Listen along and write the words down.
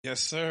Yes,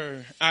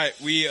 sir. All right,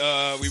 we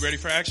ready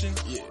for action?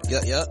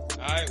 Yeah. Yep.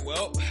 All right,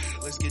 well,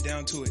 let's get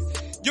down to it.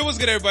 Yo, what's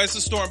good, everybody? It's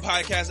the Storm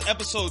Podcast,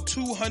 episode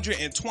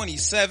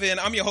 227.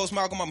 I'm your host,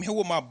 Malcolm. I'm here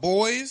with my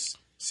boys.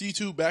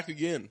 C2 back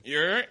again.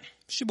 You're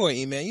It's your boy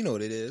E-Man. You know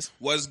what it is.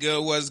 What's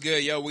good? What's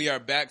good? Yo, we are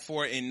back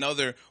for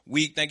another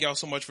week. Thank y'all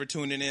so much for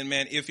tuning in,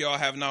 man. If y'all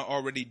have not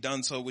already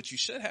done so, which you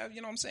should have,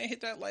 you know what I'm saying?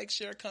 Hit that like,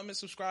 share, comment,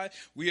 subscribe.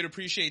 We'd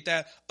appreciate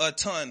that a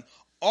ton.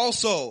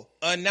 Also,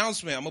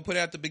 announcement. I'm going to put it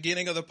at the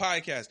beginning of the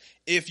podcast.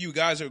 If you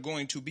guys are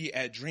going to be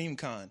at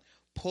DreamCon,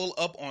 pull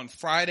up on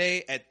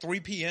Friday at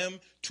 3 p.m.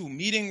 to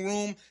Meeting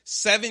Room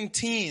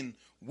 17.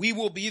 We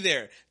will be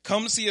there.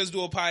 Come see us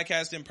do a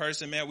podcast in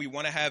person, man. We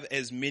want to have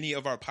as many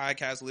of our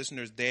podcast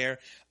listeners there.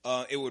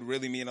 It would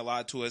really mean a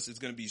lot to us. It's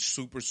going to be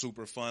super,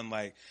 super fun.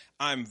 Like,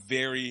 I'm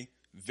very,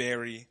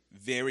 very,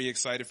 very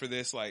excited for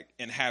this. Like,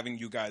 and having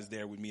you guys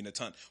there would mean a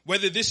ton.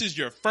 Whether this is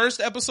your first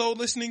episode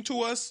listening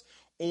to us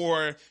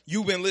or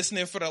you've been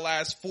listening for the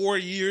last 4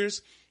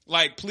 years,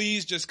 like,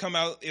 please just come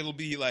out. It'll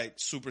be like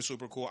super,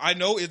 super cool. I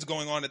know it's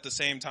going on at the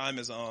same time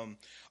as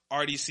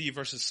RDC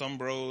versus some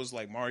bros,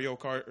 like Mario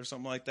Kart or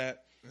something like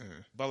that.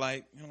 But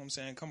like, you know what I'm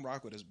saying? Come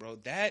rock with us, bro.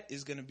 That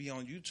is going to be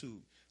on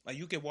YouTube. Like,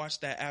 you can watch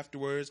that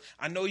afterwards.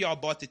 I know y'all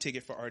bought the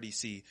ticket for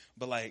RDC,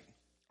 but like,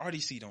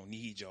 RDC don't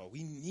need y'all.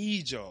 We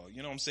need y'all.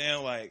 You know what I'm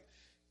saying? Like,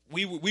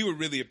 we would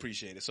really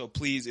appreciate it. So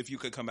please, if you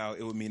could come out,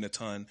 it would mean a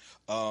ton.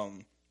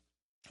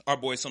 Our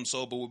boy Some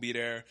Soba will be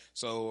there,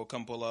 so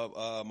come pull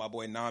up. My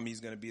boy Nami's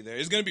going to be there.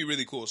 It's going to be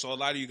really cool. So a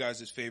lot of you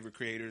guys' favorite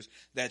creators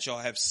that y'all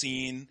have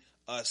seen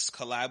us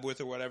collab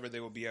with or whatever, they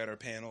will be at our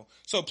panel.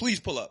 So please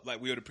pull up.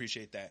 Like, we would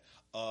appreciate that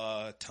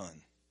a ton.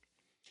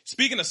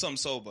 Speaking of Some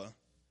Soba,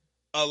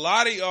 a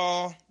lot of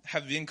y'all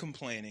have been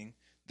complaining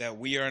that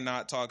we are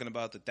not talking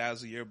about the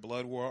 1,000-Year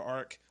Blood War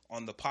arc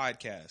on the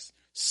podcast.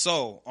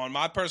 So, on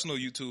my personal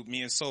YouTube,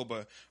 me and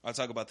Soba, I'll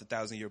talk about the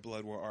 1,000-Year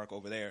Blood War arc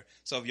over there.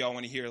 So, if y'all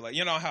want to hear, like,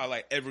 you know how,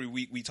 like, every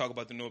week we talk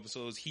about the new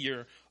episodes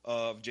here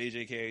of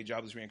JJK,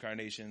 Jobless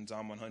Reincarnation,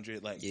 Zom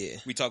 100, like, Yeah.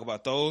 we talk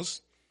about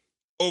those.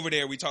 Over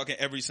there, we talking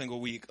every single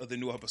week of the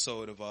new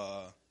episode of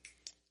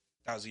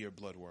 1,000-Year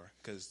Blood War,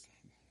 because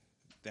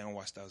they don't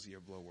watch 1,000-Year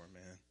Blood War,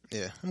 man.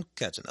 Yeah, I'm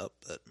catching up,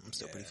 but I'm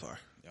still pretty far.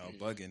 Y'all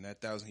bugging.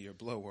 That 1,000-Year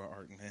Blood War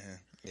arc, man.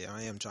 Yeah,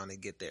 I am trying to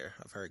get there.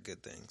 I've heard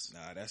good things.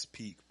 Nah, that's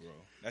peak, bro.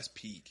 That's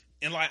peak.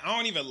 And, like, I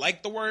don't even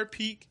like the word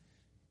peak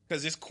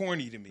because it's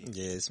corny to me.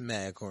 Yeah, it's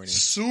mad corny.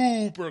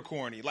 Super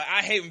corny. Like,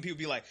 I hate when people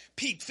be like,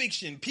 peak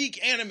fiction,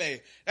 peak anime.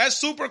 That's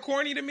super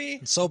corny to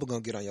me. Soba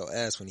gonna get on your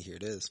ass when he hear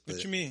this. But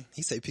What you mean?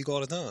 He say peak all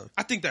the time.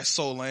 I think that's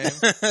so lame.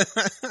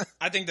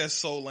 I think that's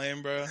so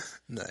lame, bro.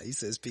 Nah, he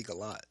says peak a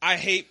lot. I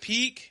hate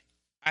peak,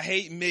 I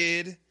hate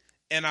mid,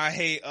 and I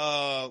hate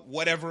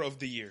whatever of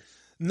the year.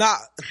 Nah,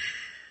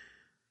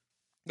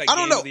 Like, I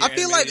don't game know. of the year, I feel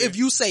anime like of the if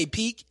you say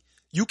peak,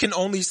 you can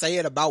only say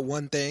it about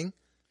one thing.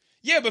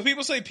 year. Yeah, but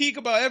people say peak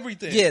about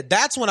everything. Yeah,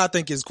 that's when I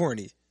think it's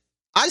corny.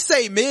 I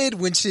say mid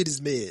when shit is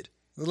mid.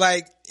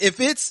 Like, if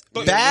it's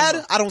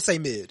bad, I don't say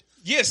mid.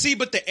 Yeah, see,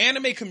 but the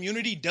anime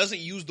community doesn't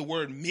use the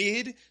word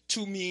mid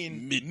to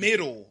mean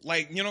middle.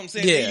 Like, you know what I'm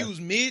saying? Yeah. They use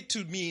mid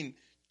to mean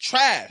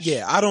trash.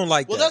 Yeah, I don't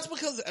like Well, that. that's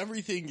because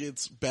everything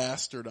gets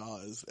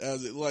bastardized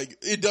as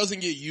it doesn't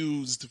get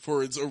used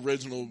for its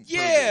original purpose.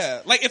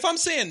 Yeah. Like, if I'm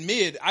saying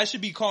mid, I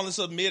should be calling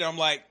something mid. I'm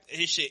like,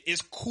 hey, shit,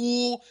 it's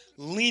cool,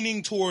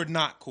 leaning toward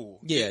not cool.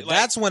 Yeah, Like,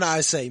 that's when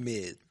I say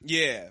mid.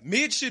 yeah.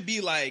 Mid should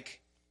be like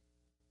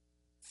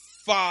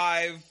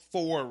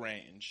 5-4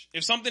 range.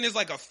 If something is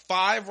like a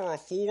 5 or a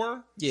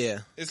 4, Yeah,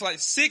 it's like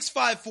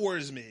 6-5-4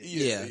 is mid.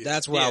 yeah,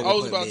 that's where I would I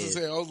was put about mid. to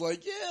say, I was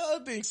like, yeah, I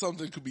think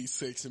something could be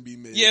 6 and be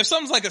mid. Yeah, if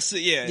something's like a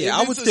 6, yeah. Yeah, If I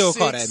would it's a still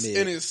call 6 that mid.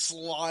 and it's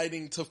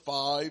sliding to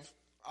 5,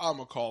 I'm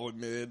gonna call it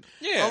mid.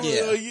 Yeah.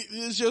 Yeah.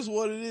 It's just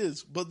what it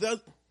is. But that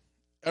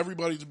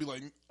everybody to be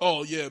like,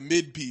 oh yeah,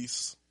 mid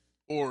piece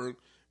or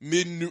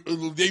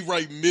they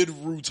write mid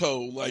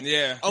Ruto. Like,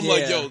 Yeah. I'm Yeah.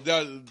 like, yo,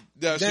 that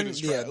Then, shit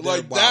is yeah, trash. they're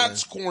Like, wildin'.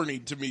 that's corny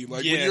to me.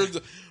 Like, Yeah.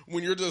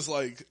 when you're just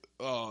like,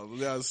 oh,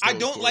 that's so I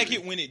don't like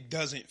corny. it when it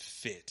doesn't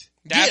fit.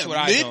 That's Yeah, what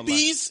I mid don't like.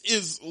 piece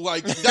is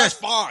like, that's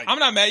fine. I'm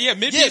not mad. Yeah,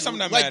 mid piece I'm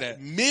not mad at.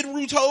 Mid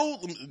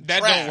Ruto, That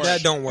trash. don't work.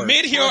 That don't work.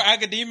 Mid Hero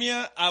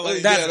Academia, I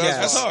like That- that.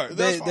 yeah, That's fine. hard.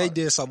 That's They fine.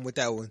 did something with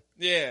that one.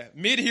 Yeah,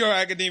 Mid Hero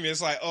Academia. It's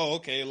like, oh,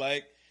 okay,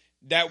 like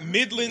that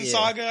Midland Yeah.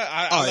 Saga.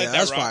 I Oh, let yeah, that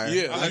that's rock. fire.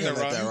 Yeah, I let can that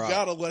let rock. that You rock.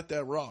 gotta let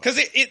that rock. Because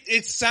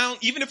it sound,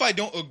 even if I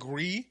don't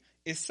agree,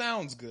 it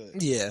sounds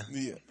good. Yeah,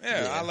 Yeah.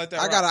 Yeah, I let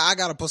that. I rock.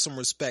 gotta put some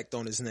respect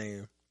on his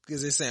name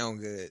because it sound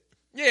good.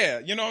 Yeah,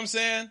 you know what I'm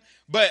saying?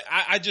 But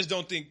I just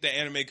don't think the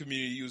anime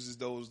community uses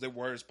the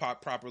words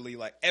properly.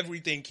 Like,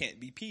 everything can't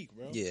be peak,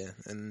 bro. Yeah,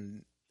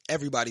 and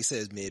everybody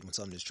says mid when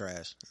something is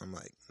trash. I'm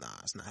like, nah,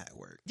 it's not how it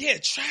works. Yeah,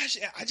 trash.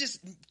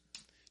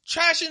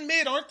 Trash and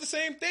mid aren't the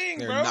same thing,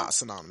 They're bro. not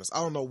synonymous. I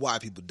don't know why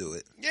people do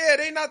it. Yeah,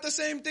 they not the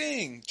same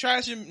thing.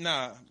 Trash and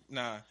nah.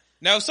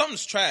 Now, if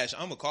something's trash,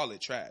 I'm gonna call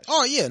it trash.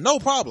 Oh yeah, no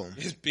problem.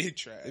 It's big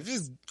trash. If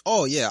it's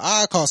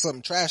I call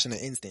something trash in an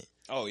instant.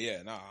 Oh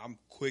yeah, nah, I'm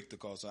quick to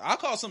call something. I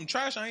call something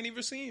trash I ain't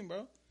even seen,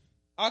 bro.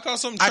 I call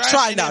something I trash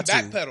try and not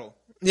then to. backpedal.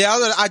 Yeah,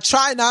 I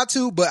try not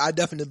to, but I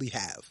definitely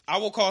have. I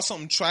will call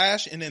something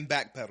trash and then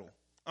backpedal.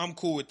 I'm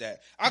cool with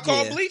that. I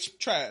call Yeah. Bleach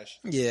trash.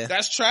 Yeah.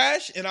 That's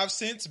trash, and I've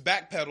since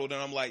backpedaled, and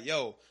I'm like,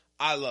 yo,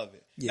 I love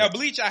it. Yeah. Now,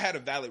 Bleach, I had a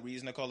valid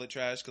reason to call it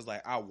trash, because,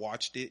 like, I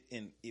watched it,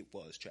 and it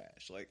was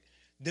trash. Like,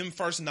 them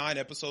first 9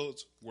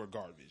 episodes were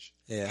garbage.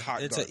 Yeah.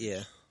 Hot garbage.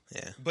 Yeah.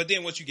 But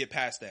then once you get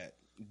past that,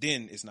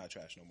 then it's not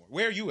trash no more.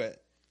 Where are you at?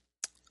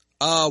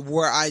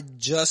 Where I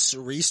just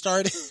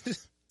restarted.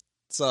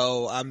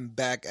 So I'm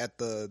back at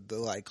the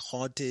like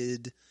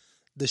haunted,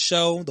 the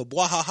show, the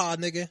Bwahaha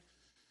nigga.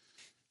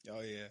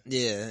 Oh,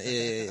 yeah.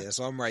 Yeah.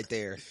 So I'm right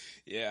there.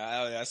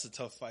 Yeah, that's a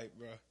tough fight,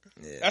 bro.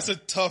 Yeah. That's a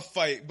tough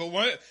fight. But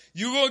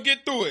you gonna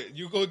get through it.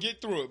 You gonna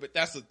get through it. But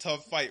that's a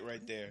tough fight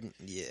right there.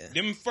 Yeah.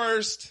 Them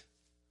first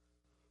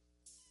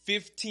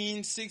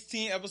 15,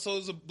 16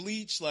 episodes of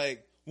Bleach,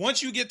 like,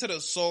 once you get to the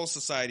Soul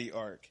Society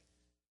arc,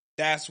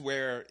 that's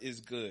where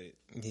it's good.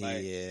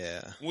 Like,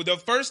 Yeah. well, the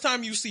first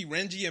time you see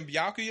Renji and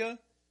Byakuya,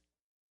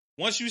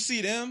 once you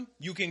see them,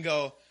 you can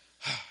go,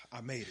 I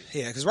made it.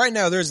 Yeah, because right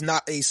now there's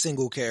not a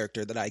single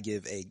character that I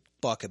give a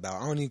fuck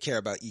about. I don't even care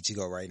about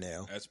Ichigo right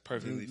now. That's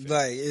perfectly fair.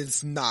 Like,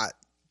 it's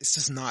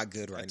just not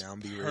good right now. I'm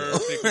be real.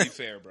 Perfectly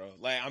fair, bro.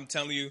 Like, I'm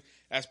telling you,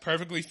 that's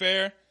perfectly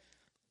fair.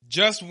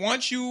 Just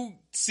once you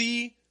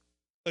see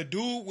a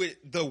dude with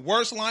the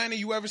worst line that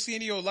you ever seen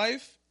in your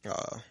life. I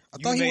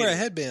thought he made wore a it.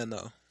 headband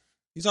though.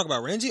 You talk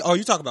about Renji? Oh,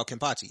 you talk about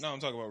Kenpachi. No, I'm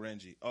talking about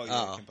Renji. Oh, yeah,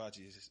 Oh.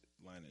 Kenpachi's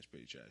lining is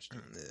pretty trash, too.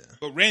 Yeah.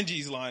 But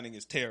Renji's lining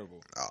is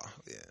terrible. Oh,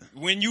 yeah.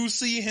 When you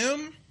see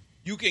him,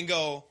 you can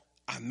go,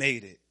 I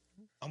made it.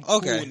 I'm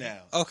Okay. cool now.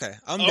 Okay.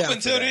 I'm Up down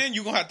until for that. then,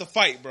 you're going to have to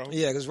fight, bro.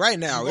 Yeah, because right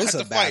now You it's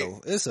gonna a have to fight.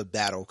 battle. It's a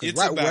battle. Because It's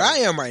a right where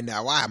battle. I am right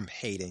now, I'm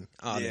hating,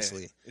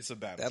 honestly. Yeah, it's a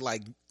battle. That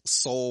like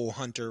soul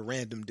hunter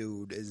random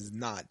dude is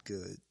not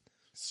good.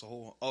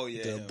 So, oh,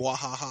 yeah. The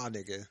Bwahaha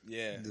nigga.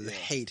 Yeah, I yeah.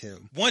 hate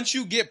him. Once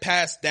you get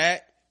past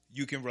that,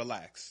 you can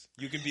relax.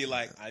 You can be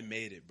like, I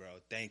made it, bro.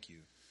 Thank you.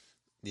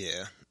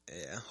 Yeah.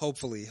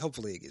 Hopefully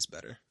it gets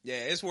better. Yeah,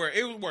 it was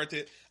worth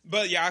it.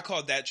 But yeah, I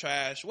called that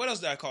trash. What else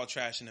did I call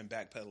trash and then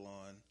backpedal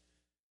on?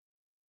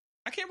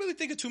 I can't really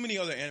think of too many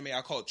other anime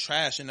I called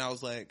trash and I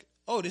was like,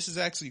 oh, this is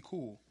actually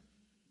cool.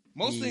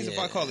 Most things, if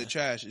I call it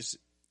trash,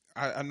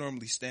 I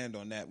normally stand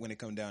on that when it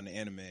comes down to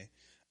anime.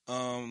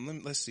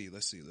 Let's see.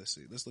 Let's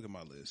look at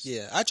my list.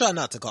 Yeah, I try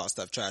not to call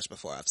stuff trash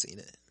before I've seen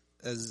it.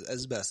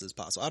 As best as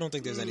possible. I don't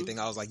think there's anything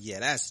I was like, yeah,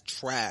 that's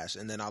trash.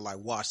 And then I like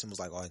watched and was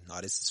like, oh,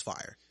 no, this is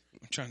fire.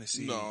 I'm trying to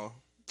see. No.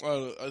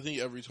 I think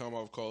every time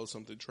I've called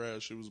something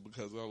trash, it was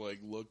because I like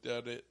looked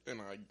at it and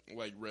I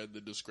like read the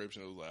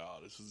description. I was like, oh,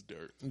 this is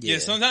dirt. Yeah,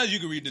 sometimes you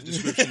can read the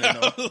description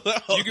and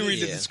know. You can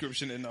read the Yeah.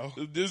 description and know.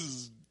 This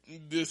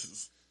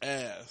is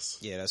ass.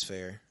 Yeah, that's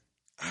fair.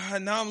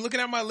 Now I'm looking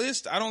at my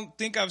list. I don't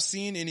think I've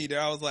seen any that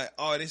I was like,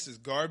 oh, this is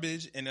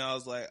garbage. And then I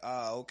was like,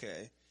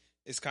 okay.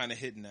 It's kind of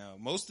hitting now.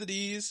 Most of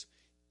these,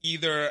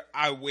 either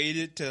I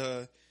waited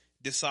to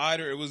decide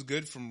or it was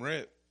good from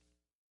rip.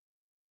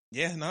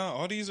 Yeah,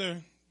 all these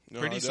are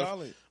pretty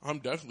solid. I'm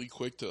definitely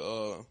quick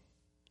to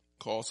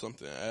call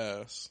something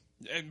ass.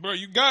 Hey, bro,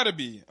 you gotta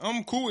be.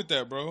 I'm cool with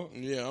that, bro.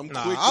 Yeah, I'm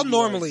Nah, quick. I'll to be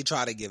normally like,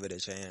 try to give it a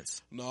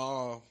chance.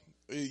 nah,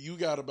 you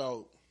got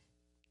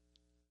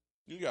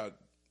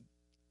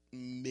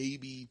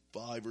maybe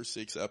 5 or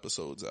 6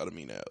 episodes out of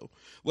me now.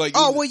 Like,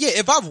 Oh, well, yeah,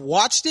 if I've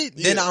watched it,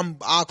 then Yeah.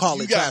 I'll call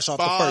you it got trash off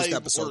the 5 first or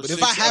episode. But if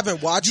 6 I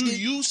haven't watched you it,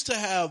 used to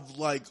have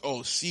like,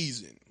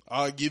 season.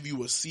 I'll give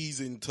you a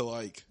season to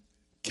like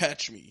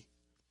catch me.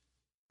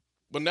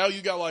 But now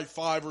you got like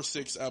 5 or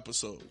 6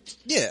 episodes.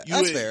 yeah, You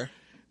that's ain't- fair.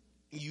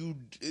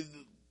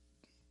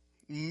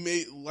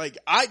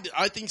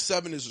 I think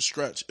 7 is a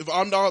stretch. If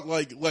I'm not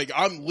like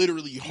I'm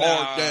literally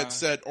hard dead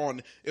set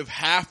on if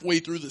halfway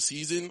through the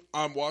season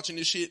I'm watching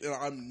this shit and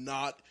I'm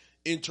not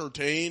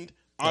entertained,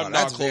 I'm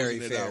not that's closing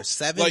very it fair. out.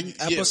 7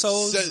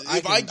 episodes,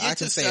 if I get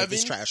to say 7, if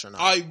it's trash or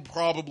not. I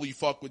probably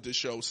fuck with the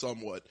show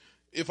somewhat.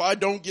 If I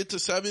don't get to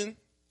 7,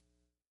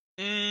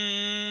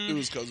 it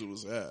was because it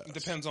was ass. It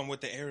depends on what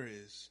the era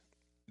is.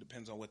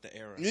 Depends on what the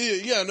era.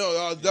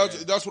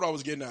 That's what I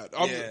was getting at.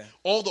 Yeah.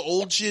 All the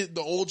old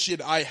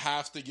shit, I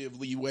have to give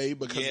leeway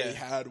because they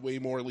had way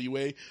more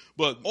leeway.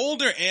 But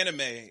Older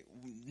anime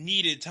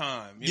needed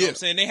time. You know what I'm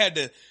saying? They had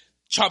to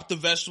chop the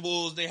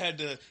vegetables. They had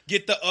to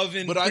get the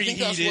oven But I think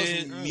that's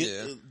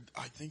preheated.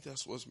 I think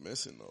that's what's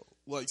missing though.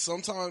 Like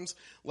sometimes,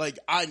 like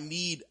I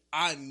need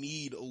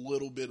a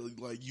little bit of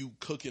like you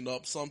cooking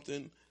up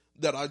something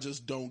that I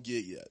just don't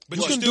get yet. But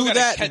You you can still do gotta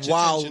that catch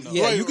while, attention, though.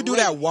 yeah, Right, you can do right.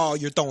 that while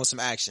you're throwing some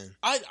action.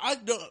 I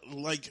don't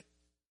like.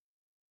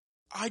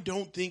 I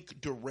don't think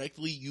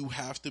directly you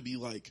have to be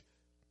like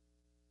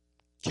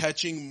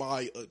catching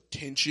my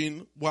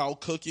attention while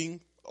cooking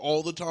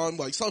all the time.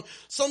 Like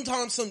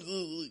sometimes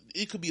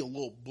it could be a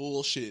little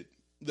bullshit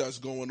that's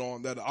going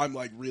on that I'm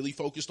like really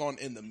focused on,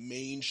 and the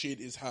main shit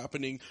is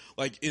happening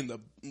like in the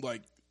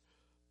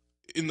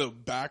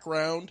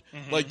background.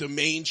 Mm-hmm. Like the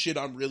main shit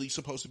I'm really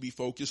supposed to be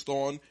focused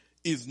on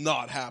is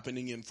not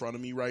happening in front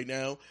of me right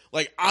now.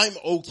 Like I'm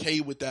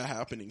okay with that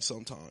happening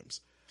sometimes.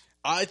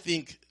 I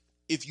think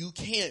if you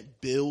can't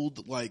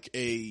build like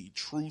a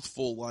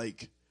truthful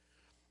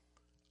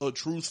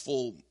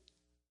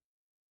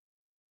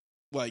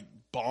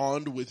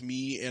bond with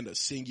me and a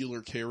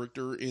singular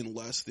character in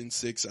less than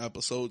 6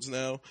 episodes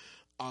now,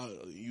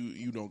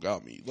 you don't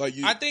got me. Like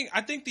I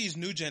think these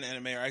new gen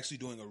anime are actually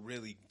doing a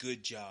really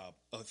good job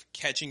of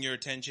catching your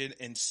attention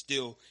and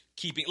still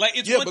keeping like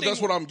it's one but thing,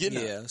 that's what I'm getting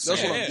Yeah, at. That's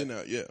same. what I'm getting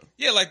at. Yeah.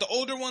 Yeah, like the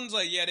older ones,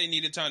 like they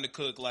needed time to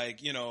cook. Like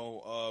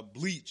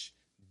Bleach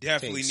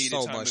definitely Takes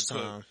needed so time much to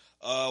time.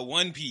 cook.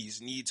 One Piece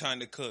need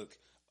time to cook.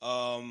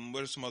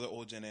 What are some other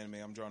old gen anime?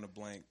 I'm drawing a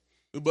blank.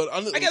 But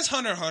I guess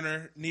Hunter x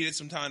Hunter needed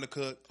some time to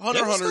cook. Hunter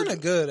It x was Hunter, kind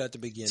of good at the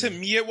beginning. To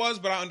me, it was,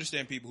 but I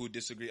understand people who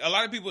disagree. A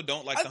lot of people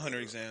don't like the Hunter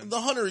exam.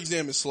 the Hunter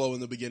exam is slow in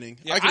the beginning.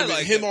 Yeah, I can I admit,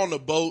 like him it. on the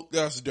boat.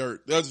 That's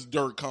dirt. That's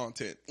dirt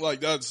content. Like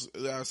that's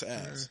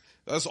ass.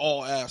 That's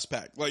all ass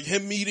packed. Like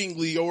him meeting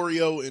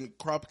Leorio and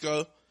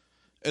Kropka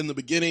in the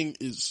beginning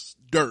is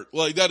dirt.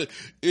 Like that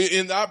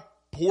in that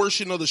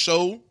portion of the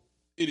show,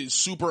 it is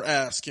super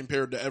ass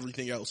compared to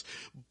everything else.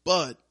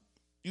 But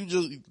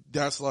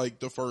that's like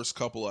the first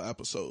couple of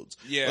episodes.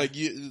 Yeah. Like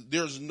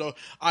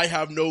I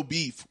have no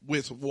beef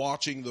with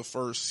watching the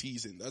first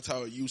season. That's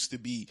how it used to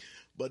be.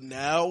 But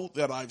now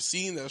that I've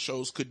seen that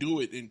shows could do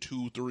it in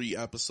 2-3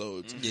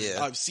 episodes.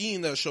 Yeah. I've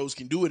seen that shows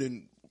can do it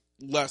in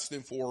less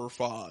than 4 or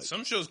 5.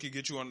 Some shows could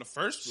get you on the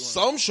first one.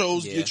 Some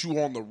shows get you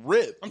on the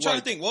rip. I'm trying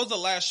to think. What was the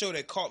last show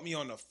that caught me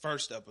on the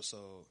first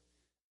episode?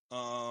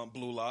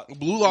 Blue Lock.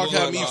 Blue Lock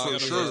had me was for on the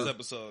sure. first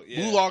episode.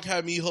 Yeah. Blue Lock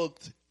had me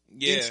hooked.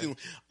 Yeah. Instantly.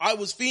 I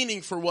was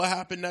fiending for what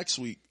happened next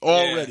week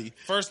already. Yeah.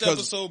 First 'Cause-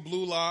 episode,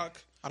 Blue Lock.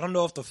 I don't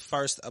know if the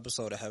first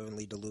episode of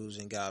Heavenly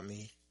Delusion got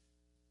me.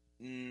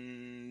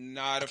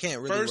 Nah, the can't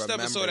really first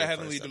remember episode the of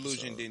Heavenly first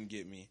Delusion episode. didn't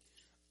get me.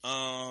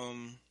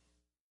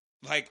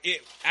 Like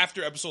it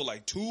after episode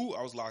 2,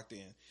 I was locked in.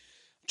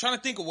 I'm trying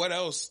to think of what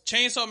else.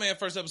 Chainsaw Man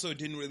first episode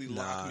didn't really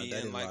lock me that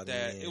in didn't like lock me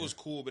that. in. It was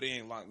cool, but it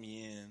ain't locked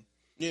me in.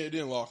 Yeah, it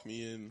didn't lock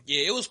me in.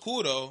 Yeah, it was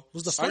cool though.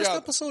 Was the I first got-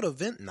 episode of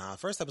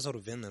first episode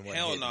of Vinland wasn't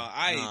Hell hitting. no,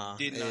 I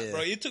did not, yeah.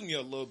 bro. It took me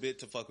a little bit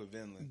to fuck with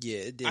Vinland. Yeah,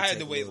 it did. I had take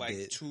to a wait little like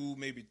bit. 2,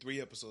 maybe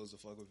 3 episodes to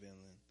fuck with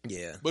Vinland.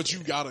 Yeah. But you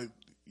gotta,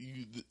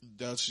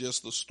 that's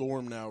just the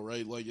storm now,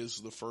 right? Like it's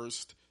the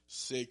first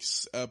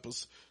 6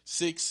 episodes,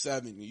 6,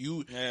 7.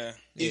 Yeah.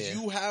 If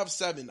you have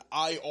 7,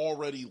 I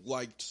already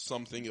liked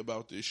something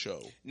about this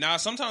show. Nah,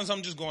 sometimes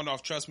I'm just going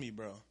off trust me,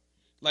 bro.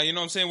 Like, you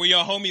know what I'm saying? Where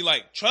your homie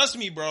like, trust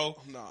me, bro.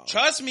 Nah.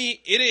 Trust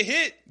me, it'll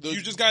hit.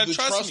 You just gotta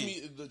trust me.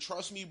 The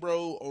trust me,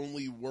 bro,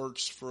 only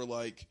works for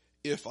like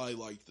if I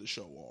like the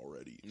show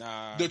already.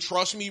 Nah. The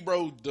trust me,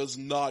 bro, does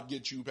not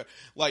get you.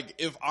 Like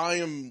if I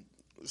am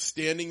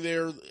standing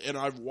there and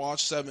I've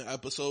watched 7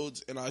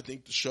 episodes and I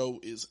think the show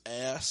is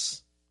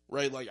ass,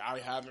 right? Like I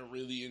haven't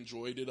really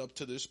enjoyed it up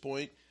to this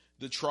point.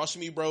 The trust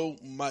me, bro,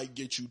 might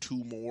get you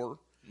 2 more.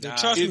 The Nah.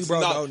 trust me, It's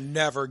bro, not- they'll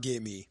never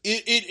get me.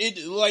 It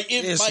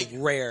It's might.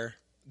 rare.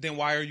 Then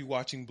why are you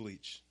watching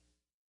Bleach?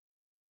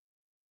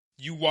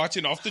 You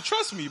watching off the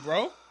trust me,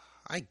 bro.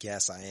 I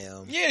guess I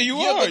am. Yeah, you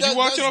Yeah, are. but You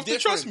watching that's off the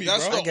trust me,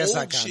 That's bro. the I guess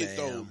I old kinda shit,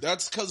 though. am.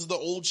 That's because the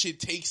old shit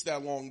takes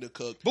that long to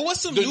cook. But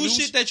what's some The new new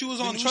shit that you was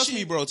the on new trust me,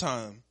 shit- bro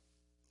time?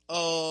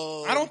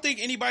 I I don't think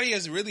anybody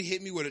has really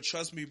hit me with a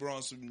trust me, bro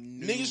on some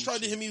new Niggas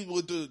tried to hit me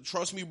with the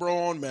trust me, bro,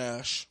 on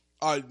MASH.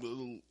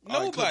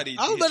 Nobody.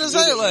 I was about to hit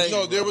say, you. like-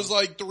 No, there was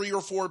like 3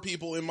 or 4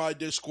 people in my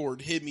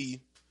Discord hit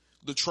me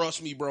the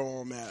trust me, bro,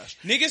 on MASH.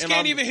 Niggas And can't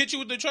I'm- even hit you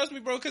with the trust me,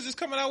 bro, because it's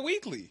coming out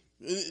weekly.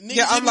 Niggas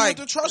Yeah, hit I'm me like,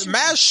 with the trust me.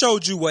 Matt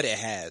showed you what it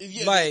had.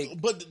 Yeah,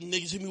 like, but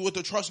niggas hit me with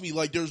the trust me,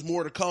 like there's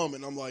more to come,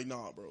 and I'm like,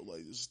 nah, bro,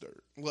 like this is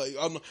dirt. Like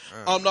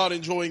I'm not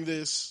enjoying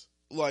this.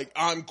 Like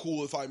I'm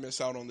cool if I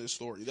miss out on this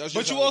story. That's But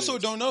just you how it also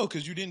is. don't know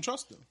because you didn't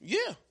trust them. Yeah,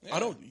 I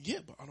don't. Yeah,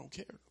 but I don't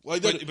care.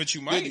 Like, But you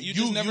might. nigga, You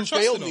just never you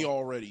trusted failed me them.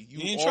 already. You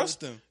didn't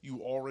trust them.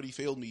 You already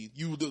failed me.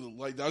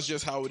 Like that's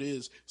just how it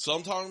is.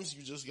 Sometimes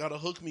you just gotta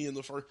hook me in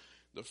the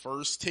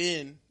first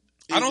 10.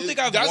 I don't think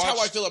I've That's how I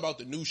watched- feel about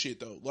the new shit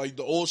though. Like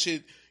the old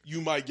shit,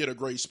 you might get a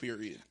grace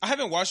period. I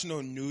haven't watched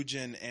no new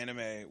gen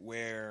anime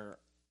where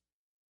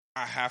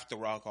I have to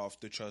rock off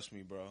the trust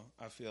me, bro.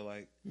 I feel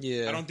like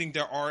yeah. I don't think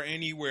there are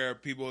any where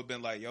people have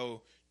been like,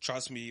 yo,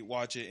 trust me,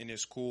 watch it and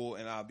it's cool,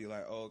 and I'll be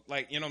like, oh,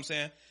 like, you know what I'm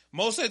saying?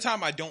 Most of the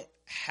time I don't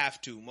have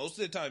to. Most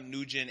of the time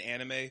new gen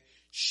anime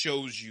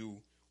shows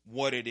you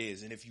what it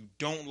is, and if you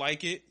don't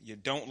like it, you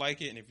don't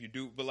like it, and if you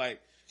do, but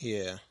like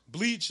Yeah.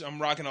 Bleach,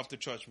 I'm rocking off the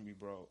trust me,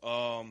 bro.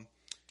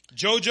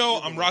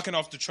 JoJo, I'm rocking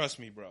off the trust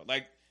me, bro.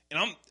 Like, and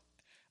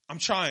I'm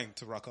trying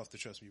to rock off the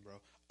trust me, bro.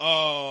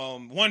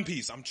 One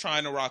Piece, I'm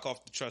trying to rock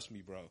off the trust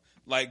me, bro.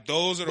 Like,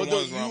 those are the But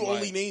ones you where I'm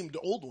only like, named the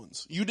old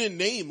ones. You didn't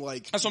name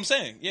like that's what I'm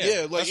saying. Yeah, yeah,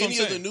 like that's what any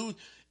I'm of the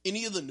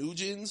saying. new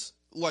gens.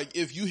 Like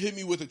if you hit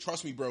me with a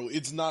trust me, bro,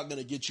 it's not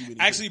gonna get you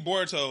anything. Actually,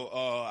 Boruto,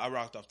 I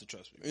rocked off the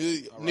trust me. Bro. I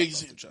rocked off the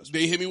Niggas, trust me.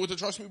 they hit me with the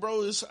trust me,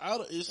 bro. It's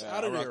out. It's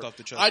out of I there. rocked off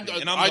the trust me.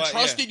 And I'm like,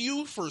 trusted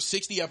you for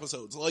 60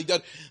 episodes. Like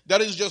that.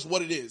 That is just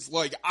what it is.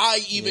 Like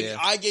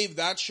I gave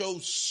that show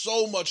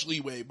so much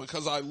leeway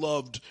because I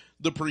loved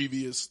the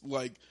previous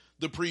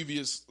the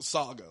previous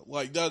saga.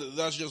 Like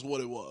that's just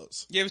what it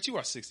was. Yeah, but you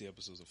watched 60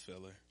 episodes of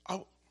filler.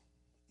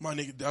 My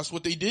nigga, that's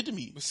what they did to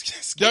me.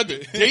 Skip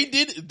it. They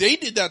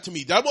did that to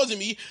me. That wasn't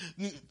me.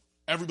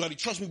 Everybody,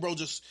 trust me, bro.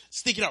 Just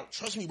stick it out.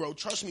 Trust me, bro.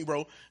 Trust me,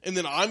 bro. And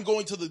then I'm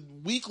going to the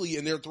weekly,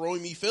 and they're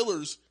throwing me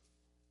fillers.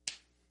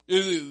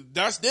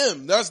 That's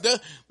them. That's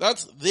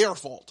their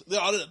fault.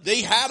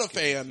 They had a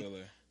fan.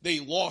 Filler. They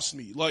lost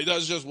me. Like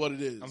that's just what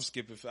it is. I'm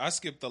skipping. I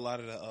skipped a lot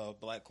of the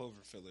Black Clover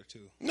filler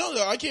too. No,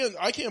 I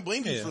can't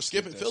blame you for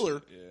skipping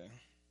filler. Yeah.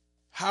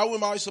 How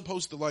am I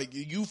supposed to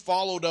you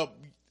followed up?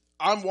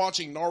 I'm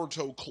watching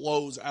Naruto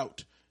close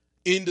out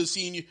into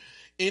senior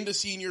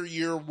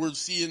year. We're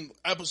seeing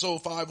episode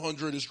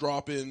 500 is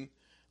dropping.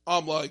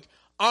 I'm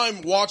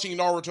watching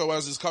Naruto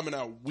as it's coming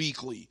out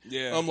weekly.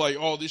 Yeah. I'm like,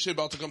 oh, this shit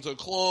about to come to a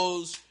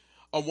close.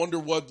 I wonder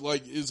what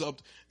is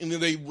up. And then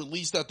they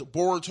released that the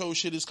Boruto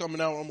shit is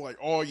coming out. I'm like,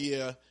 oh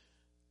yeah.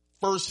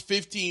 First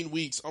 15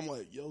 weeks, I'm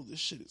like, yo, this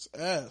shit is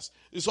ass.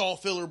 It's all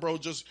filler, bro.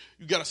 Just,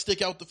 you gotta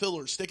stick out the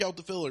filler. Stick out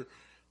the filler.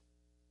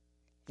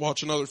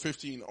 Watch another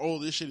 15. Oh,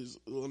 this shit is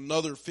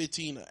another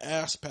 15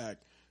 ass pack.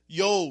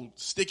 Yo,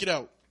 stick it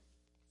out.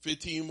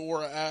 15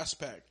 more ass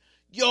pack.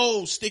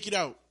 Yo, stick it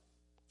out.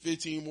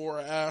 15 more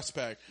ass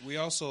pack. We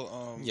also,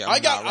 I'm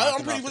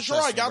pretty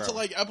sure I got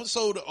to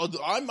episode,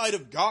 I might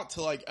have got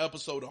to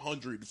episode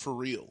 100 for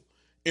real.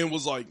 And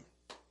was like,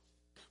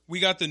 we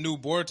got the new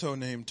Boruto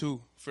name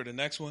too for the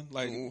next one.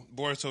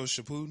 Boruto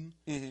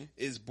Shippuden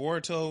is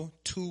Boruto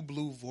 2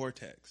 Blue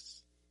Vortex.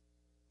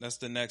 That's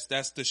the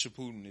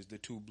Shippuden is the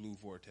 2 Blue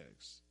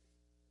Vortex.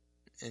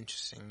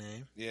 Interesting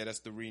name. Yeah, that's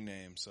the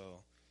rename. So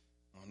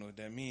I don't know what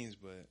that means,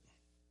 but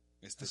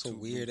it's the that's a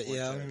weird.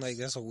 Yeah, I'm like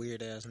that's a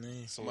weird ass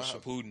name. So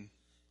Shippuden.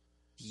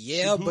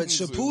 Yeah, but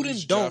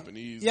Shippuden don't.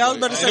 Japanese, yeah, I was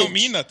about to say it don't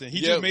mean nothing.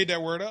 He just made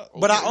that word up.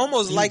 But I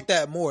almost like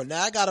that more.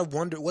 Now I gotta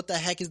wonder what the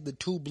heck is the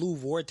 2 Blue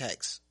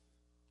Vortex.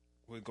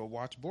 We'll go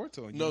watch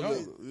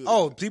Boruto.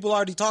 Oh, people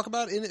already talk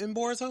about it in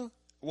Boruto?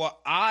 Well,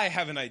 I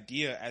have an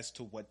idea as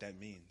to what that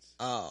means.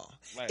 Oh.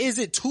 Is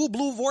it 2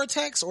 Blue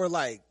Vortex or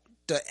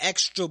the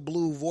extra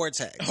blue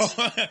vortex?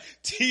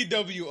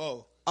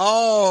 TWO.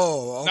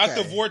 Oh, okay. Not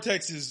the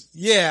vortex is.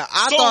 Yeah,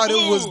 I so thought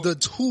blue. it was the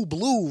 2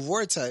 Blue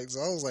Vortex.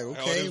 I was like,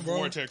 okay, bro.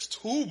 Vortex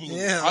 2 Blue.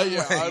 Yeah, I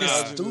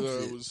imagine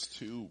stupid. It was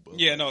 2. But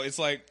Yeah, no, it's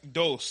like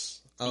Dos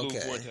Blue Okay.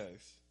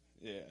 Vortex.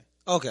 Yeah.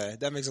 Okay,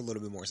 that makes a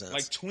little bit more sense.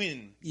 Like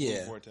twin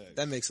yeah, Blue Vortex.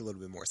 that makes a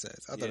little bit more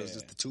sense. I thought it was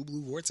just the 2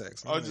 Blue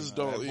Vortex. I just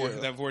don't.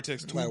 That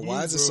Vortex 2 like, Blue.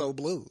 why is it bro. so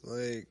blue?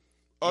 Like,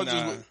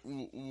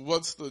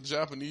 what's the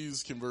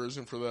Japanese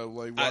conversion for that?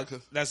 Like,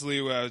 that's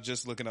literally what I was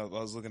just looking up. I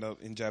was looking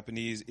up in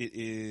Japanese. It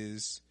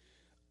is,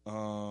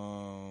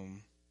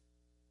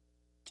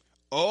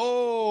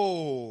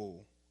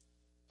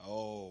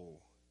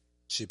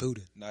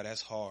 Shippuden. No,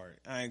 that's hard.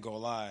 I ain't gonna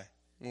lie.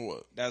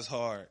 What? That's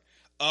hard.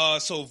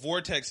 So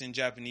vortex in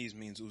Japanese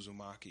means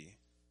uzumaki.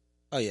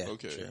 Oh yeah,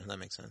 Okay. sure, that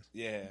makes sense.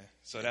 Yeah,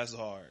 so that's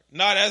hard.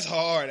 No, that's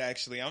hard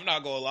actually. I'm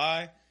not gonna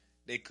lie.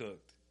 They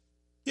cooked.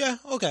 Yeah,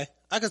 okay,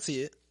 I can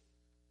see it.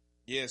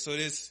 Yeah, so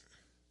this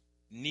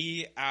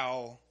ni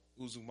ao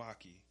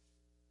uzumaki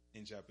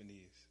in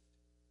Japanese.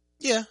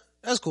 Yeah,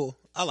 that's cool.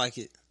 I like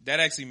it.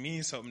 That actually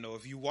means something though.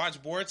 If you watch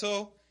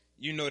Boruto,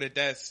 you know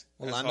that's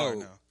Well, hard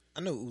now.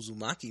 I know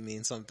uzumaki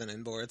means something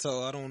in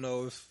Boruto. I don't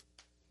know if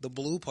the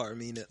blue part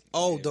mean it.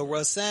 Oh, the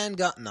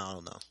Rasengan. No, I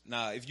don't know.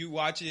 Nah, if you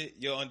watch it,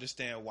 you'll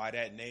understand why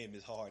that name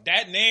is hard.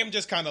 That name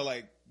just kind of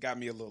got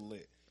me a little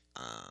lit.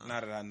 Now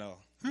that I know.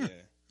 Yeah.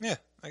 Yeah,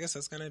 I guess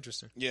that's kind of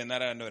interesting. Yeah, now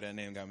that I know that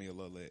name got me a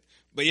little lit.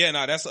 But yeah,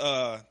 no, that's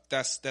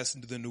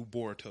the new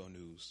Boruto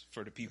news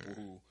for the people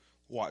who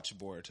watch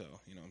Boruto,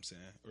 you know what I'm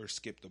saying? Or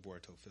skip the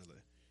Boruto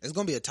filler. It's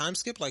going to be a time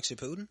skip like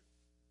Shippuden?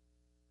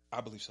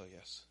 I believe so,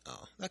 yes.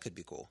 Oh, that could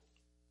be cool.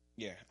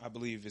 Yeah, I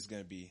believe it's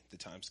going to be the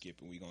time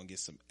skip and we're going to get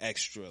some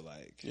extra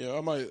Yeah,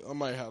 I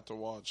might have to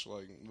watch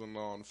the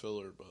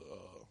non-filler, but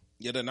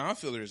yeah, the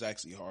non-filler is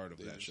actually hard of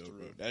that show, true.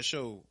 bro. That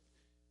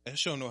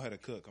show know how to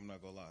cook, I'm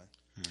not going to lie.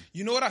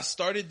 You know what I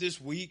started this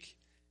week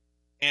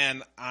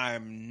and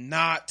I'm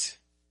not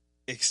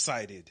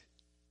excited.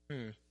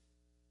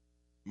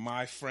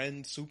 My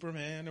Friend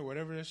Superman or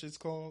whatever that shit's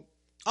called.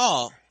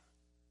 Oh,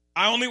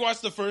 I only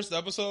watched the first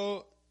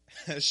episode.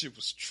 That shit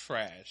was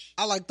trash.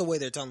 I like the way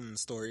they're telling the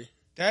story.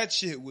 That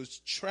shit was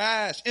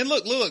trash. And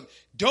look,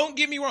 don't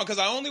get me wrong, because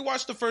I only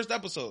watched the first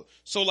episode.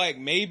 So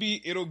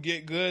maybe it'll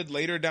get good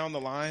later down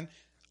the line.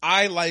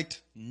 I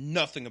liked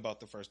nothing about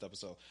the first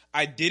episode.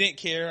 I didn't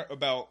care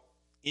about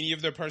any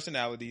of their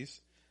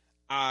personalities.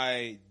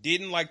 I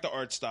didn't like the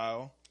art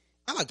style.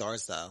 I like the art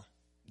style.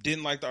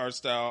 Didn't like the art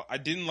style. I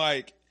did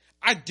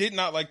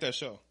not like that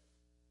show.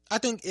 I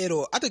think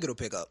it'll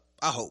pick up.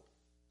 I hope.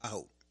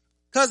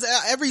 Because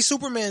every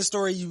Superman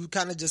story, you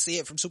kind of just see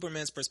it from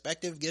Superman's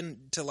perspective. Getting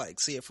to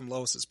see it from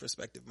Lois's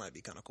perspective might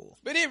be kind of cool.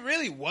 But it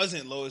really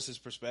wasn't Lois's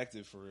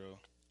perspective for real.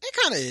 It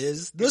kind of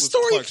is. The It was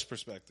story Clark's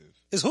perspective.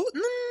 is who?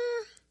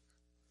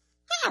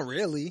 Not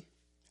really.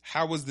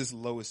 How was this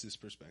Lois's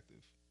perspective?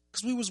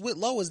 Because we was with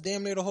Lois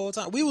damn near the whole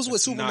time. We was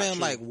with That's not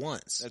Superman true.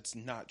 once. That's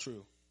not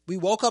true. We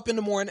woke up in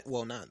the morning.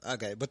 Well, not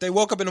okay, but they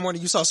woke up in the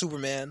morning. You saw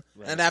Superman,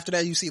 Right. and after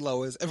that, you see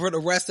Lois. And for the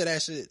rest of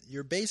that shit,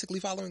 you're basically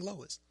following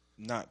Lois.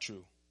 Not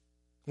true.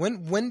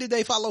 When did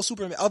they follow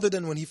Superman? Other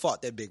than when he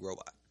fought that big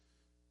robot.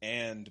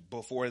 And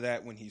before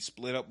that, when he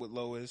split up with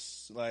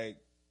Lois, like,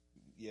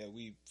 yeah,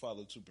 we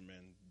followed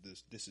Superman.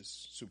 This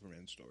is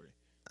Superman's story.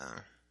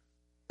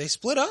 They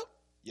split up.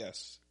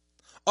 Yes.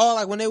 Oh,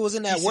 like when they was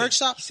in that He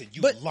workshop. Said, he said,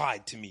 you But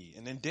lied to me,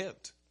 and then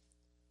dipped.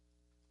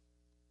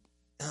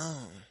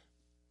 oh,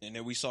 And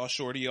then we saw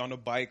Shorty on a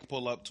bike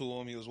pull up to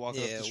him. He was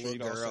walking up yeah, the street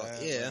little girl.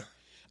 outside. Yeah, Like,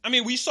 I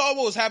mean, we saw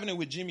what was happening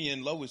with Jimmy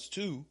and Lois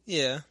too,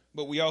 yeah.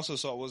 but we also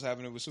saw what was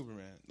happening with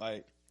Superman.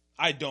 Like,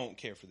 I don't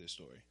care for this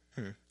story.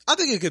 I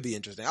think it could be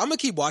interesting. I'm gonna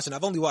keep watching.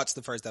 I've only watched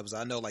the first episode.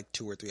 I know like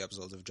 2 or 3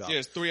 episodes have dropped. Yeah,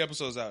 there's 3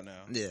 episodes out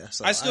now. Yeah,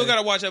 so I still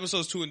gotta watch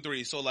episodes 2 and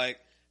 3. So like,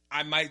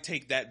 I might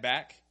take that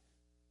back.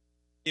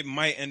 It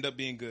might end up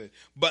being good,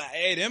 but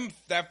hey,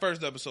 that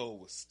first episode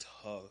was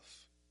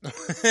tough.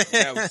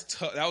 That was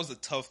tough. That was a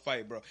tough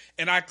fight, bro.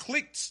 And I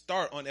clicked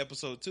start on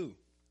episode 2.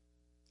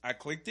 I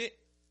clicked it.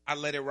 I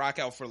let it rock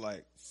out for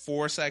like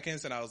 4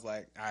 seconds, and I was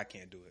like, I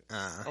can't do it.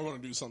 I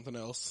want to do something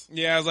else.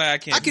 Yeah, I was like, I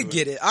can't. I could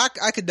get it.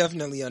 I could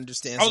definitely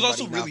understand. I was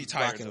also somebody not really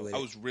tired. rocking Though. with I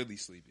it. was really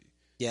sleepy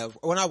Yeah,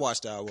 when I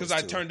watched it, I was because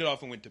I too. turned it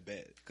off and went to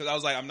bed. Because I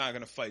was like, I'm not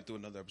gonna fight through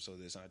another episode of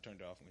this, and I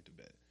turned it off and went to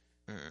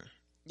bed.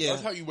 Yeah,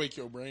 That's how you wake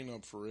your brain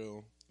up for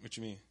real. What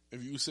you mean?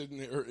 If you sitting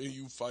there and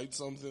you fight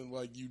something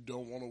like you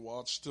don't want to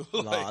watch, to nah,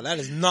 like, that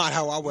is not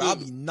how I would. I'll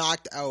be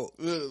knocked out.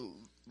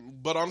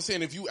 but I'm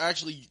saying if you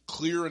actually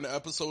clear an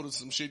episode of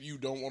some shit you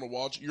don't want to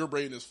watch, your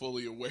brain is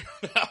fully aware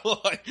now.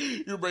 Like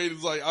your brain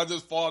is like, I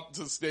just fought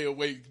to stay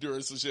awake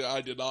during some shit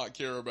I did not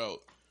care about.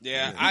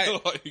 Yeah,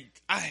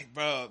 Like,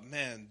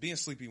 man, being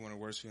sleepy one of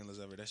the worst feelings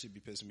ever. That should be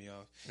pissing me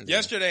off. Yeah.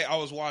 Yesterday, I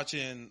was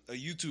watching a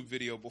YouTube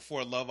video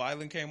before Love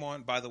Island came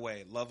on. By the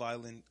way, Love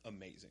Island,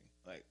 amazing.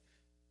 Like,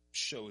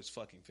 show is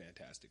fucking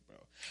fantastic, bro.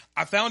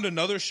 I found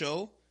another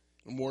show.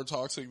 more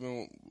toxic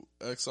than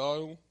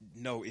Exile.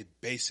 No, it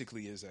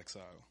basically is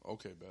Exile.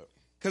 Okay, bet.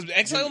 Because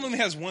Exile only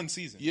has 1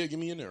 season. Yeah, get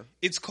me in there.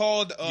 It's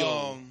called.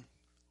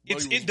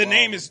 The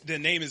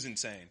name is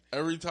insane.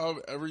 Every time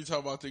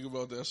I think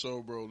about that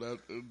show, bro,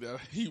 that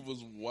he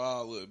was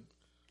wildin'.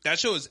 That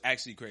show is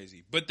actually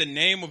crazy. But the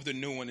name of the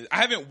new one is, I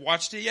haven't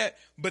watched it yet,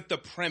 but the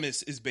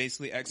premise is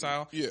basically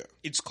Exile. Yeah.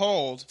 It's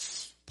called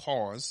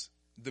Pause,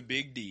 the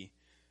Big D.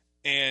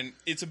 And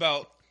it's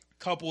about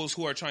couples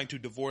who are trying to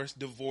divorce.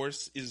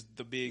 Divorce is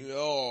the big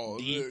Oh,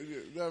 D.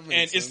 that makes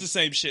And sense. it's the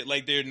same shit.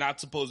 Like, they're not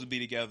supposed to be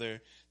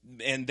together.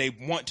 And they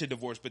want to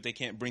divorce, but they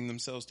can't bring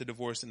themselves to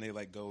divorce, and they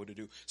like go to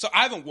do. So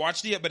I haven't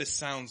watched it yet, but it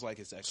sounds like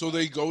it's Exile. So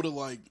they go to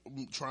like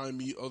try and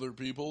meet other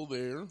people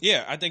there.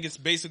 Yeah, I think it's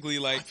basically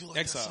like, I feel like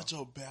Exile. that's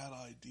such a bad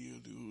idea,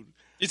 dude.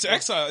 It's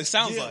Exile. It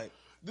sounds Yeah. like.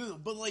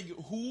 But like,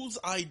 whose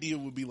idea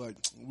would be like,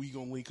 we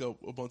gonna link up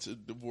a bunch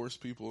of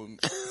divorced people and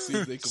see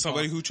if they can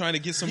Somebody find- who trying to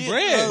get some Yeah,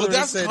 bread. but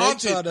that's They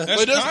content. try to- But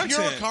that's That's pure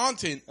content.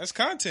 content. That's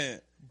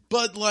content.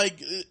 But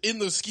like, in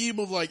the scheme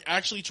of like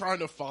actually trying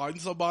to find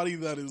somebody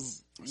that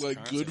is like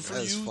content, good for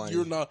That's you, funny.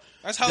 you're not.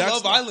 That's how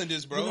Love not- Island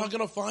is, bro. You're not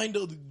gonna find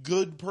a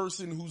good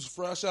person who's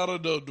fresh out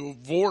of the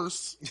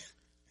divorce.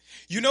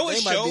 You know what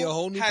They might show be a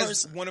whole new has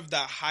person. one of the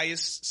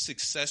highest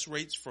success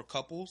rates for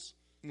couples?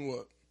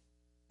 What?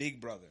 Big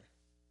Brother.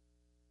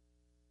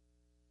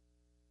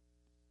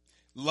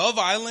 Love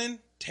Island,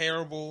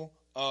 terrible.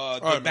 The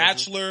imagine.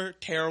 Bachelor,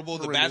 terrible.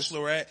 Horrendous. The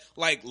Bachelorette,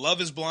 like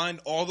Love is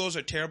Blind, all those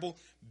are terrible.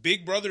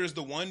 Big Brother is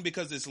the one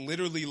because it's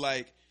literally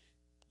like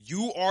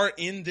you are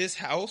in this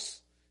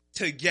house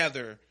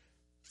together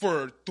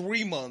for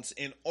 3 months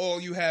and all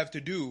you have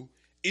to do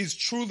is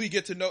truly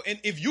get to know. And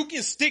if you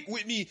can stick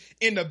with me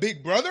in the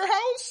Big Brother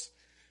house,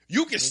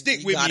 you can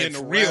stick You with got me it in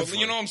the real. forever.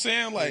 You know what I'm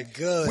saying? Like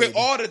Good. with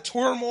all the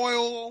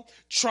turmoil,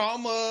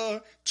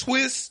 trauma,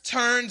 twists,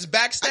 turns, see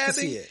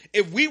backstabbing. it.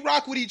 If we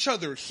rock with each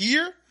other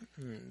here,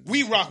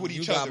 we rock with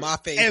You each got other my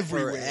face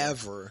everywhere.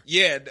 forever.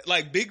 Yeah,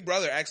 like Big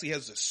Brother actually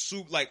has a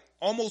soup. Like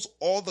almost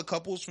all the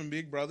couples from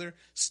Big Brother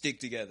stick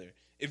together.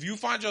 If you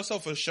find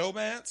yourself a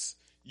showmance,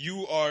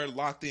 you are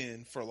locked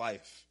in for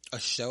life. A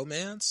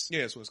showmance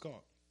Yeah, that's what it's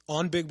called.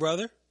 on Big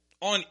Brother.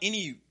 On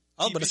any,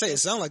 I was about to say, it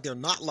sounds like they're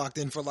not locked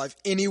in for life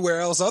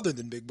anywhere else other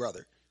than Big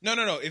Brother.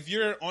 no. If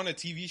you're on a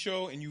TV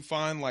show and you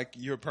find like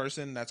your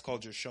person, that's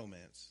called your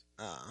showmance.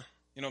 You know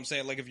what I'm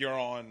saying? Like if you're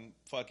on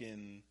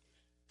fucking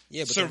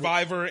Yeah, but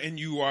Survivor and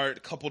you are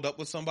coupled up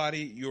with somebody,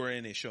 you're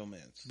in a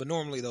showmance. but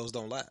normally those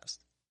don't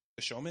last.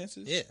 The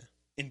showmances? Yeah.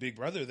 In Big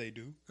Brother, they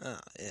do. Yeah.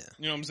 You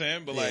know what I'm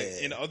saying? But like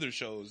Yeah. in other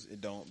shows,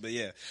 it don't. But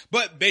yeah.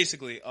 But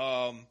basically,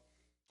 why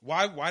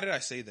did I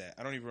say that?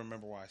 I don't even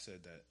remember why I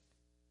said that.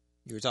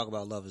 You were talking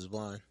about Love is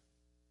Blind.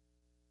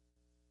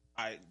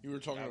 You were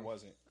talking I about-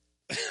 wasn't.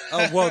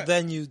 Oh, well,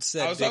 then you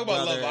said I was Big talking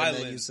about Brother, Love and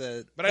then Island. you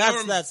said, But I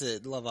don't that's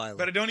it, Love Island.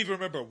 But I don't even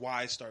remember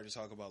why I started to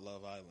talk about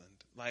Love Island.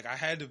 Like I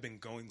had to have been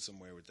going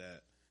somewhere with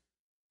that.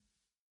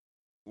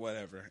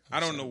 whatever. I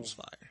don't know.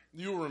 Fire.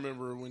 You'll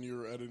remember when you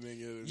were editing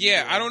it. And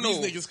Yeah, you were I don't These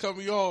know. niggas cut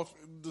me off,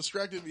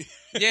 distracted me.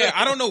 Yeah,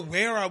 I don't know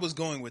where I was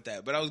going with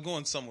that, but I was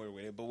going somewhere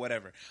with it, but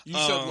whatever. You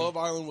said Love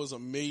Island was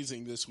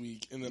amazing this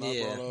week, and then I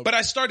Yeah. brought up. But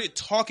I started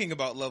talking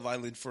about Love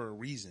Island for a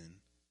reason.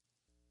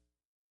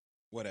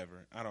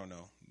 Whatever. I don't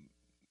know.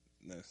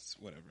 That's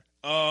whatever.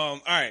 All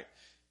right.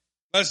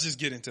 Let's just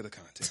get into the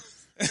content.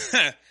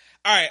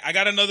 All right, I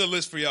got another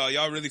list for y'all.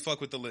 Y'all really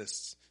fuck with the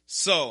lists.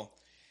 So,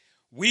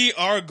 we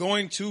are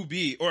going to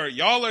be, or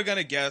y'all are going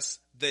to guess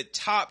the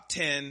top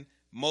 10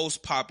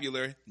 most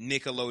popular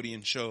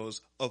Nickelodeon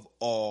shows of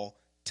all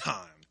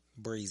time.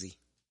 Breezy.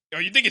 Oh,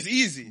 you think it's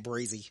easy?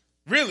 Breezy.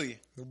 Really?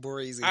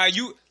 Breezy.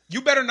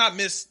 You better not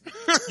miss.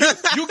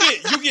 You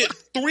get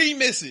 3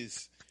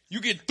 misses.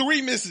 You get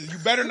 3 misses. You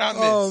better not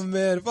miss. Oh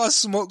man, if I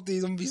smoke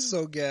these, I'm gonna be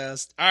so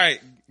gassed. All right,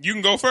 you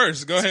can go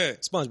first. Go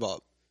ahead.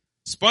 SpongeBob.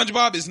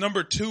 SpongeBob is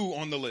number 2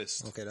 on the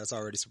list. Okay, that's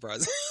already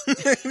surprising. I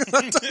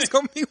thought it's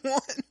gonna be 1.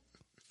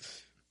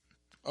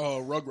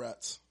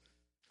 Rugrats.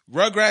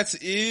 Rugrats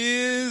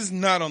is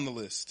not on the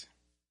list.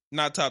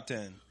 Not top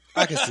 10.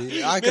 I can see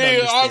it. I can Man,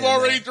 understand I've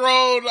already that.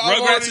 thrown.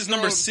 Rugrats is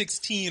number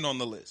 16 on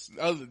the list.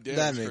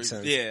 That makes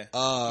sense. Yeah.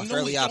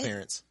 Fairly we Odd don't.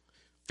 Parents.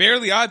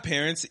 Fairly Odd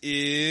Parents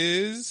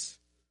is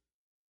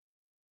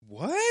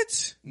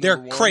what? They're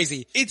Number 1.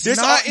 crazy. It's This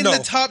not in no,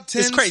 the top 10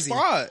 it's crazy.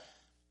 spot.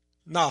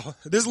 No,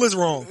 this list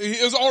wrong.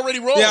 It was already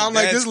wrong. Yeah, I'm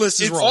like, That's- this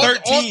list is it's wrong.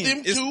 13. Them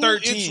It's two,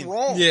 13. It's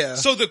wrong. Yeah.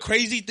 So the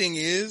crazy thing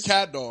is,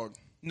 Cat Dog.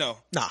 no,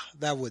 Nah,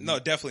 that wouldn't. no,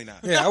 definitely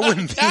not. Yeah, I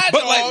wouldn't. Cat But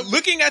Dog. like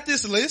looking at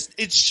this list,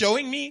 it's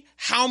showing me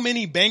how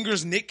many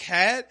bangers Nick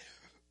had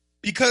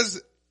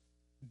because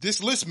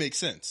this list makes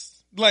sense.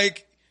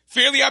 Like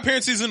Fairly Odd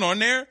Parents isn't on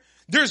there.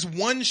 There's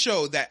one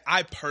show that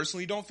I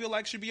personally don't feel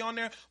like should be on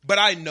there, but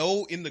I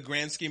know in the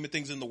grand scheme of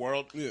things in the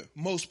world, Yeah.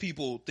 most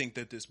people think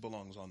that this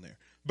belongs on there.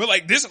 But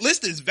like this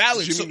list is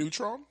valid. Jimmy So-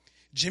 Neutron.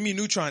 Jimmy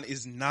Neutron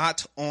is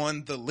not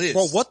on the list.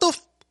 Bro,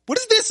 what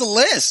is this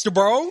list,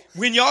 bro?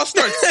 When y'all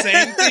start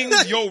saying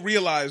things, you'll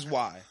realize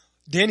why.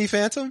 Danny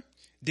Phantom?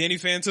 Danny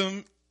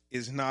Phantom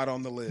is not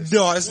on the list.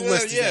 No, this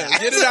list Yeah, is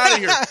get it out of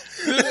here.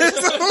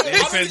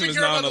 Danny Phantom is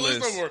not on the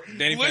list.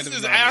 Danny List Phantom is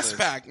is not on the ass list.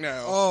 pack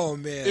now. Oh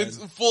man. It's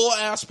full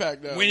ass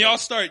pack now. When y'all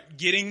start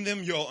getting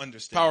them, you'll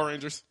understand. Power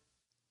Rangers.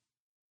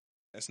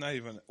 That's not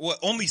even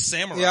only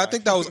Samurai. Yeah, I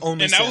think that was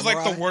only and that was like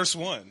Samurai. the worst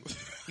one.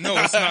 No,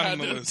 it's not on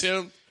the list.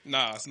 Tim.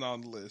 Nah, it's not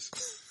on the list.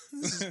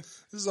 This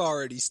is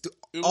already was-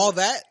 all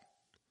that?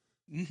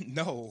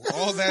 No,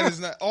 all that is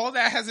not. All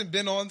that hasn't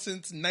been on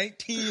since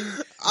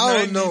 1999, I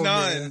don't know,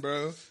 man.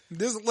 bro.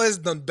 This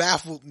list done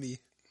baffled me.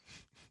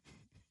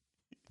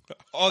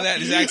 All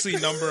that is actually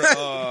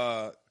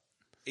number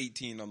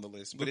 18 on the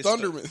list. But The it's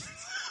Thunderman.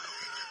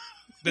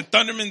 The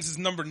Thundermans is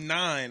number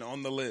 9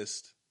 on the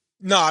list.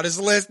 Nah, this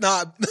list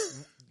not.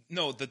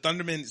 No, the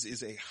Thundermans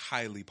is a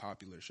highly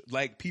popular show.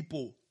 Like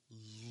people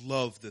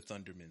love the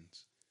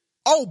Thundermans.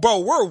 Oh, bro,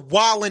 we're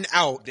wilding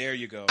out. There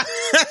you go.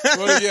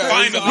 Well, yeah,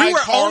 Finally. it's We were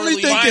iCarly. only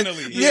thinking-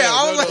 Finally. Yeah,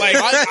 I was like-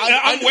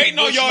 I'm knew waiting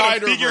on Bush y'all to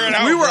Snyder figure it version.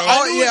 out. We were bro.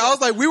 on. Yeah, I was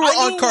like, we were I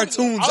on knew-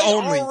 cartoons I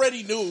only.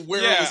 already knew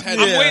where Yeah, it was headed.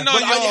 I'm waiting on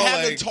but y'all. I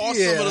had like, to toss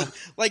yeah. some of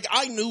the, like,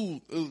 I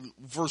knew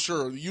for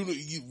sure.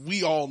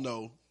 We all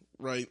know,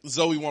 right?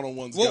 Zoe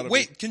 101's Well, gotta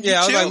wait, can you Yeah,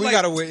 I was chill? like, we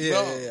gotta wait. Yeah,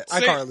 no. yeah, yeah.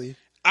 Say- iCarly.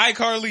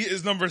 iCarly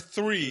is number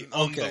 3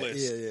 on the Okay.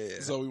 list. Yeah.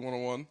 be Zoe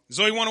 101.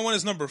 Zoe 101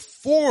 is number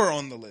 4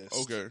 on the list.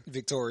 Okay.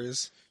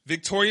 Victorious.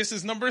 Victorious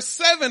is number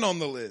 7 on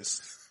the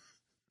list.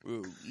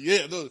 Ooh,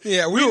 yeah.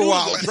 Yeah, we were knew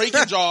wild. that Drake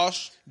and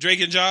Josh.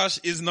 Drake and Josh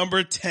is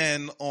number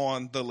 10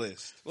 on the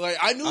list. Like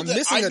I knew I'm that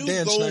missing I a knew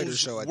Dan those Schneider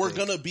show, I were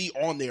think. gonna be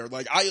on there.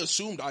 Like I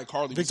assumed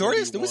iCarly.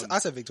 Victorious? Was gonna be one. I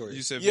said Victorious.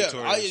 You said Yeah,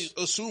 Victorious.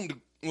 I assumed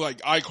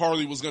like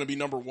iCarly was going to be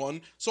number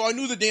 1. So I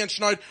knew the Dan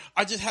Schneider.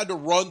 I just had to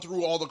run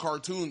through all the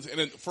cartoons,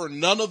 and for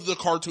none of the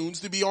cartoons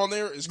to be on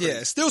there is crazy. Yeah,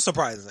 it's still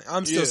surprising.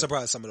 I'm still Yeah.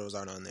 surprised some of those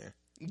aren't on there.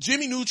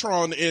 Jimmy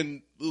Neutron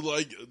and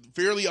like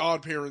Fairly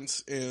Odd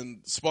Parents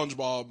and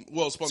SpongeBob.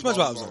 Well,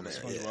 SpongeBob's on there.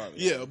 SpongeBob,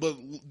 yeah, but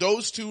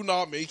those two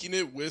not making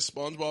it with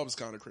SpongeBob is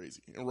kind of crazy,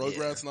 and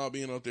Rugrats not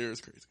being up there is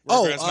crazy.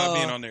 Rugrats not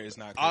being on there is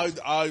not crazy.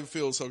 I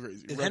feel so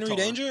crazy. Is Henry Reptar.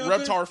 Danger up there?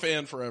 Reptar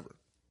fan forever.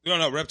 No,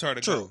 Reptar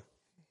to True. go.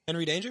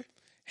 Henry Danger?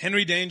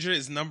 Henry Danger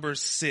is number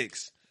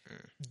 6.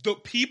 The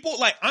people,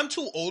 like, I'm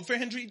too old for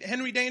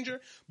Henry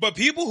Danger, but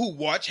people who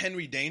watch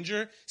Henry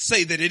Danger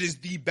say that it is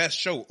the best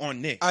show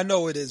on Nick. I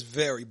know it is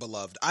very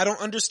beloved. I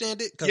don't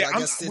understand it because Yeah, I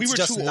guess we it's were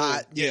just too not.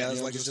 old. Yeah, Yeah, it's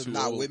I'm like it's just just too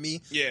not old. with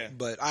me. Yeah.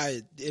 but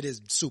it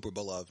is super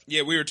beloved.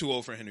 Yeah, we were too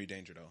old for Henry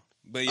Danger, though.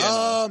 But yeah,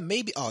 no.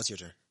 Maybe. Oh, it's your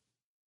turn.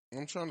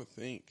 I'm trying to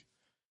think.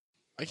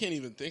 I can't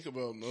even think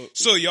about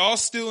So y'all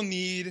still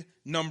need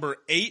number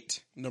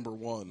 8, number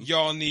 1.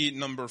 y'all need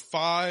number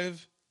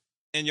 5,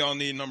 and y'all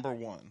need number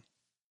 1.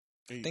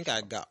 I think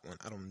I got one.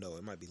 I don't know.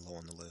 It might be low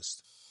on the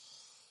list.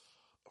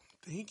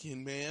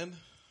 Thinking, man.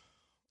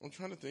 I'm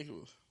trying to think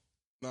of.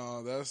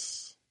 Nah,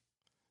 that's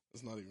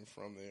not even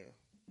from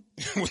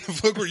there. What the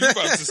fuck were you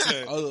about to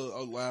say?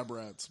 Lab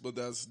Rats, but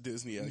that's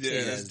Disney XD.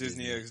 Yeah, that's it's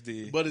Disney Disney.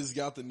 XD. But it's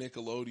got the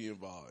Nickelodeon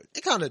vibe.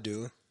 It kind of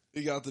do.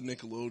 It got the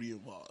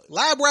Nickelodeon vibe.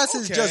 Lab Rats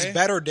is Okay. just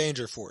better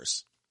Danger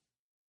Force.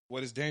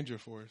 What is Danger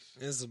Force?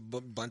 It's a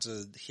bunch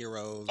of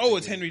heroes. Oh,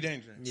 it's Henry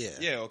Danger. Yeah.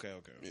 Yeah, okay.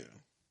 Yeah.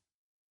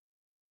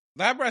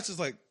 Lab Rats is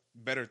like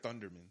better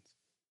Thundermans.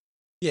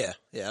 Yeah,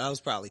 that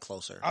was probably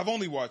closer. I've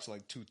only watched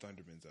like 2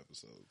 Thundermans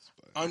episodes.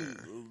 But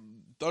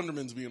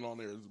Thunderman's being on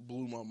there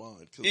blew my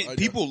mind. 'Cause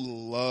people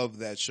love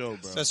that show,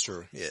 bro. That's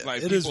true. Yeah,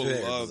 Like, it is people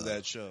very love beloved.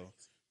 that show.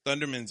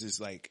 Thundermans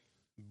is like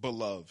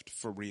beloved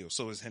for real.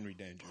 So is Henry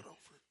Danger.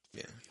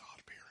 Yeah.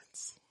 Odd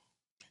Parents.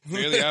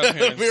 Fairly Odd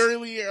Parents.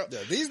 Fairly Yeah,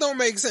 these don't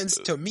make sense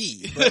to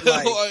me, but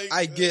like, Like,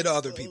 I get that's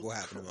other so people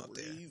having them up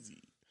there. I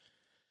crazy.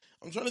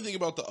 I'm trying to think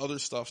about the other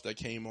stuff that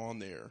came on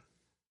there.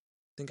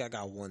 think I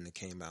got one that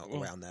came out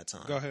Well, around that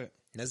time. Go ahead.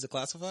 Nezda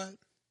Classified?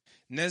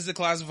 Nezda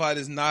Classified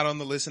is not on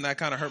the list, and that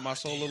kind of hurt my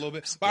soul a little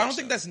bit. But I don't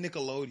think that's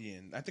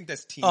Nickelodeon. I think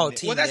that's Teen Oh, Nick.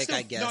 Teen well, that's Nick, still,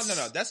 I guess.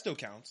 No, that still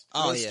counts.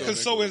 Oh, That's yeah. still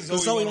Because so is Nickelodeon. Zoe,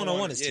 Zoe 101.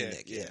 101 is Teen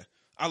Nick, yeah.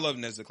 I love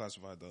Nezda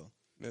Classified, though.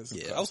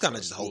 Yeah, I was kinda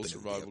just hoping it would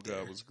be Survival up there.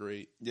 Guide was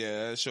great.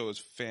 Yeah, that show is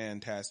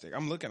fantastic.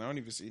 I'm looking. I don't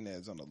even see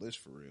Ned's on the list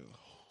for real.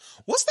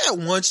 What's that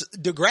one?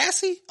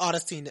 Degrassi? Oh,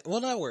 that's Teen Nick. Well,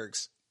 that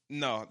works.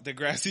 No,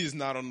 Degrassi is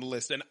not on the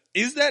list. And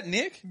is that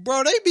Nick?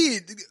 Bro, they be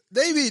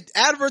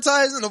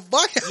advertising the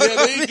fuck out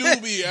Yeah, of they it. do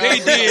be. They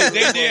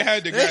did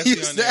have They Degrassi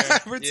used on to there.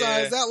 advertise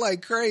Yeah. that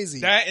like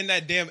crazy. That and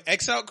that damn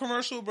X Out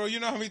commercial, bro. You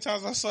know how many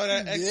times I saw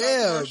that X Out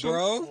Yeah, commercial?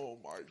 bro. Oh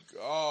my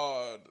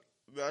god,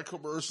 that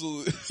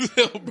commercial is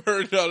still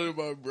burned out in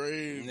my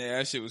brain. Yeah,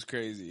 that shit was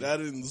crazy.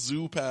 That and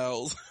Zoo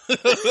Pals.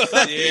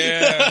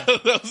 Yeah.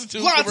 Those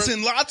two Lots commercials.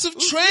 and lots of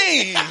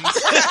trains.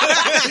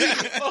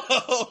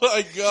 Oh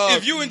my god!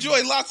 If you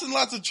enjoy lots and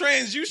lots of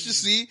trains, you should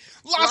see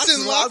lots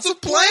and lots of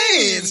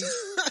planes.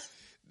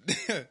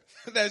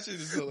 That shit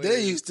is hilarious.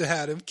 They used to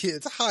have them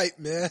kids hype,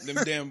 man. them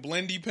damn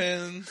blendy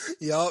pens.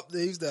 Yup,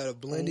 they used to have a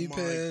blendy oh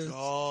pen. my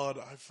god,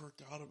 I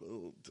forgot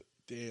about.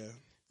 Damn.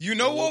 You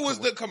know what was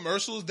the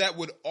commercials that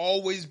would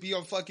always be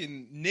on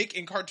fucking Nick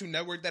and Cartoon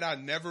Network that I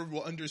never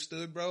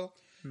understood, bro?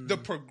 The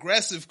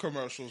progressive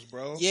commercials,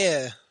 bro.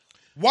 Yeah,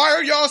 Why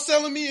are y'all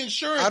selling me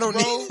insurance, I don't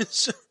bro? need.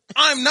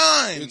 I'm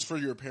 9. It's for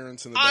your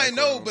parents in the I background.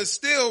 know, but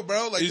still,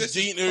 bro, like It's this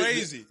is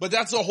crazy. But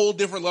that's a whole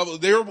different level.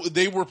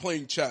 They were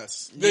playing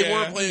chess. They Yeah.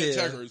 weren't playing Yeah.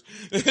 checkers.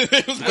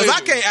 Because I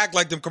can't act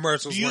like them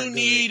commercials. You weren't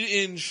need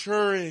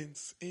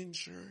insurance.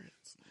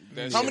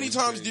 How many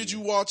times did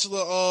you watch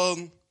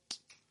the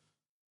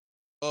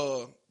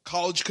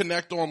College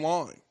Connect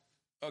online?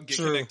 Oh, get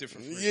True. connected for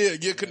free? Yeah,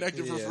 get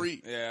connected for Yeah.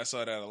 free. Yeah, I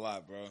saw that a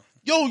lot, bro.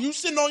 Yo, you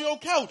sitting on your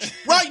couch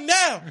right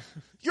now.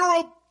 You're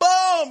a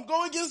bum.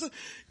 Go and get some.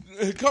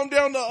 Come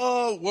down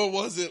to what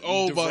was it?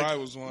 Oh DeVry my.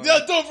 was one. Yeah,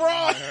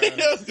 DeVry. It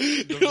was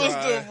DeVry.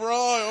 DeVry.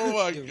 Oh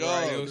my DeVry.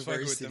 god. It was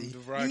fucking with them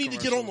University. DeVry You need to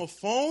get on commercials. the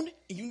phone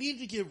and you need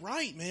to get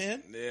right,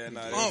 man. Yeah,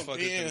 nah, they Oh, was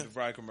fucking man. with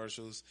them DeVry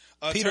commercials.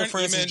 Peter Turn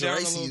Francis E-Man down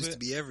a Geraci little used bit. to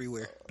be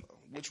everywhere.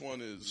 Which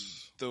one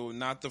is? Though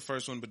not the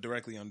first one, but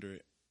directly under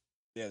it.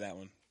 Yeah, that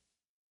one.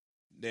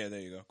 Yeah,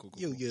 there you go. Cool,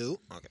 cool. You.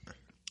 Okay.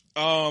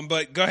 cool.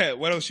 But go ahead.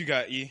 What else you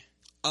got, E?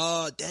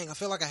 Dang, I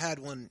feel like I had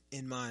one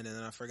in mind and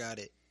then I forgot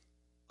it.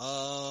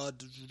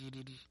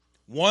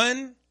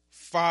 1,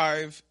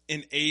 5,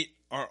 and 8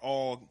 are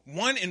all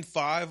 1 and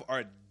 5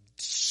 are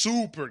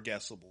super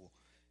guessable.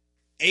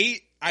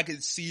 8, I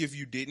could see if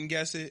you didn't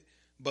guess it,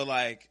 but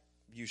like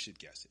you should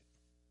guess it.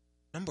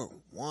 Number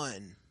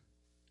 1.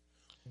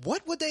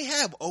 What would they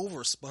have over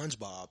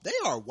SpongeBob? They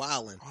are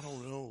wildin'. I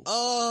don't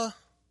know.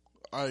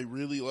 I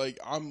really like.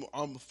 I'm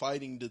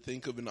fighting to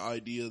think of an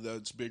idea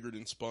that's bigger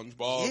than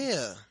SpongeBob.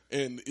 Yeah.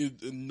 And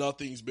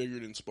nothing's bigger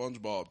than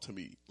SpongeBob to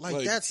me.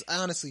 Like that's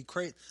honestly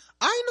crazy.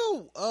 I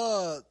know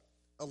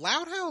a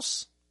Loud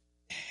House.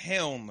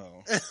 Hell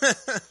no.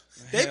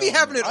 They be Hell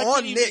having it I on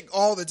can't even- Nick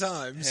all the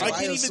time. So I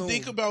can't even assume-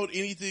 think about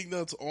anything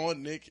that's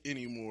on Nick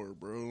anymore,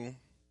 bro.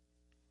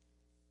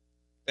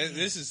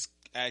 This is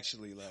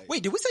actually like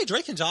Wait, did we say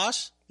Drake and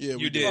Josh? Yeah,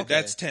 you did. Okay.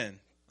 That's 10.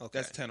 Okay.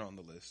 That's 10 on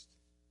the list.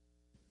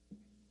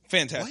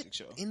 Fantastic What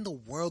show. in the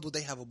world would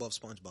they have above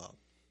SpongeBob?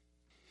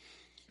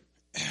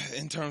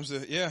 In terms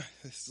of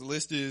this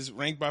list is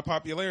ranked by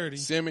popularity.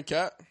 Sam and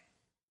Cat.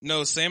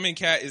 No, Sam and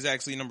Cat is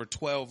actually number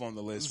 12 on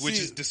the list, which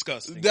See, is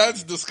disgusting.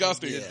 That's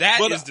disgusting. Yeah. That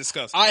But is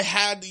disgusting. I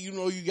had to,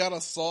 you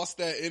gotta sauce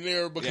that in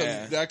there because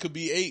Yeah. that could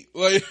be 8.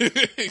 Like,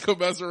 it could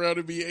mess around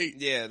and be 8.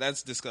 Yeah,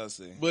 that's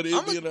disgusting. But it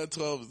I'm being at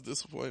 12 is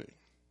disappointing.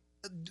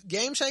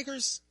 Game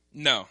Shakers?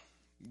 No.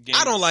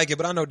 I don't like it,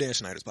 but I know Dan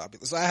Schneider's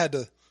popular, so I had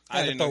to.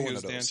 I didn't know throw he one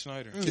was of Dan those.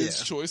 Schneider.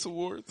 Kids' Choice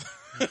Awards.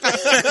 The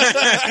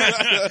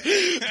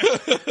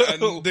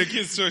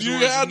Kids' Choice You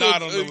Awards is had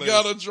not on the to, list.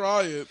 gotta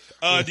try it.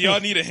 Do y'all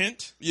need a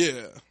hint?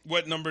 Yeah.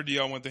 What number do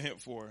y'all want the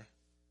hint for?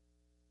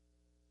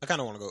 I kind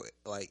of want to go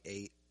like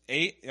 8.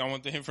 8? Y'all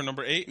want the hint for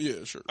number 8?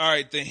 Yeah, sure. All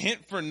right, the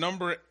hint for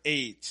number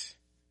 8.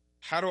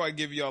 How do I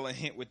give y'all a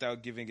hint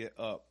without giving it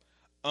up?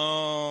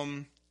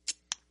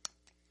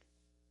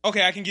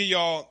 Okay, I can give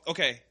y'all.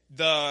 Okay,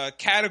 the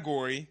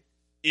category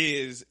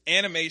is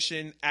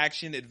animation,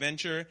 action,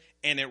 adventure,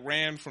 and it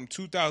ran from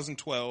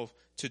 2012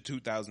 to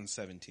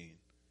 2017.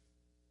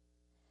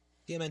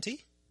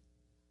 TMNT?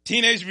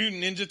 Teenage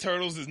Mutant Ninja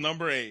Turtles is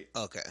number 8.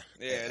 Okay.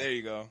 Yeah, there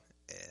you go.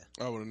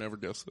 I would have never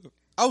guessed it.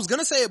 I was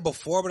gonna say it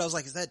before, but I was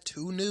like, is that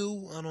too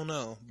new? I don't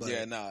know. But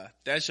Yeah, nah.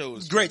 That show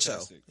was great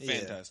fantastic. show.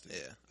 Fantastic.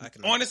 Yeah. I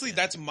can Honestly, understand.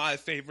 that's my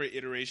favorite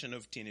iteration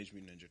of Teenage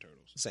Mutant Ninja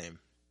Turtles. Same.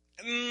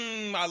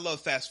 I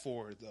love Fast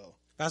Forward, though.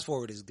 Fast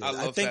Forward is good. I I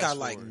love think I Fast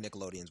like Forward.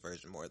 Nickelodeon's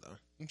version more though.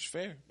 It's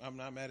fair. I'm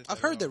not mad at that. I've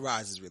heard at that all.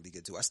 Rise is really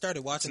good too. I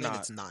started watching It's it. not.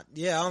 It's not.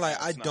 Yeah, I'm like,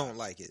 I It's not. don't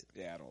like it.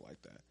 Yeah, I don't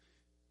like that.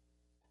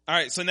 All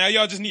right, so now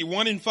y'all just need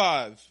 1 and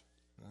 5.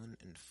 1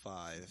 and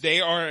 5.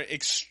 They are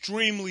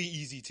extremely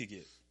easy to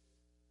get.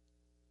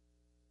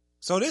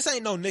 So this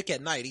ain't no Nick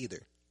at Night either.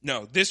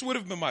 No, this would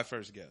have been my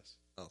first guess.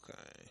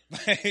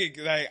 Okay.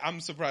 Like,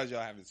 I'm surprised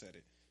y'all haven't said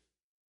it.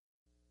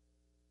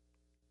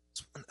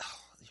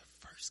 Your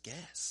first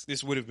guess.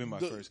 This would have been my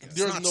first guess.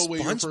 There's not no way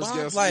your first SpongeBob?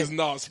 guess Like- is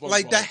not SpongeBob.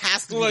 like, that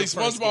has to be like the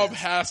first SpongeBob guess.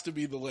 has to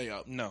be the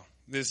layup. No,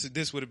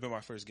 this would have been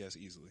my first guess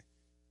easily.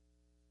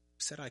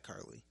 Said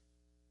iCarly.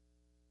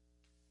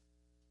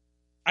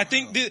 I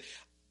think that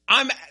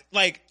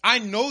I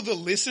know the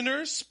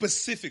listeners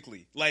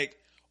specifically, like,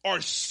 are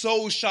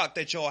so shocked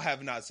that y'all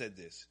have not said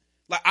this.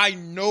 Like, I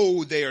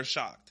know they are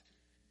shocked.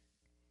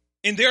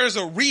 And there's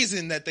a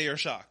reason that they are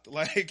shocked.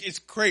 Like, it's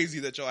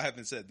crazy that y'all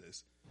haven't said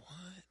this. What?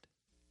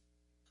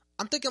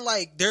 I'm thinking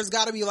like there's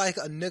got to be like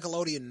a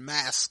Nickelodeon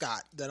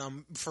mascot that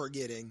I'm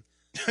forgetting.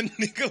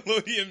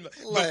 Nickelodeon,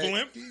 Like, the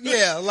blimp?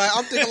 Yeah, like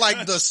I'm thinking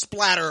like the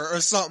Splatter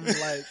or something.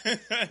 Like,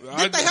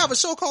 didn't they have a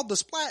show called The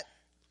Splat?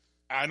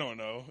 I don't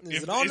know.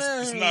 Is it on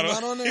there? It's not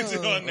Not on on there? Is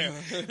it on there?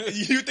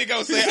 You think I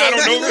would say, I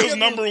don't know if it was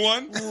number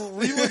 1?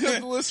 Relook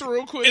at the list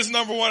real quick. It's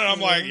number 1, and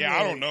I'm like, yeah,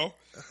 I don't know.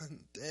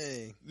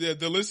 Dang, Yeah,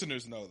 the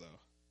listeners know, though.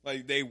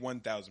 Like, they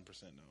 1,000%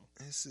 know.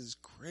 this is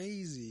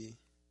crazy.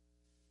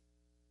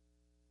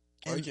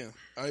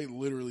 I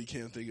literally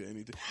can't think of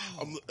anything.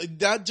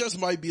 That just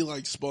might be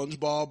like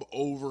SpongeBob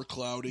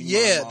overclouding.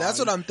 Yeah, my that's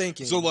mind. what I'm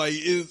thinking. So like,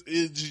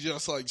 it's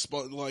just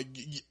like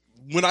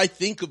when I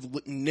think of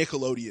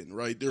Nickelodeon,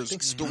 right? There's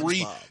think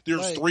three. SpongeBob.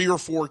 There's Like- 3 or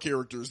 4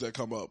 characters that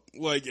come up.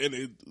 Like, and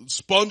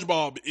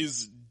SpongeBob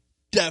is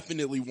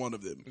definitely one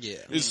of them. Yeah.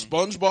 It's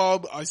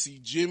SpongeBob. I see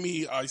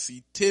Jimmy. I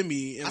see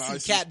Timmy, and I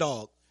see Cat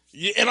Dog.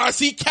 Yeah, and I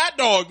see Cat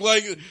Dog.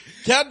 Like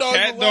Cat Dog.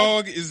 Cat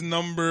Dog is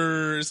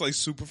it's like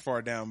super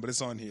far down, but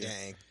it's on here.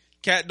 Dang.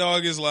 Cat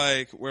Dog is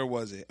like, where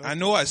was it? I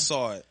know I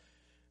saw it.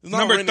 It's not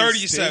Number Ren and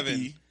 37.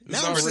 Stimpy. It's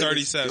Now number I'm seeing-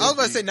 37. I was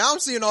about to say, now I'm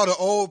seeing all the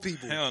old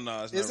people. Hell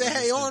no. It's Is not it Ren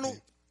and Hey Stimpy.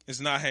 Arnold? It's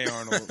not Hey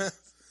Arnold.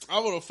 I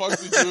would have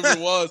fucked with you if it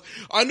was.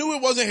 I knew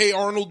it wasn't Hey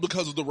Arnold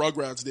because of the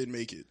Rugrats didn't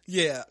make it.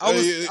 Yeah, I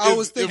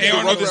was if thinking. Hey the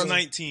Arnold is Rugrats-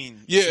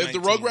 19. Yeah, It's if the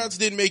 19. Rugrats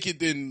didn't make it,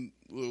 then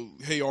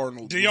Hey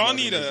Arnold. Do was y'all not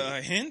need gonna make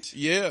a hint? it.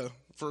 Yeah,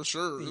 for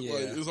sure. Yeah.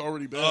 Like, it's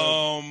already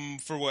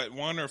bad. For what?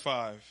 1 or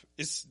 5?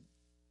 It's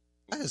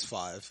That is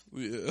 5.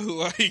 Yeah,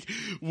 like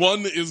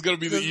 1 is gonna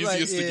be the 'Cause,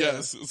 like, easiest to yeah.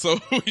 guess. So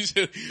we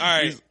should. all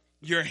right.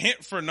 Your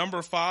hint for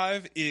number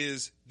 5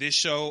 is this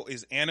show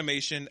is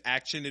animation,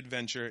 action,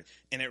 adventure,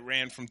 and it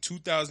ran from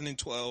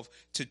 2012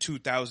 to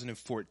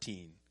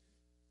 2014.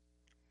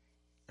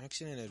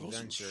 Action and Those are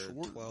adventure,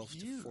 short 12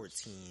 years. to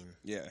 14.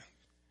 Yeah.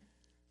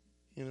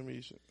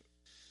 Animation.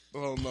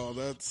 Oh no,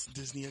 that's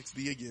Disney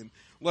XD again.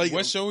 Like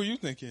What show were you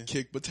thinking?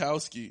 Kick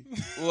Butowski.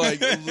 Like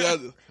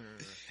that.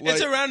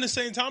 It's Like, around the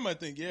same time, I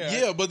think. Yeah.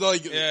 yeah, but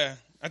like Yeah.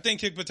 I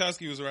think Kick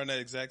Butowski was around that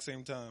exact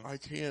same time. I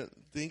can't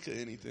think of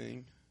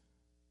anything.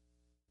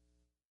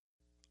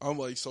 I'm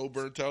like so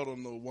burnt out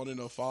on the 1 and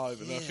a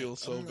 5, and that Yeah,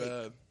 feels so I'm like-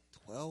 bad.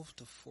 12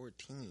 to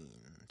 14.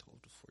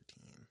 12 to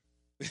 14.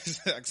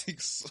 It's actually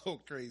so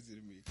crazy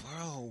to me.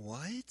 Bro,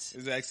 what?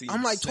 It's actually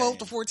I'm like 12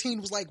 to insane.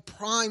 14 was like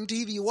prime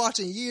TV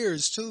watching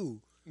years too.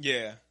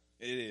 Yeah,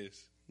 it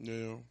is.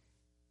 Yeah.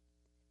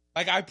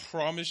 Like, I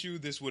promise you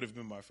this would have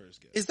been my first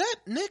guess. Is that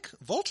Nick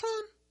Voltron?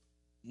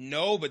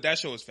 No, but that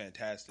show was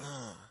fantastic.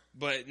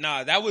 But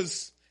nah, that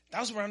was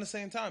around the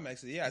same time,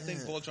 actually. Yeah, I think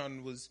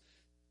Voltron was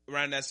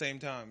around that same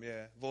time.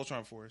 Yeah,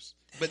 Voltron Force.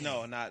 But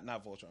no, not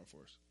Voltron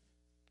Force.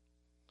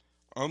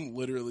 I'm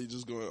literally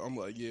just going, I'm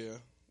like, yeah,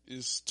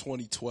 it's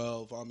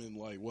 2012. I'm in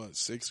like, what,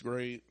 6th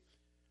grade?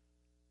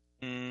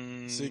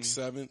 6th,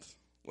 7th?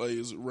 Like,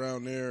 it's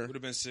around there. Would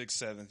have been 6th,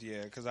 7th,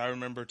 yeah, because I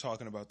remember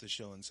talking about this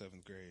show in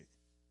 7th grade.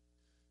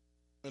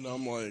 And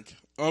I'm like,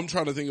 I'm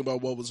trying to think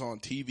about what was on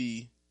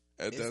TV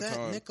at Is that that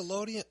time.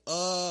 Nickelodeon?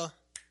 But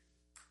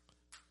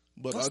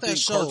What's I that think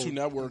show? Cartoon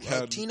Network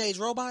had Teenage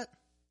Robot?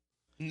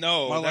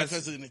 No, My Life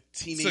that's, as a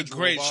Teenage it's a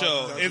great Robot.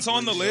 show. That's It's a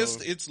on the great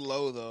list. show. It's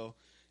low, though.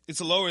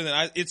 It's lower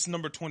than it's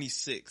number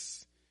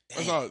 26.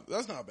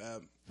 That's not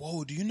bad.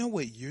 Whoa, do you know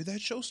what year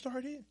that show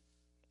started?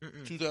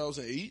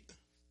 2008?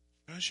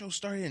 That show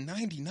started in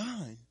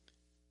 99.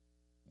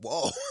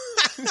 Whoa.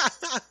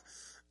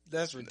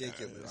 That's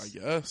ridiculous. I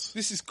guess.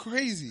 This is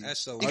crazy. That's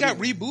so it got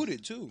weird.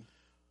 rebooted, too.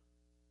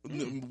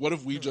 What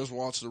if we just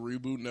watched the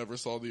reboot and never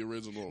saw the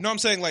original? No, I'm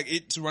saying, like,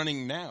 it's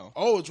running now.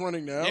 Oh, it's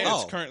running now? Yeah,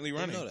 Oh, it's currently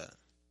didn't running. know that.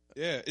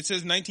 Yeah, it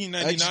says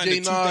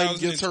 1999 to XJ9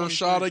 gets her 2023.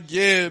 shot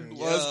again.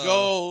 Let's Yeah.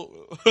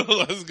 go.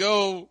 Let's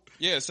go.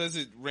 Yeah, it says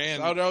it ran.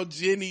 Shout out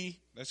Jenny.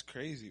 That's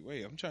crazy.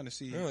 Wait, I'm trying to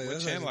see Really, what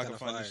that's channel I actually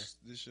can kinda find fire.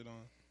 this shit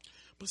on.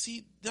 But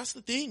see, that's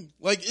the thing.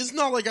 Like, it's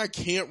not like I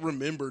can't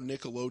remember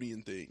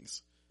Nickelodeon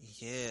things.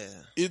 Yeah.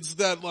 It's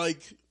that,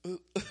 like,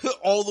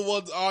 all the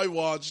ones I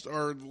watched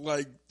are,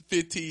 like,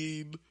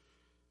 15,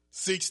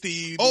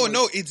 16. Oh like,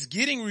 no, it's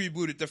getting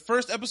rebooted. The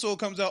first episode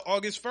comes out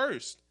August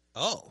 1st.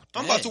 Oh,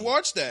 I'm about to dang.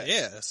 watch that.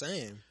 Yeah,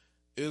 same.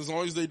 As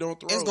long as they don't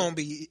throw. It's gonna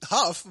be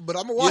huff, but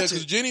I'm gonna Yeah, watch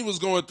because it. Jenny was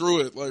going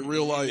through it, like,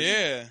 real life.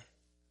 Yeah.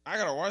 I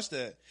gotta watch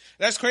that.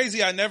 That's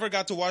crazy. I never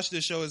got to watch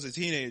this show as a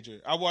teenager.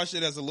 I watched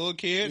it as a little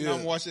kid, and Yeah.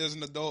 I'm watching it as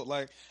an adult.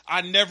 Like,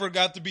 I never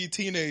got to be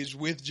teenage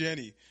with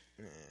Jenny.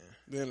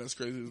 Man, that's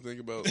crazy to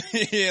think about.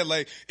 Yeah,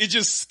 like, it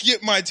just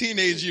skipped my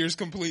teenage years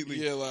completely.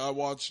 Yeah, like, I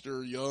watched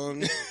her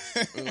young,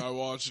 and I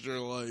watched her,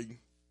 like,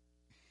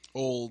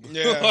 old.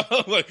 Yeah.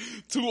 Like,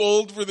 too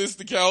old for this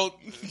to count,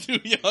 too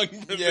young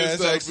for Yeah, this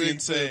it's to actually make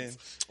insane.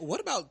 sense.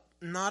 What about?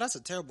 Nah, that's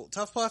a terrible.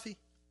 Tough Puffy.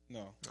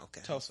 No.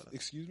 Okay. Tough,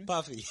 excuse me?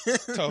 Puffy.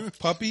 Tough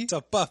puppy?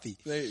 Tough Puffy.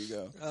 There you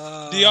go.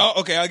 Uh, Do y'all,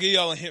 okay, I'll give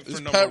y'all a hint for Is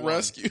number Pet one.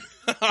 Rescue?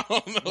 I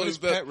don't know. What is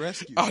that, Pet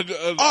Rescue? I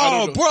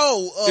Oh, don't know.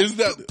 bro. Is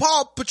that-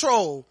 Paw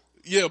Patrol?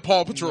 Yeah,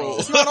 Paw Patrol. No.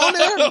 It's not on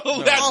there?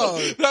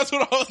 That's, that's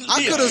what I was I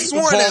yeah. could have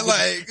sworn Paw that, Patrol.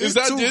 like, Is it's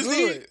that too Disney?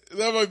 good.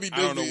 That might be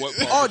Disney. I don't know what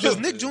Paw Oh, Patrol does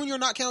Nick is. Jr.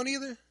 not count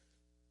either?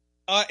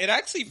 It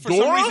actually, for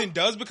Dora? some reason,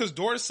 does because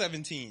Dora's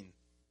 17.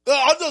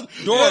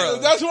 Dora.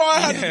 That's why I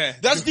had. Yeah.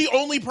 That's the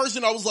only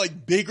person I was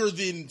like bigger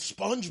than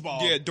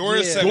SpongeBob. Yeah,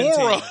 Dora's Yeah. 17.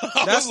 Dora.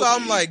 That's why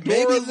I'm like,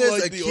 maybe Dora's there's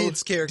like a the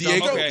kid's character.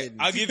 Diego? I'm Okay, fucking-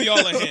 I'll give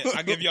y'all a hint.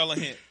 I'll give y'all a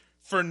hint.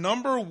 For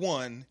number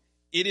one,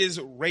 it is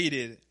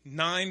rated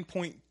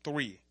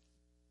 9.3.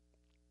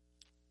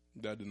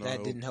 That did not. That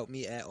help. didn't help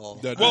me at all.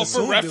 That I Well, didn't for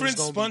assumed it was reference,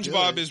 gonna be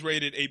SpongeBob good. is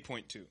rated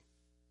 8.2.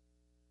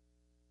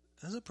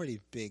 That's a pretty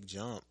big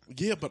jump.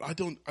 Yeah, but I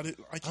can't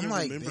I'm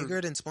like remember.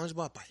 bigger than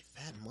SpongeBob by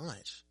that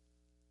much.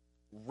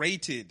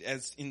 Rated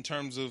as in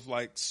terms of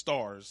like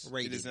stars,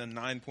 Rated. it is a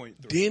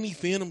 9.3. Danny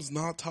Phantom's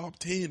not top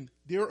 10.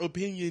 Their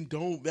opinion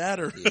don't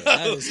matter. Yeah,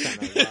 that is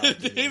kinda wild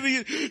to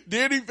me.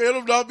 Danny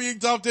Phantom not being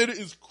top 10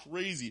 is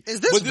crazy. Is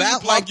this but this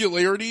valid? is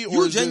popularity or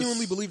You is this-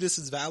 genuinely believe this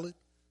is valid?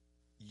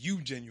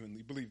 You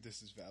genuinely believe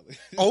this is valid.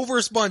 Over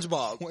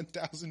SpongeBob.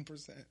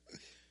 1000%.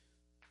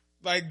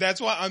 Like, that's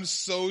why I'm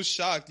so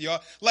shocked,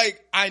 y'all.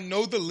 Like, I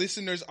know the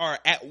listeners are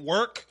at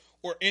work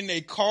or in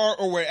a car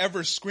or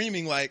wherever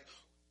screaming like,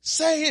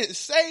 say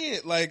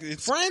it. Like,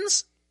 it's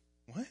Friends?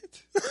 what?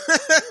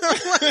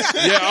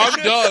 Yeah,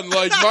 I'm done.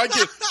 Like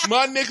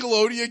my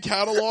Nickelodeon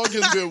catalog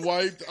has been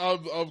wiped.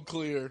 I'm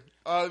clear.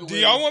 Do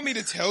y'all want me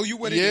to tell you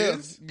what it Yeah,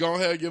 is? go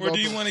ahead. Give Or up do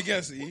you the- want to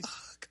guess, E?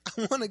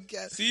 I want to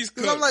guess. He's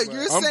 'Cause I'm cooked, like, bro.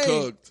 you're I'm saying,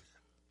 cooked.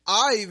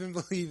 I even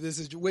believe this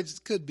is,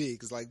 which could be,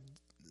 because like,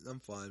 I'm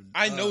fine.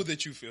 I know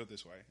that you feel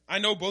this way. I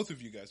know both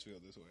of you guys feel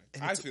this way.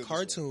 And I it's a feel this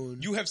cartoon. way.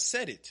 You have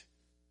said it.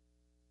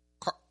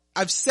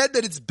 I've said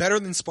that it's better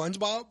than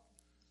SpongeBob.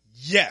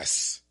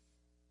 Yes.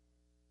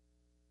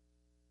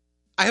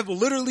 I have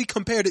literally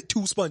compared it to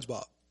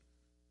SpongeBob.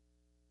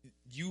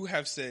 You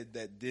have said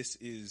that this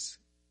is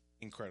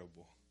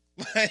incredible.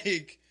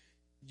 Like,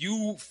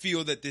 you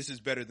feel that this is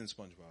better than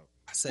SpongeBob.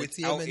 I said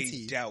Without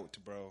TMNT. a doubt,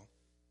 bro.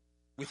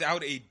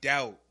 Without a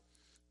doubt.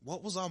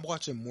 What was I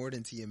watching more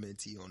than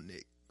TMNT on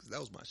Nick? Because that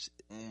was my shit.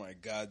 Oh my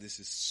God, this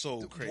is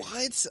so crazy.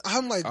 What?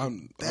 I'm like,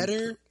 I'm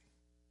better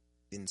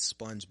than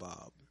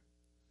SpongeBob.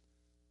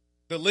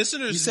 The You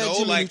listeners said know,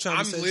 Jimmy like, Neutron, you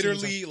I'm said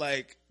literally,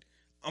 like,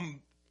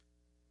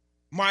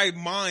 my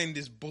mind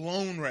is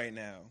blown right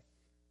now.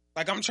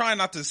 Like, I'm trying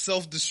not to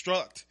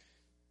self-destruct.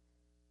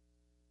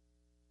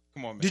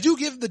 Come on, man. Did you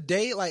give the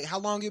date, like how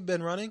long you've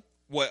been running?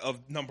 What,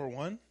 of number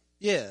one?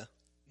 Yeah.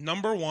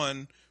 Number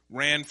one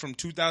ran from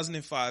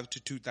 2005 to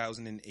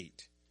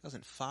 2008.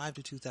 2005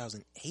 to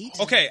 2008?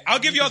 Okay, I'll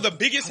give y'all the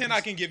biggest hint I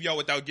can give y'all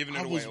without giving it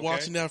I away. was okay?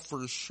 watching that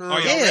for sure. Are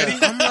y'all Yeah.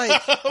 ready? I'm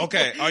like,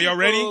 Okay, are y'all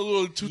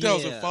ready?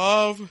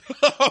 2005.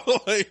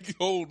 Like,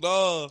 oh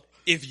nah.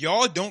 If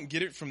y'all don't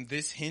get it from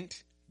this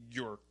hint,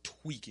 you're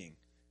tweaking.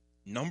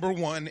 Number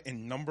one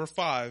and number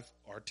 5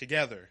 are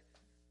together.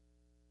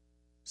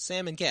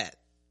 Sam and Cat.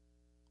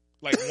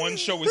 Like, one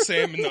show is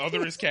Sam and the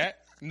other is Cat?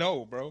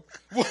 No, bro.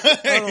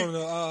 I don't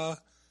know.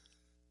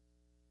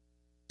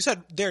 You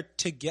said they're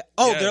together.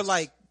 Oh, Yes. they're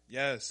like,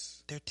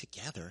 Yes. they're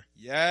together.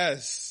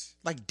 Yes.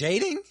 Like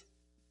dating?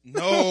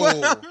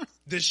 No.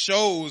 The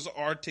shows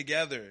are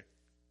together.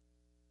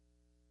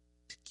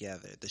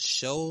 Together. The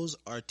shows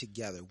are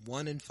together.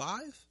 1 and 5?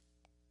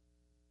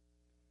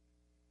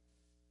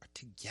 Are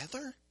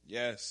together?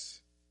 Yes.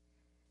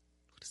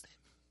 What does that mean?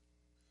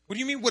 What do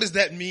you mean, what does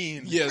that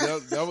mean? Yeah,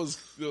 that was.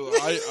 I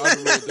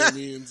don't know what that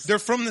means. They're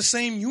from the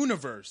same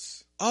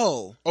universe.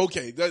 Oh.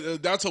 Okay,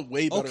 that's a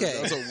way better. Okay.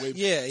 That's a way.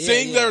 Yeah,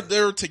 Saying yeah.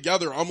 they're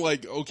together, I'm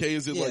like, okay,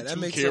 is it Yeah, like that two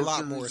makes a characters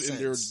lot more and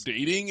they're sense.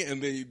 dating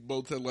and they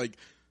both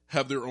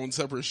have their own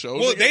separate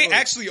shows? Well, they Like,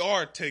 actually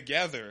are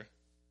together.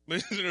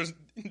 Listeners,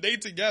 they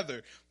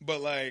together,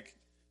 but like,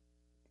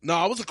 No,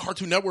 I was a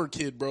Cartoon Network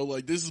kid, bro.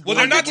 Like this is. well, what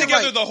they're I not did.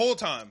 together like- the whole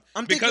time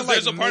I'm because thinking,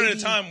 there's like, a part of maybe-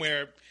 the time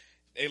where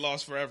they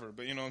lost forever.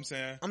 But you know what I'm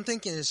saying? I'm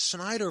thinking it's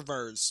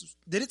Schneiderverse.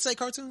 Did it say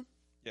cartoon?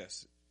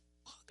 Yes.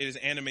 It is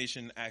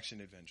animation,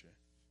 action, adventure.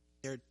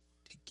 They're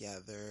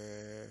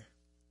together.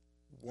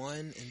 1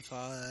 and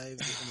 5, and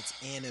it's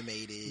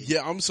animated.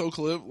 Yeah, I'm so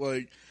clip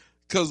like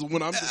because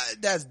when I'm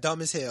That's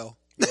dumb as hell.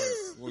 What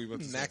were you about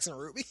to say? Max and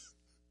Ruby.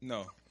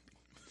 No.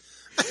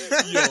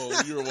 yo,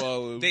 you're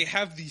wild. They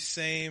have the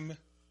same,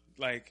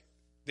 like,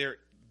 they're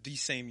the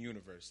same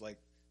universe. Like,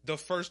 the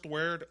first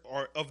word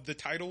of the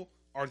title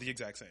are the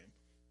exact same.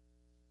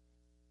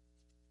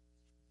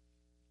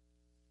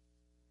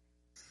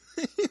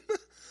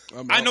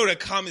 I know the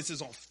comments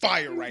is on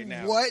fire right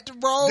now. What,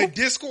 bro? The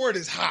Discord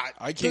is hot.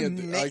 I can't.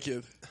 The I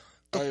can't.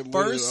 I'm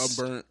first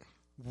burnt.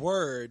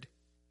 word.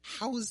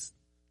 How is?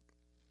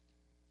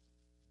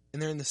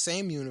 And they're in the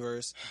same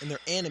universe, and they're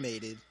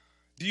animated.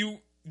 Do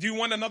you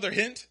want another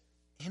hint?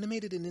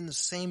 Animated and in the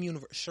same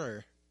universe.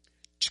 Sure.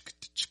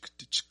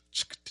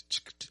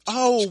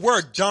 Oh,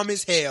 we're dumb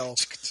as hell.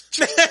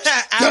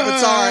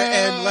 Avatar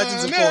and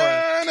Legends of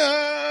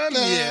Korra.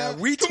 Yeah,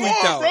 we Come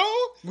tweaked on, out. bro.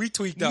 We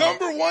tweaked out.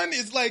 Number one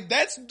is like,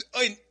 that's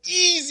an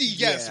easy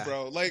guess, Yeah,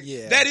 bro. Like,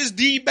 yeah. that is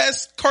the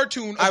best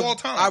cartoon of all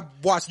time. I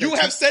watched it. You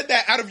have said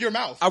that out of your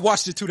mouth. I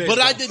watched it 2 days But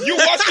ago. I did. You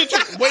watched it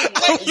too. Wait,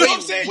 Like, you know what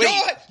I'm saying?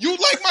 wait. You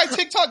like my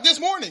TikTok this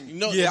morning.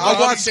 No, Yeah, what I I'm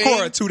watched saying-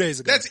 Korra 2 days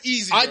ago. That's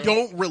easy, I bro.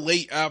 don't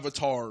relate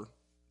Avatar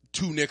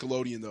to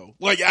Nickelodeon though,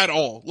 like at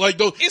all. Like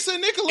though, It's a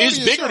Nickelodeon it's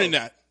bigger show. than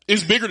that.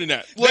 It's bigger than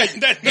that. Like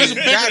That- it's bigger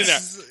than that.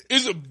 that's-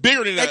 It's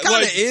bigger than that. It kinda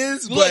Like,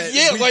 is, but like,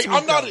 yeah, we like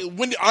I'm tweaked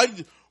not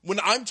out. when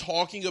I'm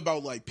talking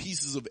about like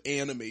pieces of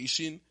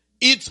animation.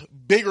 It's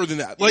bigger than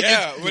that. Like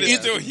Yeah, but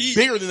it's still heat.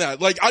 bigger than that.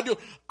 Like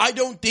I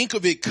don't think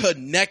of it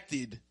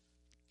connected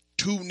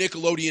to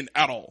Nickelodeon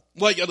at all.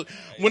 Like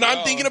when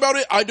I'm thinking about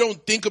it, I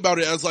don't think about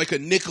it as like a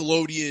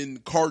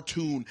Nickelodeon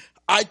cartoon.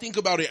 I think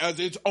about it as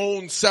its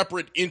own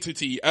separate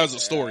entity as a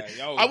story.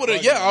 yo, I would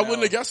have, bugging I wouldn't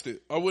now. have guessed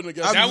it. I wouldn't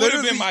have guessed That it. would've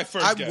been Literally, my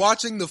first I'm guess.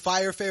 watching the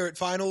Fire Ferret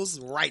finals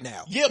right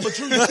now. Yeah, but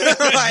you're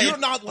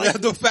not like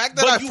the fact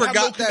that but I you have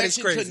forgot no that is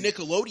connection crazy. to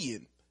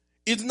Nickelodeon.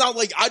 It's not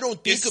like I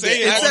don't think It's of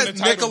saying it It as on says the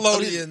title.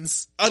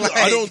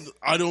 Nickelodeons.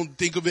 I don't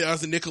think of it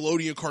as a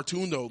Nickelodeon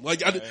cartoon though. Like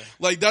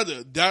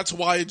that's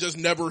why it just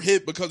never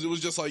hit because it was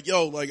just like,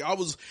 yo, like I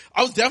was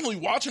definitely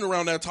watching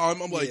around that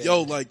time. I'm like, Yeah.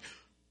 yo, like,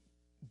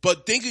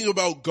 but thinking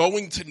about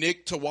going to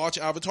Nick to watch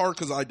Avatar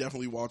because I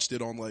definitely watched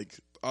it on like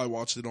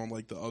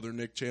the other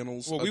Nick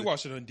channels. Well, we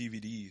watched it on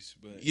DVDs,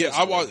 but Yeah,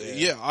 I watched.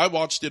 Yeah, I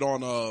watched it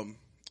on.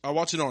 I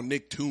watched it on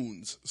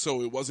Nicktoons,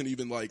 so it wasn't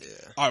even like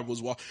I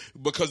was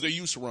because they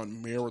used to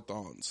run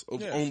marathons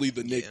of only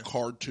the Nick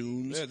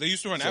cartoons. Yeah, they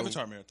used to run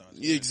Avatar marathons.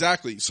 Yeah,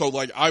 exactly. So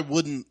like I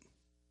wasn't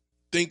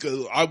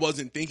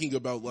thinking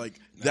about like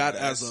that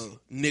as a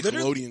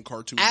Nickelodeon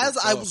cartoon. As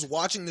I itself. was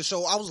watching the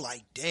show, I was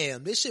like,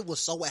 damn, this shit was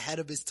so ahead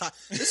of its time.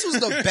 This was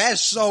the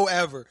best show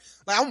ever.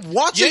 Like, I'm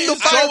watching Yeah, the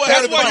it's so finals. ahead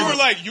That's of why its you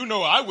time. were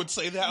like, I would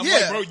say that. I'm Yeah,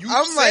 like, bro, you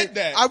I'm said like,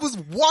 that. I was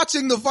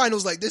watching the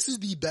finals like, this is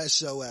the best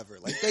show ever.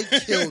 Like, they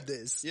killed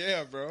this.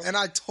 Yeah, bro. And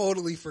I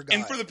totally forgot.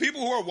 And for the people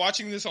who are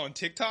watching this on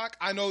TikTok,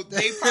 I know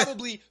they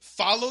probably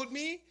followed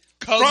me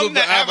 'Cause from of the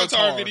the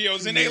Avatar Avatar.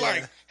 videos, and they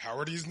like, how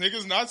are these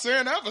niggas not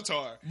saying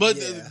Avatar? But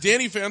Yeah.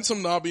 Danny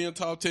Phantom not being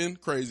top 10,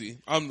 crazy.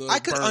 I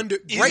could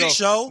great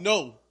show.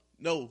 No.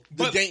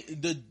 But-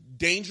 The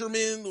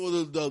Dangerman or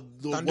the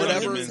Thundermans,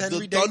 whatever,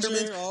 Henry the Danger,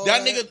 Thundermans, all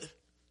that that. nigga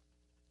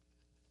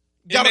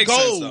It gotta makes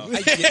go.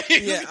 sense, though.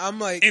 yeah, I'm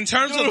like, In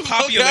terms Dude, of look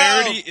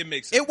popularity, out. it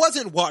makes sense. it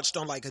wasn't watched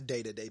on like a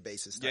day-to-day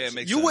basis. Yeah, it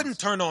makes you sense. wouldn't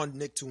turn on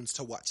Nicktoons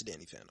to watch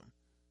Danny Phantom.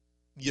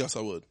 Yes,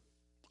 I would.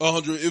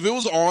 100. If it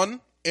was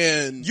on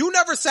and You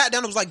never sat down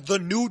and was like, the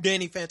new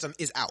Danny Phantom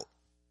is out.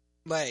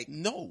 Like,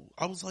 no,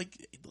 I was like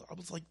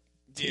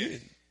 10. Yeah.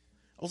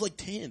 I was like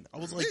 10. I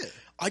was like, Yeah.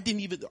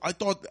 I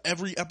thought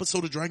every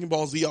episode of Dragon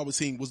Ball Z I was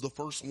seeing was the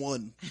first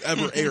one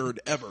ever aired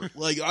ever.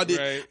 Like I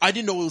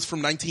didn't know it was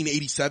from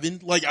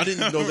 1987. Like I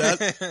didn't know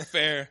that.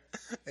 Fair.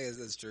 I guess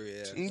that's true,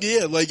 yeah.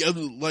 Yeah,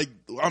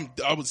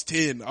 I was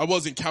 10. I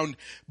wasn't counting,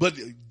 but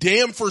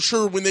damn for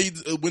sure when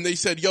they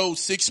said, yo,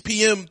 6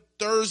 p.m.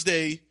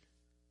 Thursday,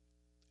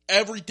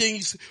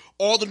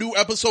 all the new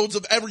episodes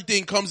of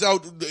everything comes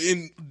out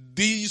in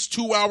these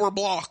 2-hour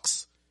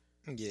blocks.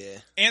 Yeah.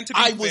 And to be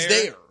I was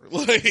fair, there.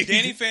 Like,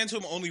 Danny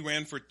Phantom only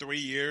ran for 3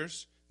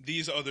 years.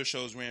 These other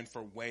shows ran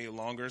for way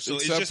longer, so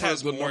it except just for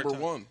has the more number time.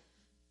 one.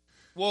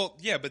 Well,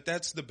 yeah, but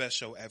that's the best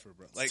show ever,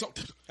 bro. Like So-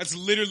 that's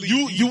literally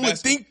You would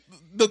best- think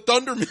the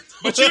Thunderman,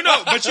 but you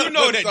know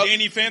that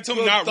Danny Phantom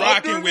the not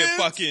rocking with Thundermans?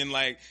 fucking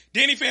like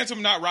Danny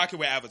Phantom not rocking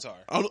with Avatar.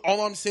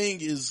 All I'm saying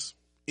is,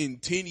 in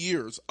 10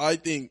 years, I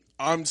think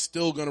I'm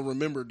still gonna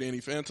remember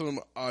Danny Phantom.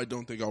 I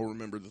don't think I'll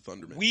remember the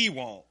Thunderman. We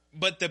won't,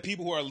 but the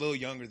people who are a little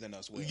younger than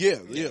us will.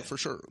 Yeah, for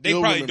sure. They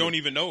They'll probably remember. don't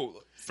even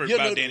know Yeah,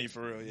 about no, Danny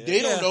for real. Yeah.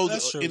 They don't Yeah, know.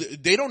 that's true.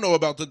 They don't know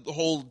about the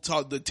whole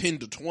the 10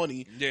 to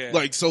 20. Yeah.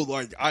 Like so.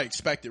 Like I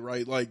expect it,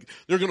 right? Like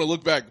they're gonna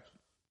look back.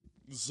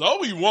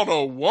 Zoe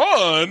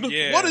 101.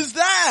 Yeah. What is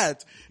that?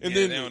 And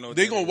Yeah, they don't know then what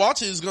they that gonna is.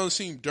 watch it. It's gonna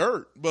seem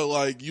dirt, but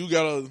like you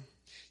gotta.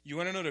 You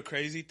want to know the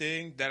crazy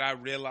thing that I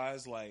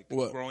realized, like,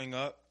 What? growing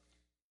up?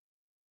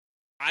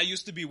 I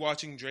used to be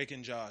watching Drake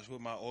and Josh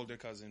with my older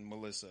cousin,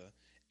 Melissa.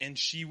 and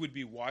she would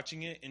be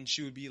watching it, and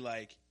she would be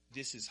like,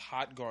 "This is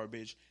hot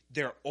garbage.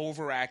 They're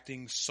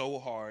overacting so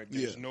hard.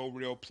 There's no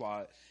real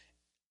plot."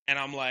 And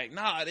I'm like,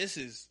 "Nah, this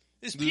is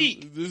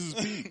peak. This is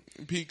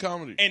peak. Peak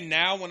comedy." And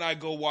now when I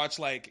go watch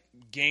like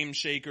Game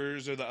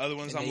Shakers or the other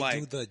ones, And I'm they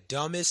like, do the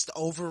dumbest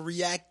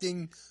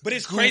overreacting. but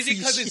it's goofy crazy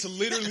because shit. it's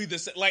literally the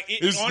same. Like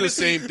It's the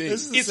honestly, same thing.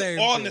 It's the It's same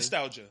all thing.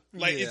 nostalgia.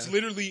 Like Yeah. it's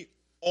literally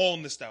all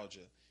nostalgia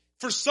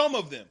for some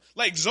of them.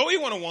 Like Zoe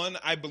 101,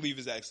 I believe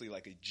is actually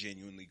like a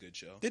genuinely good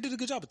show. They did a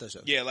good job with that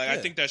show. Yeah, like I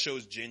think that show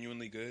is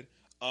genuinely good.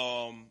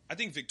 I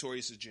think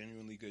Victorious is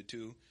genuinely good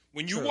too.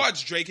 When you True.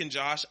 watch Drake and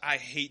Josh, I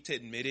hate to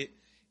admit it,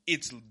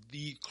 it's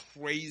the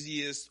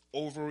craziest,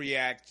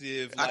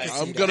 overreactive. I can Like, see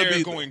I'm that. gonna they're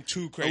be going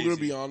too crazy. I'm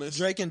gonna be honest.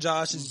 Drake and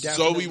Josh is Zoe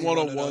definitely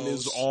 101 one of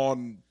is those.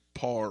 on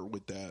par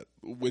with that.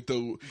 With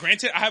the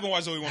Granted, I haven't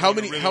watched Zoe 101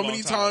 in a really how long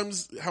many time.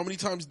 how many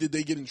times did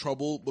they get in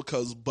trouble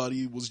because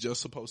Buddy was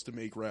just supposed to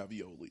make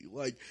ravioli?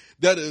 Like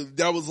that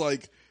was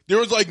like there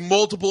was like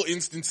multiple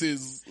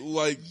instances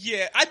like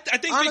Yeah, I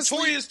think Honestly-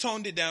 Victorious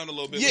toned it down a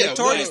little bit. yeah,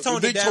 Victorious Like,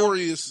 toned it down.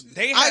 Victorious.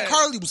 They had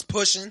iCarly was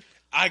pushing.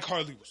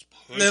 iCarly was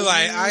pushing. They're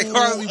like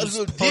iCarly was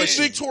Did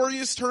pushing.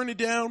 Victorious turn it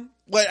down?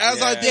 Like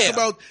as I Yeah. think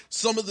about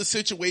some of the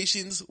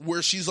situations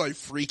where she's like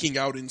freaking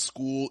out in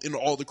school and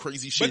all the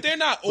crazy shit, But they're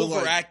not But, like,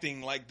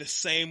 overacting like the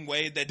same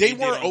way that they did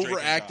weren't on Drake and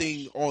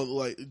overacting Josh. on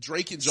like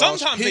Drake and Josh.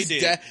 Sometimes his they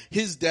did.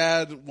 His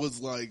dad was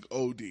like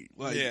OD.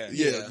 Like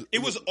Yeah. It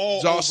was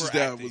all Josh's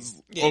dad overacting. was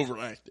Yeah.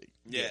 overacting.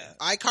 Yeah.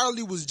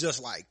 iCarly was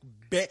just like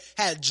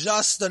had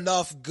just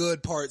enough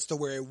good parts to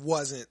where it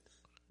wasn't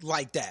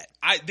like that.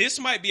 This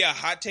might be a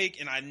hot take,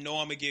 and I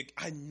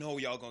know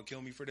y'all gonna kill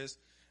me for this.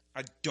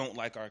 I don't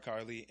like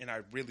iCarly, and I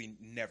really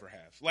never have.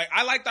 Like,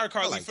 I liked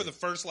iCarly liked for it. the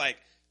first,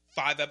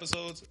 5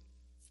 episodes.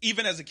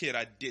 Even as a kid,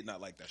 I did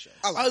not like that show.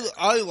 I like it.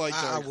 I like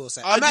I that. will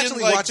say. I I'm didn't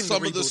actually like watching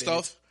some the of the reboot, and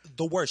stuff. it's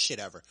the worst shit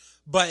ever.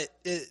 But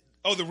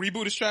Oh, the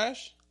reboot is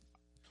trash?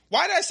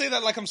 Why did I say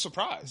that like I'm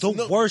surprised?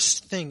 the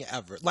worst thing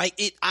ever. Like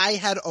I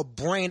had a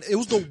brain. It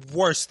was the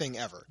worst thing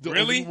ever. The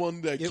Really? only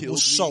one that It killed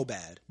was me. so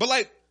bad.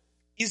 But,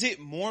 is it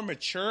more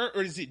mature,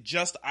 or is it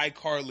just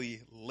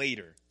iCarly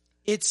later?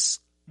 It's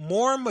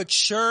more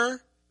mature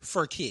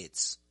for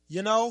kids.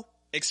 You know,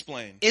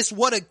 Explain. it's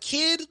what a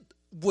kid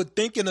would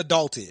think an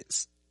adult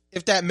is.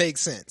 If that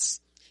makes sense.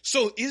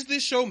 So, is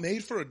this show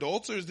made for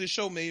adults, or is this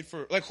show made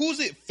for, who's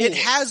it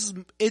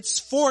for? It's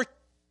for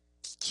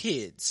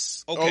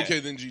kids. Okay,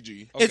 then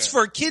GG. Okay. It's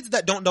for kids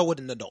that don't know what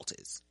an adult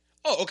is.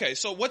 Oh, okay.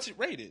 So, what's it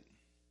rated?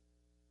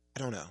 I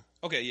don't know.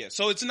 Okay, yeah.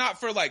 So it's not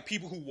for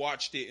people who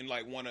watched it and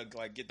want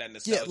to get that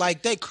nostalgia. Yeah,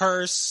 like they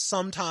curse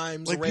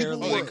sometimes, Like people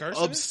rarely. Oh, they were curse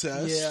in it?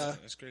 obsessed. Yeah.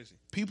 That's crazy.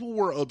 People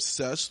were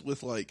obsessed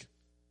with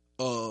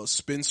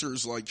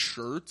Spencer's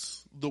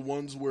shirts, the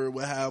ones where it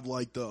would have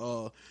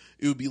the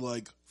it would be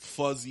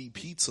fuzzy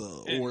pizza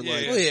or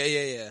Yeah, Oh,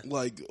 yeah.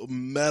 like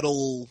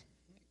metal.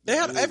 They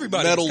had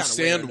everybody metal was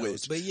kinda wearing sandwich.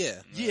 those, but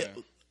yeah. Yeah,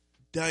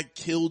 that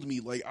killed me.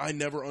 I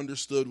never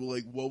understood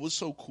what was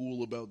so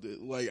cool about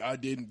it. I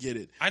didn't get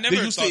it. I never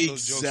They used thought to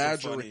those jokes were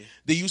exaggerate. funny.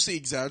 They used to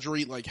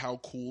exaggerate how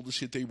cool the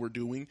shit they were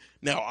doing.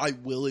 Now I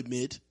will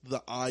admit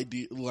the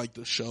idea,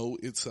 the show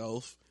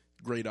itself,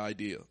 great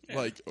idea,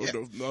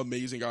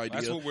 amazing idea.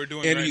 That's what we're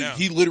doing and right he, now.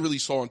 He literally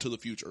saw into the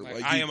future.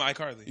 I am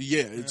iCarly.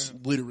 Yeah, it's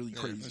literally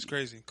crazy. It's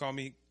crazy. Call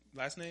me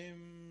last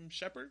name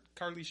Shepherd?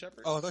 Carly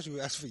Shepherd? Oh, I thought you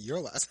were asking for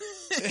your last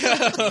name.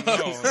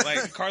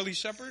 No, Carly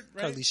Shepherd,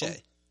 right? Carly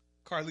Shay.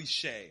 Carly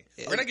Shay.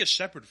 Yeah. Where'd I get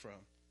Shepherd from?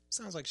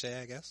 Sounds like Shay,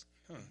 I guess.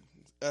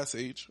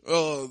 SH.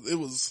 It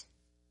was.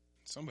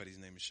 Somebody's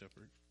name is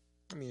Shepherd.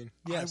 I mean,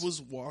 yes. I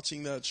was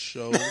watching that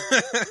show.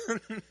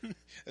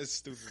 That's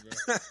stupid,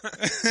 bro.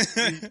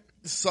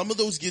 Some of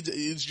those kids,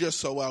 it's just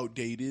so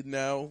outdated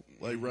now.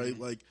 Right?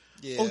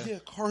 Yeah. Oh yeah,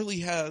 Carly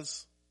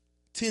has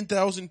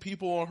 10,000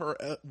 people on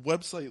her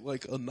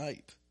website a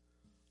night.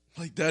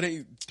 That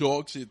ain't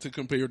dog shit to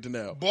compare to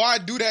now. Boy, I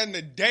do that in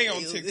the day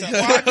on TikTok. Boy,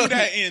 I do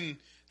that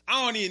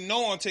I don't even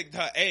know on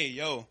TikTok. Hey,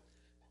 yo,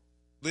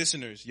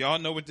 listeners, y'all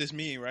know what this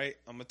means, right?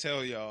 I'm going to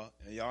tell y'all,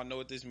 and y'all know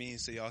what this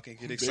means so y'all can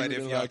get excited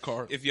Bigger than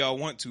iCarly. if y'all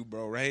want to,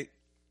 bro, right?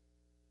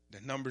 The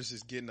numbers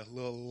is getting a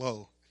little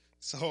low.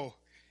 So,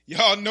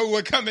 y'all know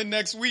what coming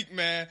next week,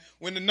 man.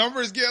 When the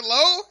numbers get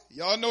low,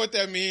 y'all know what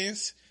that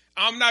means.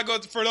 I'm not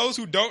going to, for those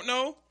who don't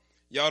know,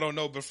 y'all don't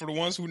know, but for the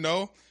ones who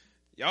know,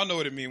 y'all know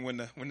what it means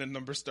when the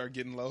numbers start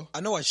getting low.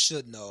 I know I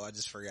should know. I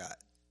just forgot.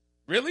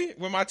 Really?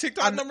 When my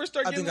TikTok numbers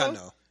start getting low? I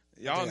know.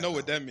 Y'all know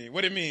what that mean.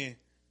 What it mean?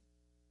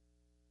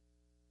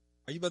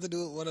 Are you about to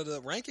do one of the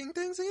ranking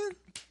things again?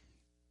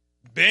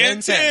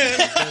 Ben 10.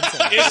 Ben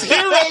 10. It's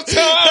hero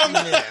time.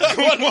 Yeah.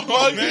 Come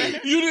on,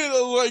 man. You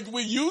didn't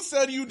when you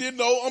said you didn't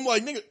know. I'm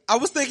like, nigga, I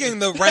was thinking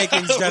the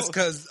rankings just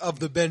because of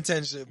the Ben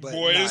 10 shit, but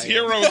Boy, nah, it's yeah.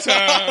 hero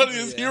time.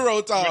 it's Yeah. hero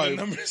When the time.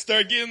 numbers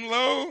start getting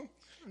low,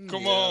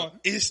 come on.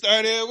 It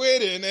started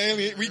with an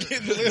alien. We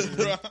getting lit,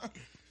 bro.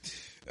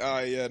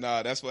 Yeah,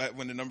 nah. That's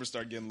when the numbers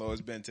start getting low.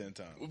 It's Ben 10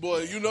 time.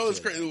 Boy, it's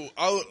crazy.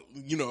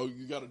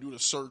 You got to do the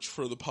search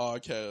for the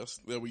podcast.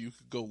 That way you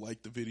could go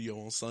like the video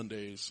on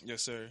Sundays.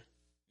 Yes, sir.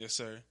 Yes,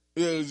 sir.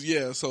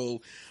 Yeah,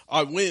 so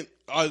I went,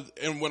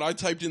 and when I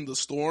typed in the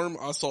storm,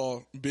 I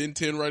saw Ben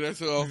 10 right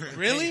after.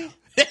 Really?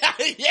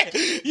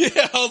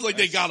 yeah. I was like,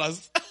 they got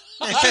us.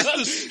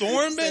 The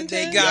storm been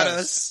They 10? got Yes.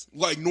 us.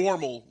 Like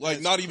normal, like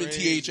That's not even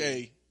crazy.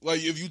 THA.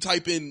 Like if you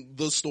type in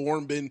the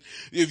storm,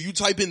 if you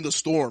type in the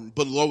storm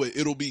below it,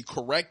 it'll be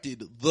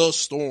corrected the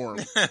storm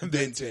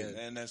Ben 10.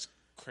 Man, that's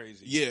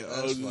crazy. Yeah,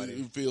 That's funny.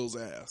 it feels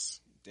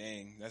ass.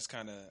 Dang, that's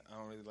kind of, I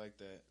don't really like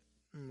that.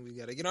 We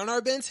gotta get on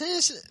our Ben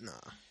 10 shit. Nah.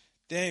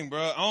 Dang, bro.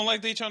 I don't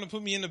like they trying to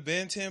put me in the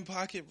Ben 10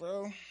 pocket,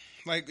 bro.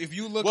 Like, if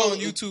you look Well, on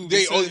YouTube,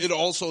 it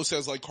also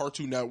says like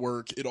Cartoon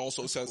Network. It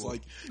also says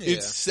like Yeah.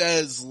 it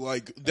says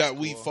like that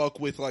we fuck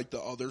with like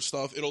the other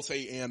stuff. It'll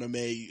say anime.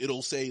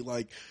 It'll say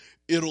like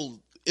it'll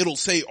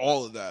say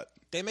all of that.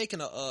 They making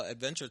a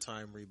Adventure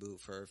Time reboot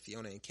for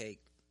Fiona and Cake.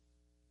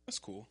 that's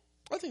cool.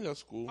 I think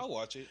that's cool. I'll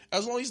watch it.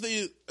 As long as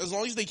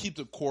they keep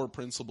the core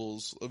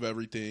principles of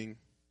everything.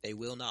 They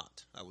will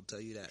not. I will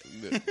tell you that.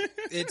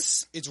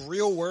 It's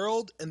real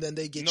world, and then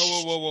they get No,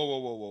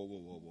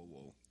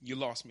 whoa. You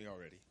lost me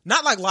already.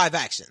 not like live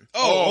action.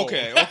 Oh,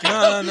 okay. No.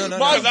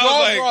 My Because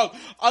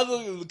I was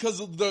God, because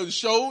the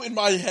show in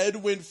my head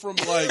went from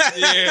like,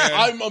 Yeah.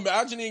 I'm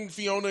imagining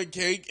Fiona and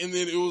Cake, and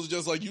then it was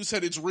just like you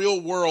said, it's real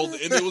world,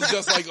 and it was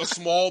just like a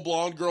small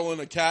blonde girl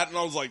and a cat, and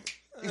I was like,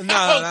 No.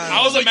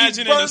 I was like, you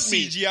imagining a burnt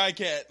me. CGI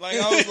cat. Like,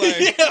 I was like,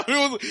 yeah,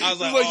 it was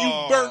like, like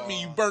oh.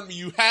 you burnt me,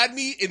 you had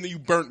me, and then you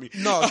burnt me.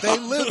 No, they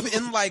live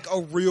in like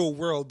a real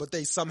world, but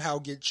they somehow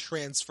get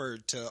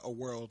transferred to a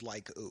world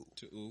like Ooh.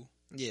 ooh.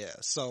 Yeah,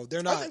 so they're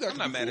I not. think that I'm could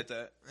not be mad cool. at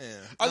that. Yeah,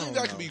 I think that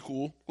don't could know. be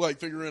cool, like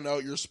figuring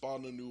out your spot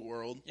in a new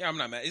world. Yeah, I'm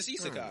not mad. It's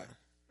Isekai.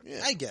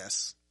 Yeah, I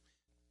guess.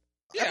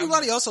 Yeah,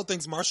 Everybody also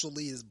thinks Marshall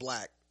Lee is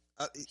black.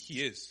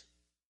 He is.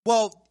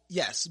 Well,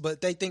 yes,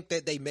 but they think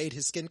that they made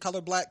his skin color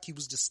black. He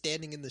was just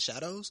standing in the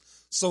shadows.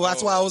 So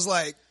that's why I was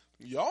like,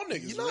 y'all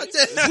niggas, you're not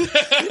racist.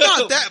 that, you're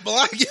not that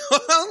black.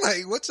 I'm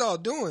like, what y'all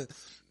doing?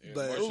 Yeah,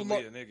 But Marshall Lee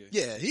a nigga.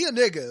 yeah, he a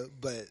nigga,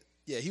 but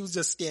yeah, he was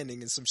just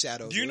standing in some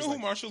shadows. Do you It was know who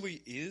like, Marshall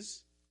Lee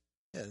is?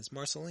 Yeah, it's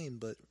Marceline,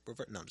 but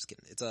no, I'm just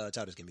kidding. It's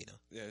Childish Gambino.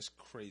 Yeah, it's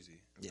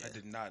crazy. Yeah. I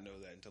did not know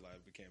that until I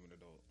became an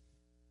adult.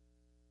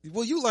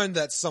 Well, you learned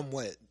that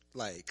somewhat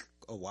like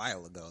a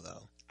while ago,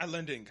 though. I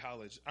learned it in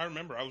college. I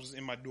remember I was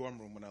in my dorm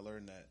room when I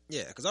learned that.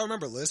 Yeah, because I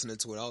remember listening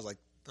to it. I was like,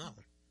 oh.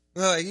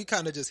 Like, you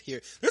kind of just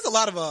hear. There's a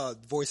lot of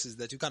voices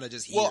that you kind of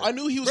just hear. Well, I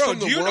knew he was Bro, from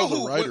do the you know world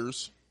who- of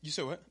writers. You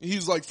said what?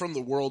 He's like from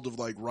the world of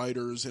like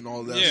writers and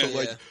all that. Yeah. So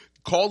like Yeah.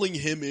 calling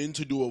him in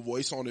to do a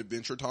voice on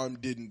Adventure Time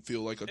didn't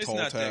feel like a It's tall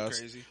not that task.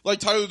 crazy. Like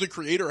Tyler the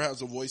Creator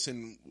has a voice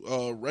in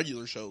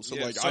regular shows. So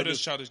Yeah, like so I does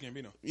just Childish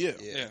Gambino. yeah.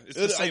 Yeah, it's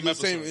the same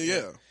episode.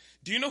 yeah.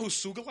 Do you know who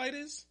Sugalite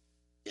is?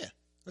 yeah,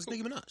 that's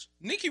Nicki Minaj.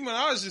 Nicki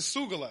Minaj is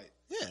Sugalite.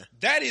 Yeah,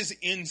 That is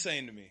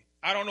insane to me.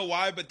 I don't know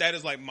why, but that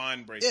is like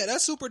mind breaking. yeah,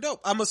 that's super dope.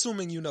 I'm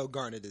assuming you know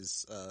Garnet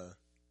is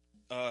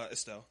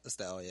Estelle.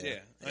 Estelle. Yeah, Yeah,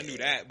 I knew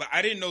that, but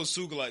I didn't know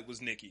Sugalite was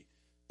Nicki.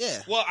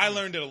 Yeah, Well, I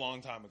learned it a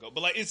long time ago,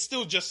 but like it's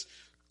still just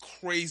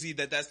crazy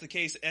that that's the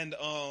case. And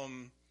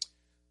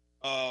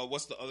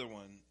what's the other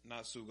one?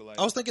 Not Sugalite.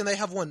 I was thinking they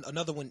have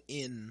another one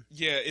in.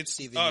 Yeah, it's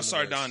Steven Universe.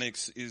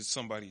 Sardonyx is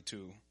somebody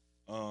too.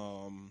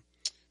 I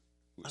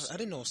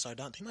didn't know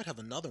Sardon. They might have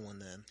another one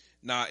then.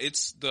 Nah,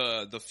 it's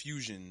the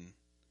fusion.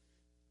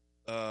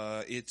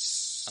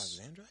 It's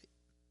Alexandrite,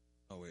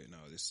 oh wait, no,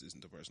 this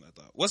isn't the person I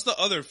thought. What's the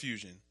other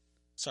fusion?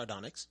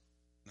 Sardonyx,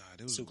 Nah,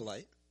 it was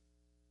Sugalite,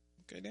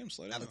 okay. Damn,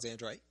 slow down.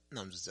 Alexandrite.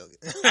 No, I'm just joking.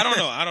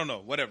 I don't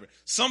know. Whatever.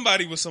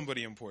 Somebody was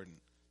somebody important,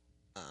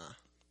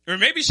 or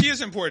maybe she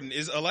is important.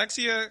 Is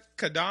Alexia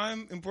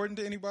Kadam important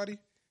to anybody?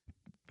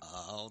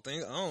 I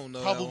don't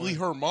know. Probably that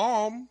one. her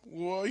mom.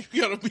 Well, you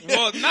gotta be.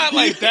 Well, not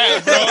like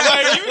that, bro.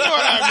 Like you know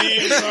what I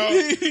mean,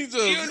 bro. He's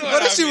You know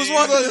What if she was mean?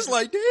 one of those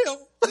like, damn?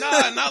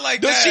 Nah, not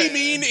like Does that. she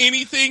mean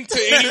anything to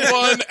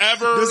anyone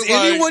ever? Does Like,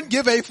 anyone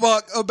give a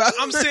fuck about?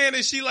 I'm saying,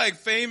 is she like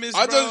famous,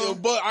 I bro?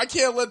 don't, but I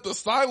can't let the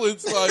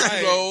silence, like, Right.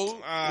 you know,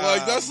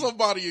 like that's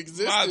somebody My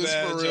existence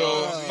bad, for real.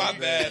 Joe. My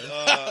bad,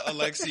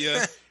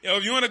 Alexia. Yo,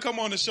 if you want to come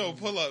on the show,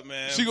 pull up,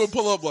 man. She gonna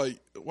pull up like,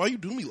 why you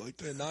do me like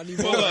that? Not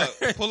pull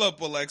anymore. pull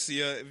up,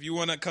 Alexia. If you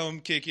want to come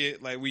kick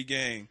it, like we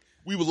gang.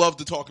 We would love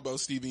to talk about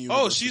Steven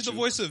Universe. Oh, she's the with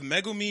you. voice of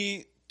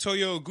Megumi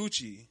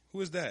Toyoguchi. Who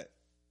is that?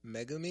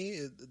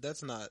 Megumi?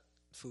 That's not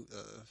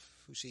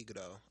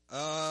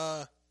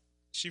Fushiguro.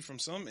 She from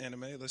some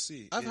anime. Let's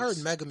see. I've heard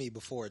Megumi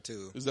before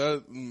too. Is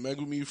that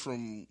Megumi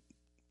from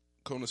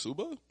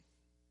Konosuba?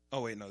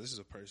 Oh wait, no, this is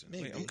a person.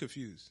 Wait, Maybe. I'm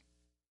confused.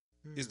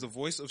 Hmm. Is the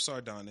voice of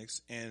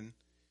Sardonyx and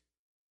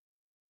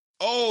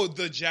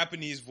the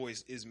Japanese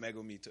voice is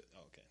Megumi.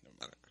 Okay, never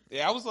mind.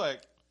 Yeah, I was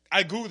like,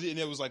 I googled it and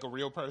it was like a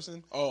real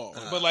person. Oh,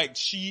 But like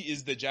she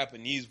is the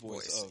Japanese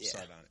voice Voice, of yeah.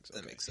 Sardonyx. That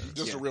Okay. makes sense.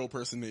 just yeah. a real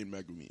person named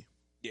Megumi.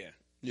 Yeah,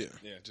 Yeah.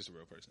 yeah, just a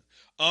real person.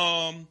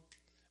 All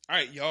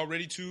right, y'all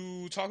ready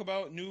to talk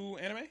about new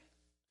anime?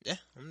 Yeah,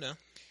 I'm down.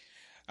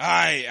 All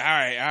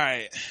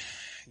right.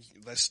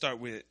 Let's start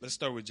with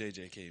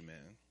JJK, man.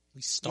 We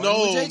started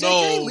with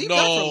JJK. Leave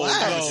that for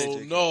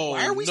last. no.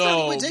 Why are we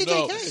starting with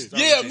JJK?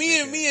 Yeah,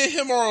 me and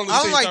him are on the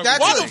I'm same like, time. that's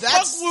Why a- the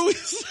that's- fuck we? We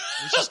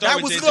should start That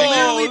with was JJK.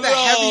 clearly the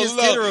heaviest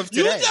hitter of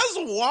You today. that's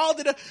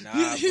wild.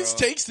 Nah, His bro.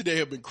 takes today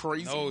have been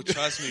crazy. No,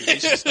 trust me. We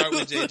should start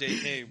with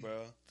JJK,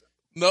 bro.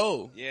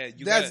 No. Yeah,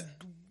 That's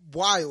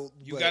wild.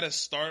 you but- gotta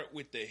start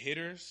with the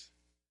hitters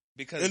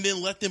because And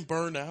then let them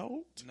burn out.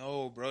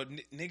 no, bro,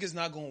 niggas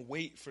not gonna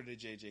wait for the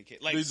JJK.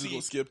 Like, They just see,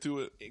 gonna skip to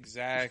it.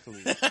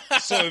 exactly.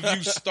 So if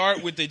you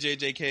start with the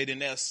JJK, then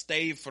they'll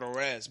stay for the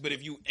rest. But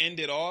if you end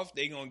it off,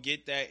 they gonna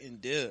get that and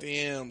dip.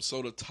 Damn.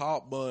 So the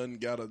top bun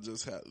gotta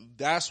just have.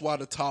 That's why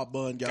the top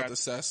bun got Got the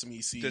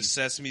sesame seed. The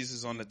sesames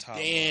is on the top.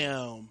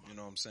 Damn. You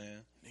know what I'm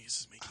saying? Niggas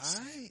is making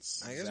Alright,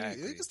 sense. I guess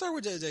Exactly. we can start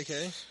with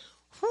JJK.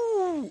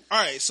 All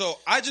right, so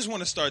I just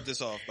want to start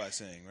this off by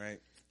saying, right,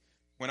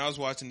 when I was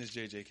watching this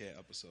JJK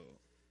episode,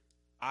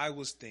 I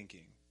was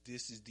thinking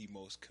this is the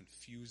most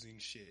confusing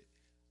shit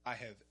I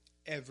have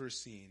ever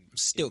seen. I'm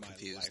still in my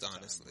confused, lifetime,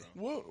 honestly.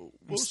 bro.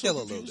 I'm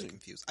still a little bit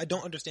confused. I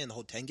don't understand the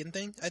whole Tengen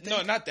thing. I think.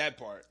 No, not that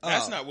part.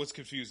 That's Oh. not what's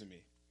confusing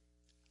me.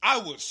 I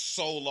was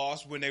so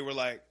lost when they were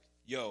like,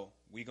 "Yo,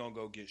 we gonna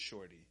go get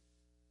Shorty,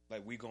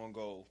 like we gonna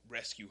go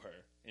rescue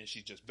her," and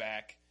she's just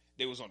back.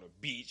 They was on the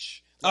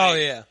beach. Oh Like,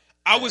 yeah.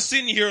 I was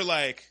sitting here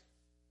like,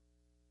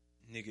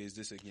 nigga, is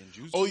this again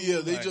Genjutsu? Oh yeah,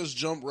 they Like, just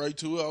jumped right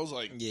to it. I was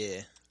like,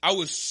 Yeah. I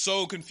was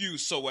so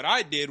confused. So what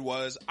I did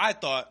was I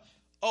thought,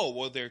 oh,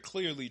 well, they're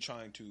clearly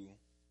trying to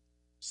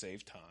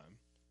save time.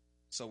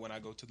 So when I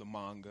go to the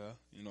manga,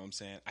 you know what I'm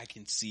saying, I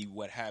can see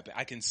what happened.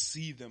 I can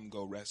see them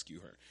go rescue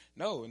her.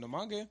 No, in the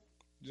manga,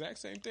 exact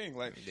same thing.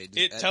 Like They just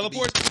it at the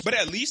teleports, beach. but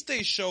at least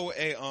they show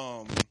a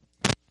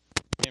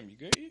Damn, you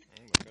good? E?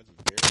 Oh my god, you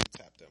barely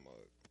tapped that mug.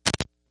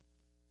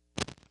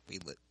 We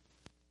lit.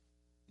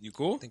 You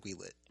cool? I think we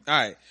lit. All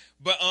right,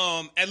 but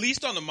at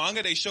least on the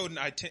manga they showed an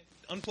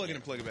unplug it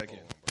and plug it back in.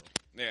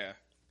 Yeah,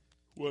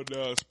 "What?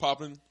 It's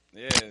popping.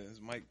 yeah, it's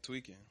Mike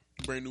tweaking.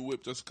 Brand new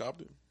whip just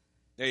copped it."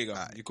 There you go.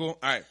 Alright. You cool?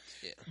 All right.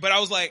 Yeah. But I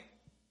was like,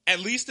 at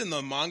least in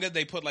the manga,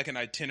 they put like an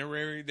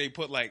itinerary. They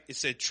put like, it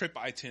said trip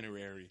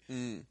itinerary.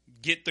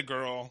 Get the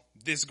girl.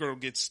 This girl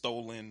gets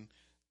stolen.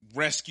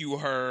 Rescue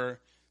her.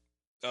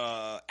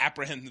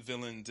 Apprehend the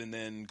villains and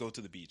then go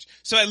to the beach.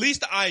 So at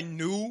least I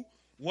knew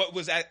what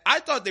was I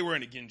thought they were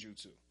in a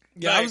genjutsu.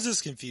 Yeah, Like, I was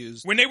just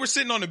confused. when they were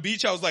sitting on the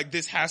beach, I was like,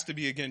 this has to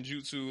be a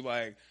genjutsu.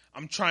 Like,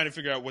 I'm trying to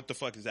figure out what the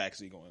fuck is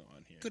actually going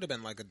on here. Could have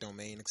been like a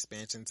domain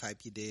expansion type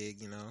you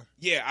dig, you know?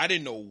 Yeah, I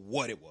didn't know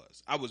what it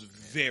was. I was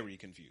very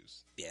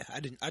confused. Yeah,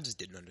 I just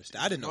didn't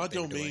understand. I didn't know My what they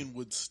were doing. domain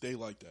would stay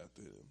like that.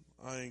 Then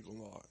I ain't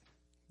gonna lie.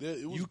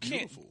 It was You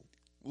can't- beautiful.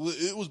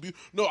 It was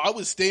beautiful. No, I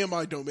would stay in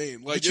my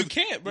domain. Like But you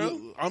can't,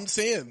 bro. I'm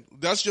saying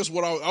that's just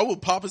what I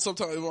would pop it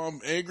sometimes if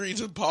I'm angry.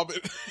 Just pop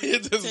it.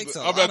 It just, Takes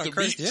a I'm lot at the of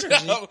cursed beach.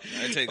 energy.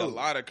 I take a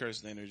lot of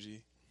cursed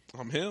energy.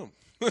 I'm him.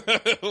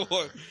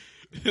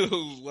 It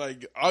was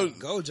like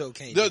Gojo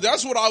came.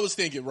 that's what I was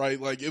thinking, right?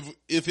 Like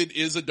if it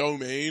is a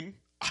domain,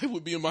 I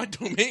would be in my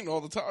domain all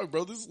the time,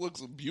 bro. This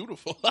looks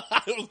beautiful.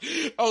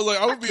 I was like,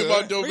 I would be in my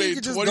Or domain. you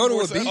could just go to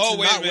a 24/7. beach. Oh, and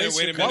wait not a minute, waste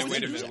wait a your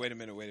minute, time. wait a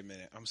minute, wait a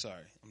minute. I'm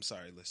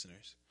sorry,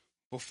 listeners.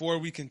 Before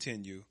we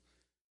continue,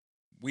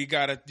 we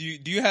gotta. Do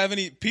you have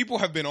any? People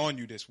have been on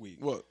you this week.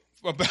 What?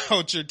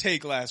 About your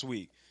take last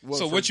week. What,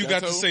 So for what you got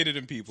to Ghetto? say to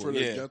them people? For the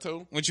Yeah.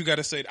 Ghetto? What you got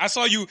to say? I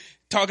saw you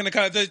talking to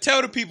Kyle.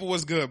 Tell the people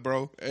what's good,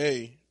 bro.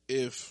 Hey,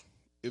 if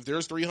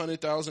there's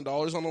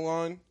 $300,000 on the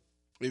line,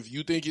 if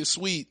you think it's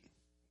sweet,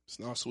 it's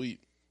not sweet.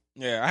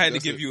 Yeah, I had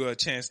That's to give it. you a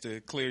chance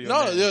to clear your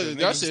No, name, yeah, 'cause niggas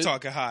that's was it.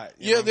 talking hot.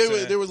 You know Yeah, what I'm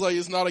saying? there was like,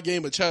 it's not a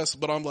game of chess,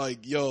 but I'm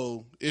like,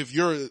 yo, if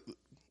you're, It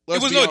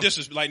let's was be no honest-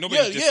 disrespect. Like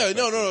nobody. Yeah,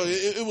 no,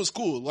 it was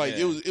cool. Like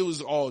Yeah. it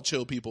was all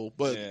chill people.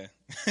 But Yeah.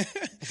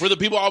 for the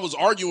people I was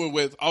arguing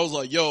with, I was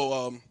like,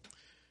 yo,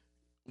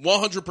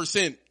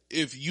 100%.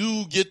 If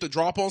you get the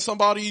drop on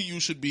somebody, you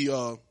should be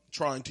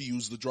trying to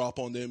use the drop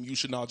on them. You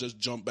should not just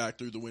jump back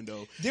through the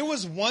window. There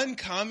was one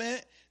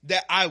comment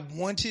that I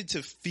wanted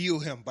to feel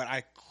him, but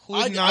I could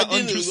I not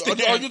didn't.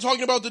 understand. Are you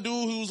talking about the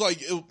dude who's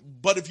like,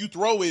 but if you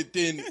throw it,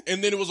 then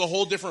and then it was a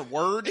whole different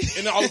word,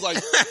 and I was like,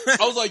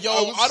 yo,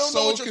 I was I don't know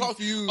so what you're talking.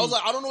 confused. I was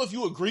like, I don't know if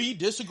you agree,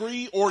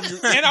 disagree, or you.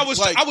 And I was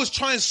like, I was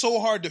trying so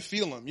hard to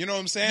feel him. You know what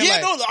I'm saying? yeah,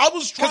 Like, no, I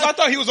was trying. because I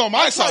thought he was on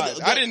my tried side.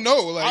 to- I didn't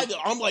know. Like,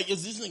 I'm like,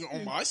 is this nigga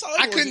on my side?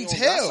 I or is couldn't he on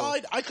that tell.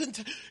 side? I couldn't.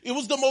 It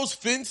was the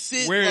most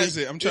fence-it. Where like, is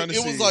it? I'm trying to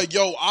It see. was like,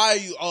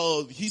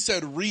 yo, he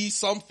said re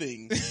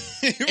something,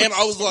 and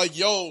I was like,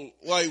 yo,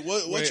 like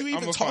what you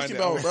even talking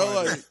about, bro?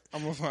 Like,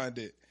 I'm gonna find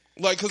it.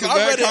 like, cause 'Cause I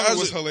that read it comment as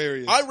was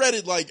hilarious. I read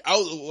it like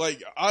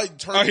I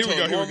turned Oh, here into we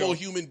go, a here we normal go.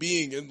 human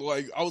being, and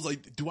like I was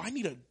like, do I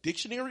need a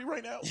dictionary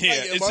right now? Yeah, like,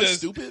 am it I says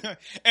stupid?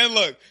 And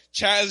look,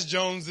 Chaz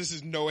Jones. This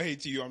is no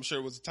hate to you. I'm sure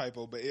it was a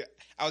typo, but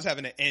I was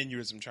having an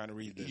aneurysm trying to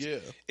read this. Yeah.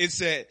 It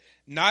said,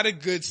 "Not a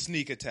good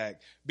sneak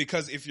attack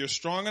because if you're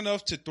strong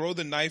enough to throw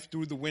the knife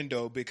through the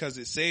window because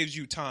it saves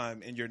you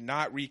time, and you're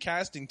not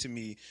recasting to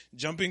me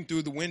jumping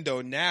through the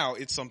window. Now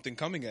it's something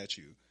coming at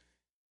you."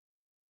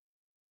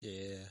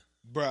 Yeah.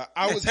 Bruh,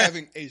 I was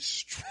having a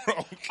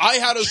stroke. I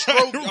had a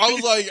stroke. I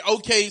was like,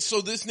 okay,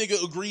 so this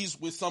nigga agrees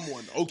with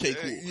someone. Okay,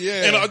 cool.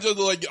 Yeah. And I just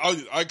like,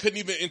 I couldn't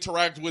even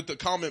interact with the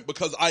comment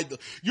because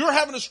you're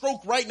having a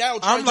stroke right now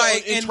trying I'm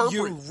like, to and interpret.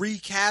 you're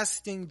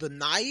recasting the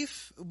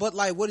knife? But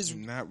like, what is...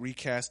 You're not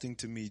recasting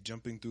to me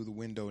jumping through the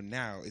window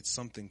now. It's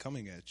something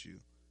coming at you.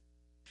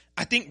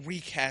 I think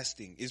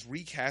recasting. Is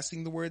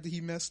recasting the word that he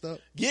messed up?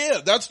 Yeah,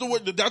 that's the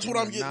word. That's what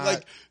I'm getting.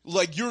 Not-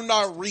 Like you're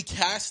not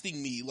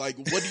recasting me. Like,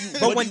 what do you?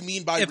 But what when, do you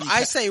mean by? if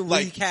I say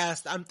like,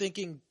 recast, I'm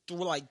thinking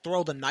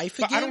throw the knife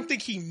again. But I don't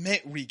think he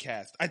meant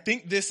recast. I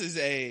think this is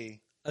a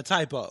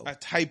typo.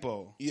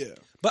 typo. Yeah.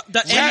 But the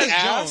Chad end,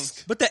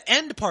 asked- but the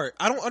end part,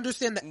 I don't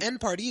understand the end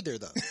part either,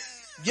 though.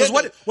 Yeah,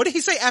 What did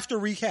he say after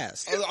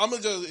recast? I'm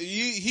gonna just.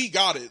 He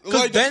got it. 'Cause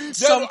Like then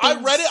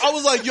I read it. I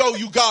was like, yo,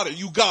 you got it.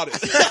 You got it.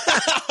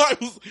 I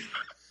was,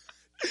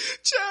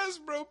 Chaz,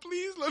 bro,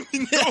 please let me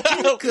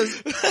know.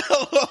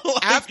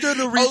 After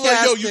the I was like, yo,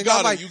 recasting, you got I'm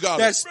it. like, You got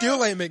that it.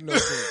 still ain't make no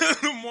sense.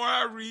 The more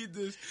I read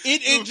this,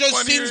 It the just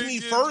funnier sends it me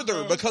gets, further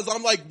bro. because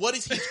I'm like, what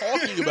is he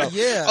talking about?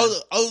 Yeah.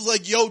 I was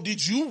like, yo,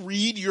 did you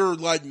read your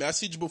like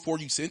message before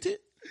you sent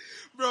it?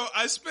 Bro,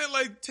 I spent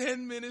like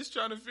 10 minutes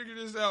trying to figure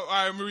this out. All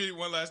right, I'm gonna read it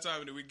one last time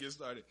and then we can get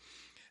started.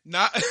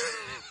 Not,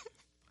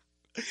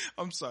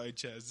 I'm sorry,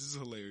 Chaz, this is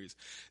hilarious.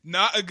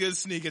 Not a good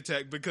sneak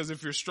attack because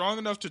if you're strong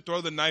enough to throw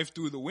the knife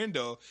through the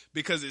window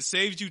because it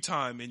saves you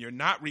time and you're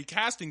not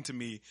recasting to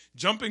me,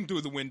 jumping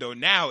through the window,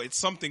 now it's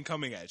something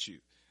coming at you.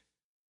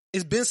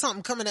 It's been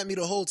something coming at me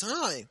the whole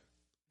time.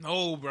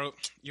 No, bro,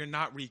 you're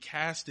not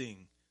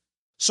recasting.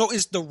 So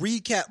it's the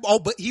recap. Oh,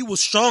 but he was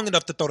strong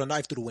enough to throw the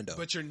knife through the window.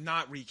 But you're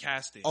not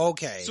recasting.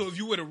 Okay. So if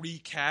you would have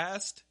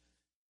recast,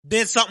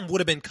 then something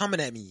would have been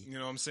coming at me. you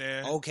know what I'm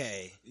saying?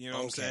 Okay. You know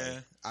what I'm saying?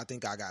 I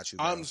think I got you,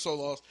 bro. I'm so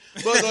lost.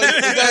 But like,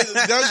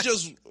 that's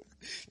just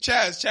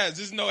Chaz,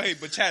 there's no hate,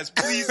 but Chaz,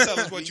 please tell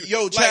us what you...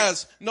 yo,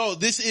 Chaz. No,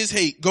 this is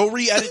hate. Go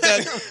re-edit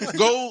that.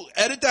 Go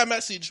edit that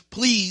message,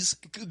 please.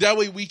 That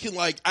way we can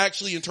like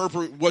actually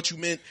interpret what you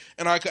meant,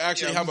 and I could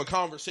actually have a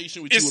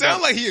conversation with you. It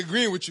sounds like he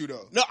agreeing with you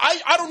though. No,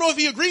 I don't know if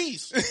he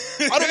agrees.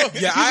 I don't know.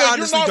 Yeah, He's I like,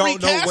 honestly you're not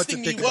don't know what to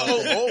recasting think me. about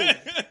Well,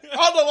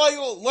 I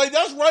was like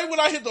that's right when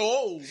I hit the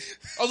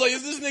I was like,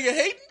 is this nigga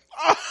hating?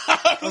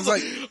 I was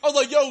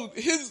like, yo,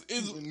 his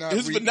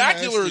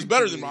vernacular is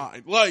better than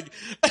mine. Like,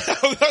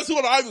 that's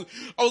what I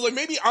was like,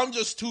 maybe I'm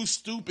just too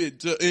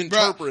stupid to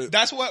interpret. Bro,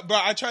 that's what, bro,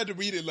 I tried to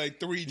read it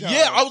like 3 times.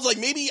 Yeah, I was like,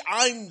 maybe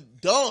I'm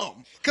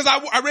dumb. Cause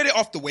I read it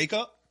off the wake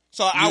up.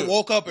 So I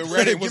woke up and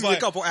read it. Give me a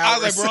couple I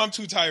was hours. like, bro, I'm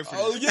too tired for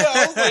this. Oh yeah,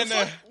 I was like,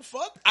 And,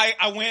 fuck.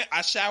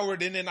 I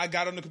showered and then I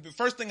got on the computer.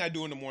 First thing I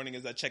do in the morning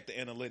is I check the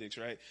analytics,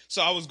 right?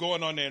 So I was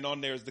going on there and on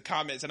there is the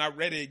comments and I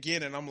read it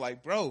again and I'm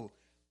like, bro,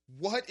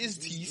 what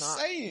is he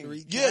saying?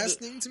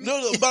 Recasting to me?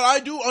 No, but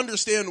I do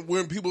understand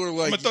when people are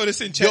like, I'm gonna throw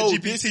this in yo,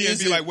 ChatGPT this and be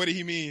isn't- like, what did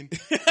he mean?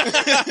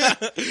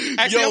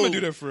 Actually, I'm gonna do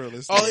that for real.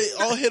 Let's do it.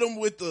 I'll hit him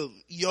with the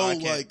I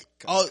can't like.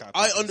 copy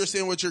I this.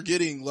 understand what you're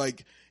getting.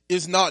 Like,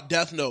 it's not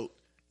Death Note.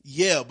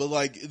 Yeah, but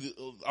like,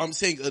 I'm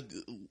saying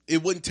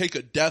it wouldn't take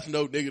a Death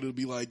Note nigga to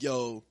be like,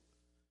 yo,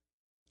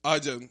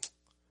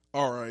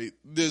 all right,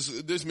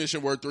 this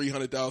mission worth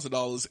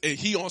 $300,000, and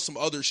he on some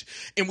other shit.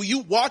 And when you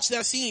watch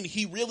that scene,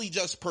 he really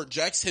just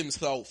projects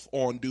himself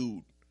on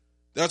dude.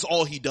 That's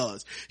all he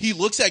does. He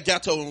looks at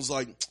Geto and was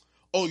like,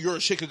 "Oh, you're a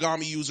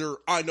Shikigami user.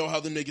 I know how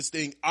the niggas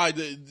think.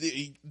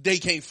 They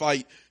can't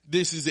fight.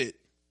 This is it."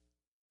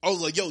 I was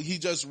like, yo, he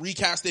just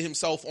recasted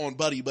himself on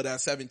Buddy, but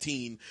at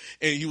 17,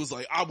 and he was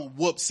like, "I will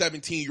whoop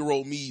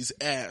 17-year-old me's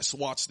ass.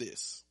 Watch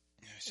this."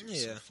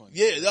 Yeah.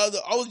 Yeah,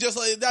 I was just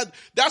like that.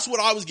 That's what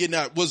I was getting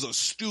at. Was a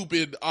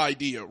stupid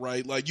idea,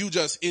 right? Like you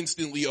just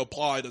instantly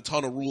applied a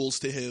ton of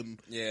rules to him.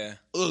 Yeah.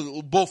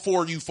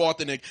 Before you fought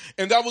the nigga,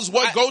 and that was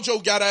what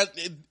Gojo got at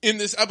in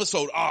this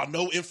episode.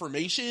 No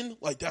information.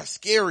 Like that's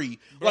scary.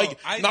 Bro,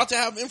 not to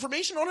have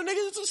information on a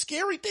nigga. It's a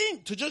scary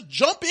thing. To just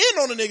jump in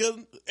on a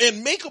nigga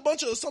and make a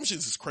bunch of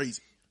assumptions is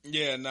crazy.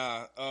 Yeah,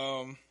 nah.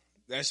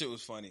 That shit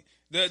was funny.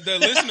 The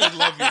listeners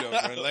love you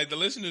though, bro. Like the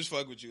listeners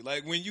fuck with you.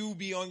 Like when you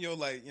be on your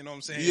like, you know what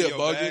I'm saying? Yeah, your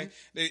bugging.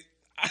 Bag,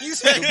 You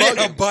said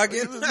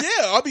bugging.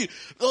 Yeah, I mean,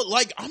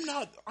 like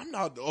I'm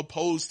not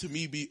opposed to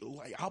me be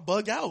like I'll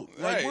bug out.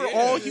 Like Right, we're yeah,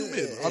 all yeah,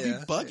 human. I'll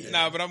be bugging.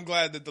 Nah, but I'm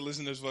glad that the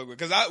listeners fuck with.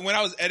 Cause when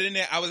I was editing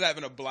it, I was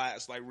having a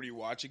blast, like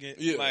rewatching it.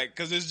 Yeah. Like,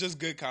 cause it's just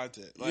good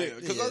content. Like,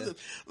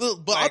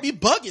 But I'll be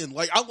bugging.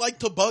 Like I like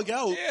to bug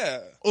out. yeah.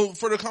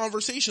 For the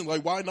conversation.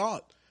 Like why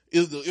not?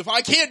 If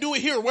I can't do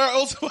it here, where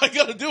else am I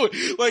gonna do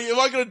it? Like, am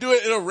I gonna do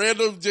it in a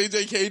random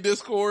JJK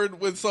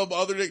Discord with some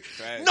other nigga?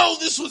 Right. No,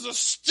 this was a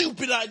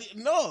stupid idea.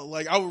 No,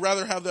 like I would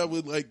rather have that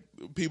with like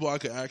people I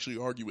could actually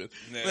argue with.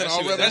 Yeah, Man, that I'd shit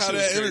was- rather that have shit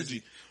was that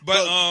crazy.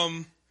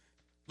 energy.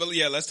 But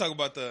yeah, let's talk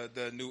about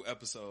the new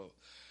episode.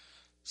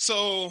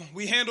 So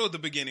we handled the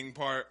beginning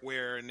part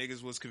where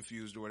niggas was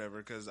confused or whatever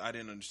because I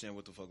didn't understand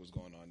what the fuck was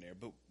going on there,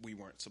 but we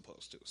weren't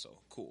supposed to. So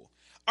cool.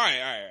 All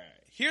right.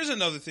 Here's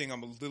another thing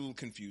I'm a little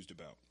confused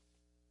about.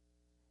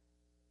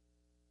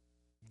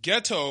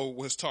 Geto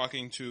was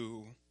talking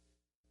to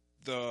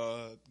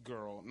the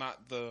girl,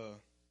 not the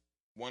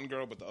one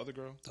girl, but the other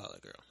girl, The other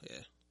girl, yeah.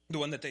 the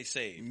one that they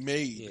saved.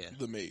 Maid, Yeah.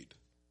 the maid.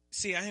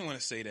 See, I didn't want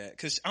to say that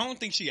because I don't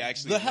think she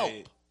actually The help.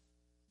 made-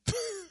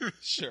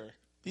 Sure.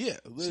 Yeah.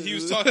 He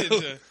was talking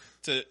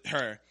to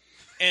her,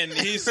 and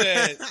he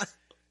said,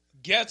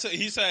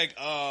 he's like,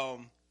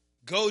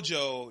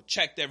 Gojo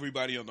checked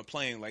everybody on the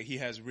plane. Like, he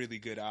has really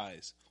good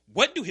eyes.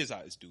 What do his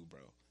eyes do, bro?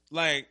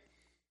 Like,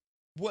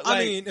 what? Like, I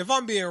mean, if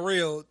I'm being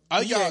real,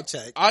 I he got ain't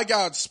checked. I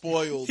got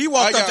spoiled. He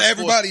walked I up got to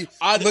everybody,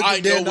 spoiled. looked I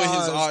them know dead in what the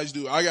his eyes. eyes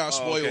do. I got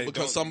spoiled okay.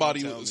 because Don't tell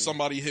me.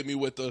 somebody hit me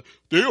with the.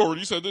 They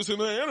already said this in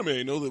the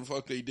anime. No, the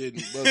fuck they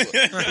didn't. But,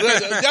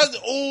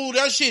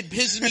 that shit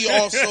pisses me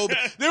off. So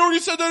they already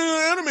said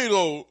that in the anime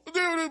though.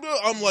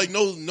 I'm like,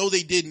 no,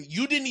 they didn't.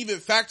 You didn't even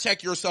fact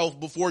check yourself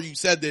before you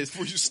said this.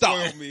 Before you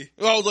spoiled me.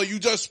 I was like, you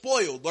just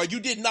spoiled. Like you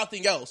did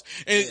nothing else.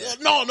 And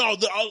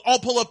I'll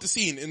pull up the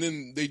scene, and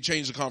then they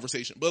change the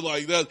conversation. But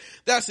like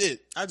that's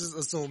it. I just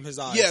assume his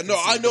eyes. Yeah, no,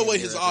 can see I know what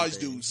damn his near eyes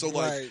everything. do. So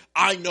like,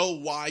 I know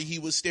why he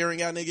was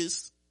staring at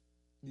niggas.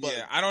 But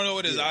yeah, I don't know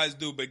what his yeah. eyes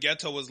do, but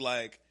Geto was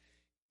like,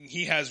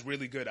 he has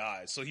really good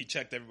eyes, so he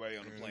checked everybody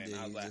on the plane. Yeah,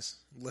 I was you like, just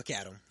look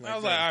at him.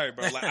 all right,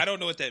 bro. Like, I don't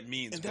know what that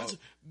means, and bro. that's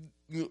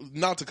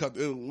not to cut,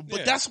 but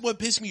Yeah. that's what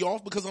pissed me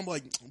off because I'm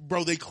like,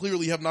 bro, they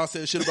clearly have not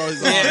said shit about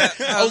his Yeah,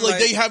 eyes. I was I'm like, like-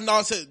 they have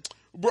not said.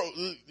 Bro,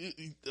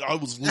 I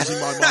was losing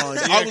my mind.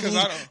 Yeah, 'cause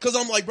I don't- Because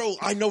I'm like, bro,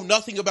 I know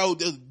nothing about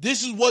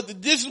this. Is what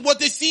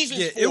this season's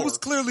Yeah, for. it was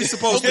clearly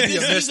supposed to be a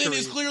This season mystery.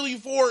 is clearly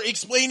for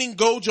explaining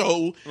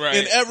Gojo Right.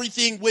 and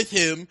everything with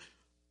him.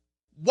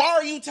 Why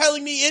are you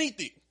telling me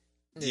anything?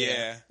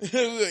 Yeah.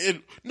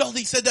 No,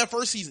 they said that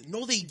first season.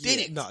 No, they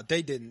didn't. No,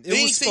 they didn't. They It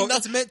ain't was say supposed, nothing.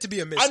 it's meant to be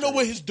a mystery. I know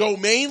what his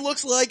domain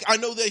looks like. I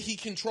know that he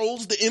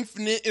controls the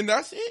infinite, and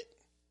that's it.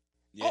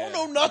 Yeah. I don't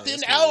know nothing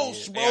that's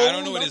else, weird. bro. Yeah, I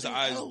don't know what his Nothing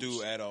eyes else.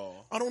 do at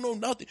all. I don't know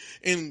nothing.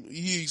 And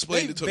he They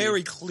explained it to very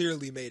me.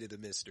 clearly made it a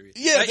mystery.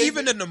 Yeah, Like, they-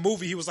 even in the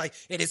movie, he was like,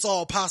 "And it's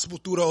all possible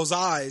through those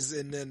eyes,"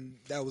 and then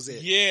that was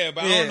it. Yeah,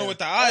 but I Yeah. don't know what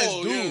the eyes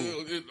Oh, do.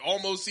 yeah, it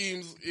almost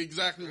seems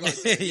exactly like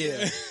that.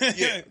 yeah.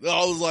 Yeah,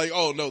 I was like,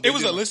 oh no, they It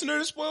was a didn't. listener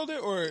that spoiled it,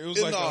 or it was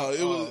like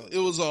it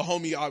was a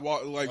homie I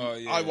watch Oh,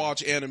 yeah. I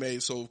watch anime,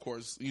 so of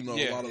course a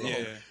lot of the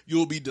yeah.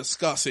 you'll be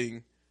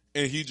discussing,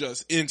 and he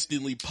just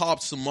instantly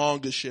popped some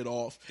manga shit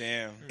off,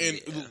 damn.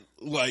 and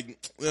like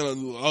I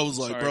was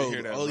like, Sorry to bro,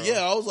 hear that, oh bro.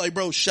 yeah, I was like,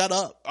 bro, shut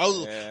up. I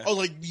was Yeah.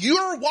 like,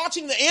 you're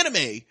watching the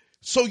anime.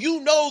 So you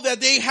know that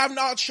they have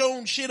not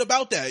shown shit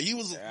about that. He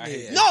was I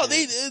hate no,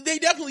 that they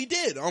definitely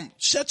did.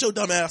 Shut your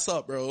dumb ass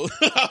up, bro.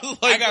 I was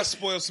I like, got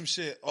spoiled some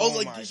shit. I was Oh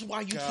like, my this is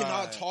why you God.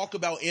 cannot talk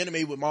about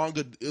anime with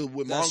manga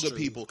That's true,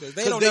 people because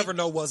they don't ever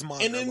know what's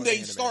manga. and then what's they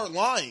anime. start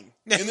lying,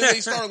 and then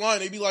they start lying.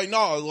 They be like,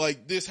 "No,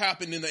 like this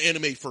happened in the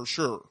anime for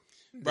sure."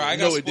 Bro, I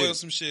No, got it spoiled didn't.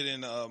 some shit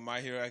in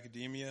My Hero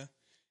Academia.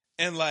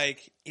 And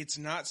like, it's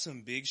not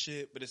some big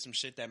shit, but it's some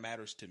shit that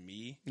matters to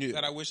me Yeah.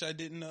 that I wish I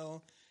didn't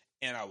know.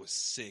 And I was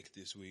sick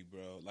this week,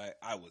 bro. Like,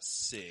 I was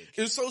sick.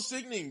 It's so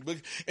sickening. But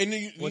and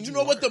you What'd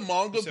know you what the learn?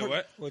 manga? You said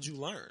what? What'd you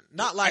learn?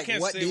 Not like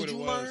can't what say did what it you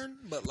was. learn,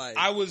 but like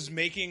I was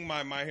making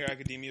my Hero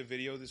Academia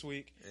video this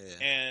week.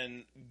 Yeah.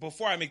 And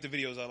before I make the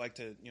videos, I like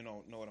to,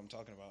 know what I'm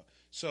talking about.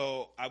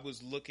 So I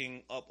was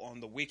looking up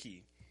on the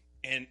wiki,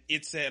 and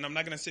it said, and I'm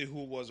not going to say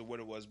who it was or what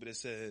it was, but it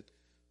said,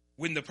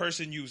 when the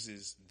person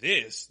uses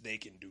this, they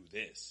can do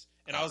this.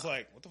 And I was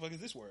like, what the fuck is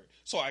this word?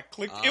 So I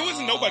clicked. It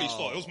wasn't nobody's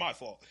fault. It was my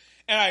fault.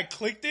 And I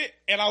clicked it,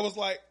 and I was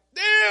like,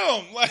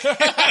 damn. Like,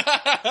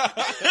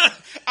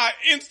 I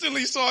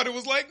instantly saw it. It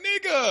was like,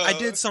 nigga. I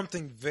did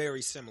something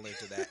very similar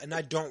to that, and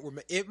I don't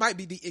remember. It might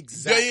be the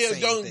exact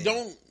same thing.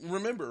 don't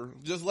remember.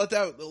 Just let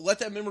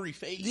that memory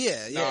fade.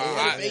 Yeah, yeah, Nah,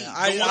 yeah. fade.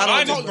 yeah. The one I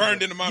Mine don't is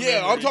burned into my Yeah,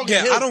 memory. I'm talking.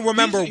 Yeah, to him. I don't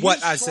remember what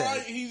I trying-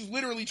 said. He's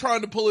literally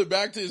trying to pull it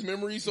back to his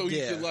memory so he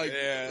Yeah. can like,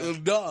 Yeah.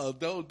 no,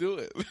 don't do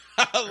it.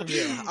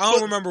 Yeah, I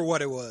don't remember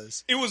what it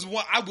was. It was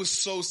one. I was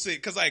so sick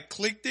because I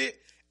clicked it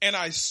and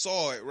I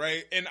saw it,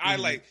 right, and I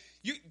like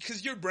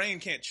because your brain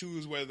can't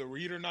choose whether to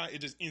read or not. It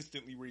just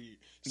instantly read.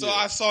 So Yeah.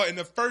 I saw it, and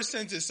the first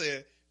sentence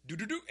said "do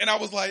do do," and I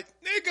was like,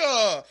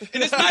 "Nigga!"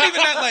 And it's not even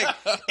that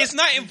like it's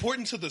not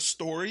important to the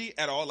story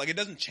at all. Like it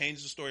doesn't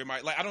change the story.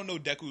 Like I don't know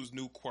Deku's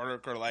new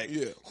quirk or like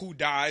Yeah. who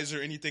dies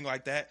or anything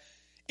like that.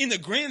 In the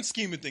grand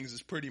scheme of things,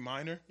 it's pretty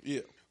minor.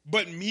 Yeah.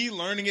 But me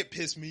learning it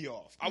pissed me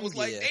off. I was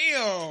like, Yeah.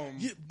 damn.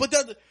 Yeah,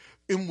 but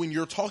and when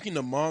you're talking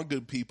to manga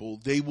people,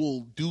 they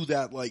will do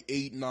that like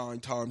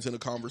 8-9 times in a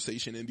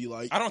conversation and be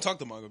like, I don't talk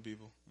to manga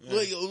people.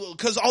 Yeah.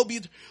 because I'll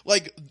be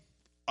like,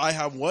 I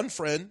have one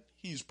friend.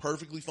 He's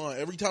perfectly fine.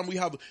 Every time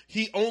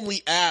he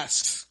only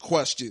asks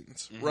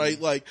questions, right?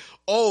 Like,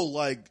 oh,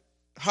 like,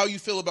 how you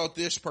feel about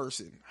this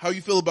person? How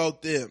you feel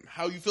about them?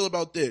 How you feel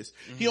about this?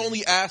 He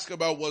only asks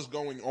about what's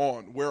going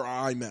on, where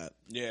I'm at.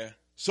 Yeah.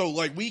 So,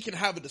 like, we can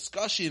have a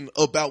discussion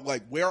about,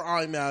 like, where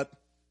I'm at.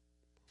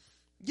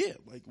 Yeah,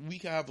 like, we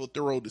can have a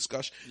thorough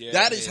discussion. Yeah,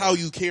 That is yeah. how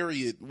you carry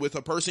it with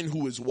a person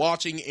who is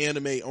watching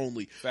anime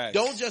only. Facts.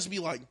 Don't just be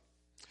like,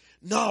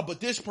 nah,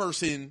 but this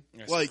person,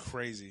 That's like,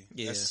 crazy.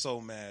 Yeah. That's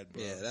so mad,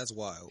 bro. Yeah, that's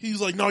wild.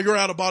 he's like, no, you're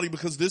out of body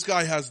because this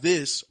guy has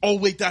this. Oh,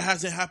 wait, that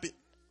hasn't happened.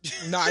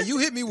 Nah, you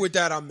hit me with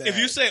that, I'm mad. If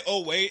you say,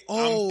 "Oh wait,"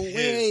 oh I'm pissed.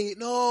 wait,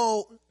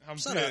 no, I'm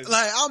shut up. pissed.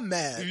 Like I'm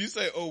mad. If you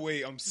say, "Oh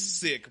wait," I'm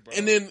sick, bro.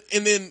 And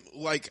then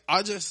like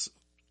I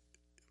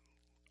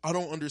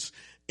don't understand.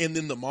 And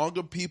then the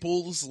manga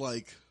people's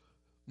like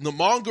the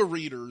manga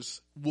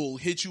readers will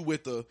hit you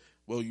with the,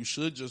 well, you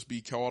should just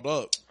be caught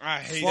up. I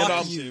hate Fuck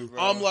that you. shit, bro.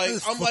 I'm like, I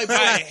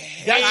that's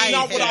hate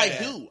not what I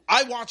that. do.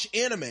 I watch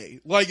anime.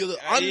 Like,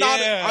 I'm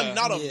Yeah.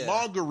 not a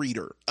manga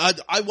reader.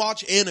 I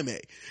watch anime, and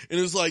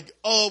it's like,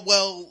 oh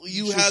well,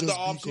 you should had the just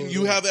be option. caught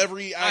You up. have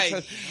every I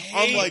access.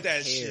 hate I'm like,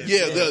 that shit.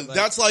 yeah, bro.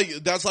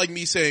 that's like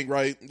me saying,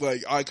 right?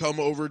 Like, I come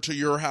over to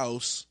your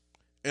house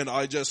and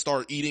I just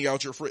start eating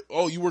out your fridge.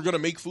 Oh, you were gonna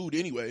make food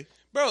anyway.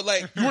 Bro,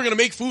 like You were gonna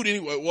make food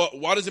anyway.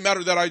 Why does it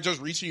matter that I just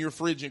reached in your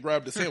fridge and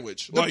grabbed a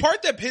sandwich? the Like,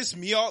 part that pissed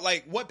me off,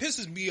 like what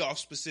pisses me off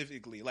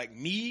specifically, like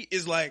me,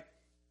 is like,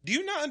 do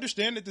you not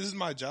understand that this is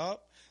my job?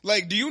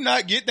 Like, do you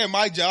not get that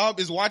my job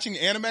is watching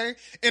anime?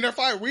 And if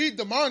I read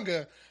the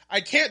manga,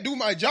 I can't do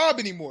my job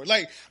anymore.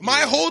 Like,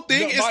 my whole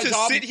thing No, is my to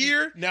job- sit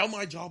here. Now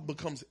my job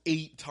becomes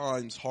 8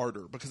 times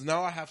harder because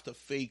now I have to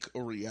fake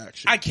a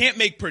reaction. I can't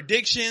make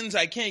predictions.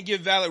 I can't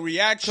give valid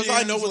reactions. 'Cause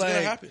I know what's gonna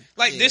like- happen.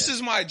 Like, this Yeah.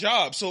 is my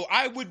job. So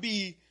I would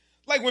be,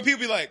 like, when people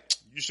be like,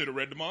 you should have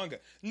read the manga.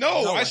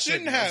 No, No, I I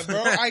shouldn't shouldn't have,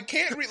 bro. I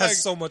can't read. That's Like,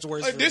 so much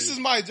worse. like for this me. is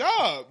my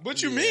job.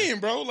 What you Yeah. mean,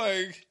 bro?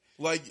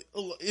 Like,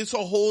 it's a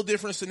whole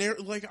different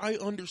scenario. Like, I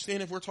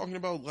understand if we're talking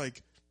about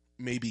like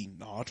maybe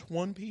not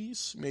One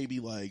Piece, maybe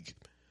like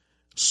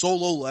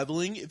Solo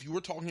Leveling. If you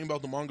were talking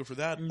about the manga for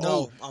that,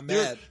 No, I'm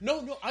mad.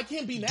 No, I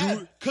can't be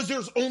mad because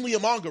there's only a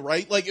manga,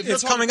 right? Like, if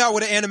It's coming out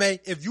with an anime.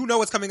 If you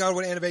know it's coming out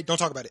with an anime, don't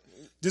talk about it.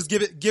 Just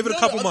give it a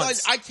couple like,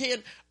 months. I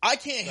can't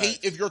hate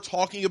if you're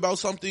talking about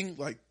something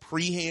like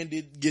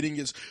pre-handed, getting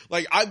his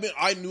like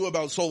I knew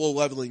about Solo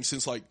Leveling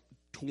since like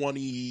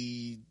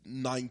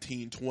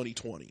 2019,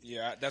 2020.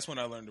 yeah, that's when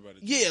I learned about it.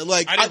 Yeah,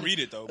 like I didn't read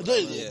it though. But I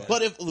learned Yeah.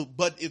 about it.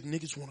 but if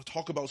niggas want to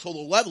talk about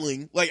Solo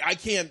Leveling, like I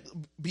can't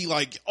be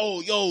like,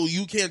 oh yo,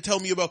 you can't tell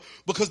me about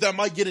because that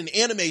might get an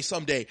anime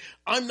someday.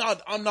 I'm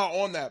not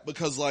on that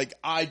because like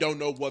I don't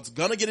know what's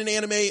gonna get an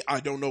anime. I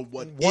don't know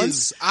what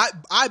Once is.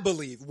 I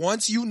believe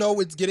once you know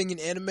it's getting an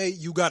anime,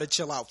 you got to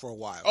chill out for a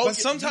while. Oh, But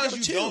sometimes gotta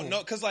you chill. don't know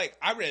because, like,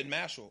 I read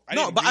Mashal. I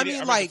No, didn't but read I it. mean, I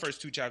read like- the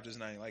first 2 chapters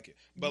and I didn't like it.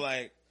 But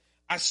like,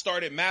 I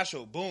started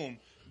Mashal. Boom,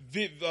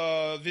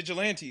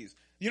 Vigilantes.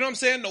 You know what I'm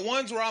saying? The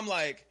ones where I'm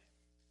like,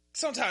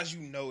 sometimes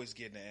you know it's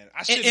getting an.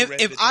 I should have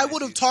read. If I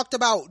would have Vigilantes. talked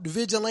about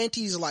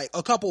Vigilantes like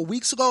a couple of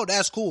weeks ago,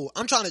 that's cool.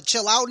 I'm trying to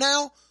chill out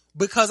now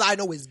because I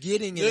know it's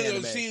getting an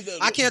anime.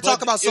 I can't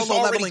talk about it's Solo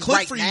already Leveling clipped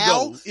right for you,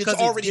 now though. It's because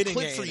already getting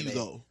clipped an for you anime.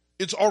 though.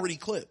 It's already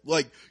clipped.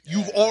 Like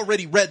you've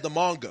already read the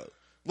manga.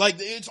 Like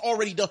it's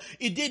already done.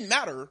 It didn't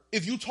matter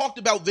if you talked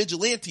about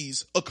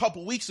Vigilantes a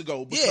couple weeks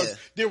ago because Yeah.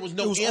 there was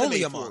no It was anime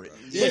only a for manga. it.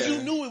 Yeah. But you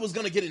knew it was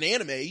going to get an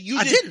anime.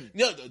 I didn't.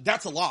 No,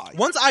 that's a lie.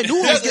 Once I knew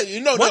it was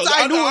getting, once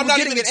I knew it was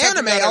getting an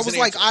anime, I was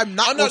like, I'm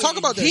not going to talk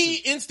about that. He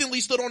shit. instantly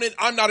stood on it.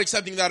 I'm not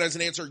accepting that as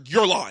an answer.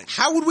 You're lying.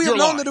 How would we You're have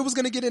known lying. that it was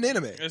going to get an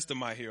anime? It's the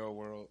My Hero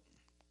world.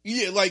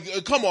 Yeah,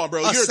 like come on,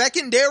 bro. A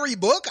secondary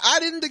book? I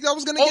didn't think I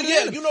was going to Oh, get an yeah,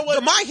 anime. you know what?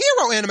 The My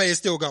Hero anime is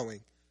still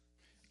going.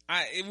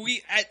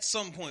 We at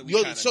some point we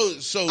Yo, kind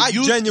of so I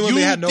you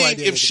genuinely had no think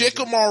idea if they could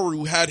do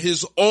Shikamaru had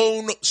his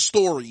own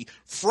story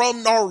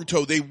from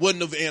Naruto, they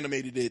wouldn't have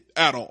animated it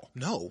at all.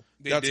 No.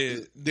 they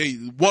did. They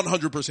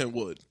 100%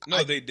 would.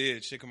 No, they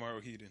did.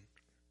 Shikamaru Hiden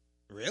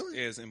Really?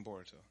 is in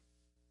Boruto.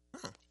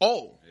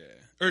 Oh,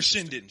 Yeah, or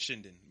Shinden.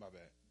 My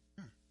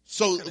bad.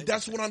 so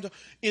that's what I'm.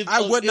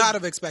 I would not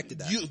have expected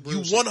that. You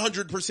Real shit.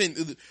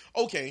 100%.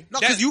 Okay, No,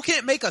 because you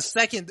can't make a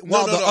second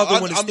while the other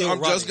one is still I'm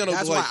running. just gonna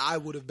That's like, why I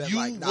would have been you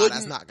like, nah, that's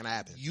wouldn't- not going to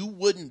happen. You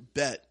wouldn't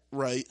bet,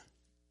 right?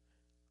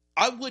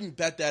 I wouldn't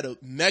bet that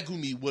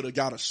Megumi would have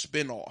got a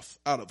spinoff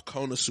out of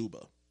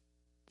Konosuba.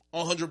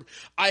 100.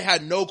 I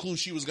had no clue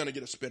she was going to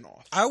get a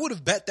spinoff. I would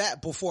have bet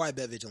that before I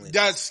bet Vigilante.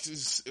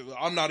 That's.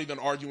 I'm not even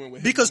arguing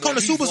with him. Because He's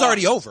Konosuba's lying.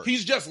 already over.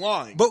 He's just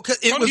lying. But 'cause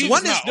it was He's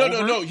one not-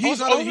 is no. He's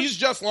not over? he's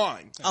just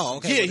lying. Oh,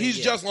 okay. Yeah, well then, he's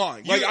just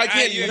lying. You- Like I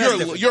can't. yeah, that's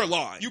different. You're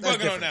lying. You That's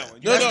bugging on different. that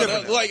one. No, That's no,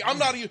 different no. now. Like I'm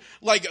not even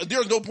like.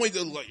 There's no point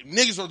that like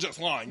niggas are just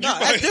lying. No, You-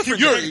 that's different.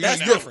 You're, That's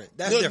no, different.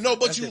 That's no, different. No,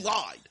 but That's you different.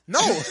 lied. No.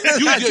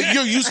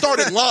 You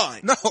started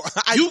lying. No,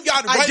 You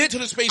got right into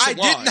the space I of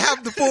lying. didn't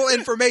have the full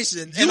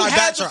information, You and I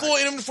had the backtracked. full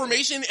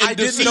information I and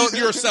didn't know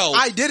deceived yourself.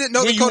 I didn't know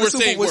when the you were Konosuba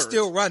saying was words.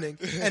 still running,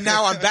 and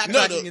now I'm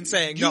backtracking and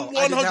saying you no.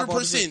 I didn't have all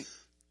this- 100%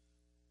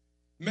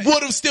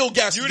 would have still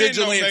guessed You didn't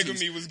know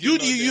Vigilantes. Megumi was you,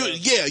 getting you, on you,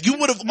 there. yeah, you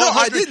would have. No,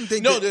 I didn't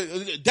think No,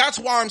 that. that's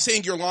why I'm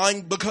saying you're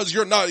lying because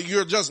you're not.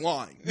 You're just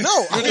lying.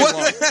 No, you're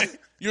just lying.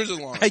 You're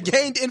just lying. I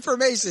gained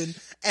information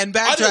and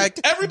I do.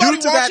 backtracked Everybody due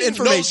to that watching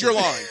information. knows you're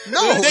lying.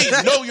 No,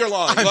 they know you're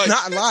lying. I'm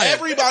not lying.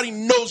 Everybody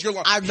knows you're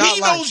lying. I'm not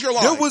he lying. knows you're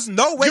lying. There was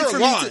no way You're for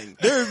lying. me to.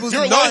 There was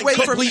You're no lying way for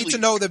me completely. to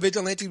know that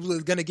Vigilante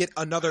was going to get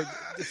another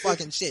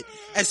fucking shit,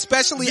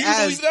 especially Do you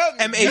as believe that?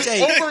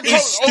 MHA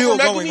is still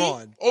over going Megumi?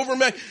 on. Over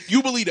Meg,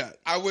 you believe that?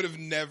 I would have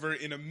never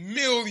in a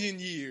million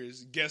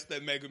years guessed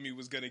that Megumi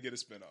was going to get a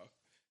spinoff.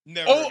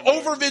 Never.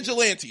 Over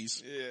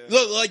Vigilantes. Yeah.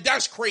 Look, like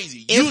that's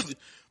crazy. If-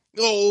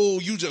 Oh,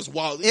 you just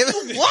wild.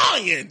 If-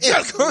 Lying.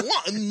 Just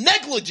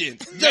negligent.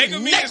 Just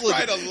Megumi is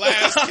probably the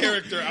last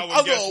character I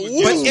would guess would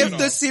But But do if it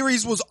the all.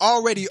 series was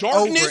already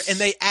Darkness, over and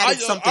they added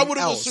something I would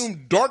have else,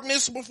 assumed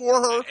Darkness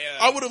before her. Yeah.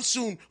 I would have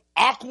assumed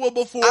Aqua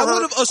before I her.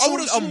 would have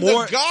assumed a the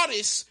more-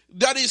 goddess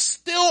that is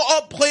still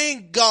up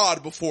playing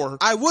God before her.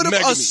 I would have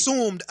Megumi.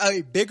 assumed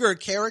a bigger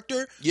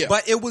character, Yeah.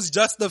 but it was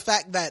just the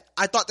fact that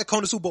I thought the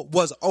Konosuba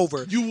was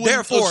over. You wouldn't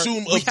Therefore,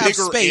 assume a we have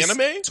bigger space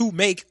anime? to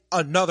make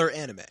another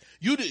anime.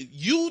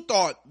 You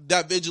thought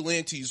that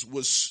Vigilantes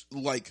was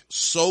like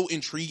so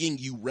intriguing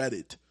you read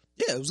it.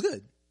 Yeah, it was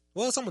good.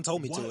 Well, someone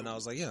told me Why- to, and I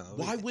was like, yeah.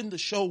 Why wouldn't the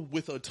show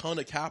with a ton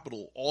of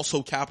capital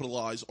also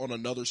capitalize on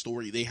another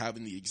story they have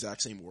in the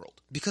exact same world?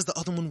 Because the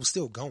other one was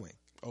still going.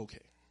 Okay.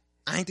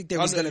 I didn't think they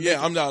was going to make it.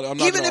 I'm not Even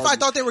gonna if I argue.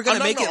 thought they were going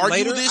to I'm make not it gonna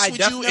argue later, this I with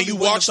definitely you and you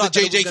wouldn't have watch the thought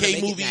they were gonna JJK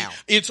make it movie. now.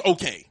 It's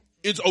okay.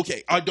 It's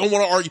okay. I don't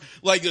want to argue.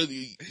 Like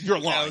you're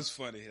lying. That was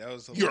funny. That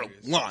was You're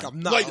hilarious. lying. I'm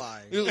not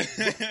lying.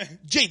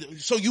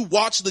 So you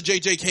watched the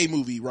JJK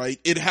movie, right?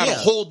 It had a Yeah.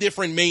 whole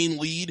different main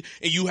lead,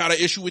 and you had an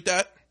issue with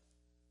that?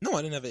 No,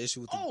 I didn't have an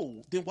issue with it.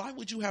 Oh, then why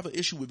would you have an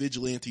issue with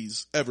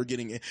Vigilantes ever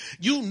getting in?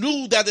 You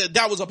knew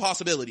that was a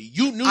possibility.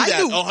 You knew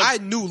that. I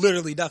knew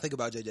literally nothing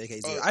about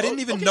JJK. I didn't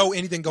even okay. know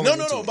anything going No,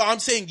 into it. but I'm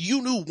saying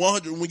you knew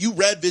 100 when you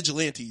read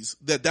Vigilantes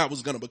that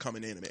was going to become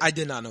an anime. I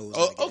did not know it was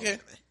gonna get an okay.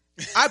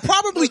 anime. I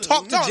probably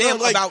talked to Jam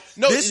about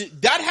this.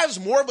 That has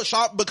more of a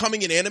shot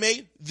becoming an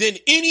anime than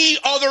any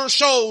other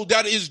show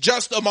that is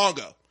just a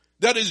manga.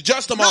 That is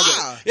just a manga.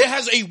 Nah. It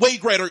has a way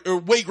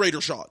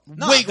greater shot.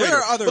 Nah, way there greater.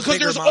 are other because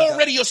bigger there's manga.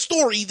 already a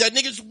story that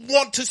niggas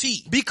want to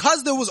see.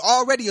 Because there was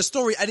already a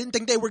story, I didn't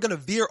think they were going to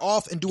veer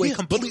off and do a Yeah,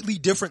 but- completely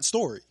different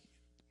story.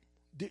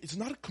 It's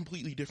not a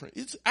completely different.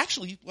 It's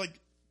actually like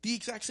the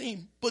exact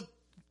same, but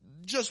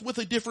just with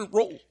a different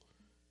role.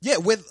 Yeah,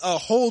 with a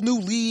whole new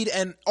lead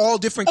and all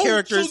different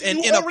characters so and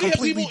you in a already have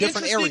completely people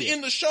different interested area.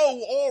 in the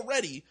show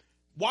already.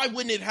 Why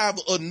wouldn't it have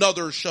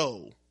another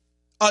show?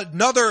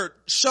 Another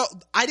show.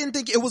 I didn't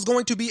think it was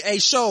going to be a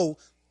show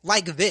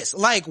like this.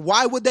 Like,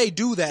 why would they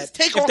do that? Just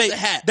take if off they, the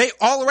hat. They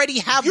already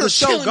have You're the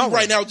show killing going me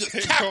right now. Just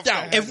Take capped off the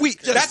out. hat. If we,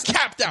 That's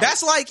capped out.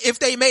 That's like if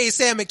they made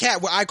Sam and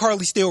Cat with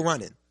iCarly still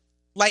running.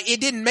 Like,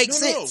 it didn't make No.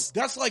 sense.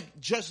 That's like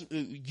just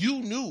you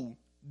knew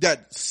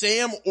that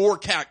Sam or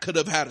Cat could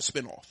have had a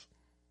spinoff.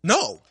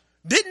 No.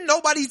 Didn't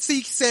nobody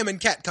see Sam and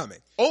Cat coming?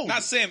 Oh,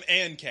 Not Sam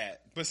and Cat,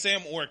 but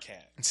Sam or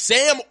Cat.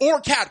 Sam or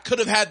Cat could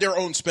have had their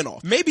own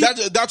spinoff. Maybe-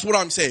 that's what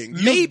I'm saying.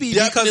 You Maybe because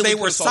definitely they could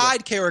were have saw that.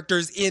 side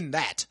characters in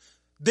that.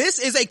 This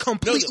is a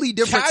completely No,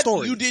 different Cat,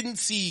 story. You didn't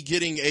see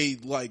getting a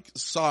like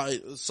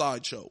side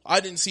show. I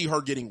didn't see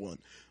her getting one.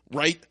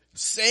 Right?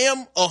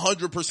 Sam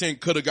 100%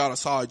 could have got a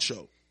side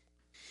show.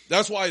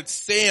 That's why it's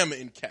Sam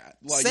and Cat.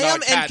 Like Sam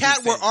not and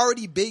Cat were Sam.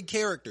 already big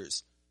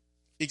characters.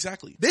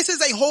 Exactly. This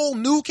is a whole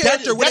new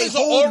character That with is a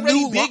an whole already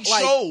new big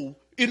like, show.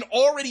 An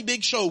already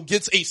big show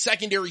gets a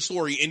secondary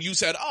story, and you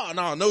said, "Oh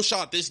no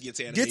shot, this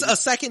gets animated." Gets a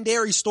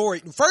secondary story.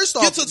 First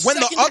off, Gets a when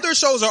the secondary- other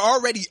shows are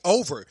already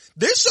over,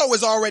 this show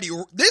is already,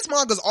 this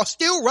manga's are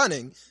still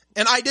running,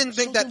 and I didn't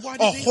think then that why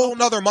did a they whole up-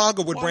 nother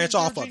manga would Why branch is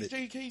there off of it.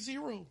 JJK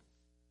Zero.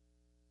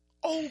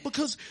 Oh,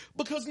 because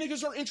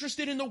niggas are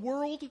interested in the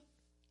world.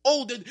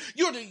 Oh,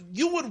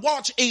 you would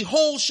watch a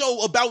whole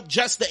show about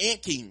just the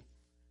Ant King.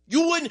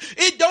 You wouldn't.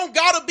 It don't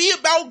gotta be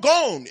about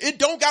Gon. It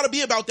don't gotta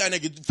be about that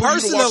nigga. For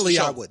Personally, you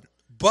to watch the I show. would.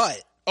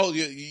 But Oh,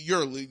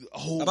 you're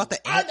About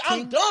the Ant I'm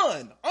King?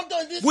 done. I'm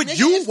done. This Would nigga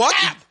you is watch-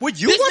 capped. would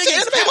you This watch nigga an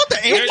is anime capped. about the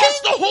Ant You King?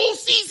 watched the whole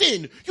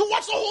season. You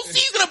watched the whole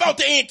season about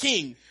the Ant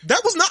King. that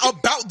was not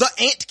about the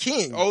Ant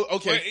King. Oh,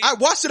 okay. Wait, I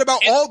watched it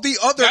about all the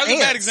other That was a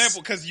bad ants.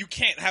 example because you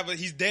can't have a.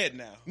 He's dead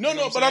now. No, You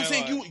know what but I'm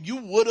saying Like,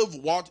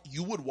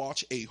 you would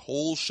watch a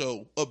whole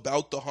show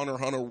about the Hunter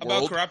x Hunter world.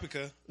 about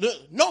Kurapika.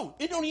 No,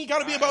 it don't even got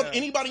to be about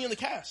anybody in the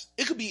cast.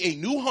 It could be a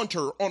new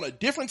hunter on a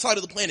different side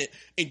of the planet,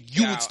 and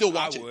you Yeah, would still I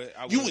watch would, it.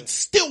 I You would. would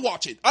still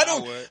watch it. I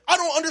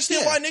don't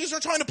understand Yeah. why niggas are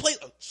trying to play.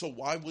 So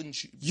why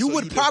wouldn't you? You so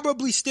would just-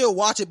 probably still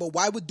watch it, but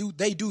why would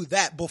they do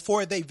that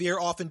before they veer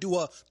off and do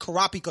a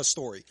Karapika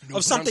story No, of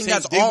but something I'm saying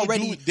that's they would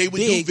already do big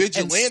and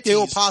Vigilantes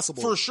still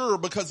possible for sure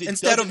because it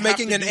instead of doesn't have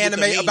making to an do with the anime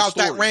main about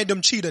that story.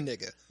 random cheetah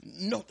nigga.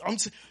 No, I'm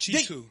saying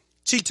Chitu.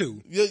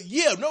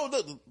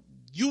 Chitu.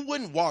 you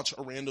wouldn't watch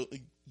a random.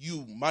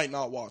 You might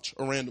not watch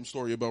a random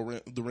story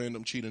about the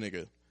random cheetah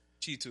nigga.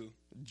 Chitu.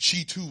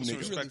 Chitu Some nigga.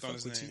 respect on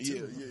his name.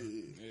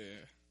 Yeah. Yeah.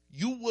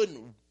 You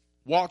wouldn't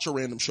watch a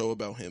random show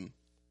about him,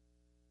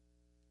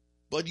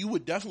 but you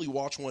would definitely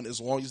watch one as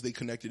long as they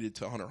connected it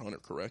to Hunter x Hunter,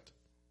 correct?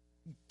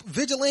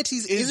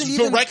 Vigilantes It's isn't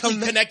even directly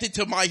connected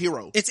to My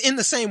Hero. It's in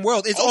the same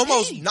world. It's Okay.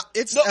 almost not.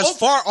 It's No, as okay.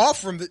 far off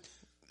from the.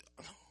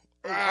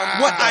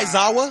 What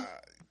Aizawa?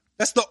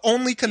 That's the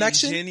only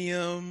connection.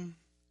 Ingenium,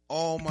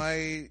 All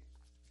Might.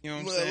 You know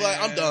what I'm saying?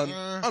 Like, I'm done.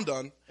 I'm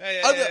done.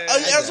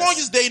 Yeah. As long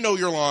as they know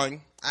you're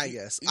lying. I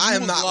guess You I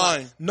am was not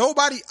lying. lying.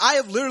 Nobody. I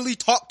have literally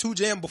talked to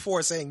Jam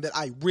before saying that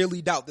I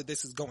really doubt that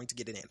this is going to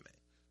get an anime.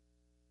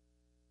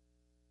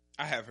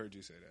 I have heard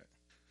you say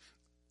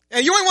that.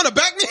 And you ain't want to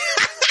back me.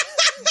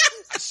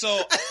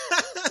 So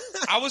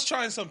I was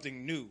trying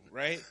something new,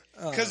 right?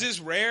 Because it's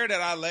rare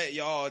that I let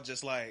y'all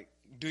just like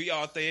do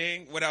y'all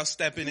thing without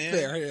stepping in.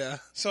 Fair, yeah.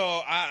 So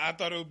I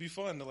thought it would be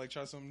fun to like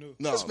try something new.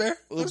 No, That's fair.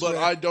 That's but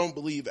fair. I don't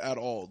believe at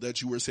all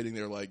that you were sitting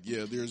there like,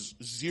 yeah, there's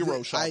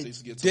zero shot I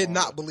this gets did along.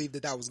 not believe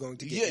that was going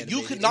to get Yeah, you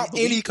animated could not in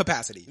believe any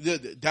capacity.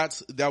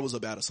 That was a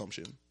bad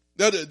assumption.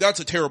 That's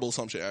a terrible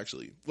assumption,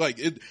 actually. Like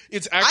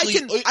it's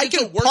actually I it's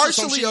can a worse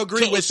partially assumption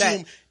agree to with that.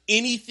 assume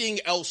anything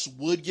else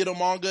would get a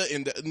manga,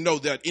 and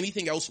that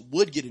anything else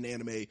would get an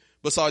anime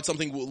besides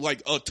something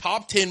like a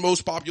top 10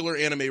 most popular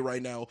anime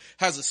right now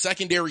has a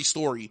secondary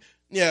story.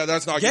 Yeah,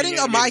 that's not Getting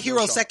a animated, My no Hero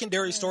shot.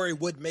 secondary story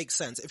would make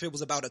sense if it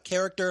was about a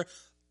character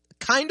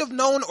kind of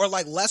known or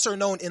like lesser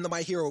known in the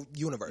My Hero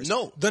universe.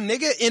 No. The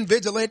nigga in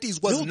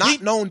Vigilantes was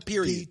not known,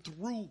 period.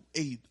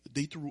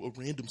 They threw a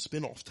random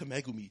spinoff to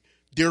Megumi.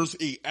 There's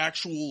a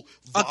actual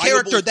A viable,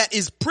 character that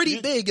is pretty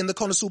big in the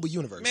Konosuba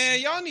universe. Man,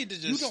 y'all need to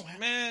just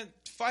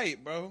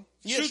fight, bro.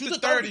 Yeah, shoot shoot the the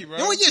 30, 30. bro.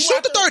 Oh, yeah,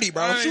 shoot the 30,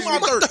 bro. I Shoot ain't my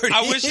even- 30.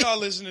 I wish y'all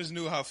listeners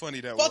knew how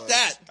funny that was. Fuck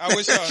that. I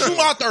wish y'all Shoot knew.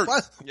 my third.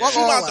 Fuck Shoot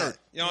all my that. third.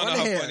 Y'all know One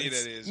how hand. funny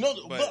that is. No,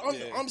 but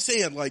yeah. I'm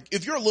saying, like,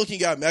 if you're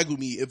looking at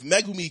Megumi, if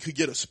Megumi could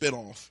get a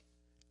spinoff,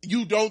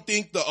 you don't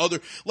think the other,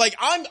 like,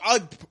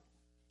 I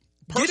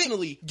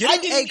personally, I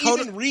didn't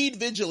even read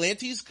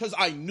Vigilantes because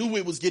I knew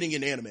it was getting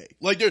an anime.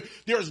 Like,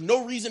 there's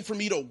no reason for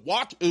me to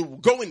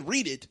go and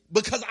read it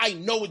because I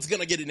know it's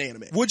gonna get an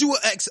anime. Would you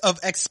have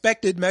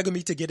expected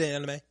Megumi to get an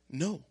anime?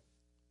 No.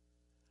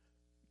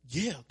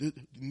 Yeah,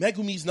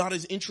 Megumi's not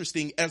as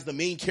interesting as the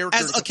main character.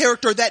 As a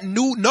character that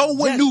no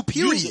one knew,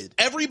 period.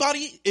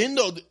 Everybody in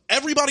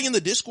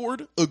the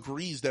Discord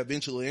agrees that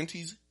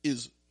Vigilantes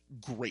is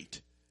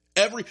great.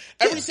 Every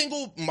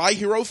single My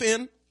Hero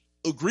fan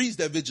agrees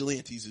that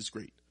Vigilantes is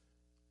great.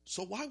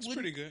 So why wouldn't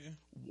pretty good?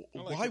 Yeah.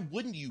 Why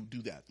wouldn't you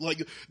do that? Like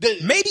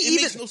Maybe it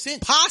even makes no sense.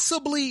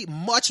 possibly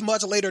much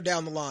later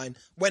down the line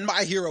when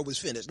My Hero was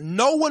finished.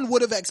 No one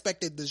would have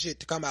expected the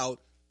shit to come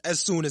out as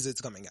soon as it's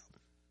coming out.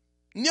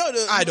 No,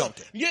 I don't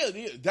think.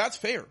 Yeah, that's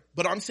fair.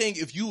 But I'm saying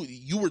if you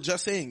were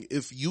just saying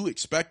if you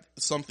expect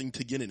something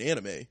to get an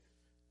anime,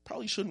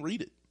 probably shouldn't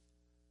read it.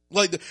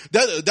 Like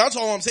that's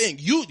all I'm saying.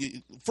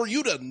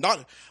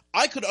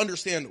 I could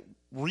understand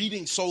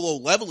reading Solo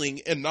Leveling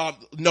and not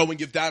knowing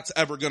if that's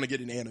ever going to get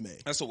an anime.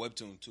 That's a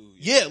webtoon too.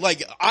 Yeah,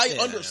 like I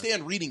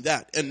understand reading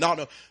that and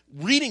not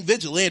reading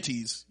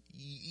Vigilantes.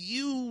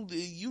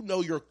 You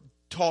know you're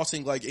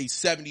tossing like a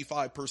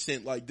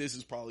 75% like this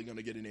is probably going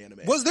to get an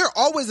anime. Was there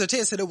always a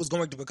chance that it was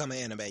going to become an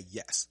anime?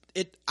 Yes.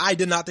 I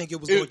did not think it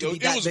was going to be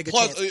that big a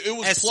chance. It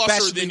was pluser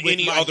especially than with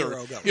any My other.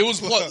 Hero going. It was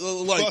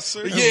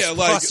Pluser?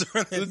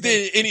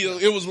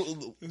 it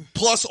was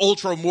plus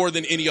ultra more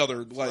than any other.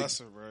 Like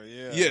Pluser, bro.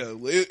 Yeah.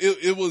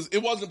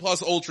 it wasn't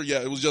plus ultra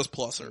yet. It was just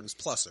pluser. It was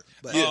pluser.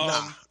 But Yeah.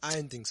 nah, I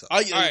didn't think so. All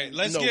right,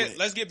 let's no way.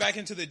 get back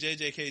into the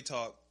JJK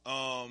talk.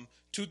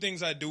 Two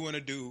things I do want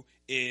to do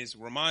is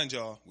remind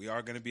y'all we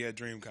are going to be at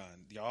DreamCon.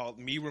 Y'all,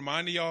 me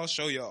reminding y'all,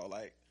 show y'all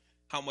like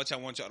how much I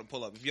want y'all to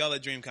pull up. If y'all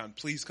at DreamCon,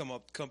 please come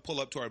pull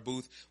up to our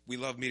booth. We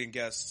love meeting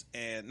guests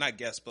and not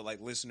guests, but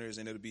like listeners,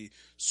 and it'll be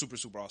super,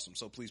 super awesome.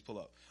 So please pull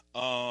up.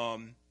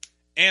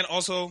 And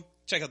also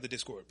check out the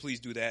Discord. Please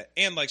do that.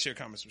 And like, share,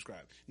 comment,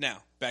 subscribe. Now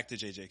back to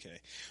JJK.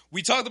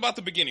 We talked about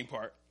the beginning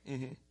part.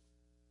 Mm-hmm.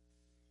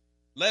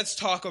 Let's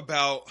talk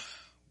about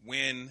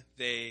when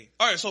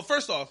all right. So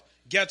first off,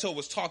 Geto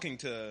was talking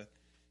to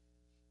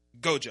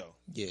Gojo.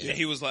 Yeah. And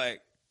he was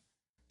like,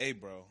 hey,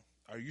 bro,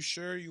 are you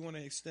sure you want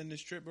to extend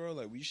this trip, bro?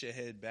 Like, we should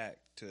head back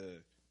to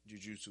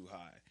Jujutsu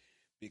High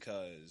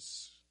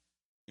because,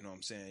 you know what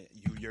I'm saying,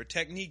 your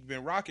technique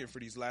been rocking for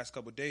these last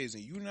couple of days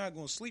and you're not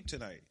going to sleep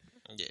tonight.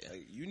 Yeah.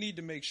 Like, you need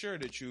to make sure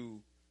that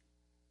you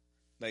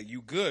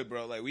good,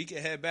 bro. Like, we can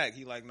head back.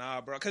 He like,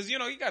 nah, bro. Because, you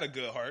know, he got a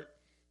good heart.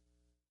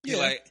 You're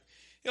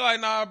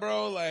like, nah,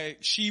 bro, like,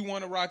 she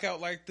want to rock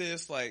out like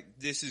this. Like,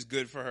 this is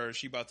good for her.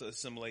 She about to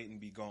assimilate and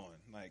be gone.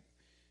 Like,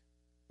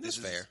 That's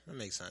fair. That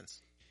makes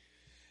sense.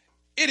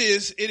 It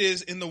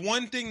is. And the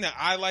one thing that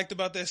I liked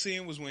about that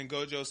scene was when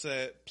Gojo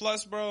said,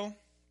 plus, bro,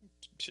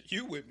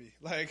 you with me.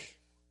 Like,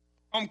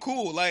 I'm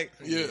cool. Like,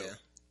 Yeah.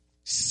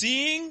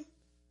 seeing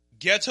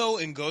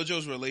Geto and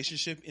Gojo's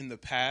relationship in the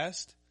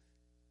past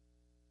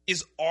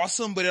is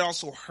awesome, but it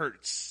also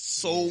hurts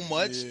so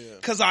much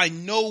because I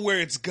know where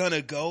it's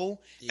gonna go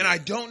and I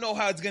don't know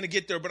how it's gonna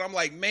get there, but I'm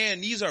like,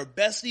 man, these are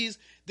besties.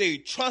 They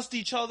trust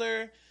each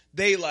other.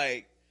 They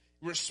like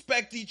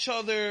respect each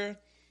other.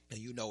 And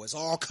you know it's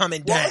all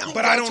coming down.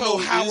 But I don't know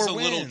how he's or a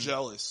when. little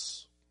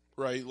jealous,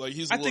 right? Like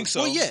he's. I think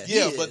so. Well, yeah,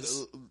 Yeah, he but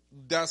is.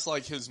 that's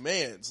like his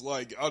man's.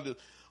 Like I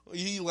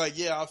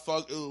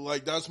fuck.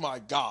 Like that's my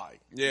guy.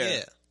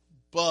 Yeah.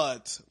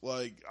 But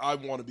like I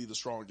want to be the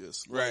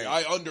strongest. Right.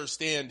 Like, I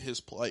understand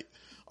his plight.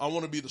 I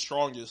want to be the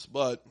strongest,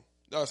 but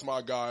that's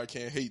my guy. I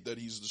can't hate that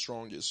he's the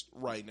strongest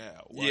right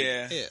now. Like,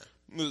 Yeah.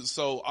 Yeah.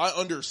 So I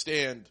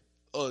understand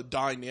a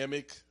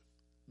dynamic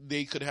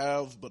they could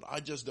have, but I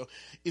just don't.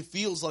 It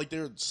feels like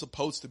they're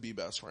supposed to be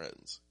best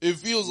friends. It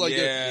feels like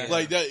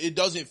like that. It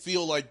doesn't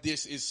feel like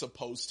this is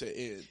supposed to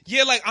end.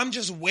 Yeah, like I'm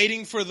just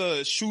waiting for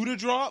the shoe to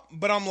drop,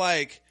 but I'm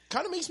like,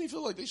 kind of makes me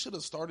feel like they should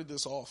have started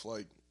this off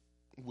like.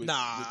 With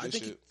I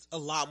think shit. it's a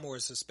lot more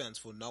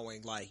suspenseful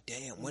knowing, like,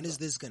 damn, when is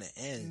this gonna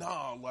end?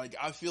 Nah, like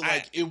I feel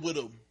like it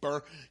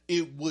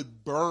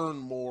would burn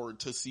more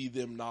to see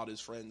them not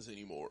as friends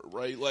anymore,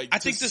 right? Like I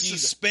think the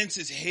suspense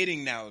is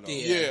hitting now, though.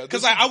 Yeah,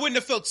 because I wouldn't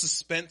have felt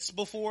suspense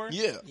before.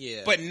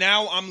 Yeah. But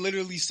now I'm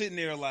literally sitting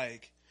there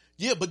like,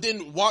 yeah, but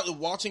then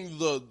watching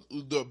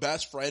the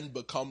best friend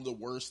become the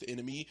worst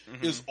enemy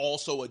is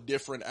also a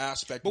different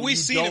aspect. But we've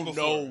seen it before.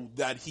 Know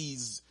that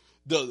he's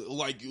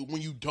when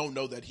you don't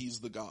know that he's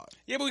the god.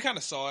 Yeah, but we kind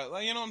of saw it.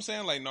 Like, you know what I'm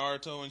saying? Like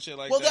Naruto and shit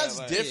like well, that. Well, that's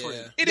like, different.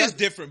 Yeah. It is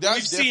different. But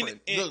we've seen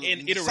it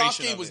in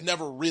iteration Sasuke was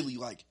never really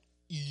like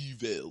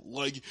evil.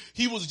 Like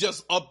he was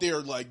just up there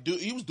like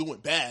he was doing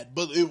bad,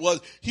 but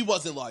he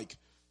wasn't like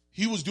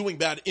he was doing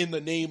bad in the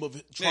name of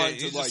trying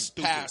to like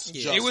pass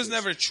justice. He was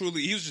never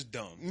truly, he was just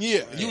dumb.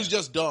 Yeah, he was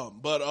just dumb.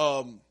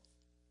 But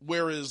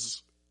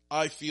whereas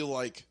I feel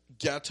like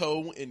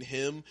Geto and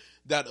him,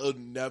 that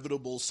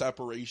inevitable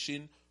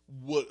separation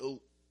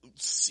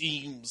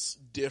seems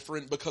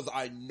different because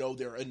I know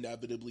they're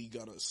inevitably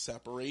gonna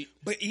separate.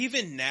 But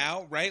even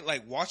now, right,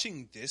 like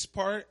watching this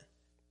part,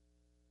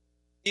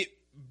 it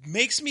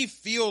makes me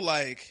feel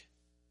like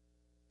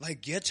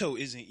Geto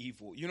isn't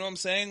evil. You know what I'm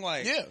saying?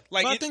 Like, yeah.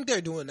 Like I think they're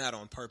doing that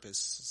on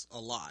purpose a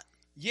lot.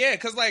 Yeah,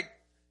 because like,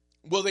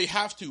 well, they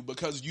have to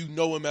because you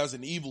know him as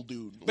an evil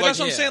dude. But that's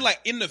what I'm saying.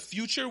 Like in the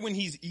future, when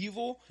he's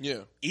evil,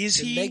 is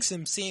he? It makes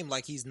him seem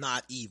like he's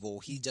not evil.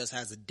 He just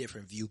has a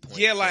different viewpoint.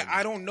 Yeah, like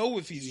I don't know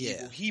if he's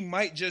evil. He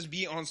might just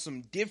be on some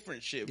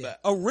different shit. Yeah.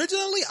 But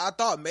originally, I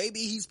thought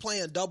maybe he's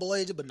playing double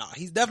agent, but nah,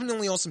 he's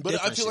definitely on some. But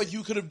different I feel shit. like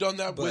you could have done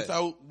that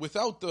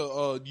without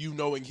the you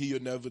knowing he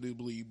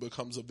inevitably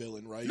becomes a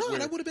villain, right? No,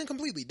 that would have been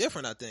completely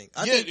different. I think.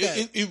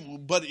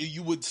 But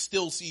you would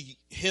still see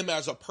him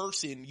as a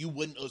person. You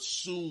wouldn't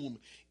assume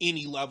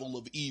any level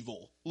of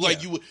evil.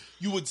 Like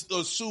you would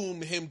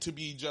assume him to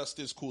be just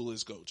as cool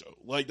as Gojo.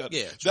 Like that.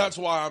 Yeah, that's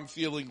why I'm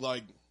feeling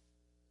like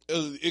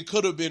it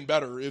could have been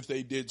better if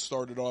they did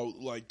start it out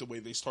like the way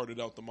they started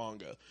out the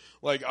manga.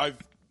 Like what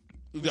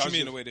you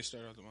mean the way they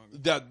started out the manga?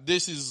 That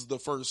this is the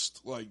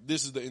first,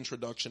 this is the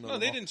introduction. No,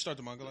 they didn't start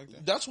the manga like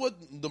that. That's what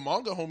the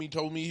manga homie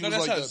told me.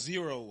 That's how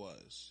Zero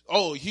was.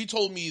 Oh, he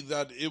told me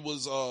that it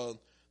was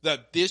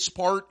that this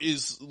part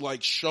is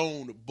like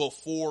shown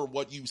before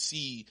what you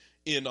see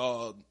in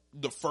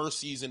the first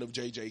season of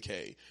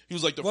JJK. He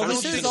was like the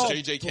first season of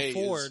JJK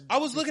is... I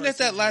was looking at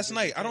that last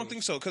night. I don't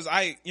think so because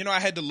I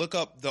had to look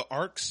up the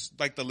arcs,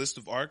 like the list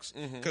of arcs,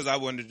 because I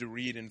wanted to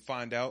read and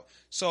find out.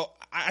 So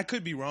I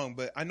could be wrong,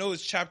 but I know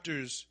it's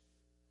chapters.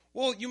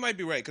 Well, you might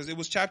be right because it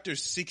was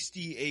chapters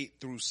 68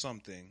 through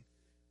something.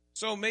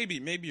 So maybe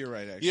you're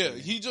right.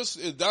 Actually,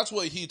 yeah. That's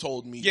what he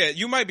told me. Yeah,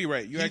 you might be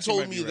right. He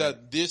told me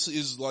that this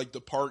is like the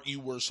part you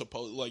were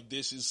supposed. Like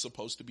this is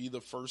supposed to be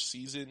the first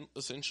season,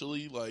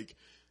 essentially. Like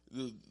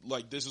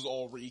this is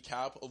all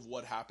recap of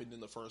what happened in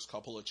the first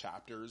couple of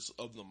chapters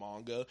of the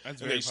manga. That's and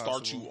very they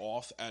start possible. you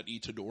off at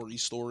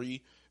Itadori's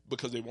story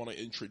because they want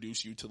to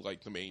introduce you to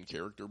like the main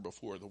character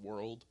before the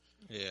world.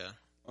 Yeah.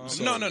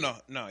 No.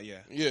 Yeah.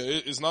 Yeah,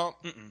 it's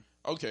not. Mm-mm.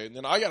 Okay,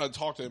 then I gotta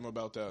talk to him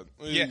about that.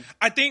 Yeah,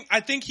 I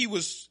think he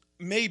was.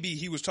 Maybe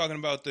he was talking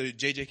about the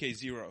JJK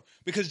Zero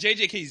because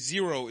JJK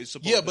Zero is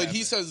supposed. Yeah, but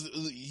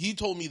he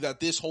told me that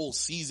this whole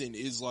season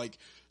is like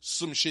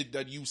some shit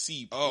that you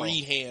see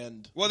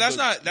pre-hand. Well, that's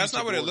not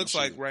what it looks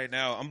like right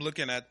now. I'm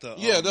looking at the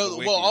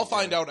I'll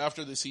find out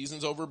after the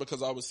season's over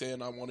because I was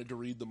saying I wanted to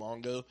read the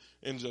manga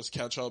and just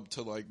catch up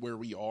to like where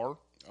we are.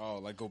 Oh,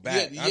 like go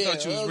back. Yeah, I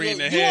thought you was reading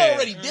ahead. You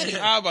already did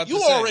it.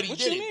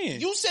 What you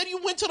mean? You said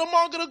you went to the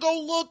manga to go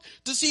look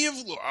to see if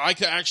I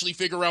could actually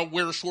figure out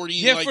where Shorty.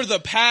 Yeah, for the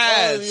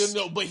past.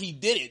 But he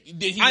did it.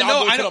 Did he? I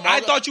know. Not go to the manga? I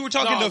thought you were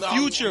talking the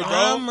future, bro.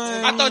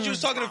 I thought you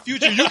was talking the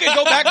future. You can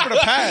go back for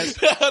the past.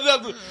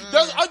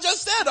 I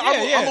just said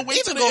I'm gonna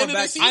wait till the end of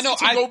the season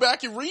to go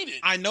back and read it.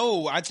 I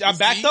know. I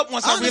backed up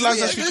once I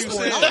realized that's what you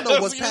said. I don't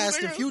know what's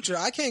past and future.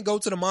 I can't go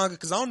to the manga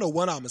because I don't know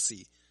what I'm gonna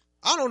see.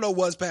 I don't know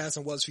what's past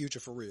and what's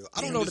future for real.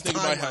 I don't know the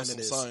timeline of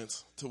this.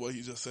 Science to what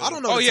he just said. I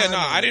don't know. Oh yeah, no,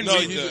 I didn't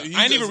read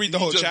I didn't even read the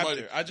whole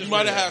chapter. I just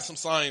might have had some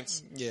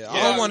science. Yeah,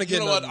 I don't want to get.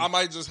 You know what? I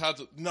might just have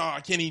to. No,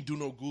 I can't even do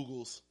no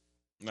Googles.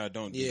 No,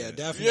 don't. Yeah,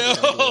 definitely.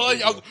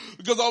 Yeah,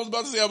 because I was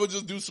about to say I would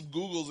just do some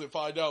Googles and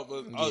find out,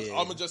 but I'm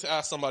gonna just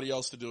ask somebody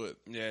else to do it.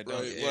 Yeah,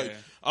 right. Yeah. Like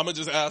I'm gonna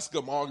just ask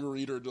a manga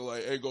reader to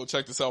like, hey, go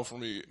check this out for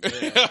me.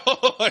 Yeah.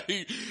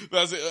 Like,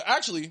 that's it.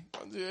 Actually,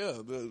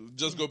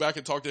 just go back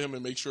and talk to him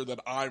and make sure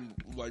that I'm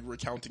like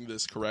recounting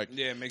this correct.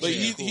 Yeah, make like,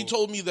 sure. He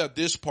told me that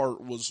this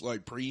part was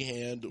like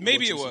pre-hand.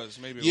 Maybe it was.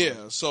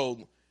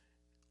 So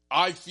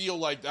I feel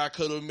like that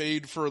could have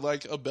made for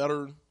like a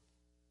better.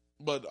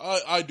 But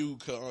I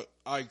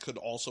could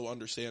also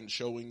understand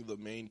showing the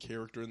main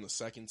character in the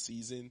second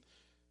season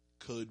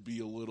could be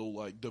a little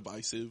like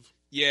divisive.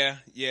 Yeah,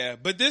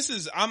 but this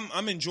is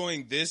I'm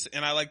enjoying this,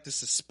 and I like the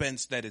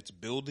suspense that it's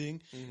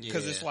building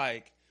because it's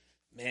like,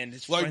 man,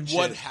 this Like friendship,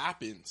 what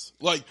happens?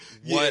 Like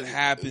what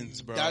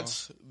happens, bro?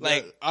 That's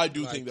Like, I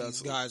do Like, think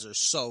that's these guys are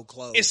so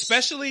close.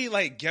 especially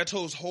like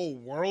Ghetto's whole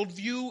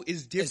worldview is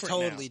it's different.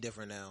 totally now.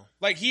 different now.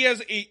 Like he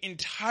has a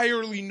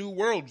entirely new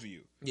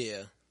worldview.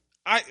 Yeah.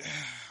 I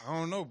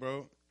don't know,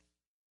 bro.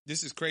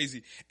 This is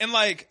crazy. And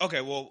like, okay,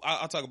 well,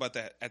 I'll talk about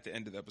that at the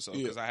end of the episode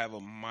because I have a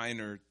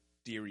minor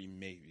theory,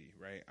 maybe,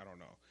 right? I don't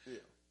know.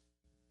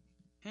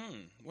 Yeah.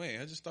 Wait,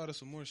 I just thought of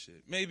some more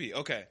shit. Maybe.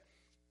 Okay.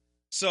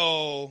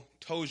 So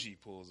Toji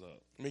pulls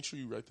up. Make sure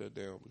you write that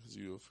down because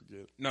you'll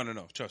forget. No.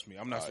 Trust me,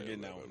 I'm not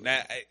forgetting that right, one.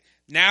 right.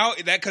 Now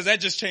that because that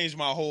just changed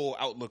my whole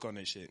outlook on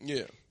this shit.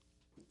 Yeah.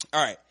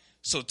 All right.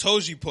 So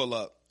Toji pull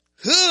up.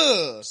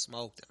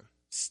 Smoked him.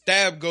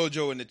 Stab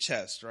Gojo in the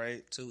chest,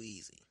 right? Too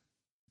easy.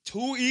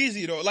 Too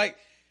easy though. Like,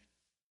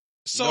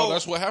 so No,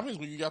 that's what happens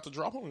when you got the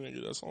drop on a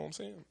nigga. That's all I'm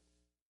saying.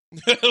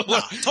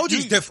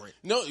 Toji's different.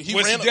 No, he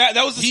was ran.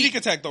 that was the sneak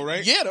attack though,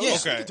 right? Yeah, that was a okay.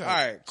 sneak attack. All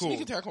right, cool.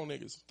 Sneak attack on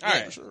niggas. All Yeah,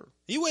 right. for sure.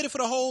 He waited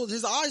for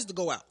his eyes to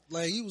go out.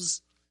 Like he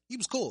was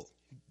cool.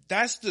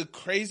 That's the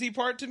crazy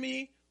part to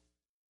me.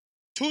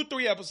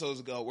 2-3 episodes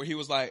ago, where he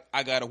was like,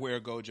 "I gotta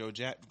wear Gojo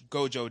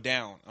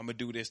down. I'm gonna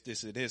do this,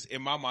 and this."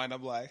 In my mind,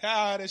 I'm like,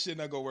 that shit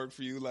not gonna work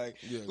for you. Like,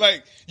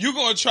 like you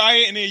gonna try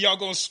it, and then y'all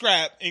gonna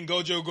scrap, and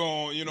Gojo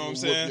gonna, you know what I'm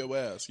saying? Whoop your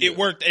ass. It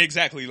worked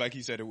exactly like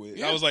he said it would.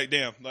 Yeah. I was like,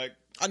 damn, like.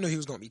 I knew he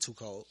was gonna be too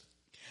cold.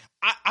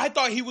 I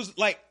thought he was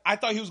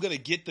gonna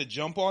get the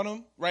jump on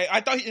him, right?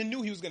 I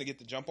knew he was gonna get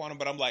the jump on him,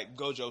 but I'm like,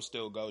 Gojo's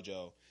still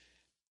Gojo.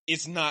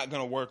 It's not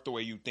gonna work the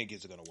way you think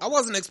it's gonna work. I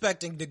wasn't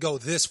expecting to go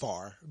this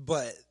far,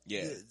 but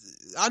Yeah.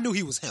 I knew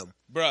he was him.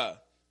 Bruh.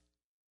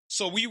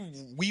 So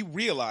we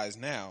realize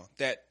now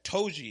that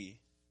Toji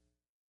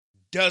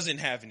doesn't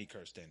have any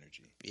cursed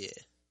energy. Yeah.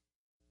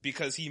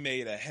 Because he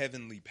made a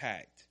heavenly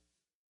pact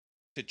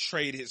to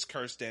trade his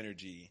cursed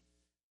energy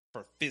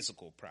for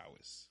physical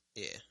prowess.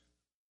 Yeah.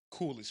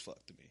 Cool as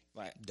fuck to me.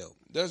 Like, Dope.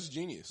 That's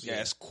genius.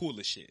 yeah, it's cool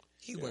as shit.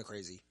 He went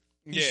crazy.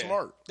 He's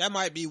smart. That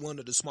might be one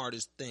of the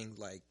smartest things.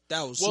 Like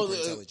that was Well,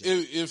 super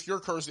intelligent. if your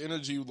cursed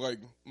energy like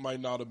might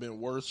not have been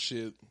worth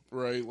shit,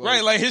 right? Like,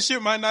 Right, like his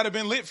shit might not have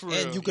been lit for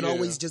real. And you can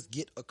always just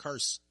get a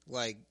curse.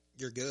 Like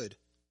you're good.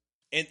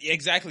 And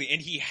exactly,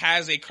 and he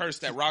has a curse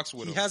that rocks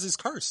with He him. has his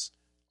curse.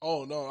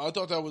 Oh no, I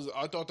thought that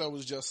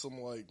was just some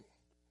like,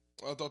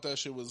 I thought that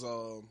shit was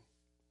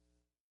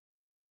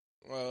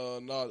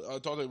I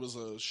thought it was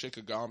a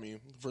Shikigami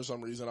for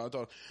some reason. I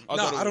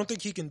don't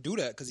think he can do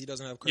that because he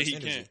doesn't have cursed he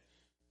energy. can.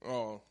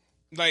 Oh,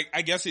 Like,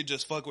 I guess it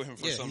just fuck with him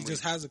for Yeah, some he reason.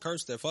 just has a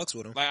curse that fucks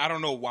with him. Like, I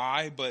don't know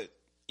why, but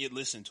it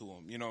listened to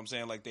him. You know what I'm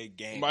saying? Like, they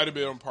gang. might have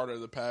been part of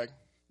the pack.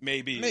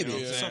 Maybe. Maybe you know what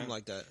I'm saying? something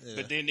like that. Yeah.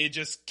 But then it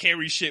just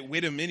carries shit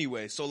with him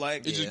anyway. So,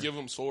 like, It just give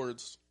him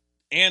swords.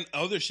 and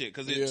other shit,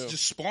 because it's Yeah.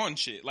 just spawn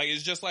shit. Like,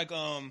 it's just like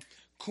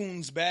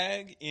Kuhn's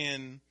bag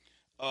in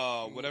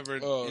whatever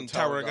in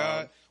Tower of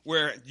God,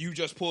 where you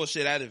just pull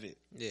shit out of it.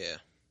 yeah.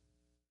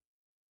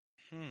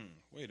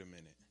 Wait a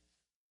minute.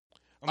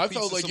 I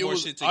felt like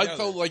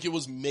it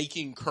was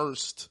making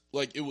cursed,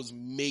 like it was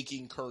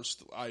making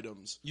cursed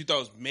items. You thought it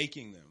was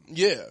making them.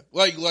 Yeah,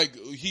 like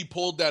he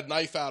pulled that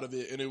knife out of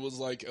it, and it was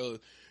like,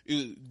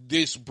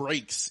 this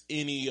breaks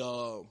any.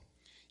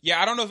 Yeah,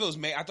 I don't know if it was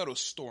I thought it was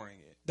storing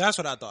it. That's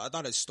what I thought. I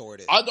thought it stored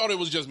it. I thought it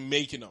was just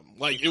making them.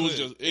 Like it was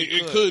just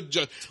it could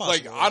just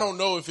like I don't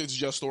know if it's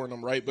just storing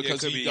them, right?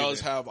 Because he does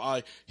have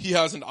he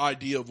has an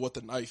idea of what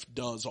the knife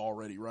does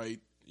already,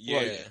 right? Yeah.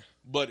 Like,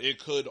 but it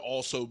could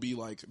also be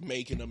like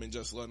making them and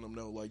just letting them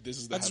know like this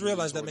is the. I just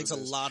realized that makes a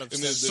lot of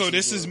sense. So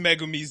this is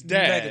Megumi's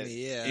dad.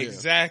 Megumi, yeah.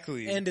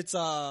 Exactly. And it's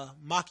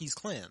Maki's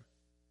clan.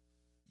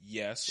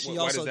 Yes. She Why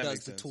also that does make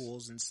the sense?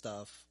 tools and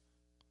stuff.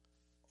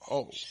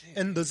 Oh,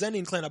 And the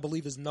Zenin clan, I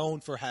believe, is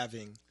known for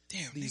having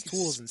Damn, these niggas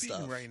tools and spitting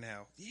stuff. right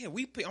now. Yeah,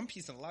 I'm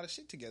piecing a lot of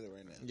shit together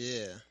right now.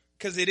 Yeah.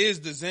 Because it is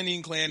the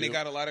Zenin clan. They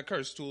got a lot of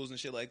curse tools and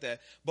shit like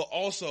that. But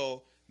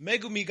also,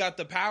 Megumi got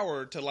the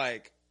power to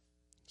like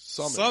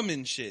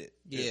summon shit.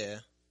 Yeah.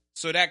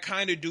 So So that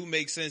kind of do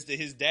make sense that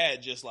his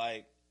dad just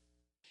like,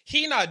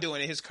 he not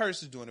doing it, his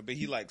curse is doing it, but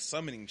he like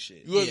summoning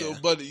shit. Yeah.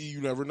 But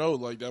you never know.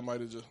 Like that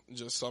might have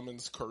just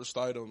summons cursed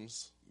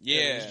items.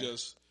 Yeah. And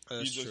it's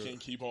That's you just true. can't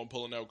keep on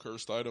pulling out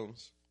cursed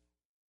items.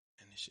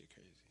 And this shit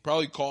crazy.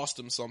 Probably cost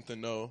him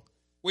something though.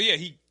 Well, yeah,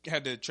 he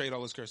had to trade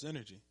all his cursed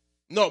energy.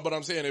 No, but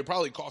I'm saying it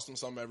probably cost him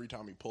something every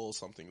time he pulls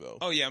something though.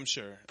 Oh, yeah, I'm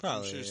sure.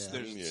 Probably, I'm sure yeah.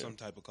 there's Yeah. some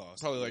type of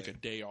cost. Probably like Yeah. a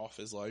day off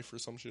his life or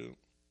some shit.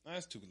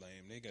 That's too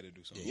lame. They got to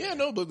do something. Yeah,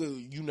 no, but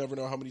you never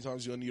know how many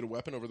times you'll need a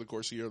weapon over the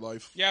course of your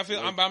life. Yeah, I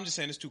feel. Like, I'm just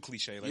saying it's too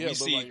cliche. Like yeah, we but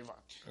see like,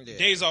 Yeah.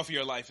 days off of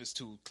your life is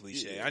too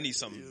cliche. Yeah, I need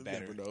something you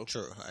better. never know.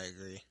 True. I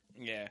agree.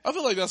 Yeah. I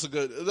feel like that's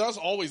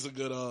always a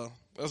good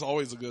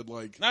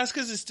like No, it's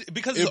because it's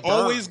It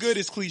always burns. good.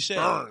 It's cliche.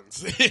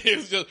 burns.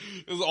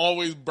 it's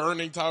always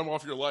burning time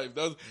off your life.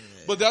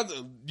 But that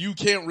you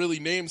can't really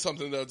name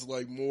something that's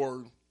like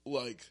more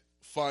like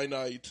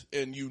finite,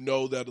 and you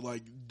know that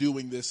like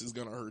doing this is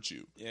gonna hurt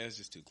you. Yeah, it's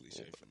just too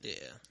cliche for me.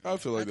 Yeah. I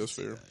feel like that's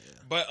fair. That, yeah.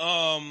 But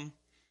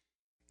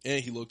And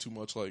he looked too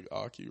much like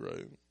Aki,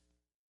 right?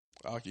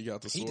 Aki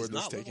got the He sword does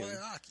that's not look taken.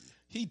 like Aki.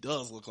 He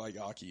does look like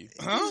Aki.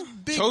 huh?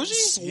 Big, Toji?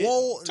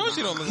 swole.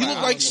 Toji don't look He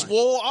looked like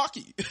swole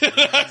Aki.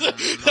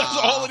 That's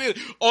all it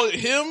is. Oh,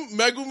 him,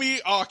 Megumi,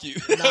 Aki.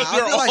 Nah, I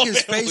They're feel like all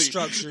his family. face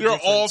structure. They're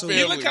different, all too.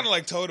 family. He looked kind of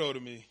like Toto to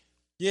me.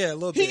 Yeah, a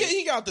little bit.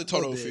 He got the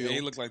Toto Little bit. feel. Yeah,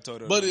 he looked like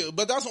Toto.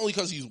 But that's only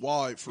because he's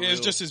wide. For yeah, real.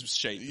 it's just his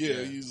shape.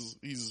 yeah, he's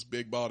his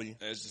big body.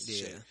 That's just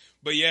his Yeah. shape.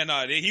 But yeah,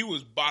 no, he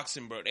was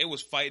boxing, bro. They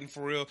was fighting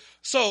for real.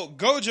 So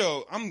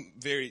Gojo,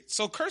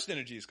 so cursed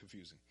energy is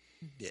confusing.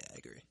 Yeah, I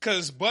agree.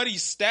 Cause Buddy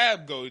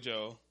stabbed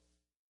Gojo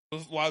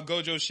while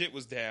Gojo's shit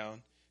was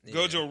down. Yeah.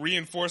 Gojo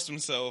reinforced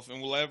himself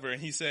and whatever, and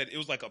he said it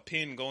was like a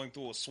pin going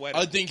through a sweater.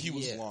 I think he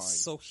was Yeah, lying.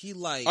 so he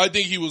like. I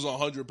think he was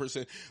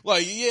 100%.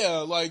 Like, yeah,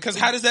 like Cause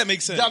how does that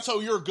make sense? that's how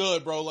you're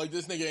good, bro. Like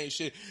this nigga ain't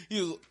shit.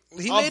 He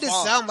He made it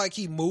sound like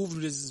he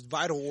moved his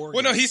vital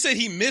organs. Well, no, he said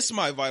he missed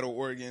my vital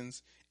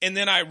organs, and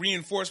then I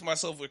reinforced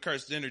myself with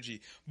cursed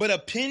energy. But a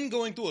pin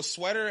going through a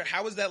sweater,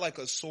 how is that like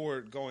a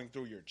sword going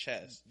through your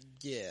chest?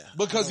 Yeah.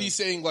 because he's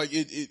saying like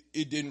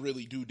it didn't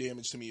really do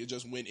damage to me. It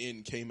just went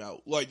in, came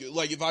out. Like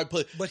if I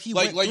put But he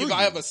like went if through I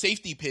you. have a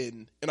safety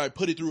pin and I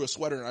put it through a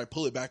sweater and I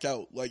pull it back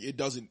out, like it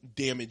doesn't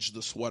damage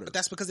the sweater. But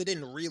that's because it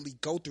didn't really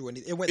go through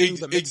anything. It went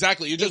through the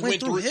Exactly. It just went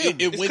through him.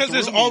 It It's went because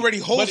there's through me. already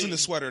holes But in the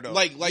sweater, though.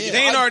 Like Yeah. if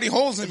They ain't I- already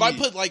holes in If I me.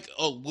 put like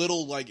a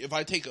little, like if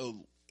I take a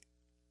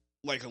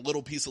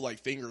little piece of like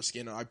finger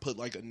skin and I put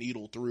like a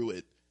needle through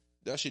it,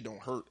 that shit don't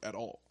hurt at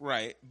all.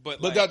 Right,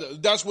 but But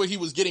like, that's what he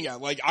was getting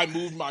at. Like I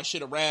moved my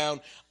shit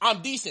around.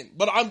 I'm decent,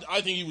 but I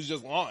think he was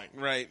just lying.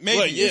 right, maybe.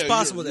 Like, yeah, It's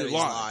possible you're that he's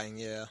lying.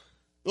 Yeah.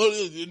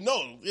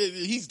 No,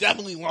 he's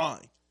definitely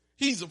lying.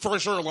 He's for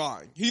sure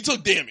lying. He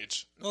took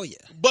damage. Oh yeah.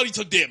 But he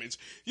took damage.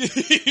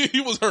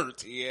 He was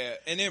hurt. Yeah,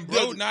 and then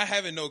bro Yeah. not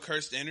having no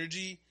cursed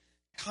energy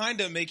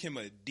kind of make him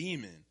a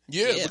demon.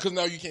 Yeah, Yeah. because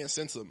now you can't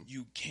sense him.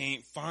 You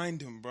can't find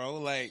him, bro.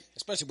 Like,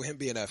 Especially with him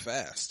being that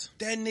fast.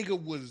 that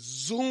nigga was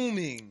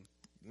zooming.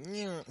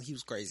 Yeah, he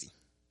was crazy.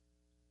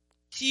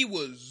 He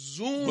was But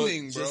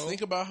zooming, bro. just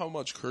think about how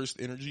much cursed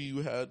energy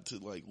you had to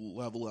like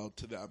level out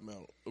to that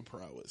amount of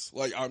prowess.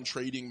 Like I'm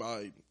trading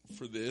my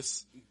for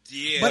this.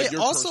 yeah, But Like, it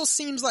you're also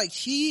seems like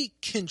he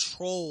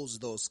controls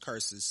those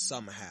curses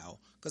somehow.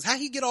 Because how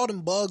he get all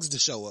them bugs to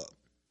show up?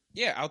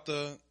 yeah, out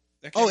the.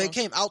 that Oh, out- it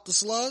came out the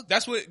slug?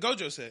 That's what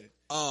Gojo said.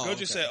 Oh, Gojo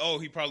okay. said, "Oh,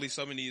 he probably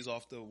summoned these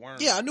off the worm."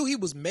 Yeah, I knew he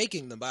was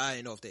making them, but I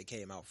didn't know if they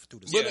came out through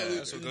the But slug. Yeah,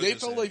 that's what they Gojo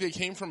felt said. like they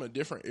came from a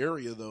different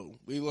area though.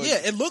 They, like, Yeah,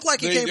 it looked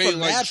like it they- came they, from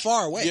like, mad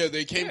far away. Yeah,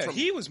 they came Yeah, from.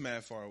 he was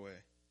mad far away.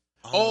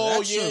 Oh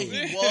that's yeah, true.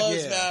 he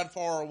was Yeah. mad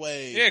far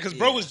away. Yeah, because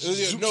bro was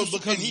Yeah, no,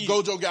 because and he-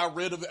 Gojo got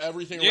rid of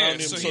everything Yeah,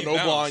 around him, so so he no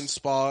bounced. blind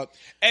spot.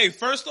 Hey,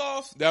 first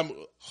off, That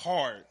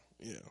hard.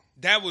 yeah,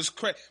 That was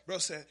crazy. Bro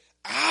said,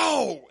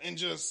 "Ow!" and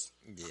just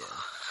Yeah.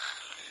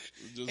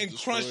 just and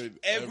crunched destroyed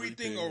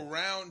everything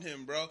around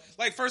him, bro.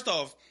 Like, first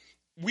off,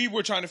 we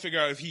were trying to figure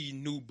out if he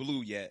knew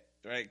blue yet,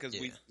 right? Because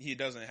Yeah. he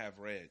doesn't have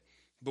red,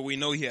 but we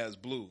know he has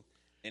blue,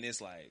 and it's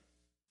like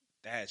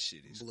that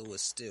shit is Blue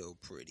is still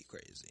pretty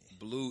crazy.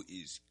 blue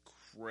is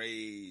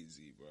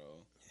crazy,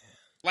 bro.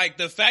 Like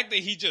the fact that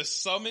he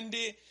just summoned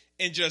it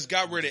and just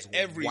got rid of Just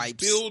every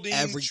wipes building,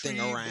 everything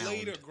tree, around.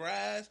 blade of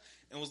grass,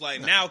 and was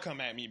like, "Now come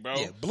at me, bro."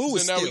 Yeah, blue So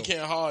is now still we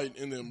can't hide,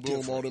 and then boom,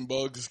 different. all them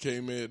bugs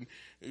came in.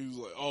 He was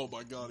like, "Oh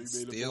my god, he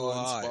made a Still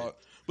blind hide. spot."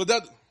 But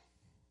that's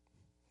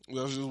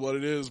just what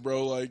it is,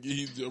 bro. Like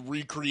he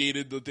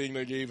recreated the thing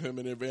that gave him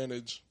an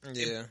advantage.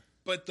 Yeah.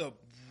 But the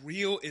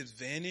real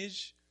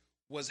advantage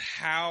was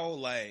how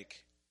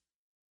like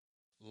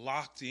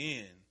locked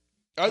in.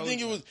 I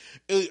think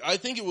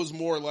it was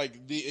more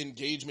like the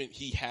engagement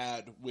he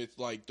had with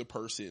like the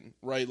person,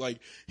 right? Like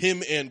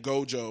him and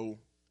Gojo,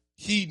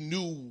 he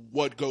knew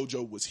what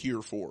Gojo was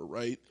here for,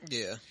 right?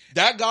 Yeah.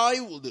 That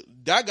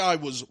guy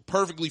was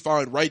perfectly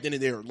fine right then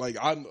and there. Like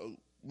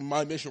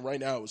my mission right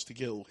now is to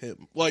kill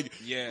him. Like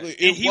Yeah,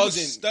 it and he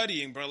wasn't. was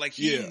studying, bro. Like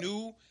he Yeah.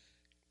 knew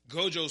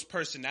Gojo's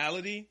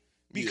personality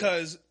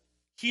because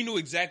he knew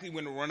exactly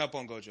when to run up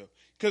on Gojo.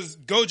 Because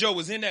Gojo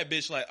was in that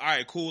bitch like, all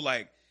right, cool.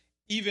 Like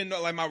even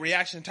though like my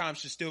reaction time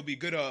should still be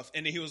good enough,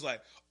 and then he was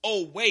like,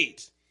 oh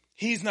wait,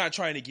 he's not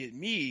trying to get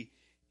me.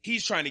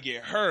 He's trying to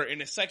get her.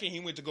 And the second he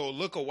went to go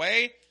look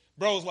away,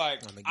 bro was like,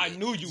 I'ma I get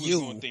knew you was you.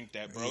 gonna think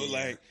that, bro. Yeah.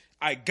 Like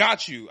I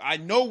got you. I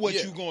know what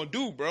Yeah. you gonna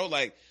do, bro.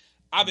 Like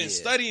I've been Yeah.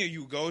 studying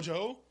you,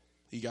 Gojo.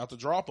 He got the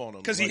drop on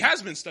him Because Like- he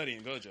has been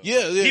studying Gojo.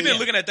 Yeah, yeah, He been yeah.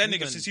 looking at that He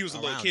nigga been since he was a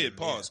little around kid. him,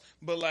 Pause.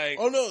 But like,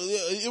 Oh no,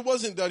 it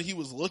wasn't that he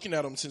was looking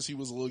at him since he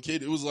was a little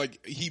kid. It was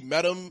like he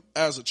met him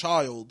as a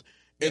child,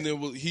 and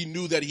then he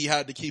knew that he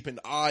had to keep an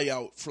eye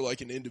out for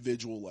like an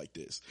individual like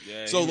this.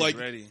 yeah, so he was like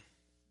ready.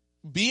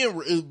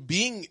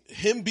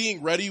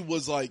 being ready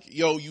was like,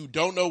 yo, you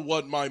don't know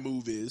what my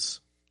move is,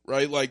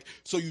 right? Like,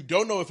 so you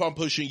don't know if I'm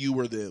pushing you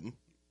or them.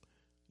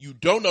 You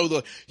don't know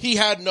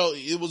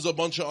it was a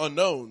bunch of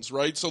unknowns,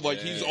 right? So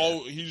like Yeah.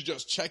 he's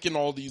just checking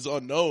all these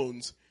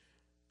unknowns.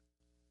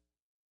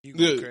 You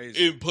go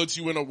crazy. It puts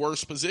you in a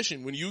worse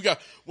position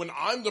when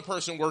I'm the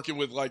person working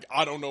with like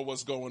I don't know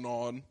what's going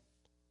on.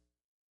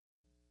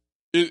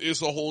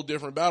 It's a whole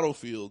different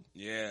battlefield.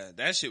 Yeah,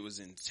 that shit was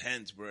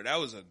intense, bro. That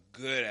was a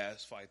good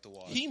ass fight to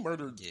watch. He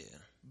murdered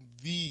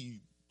the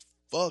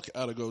fuck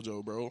out of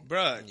Gojo, bro.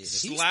 Bruh, He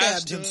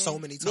stabbed him so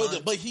many times.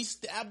 But he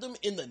stabbed him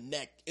in the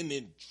neck and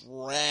then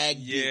dragged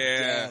it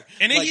down.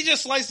 And then Like, he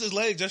just sliced his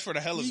leg just for the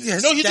hell of it. he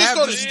just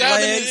started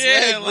stabbing his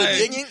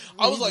leg. like-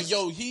 I was like,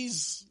 yo,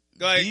 he's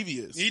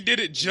devious. He did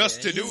it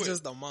just to do he's it.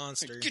 just a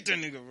monster. Get that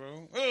nigga,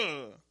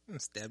 bro.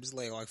 Stabbed his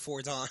leg like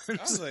 4 times. I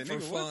was like, for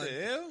nigga, fun. what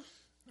the hell?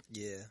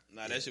 Yeah.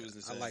 Nah, that shit was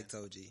insane. I like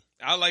Toji.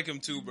 I like him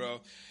too,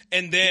 bro.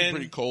 And He's then, a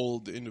pretty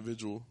cold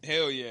individual.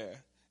 hell yeah.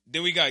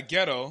 Then we got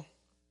Ghetto.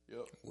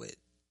 Yep. With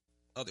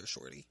other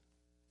shorty.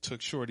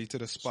 Took Shorty to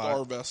the spot.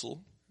 Star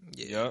Vessel.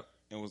 Yeah. Yep.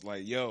 And was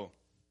like, yo,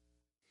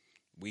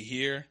 we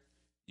here.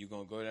 You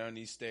gonna go down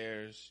these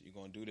stairs. You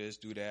gonna do this,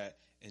 do that.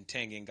 And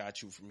Tengen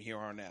got you from here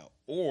on out.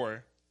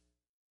 Or,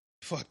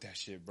 fuck that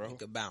shit, bro. You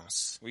could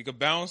bounce. We could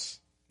bounce.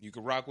 You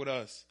could rock with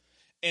us.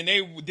 And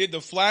they did the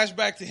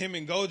flashback to him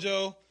and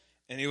Gojo.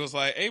 And he was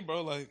like, hey,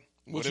 bro, like,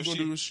 What if you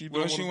gonna do if she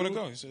what if don't she wanna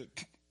want to do go?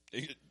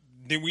 He said,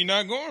 then we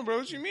not going, bro.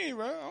 What you mean,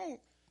 bro?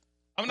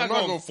 I'm not not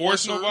going gonna to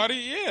force force her. nobody.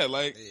 Yeah,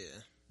 like, Yeah.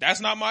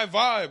 that's not my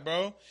vibe,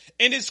 bro.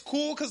 And it's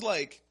cool because,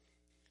 like,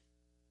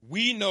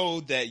 we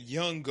know that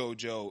young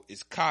Gojo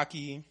is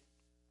cocky.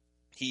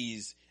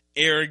 He's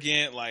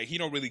arrogant. Like, he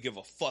don't really give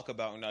a fuck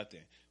about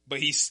nothing. But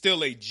he's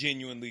still a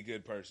genuinely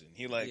good person.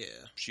 He like, Yeah.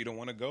 she don't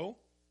want to go.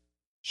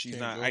 She's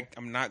Can't not. go.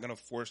 I'm not gonna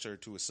force her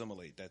to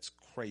assimilate. That's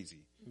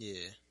crazy. Yeah.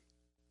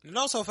 It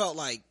also felt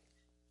like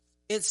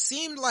it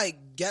seemed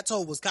like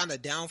Geto was kind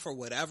of down for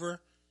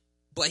whatever,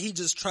 but he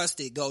just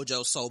trusted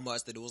Gojo so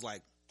much that it was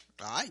like,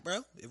 all right, bro,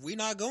 if we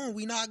not going,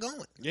 we not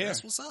going. Yeah.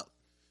 That's what's up.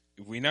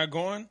 If we not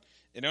going,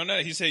 and on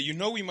that, he said, you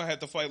know, we might have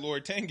to fight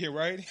Lord Tengen,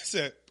 right? He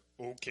said,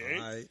 okay.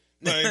 All right.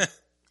 Like,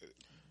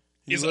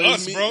 it's Like,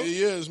 us, me, bro.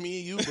 Yeah, it's me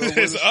and you, bro. We're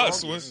It's the us.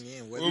 strongest.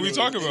 Yeah, What we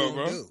talking about, you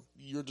bro? gonna do?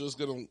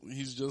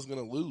 He's just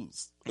gonna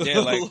lose. Yeah,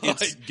 like,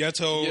 it's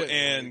Geto yeah,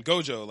 and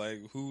Gojo. Like,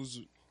 who's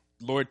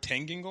Lord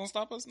Tengen gonna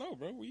stop us? No,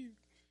 bro.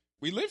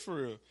 We live for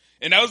real.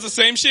 And that was the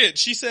same shit.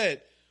 She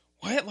said,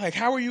 what? Like,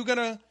 how are you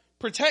gonna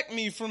protect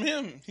me from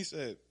him? He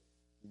said,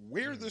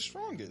 we're the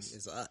strongest.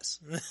 It's us.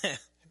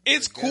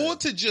 It's cool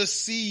to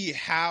just see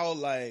how,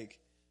 like,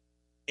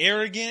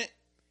 arrogant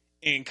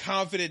and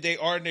confident they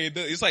are in their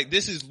ability. It's like,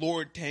 this is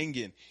Lord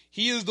Tengen.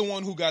 He is the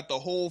one who got the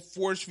whole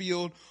force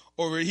field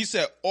over. He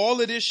said, all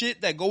of this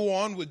shit that go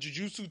on with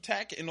Jujutsu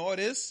Tech and all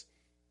this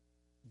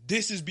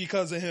is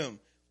because of him.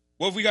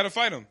 What if we got to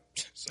fight him?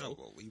 So, Oh,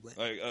 well, we win.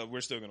 like, we're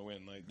still going to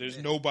win. Like, there's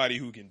nobody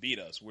who can beat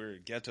us. We're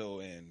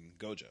Geto and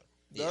Gojo.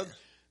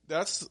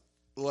 That's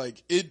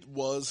like, it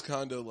was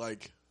kind of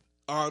like,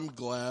 I'm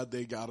glad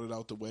they got it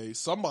out the way.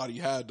 Somebody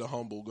had to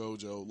humble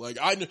Gojo. Like,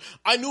 I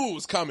knew it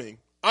was coming.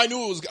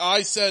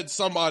 I said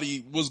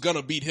somebody was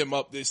gonna beat him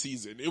up this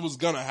season. It was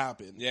gonna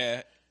happen.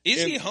 Yeah.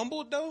 Is And- he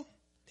humbled, though?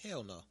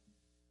 Hell no.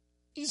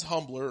 He's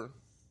humbler.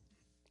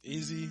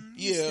 Is he?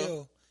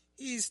 Yeah.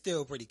 He's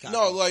still pretty cocky.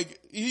 No, like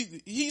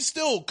he's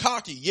still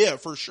cocky, yeah,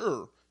 for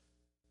sure.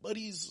 But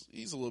he's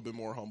a little bit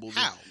more humble.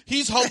 How?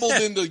 He's humble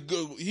than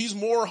he's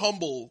more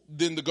humble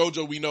than the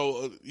Gojo we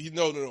know.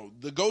 No.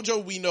 The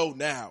Gojo we know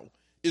now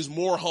is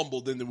more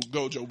humble than the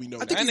Gojo we know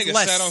now. think That he's nigga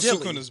less sat on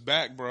silly. Sukuna's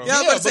back, bro. Yeah.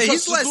 I was about to say,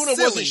 because he's less Sukuna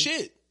silly. wasn't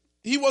shit.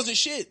 He wasn't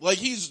shit. Like,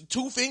 he's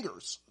 2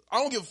 fingers. I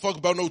don't give a fuck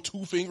about no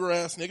 2-finger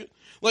ass nigga.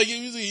 Like,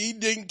 he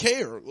didn't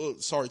care. Well,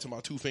 sorry to my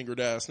 2-fingered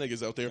ass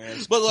niggas out there.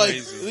 That's but like,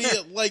 crazy.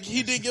 yeah, like,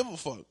 he didn't give a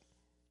fuck.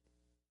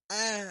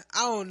 I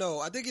don't know.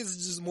 I think it's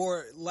just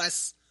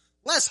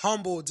less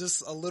humble,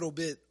 just a little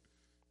bit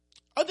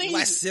I think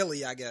less he's,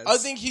 silly, I guess. I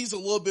think he's a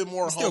little bit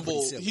more He's still pretty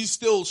humble. silly. He's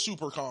still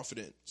super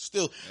confident.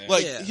 Still,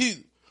 like, Yeah.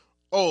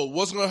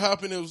 what's gonna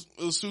happen if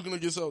Sukuna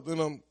gets up? Then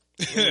I'm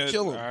gonna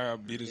kill him. I'll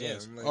beat his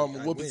ass. like, I'm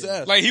I whoop his win.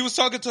 ass. Like, he was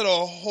talking to the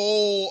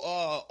whole,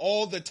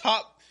 all the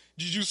top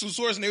Jujutsu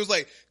source, and they was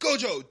like,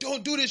 Gojo,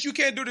 don't do this. You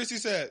can't do this. He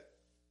said,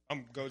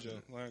 I'm Gojo.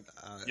 Like,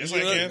 yes, I it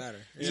doesn't can. matter.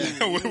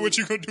 Yeah. what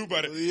you gonna do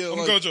about it? Yeah, I'm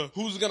like, Gojo.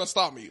 Who's gonna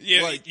stop me?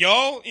 Yeah, Like,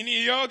 y'all, any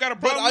of y'all got a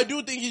but problem? I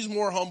do think he's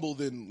more humble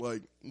than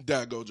like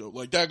that Gojo.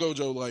 Like, that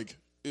Gojo, like,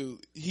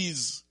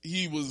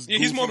 he was. Yeah,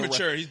 he's more goofing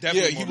mature. around. He's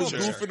definitely he more was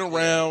mature. goofing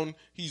around.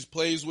 He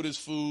plays with his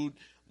food.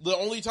 The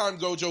only time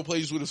Gojo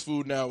plays with his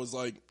food now is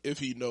like if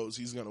he knows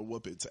he's gonna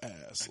whoop its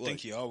ass. I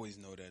think you always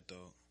know that,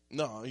 though.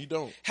 No, he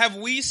don't. Have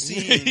we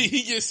seen...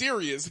 He gets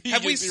serious.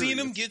 Have we seen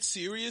him get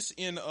serious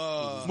in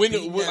when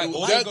Beating when- that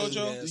old that,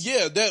 Gojo?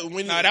 Yeah, that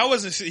when Nah, that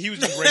wasn't... He was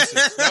just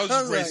racist. That was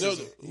I was just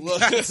like, racism.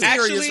 That's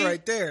serious Actually-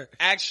 right there.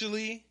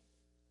 Actually,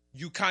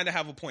 you kind of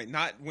have a point.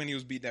 Not when he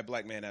was beating that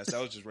black man ass. That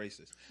was just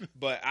racist.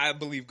 But I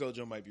believe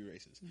Gojo might be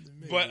racist.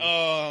 But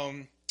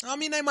I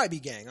mean, they might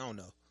be gang. I don't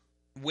know.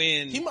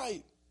 when he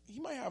might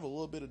have a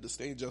little bit of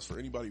disdain just for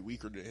anybody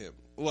weaker than him.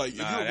 Like,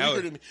 Nah,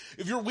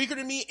 if you're weaker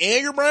than me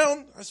and you're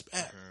brown, that's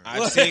bad.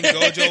 I've seen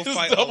Gojo It's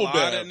fight a double lot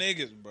bad. of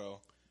niggas,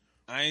 bro.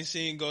 I ain't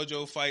seen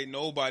Gojo fight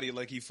nobody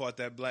like he fought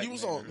that black He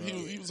was man, on. bro.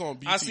 He was on.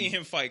 BT. I seen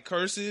him fight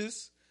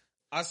Curses.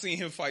 I seen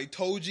him fight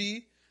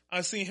Toji.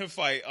 I seen him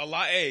fight a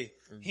lot. Hey,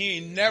 he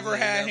ain't never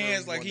had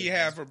hands like he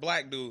had for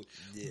black dude.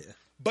 Yeah.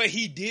 But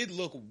he did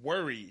look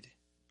worried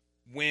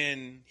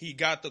when he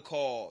got the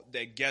call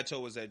that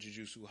Geto was at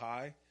Jujutsu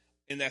High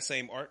in that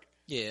same arc.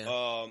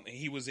 Yeah. And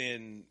he was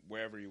in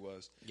wherever he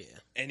was. Yeah.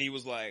 And he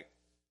was like,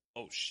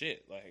 oh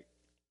shit, like,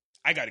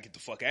 I gotta get the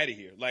fuck out of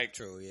here. Like,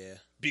 True, yeah.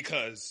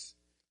 because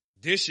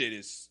this shit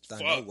is I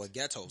fucked. know what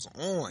Ghetto's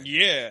on.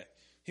 Yeah.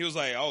 He was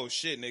like, oh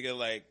shit, nigga,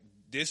 like,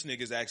 this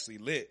nigga's actually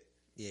lit.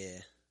 Yeah.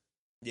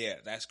 Yeah,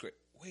 that's great.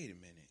 Wait a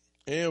minute.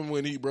 And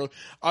when he broke,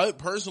 I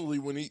personally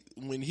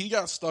when he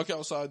got stuck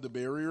outside the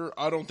barrier,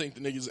 I don't think the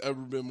nigga's ever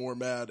been more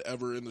mad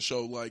ever in the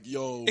show. Like,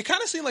 yo, It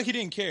kind of seemed like he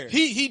didn't care.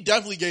 he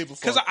definitely gave a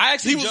fuck. Because I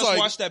actually He was just like-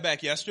 watched that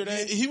back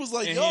yesterday. He was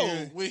like, And yo,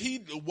 he- when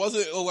he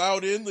wasn't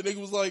allowed in, the nigga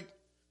was like,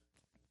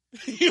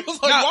 he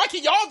was like, Nah. why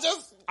can y'all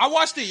just? I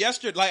watched it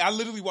yesterday. Like, I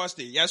literally watched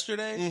it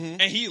yesterday,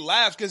 Mm-hmm. and he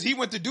laughed because he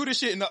went to do this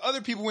shit, and the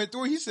other people went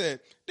through. He said,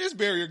 "This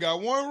barrier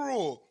got one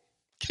rule: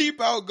 keep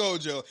out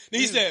Gojo."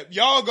 Then he said,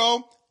 "Y'all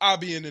go. I'll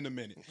be in a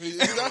minute."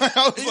 Exactly.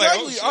 I was like,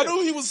 oh, shit. I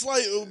knew he was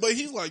like, but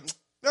he's like,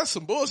 that's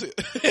some bullshit.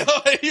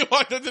 He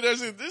walked up to that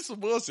shit. This is some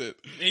bullshit.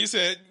 And he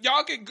said,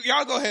 "Y'all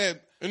go ahead."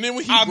 And then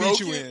when he I'll broke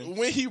meet you it, in.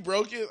 when he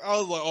broke it, I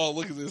was like, "Oh,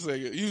 look at this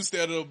nigga! He was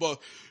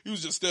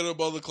just standing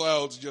above the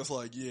clouds, just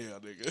like, yeah,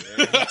 nigga,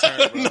 Yeah, he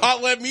turned, bro.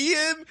 not let me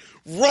in,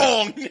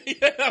 wrong,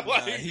 nigga. Nah,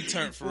 he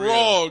turned for real.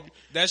 wrong."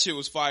 That shit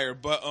was fire.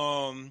 But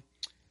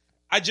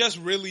I just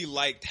really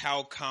liked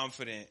how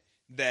confident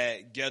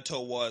that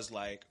Geto was.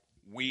 Like,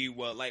 we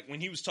were like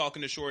when he was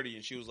talking to Shorty,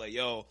 and she was like,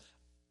 "Yo,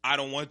 I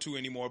don't want to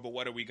anymore, but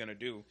what are we gonna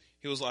do?"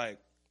 He was like,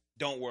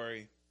 "Don't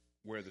worry,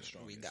 we're the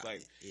strongest." got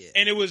Like, it, yeah.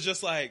 and it was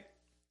just like,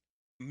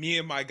 me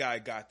and my guy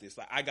got this.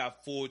 Like, I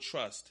got full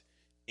trust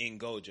in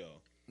Gojo.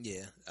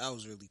 Yeah. That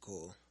was really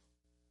cool.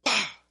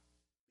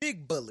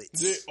 Big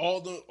bullets.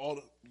 All the,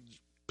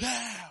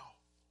 pow.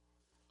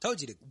 Told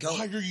you to go.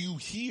 Why are you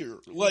here?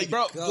 Like,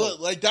 Bro,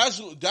 but, like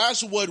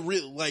that's what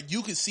really, like,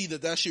 you can see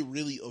that shit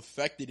really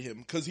affected him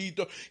because he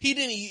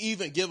didn't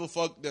even give a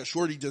fuck that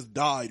Shorty just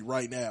died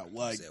right now.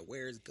 Like, Said,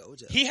 where's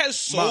Gojo? He has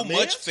so My much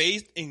mans?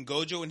 faith in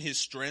Gojo and his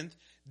strength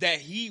that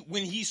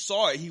when he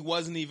saw it, he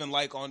wasn't even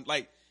like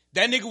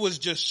that nigga was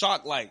just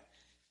shocked. Like,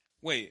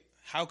 wait,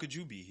 how could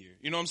you be here?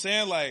 You know what I'm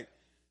saying? Like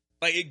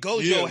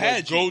Gojo yeah,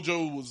 had you.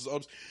 Gojo was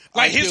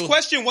Like, his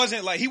question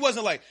wasn't like, he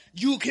wasn't like,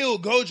 you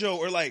killed Gojo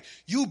or like,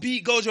 you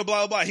beat Gojo,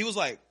 blah, blah, blah. He was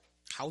like,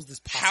 How's this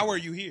possible? how are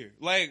you here?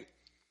 Like,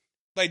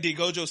 did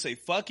Gojo say,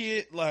 fuck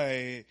it?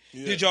 Like,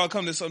 Yeah. did y'all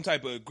come to some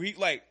type of agree?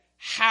 Like,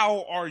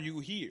 how are you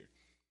here?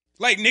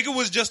 Like, nigga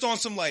was just on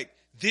some like,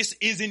 this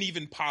isn't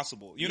even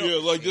possible. You know? yeah,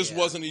 like this Yeah.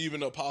 wasn't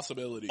even a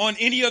possibility. On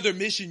any other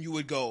mission, you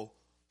would go,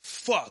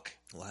 fuck.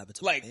 What happened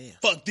to Like, my man?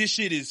 fuck, this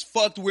shit is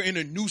fucked. We're in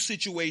a new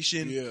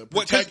situation. yeah, What-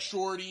 protect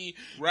Shorty.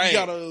 Right. You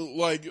gotta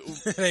like.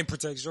 It ain't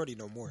Protect Shorty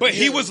no more. But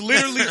he Yeah. was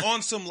literally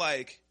on some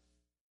like,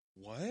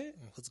 what?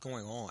 What's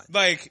going on?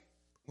 Like,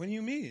 what do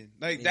you mean?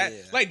 Like that,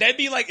 Yeah. like that'd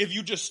be like if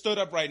you just stood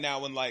up right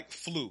now and like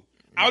flew.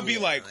 I would be Yeah,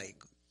 like,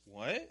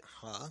 what?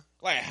 huh?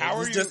 Like, how are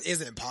This you? just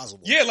isn't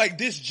possible. Yeah, like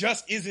this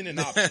just isn't an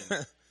option.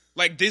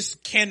 Like, this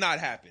cannot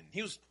happen.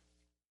 He was,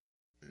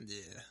 Yeah.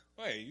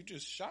 wait, you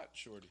just shot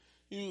Shorty.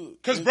 You,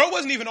 Cause bro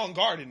wasn't even on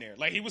guard in there.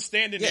 Like, he was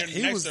standing Yeah, there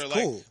he next was to her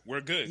cool. like,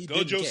 we're good. He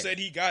didn't Gojo care. said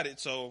he got it,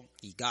 so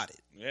He got it.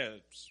 yeah,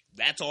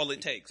 that's all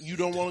it takes. you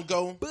don't want to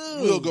go?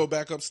 Boom. We'll go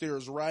back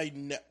upstairs right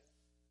now.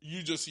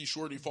 You just see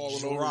Shorty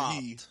falling over.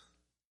 Dropped.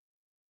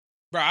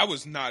 Bro, I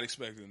was not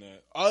expecting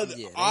that. I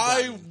they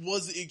I got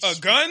was A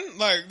gun?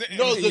 Like,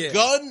 No, the Yeah.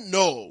 gun.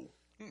 No,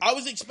 I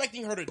was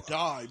expecting her to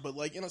die, but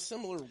like in a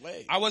similar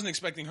way. I wasn't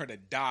expecting her to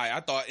die. I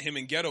thought him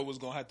and Ghetto was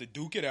gonna have to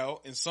duke it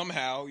out, and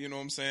somehow, you know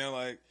what I'm saying?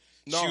 Like,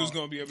 No. she was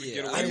gonna be able to Yeah,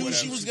 get away. I with knew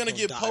whatever. she was She's gonna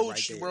gonna get die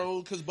poached, right there.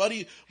 bro. Because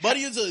Buddy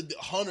is a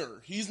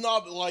hunter. He's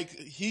not like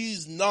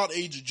he's not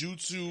a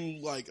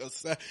jujutsu like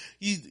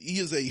he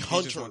is a He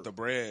hunter. just want the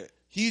bread.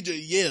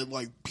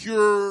 Like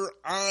pure.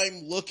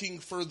 I'm looking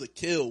for the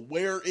kill.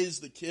 Where is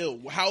the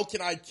kill? How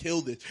can I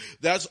kill this?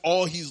 That's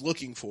all he's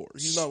looking for.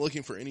 He's not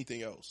looking for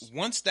anything else.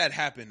 Once that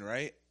happened,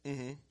 right?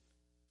 Mm-hmm.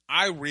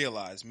 I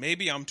realized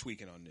maybe I'm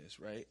tweaking on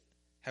this, right?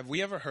 Have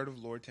we ever heard of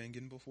Lord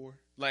Tengen before?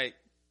 Like,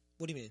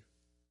 What do you mean?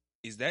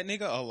 is that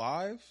nigga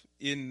alive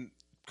in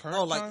current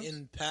Oh, like times?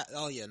 in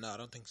Oh yeah, no, I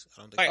don't think so.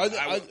 I don't think.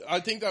 Like, so. I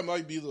think that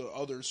might be the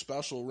other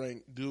special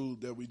rank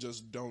dude that we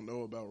just don't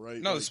know about,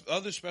 right? No, Like, the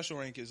other special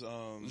rank is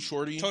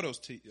Shorty? Toto's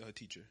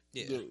teacher.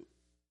 Yeah.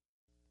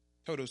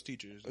 Toto's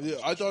teacher. Is yeah,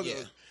 I thought.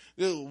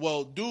 Yeah.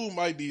 Well, dude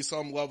might be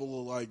some level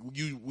of like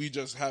we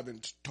just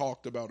haven't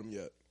talked about him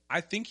yet.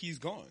 I think he's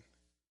gone.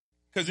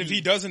 Because if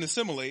he doesn't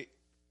assimilate,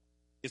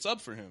 it's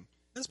up for him.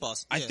 That's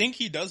possible. I Yeah. think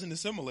he doesn't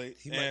assimilate,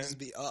 he might and just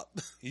be up.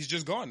 he's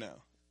just gone now.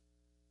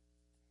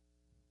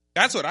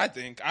 That's what I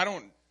think. I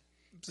don't,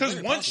 because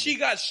very once possible. she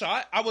got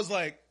shot, I was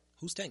like,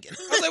 Who's tanking?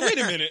 I was like, wait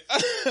a minute. I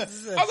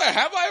was like,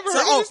 have I ever So,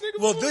 heard of this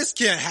nigga well, before? this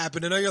can't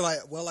happen. And then you're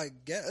like, well, I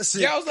guess.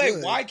 Yeah, I was like,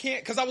 could. why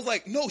can't? Because I was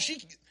like, no,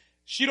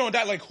 she don't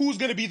die. Like, who's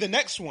gonna be the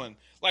next one?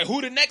 Like,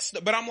 who the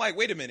next? But I'm like,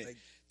 wait a minute.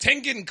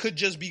 Tengen could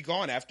just be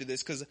gone after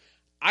this because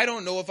I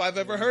don't know if I've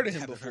ever heard of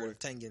him Haven't before. heard of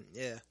Tengen.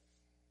 Yeah.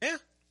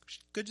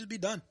 Could just be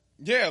done.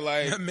 Yeah,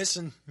 like,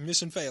 mission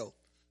failed.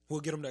 We'll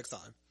get him next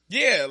time.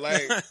 yeah,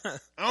 like,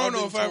 I don't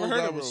know if I ever heard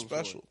of him was before.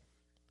 special.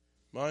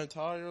 My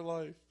entire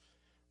life.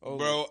 Oh,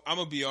 Bro, I'm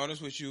gonna be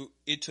honest with you.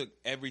 It took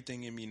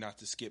everything in me not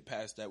to skip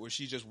past that. Where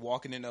she's just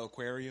walking in the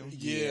aquarium.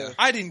 Yeah.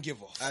 I didn't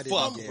give a I didn't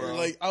fuck, care. bro.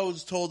 Like, I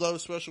was told I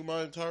was special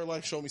my entire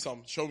life. Show me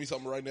something. Show me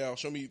something right now.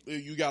 Show me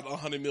you got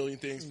 100 million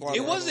things. flying It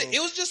around wasn't. the room.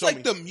 It was just Show like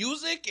me. the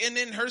music, and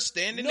then her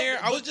standing No, there.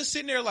 I was but just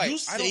sitting there like, you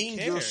I don't saying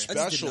care. you're did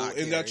special not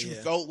and that care, you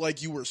yeah. felt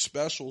like you were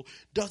special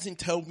doesn't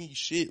tell me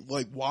shit.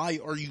 Like, why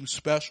are you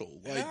special?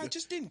 Like, I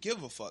just didn't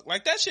give a fuck.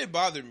 Like, that shit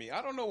bothered me.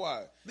 I don't know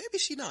why. Maybe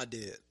she not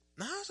dead.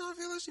 Nah, I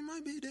feel like she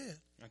might be dead.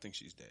 I think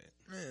she's dead.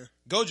 Yeah.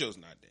 Gojo's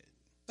not dead.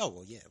 Oh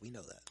well, yeah, we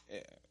know that.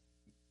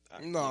 Yeah.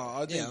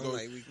 nah, I think Yeah,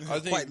 like, we I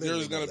think quite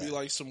literally there's gonna know be that.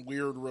 like some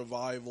weird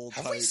revival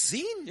Have type. we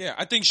seen? Yeah,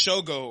 I think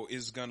Shogo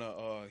is gonna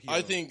heal.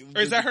 I think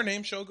Or is that her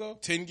name, Shogo?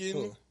 Tengen,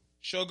 Who?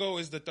 Shogo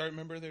is the third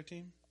member of their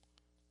team?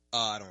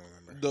 I don't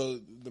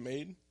remember. the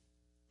maid.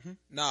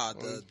 Nah,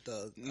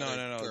 the No,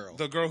 other no. girl.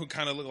 The girl who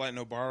kind of looked like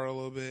Nobara a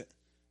little bit.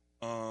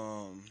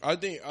 I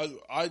think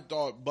I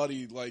thought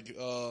Buddy like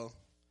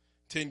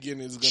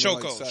Tengen is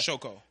gonna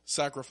Shoko.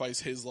 sacrifice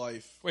his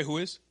life. Wait, who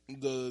is?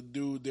 The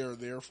dude they're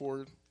there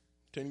for,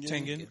 Tengen.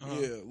 Tengen? Uh-huh.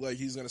 Yeah, like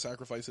he's gonna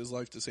sacrifice his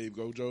life to save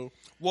Gojo,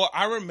 Well,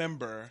 I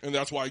remember. and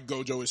that's why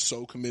Gojo is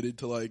so committed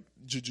to like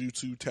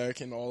Jujutsu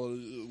Tech and all of,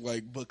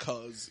 like,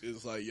 because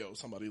it's like, yo,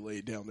 somebody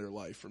laid down their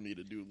life for me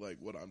to do like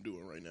what I'm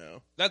doing right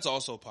now. That's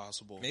also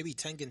possible. Maybe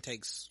Tengen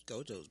takes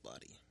Gojo's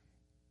body.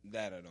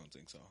 That I don't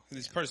think so.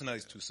 His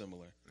personality's too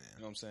similar. You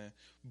know what I'm saying?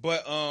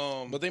 But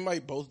But they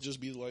might both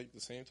just be like the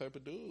same type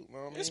of dude. You know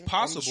what I mean? It's I'm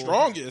possible. the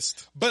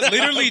strongest. But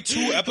literally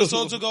 2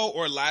 episodes ago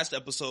or last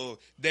episode,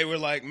 they were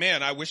like,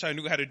 man, I wish I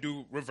knew how to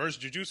do reverse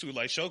jujutsu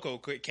like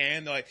Shoko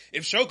can. Like,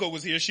 if Shoko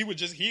was here, she would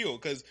just heal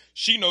because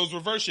she knows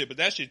reverse shit, but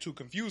that shit too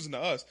confusing to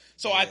us.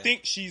 So I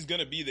think she's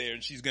going to be there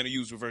and she's going to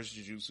use reverse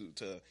jujutsu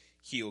to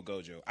heal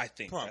Gojo. I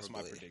think that's my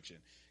Probably. prediction.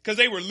 Because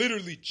they were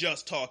literally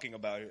just talking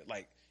about it,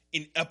 like,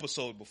 in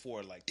episode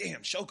before, like,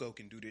 damn, Shoko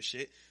can do this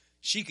shit.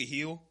 She could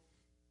heal.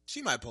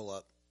 She might pull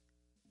up.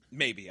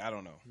 Maybe. I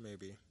don't know.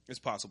 Maybe. It's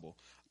possible.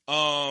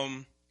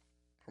 I'm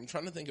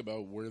trying to think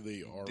about where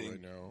they are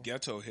right now.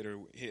 Ghetto hit her.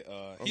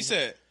 He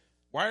said,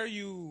 "Why are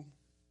you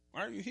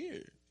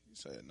here?" He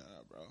said, "Nah,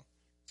 bro,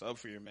 it's up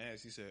for your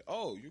mask." He said,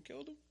 "Oh, you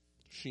killed him?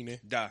 Shine.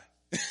 Die,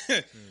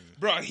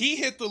 bro." He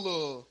hit the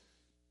little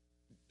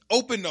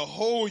open the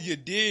hole. You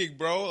dig,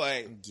 bro?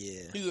 Like,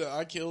 Yeah. He said,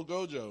 I killed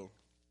Gojo.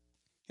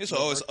 it's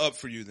always up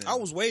for you. Then I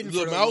was waiting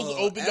The for mouth the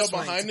opened up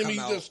S-rank behind to him. He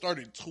come out. just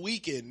started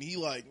tweaking. He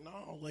like,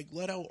 no, like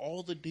let out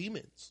all the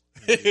demons.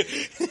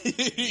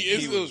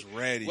 he was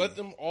ready. Let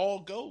them all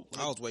go.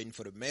 I was waiting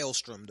for the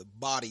maelstrom to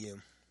body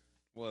him.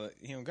 Well,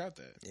 he don't got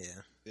that.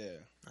 Yeah. Yeah,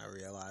 I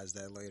realized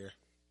that later.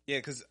 yeah,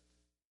 because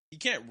he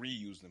can't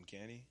reuse them,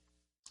 can he?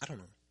 I don't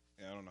know.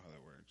 Yeah, I don't know how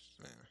that works.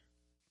 Man.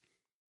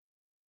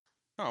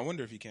 Oh, I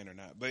wonder if he can or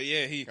not. But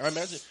yeah, he. I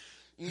imagine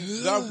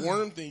that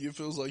worm thing. It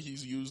feels like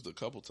he's used a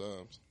couple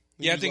times.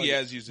 Yeah, I He's think he like-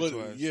 has used it but,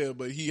 twice. Yeah,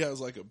 but he has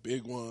like a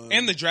big one.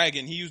 And the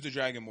dragon, he used the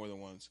dragon more than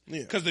once.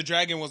 Yeah. Because the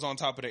dragon was on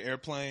top of the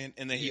airplane,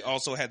 and then he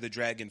also had the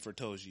dragon for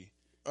Toji.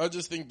 I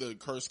just think the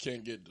curse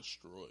can't get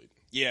destroyed.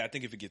 Yeah, I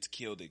think if it gets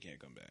killed, it can't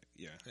come back.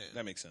 Yeah,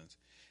 that makes sense.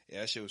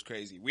 Yeah, that shit was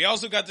crazy. We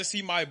also got to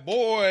see my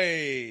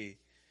boy,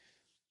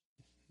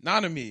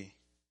 Nanami.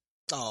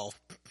 Oh,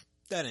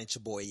 that ain't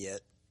your boy yet.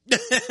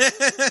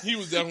 He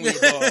was definitely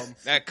a bum.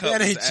 That cup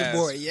That was ain't your ass.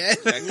 boy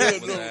yet. That Yeah,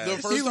 cup was the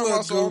ass. first He time I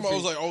looked saw him, I goofy.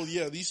 was like, "Oh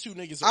yeah, these two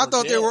niggas." I are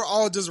thought dead. they were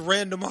all just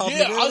random. Yeah, I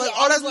was like,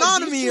 oh, that's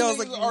like, these Nanami. two I was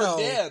like, niggas are no.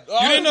 dead. You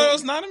didn't know it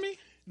was Nanami?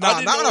 Nah, I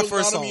didn't not know when it I was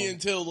first saw Nanami him.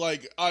 until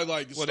like I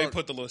like. Well, they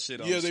put the little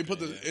shit on. Yeah, the they put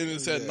the screen, and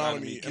it said Yeah.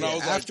 Nanami, and Yeah, I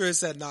was After like, it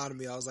said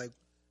Nanami, I was like,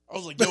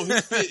 yo,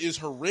 his fit is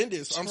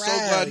horrendous. I'm so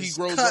glad he Trash.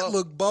 grows Cut up.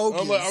 look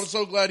bogus. I'm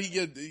so glad he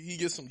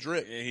gets some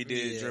drip. Yeah, he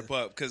did Yeah. drip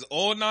up. Because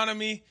old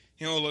Nanami,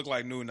 he don't look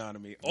like new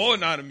Nanami. Old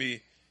Nanami,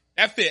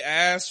 that fit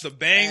ass. The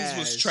bangs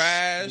was Ass.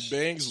 trash. The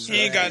bangs was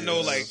he ain't got no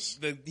ass.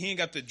 like he ain't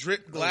got the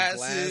drip little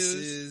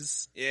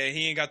glasses. Yeah,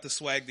 he ain't got the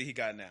swag that he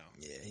got now.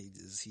 Yeah, he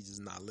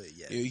just not lit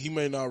yet. Yeah, he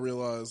may not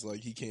realize like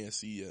he can't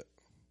see yet.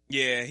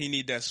 Yeah, he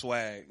need that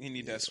swag. He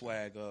need that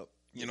swag up.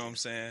 You know what I'm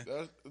saying?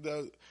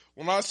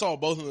 When I saw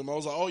both of them, I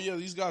was like, "Oh yeah,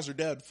 these guys are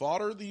dead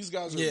fodder. These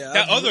guys are." Yeah,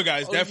 That other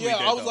guy's Oh, definitely yeah,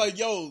 dead, I was though. like,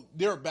 "Yo,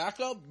 their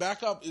backup.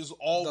 Backup is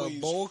always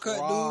bowl cut dude?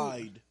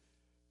 fried.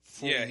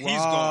 Yeah, he's Fried.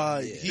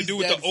 gone. Yeah. The He's dude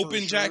with dead the for open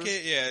sure.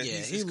 jacket, yeah, Yeah,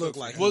 he's he cooked looked for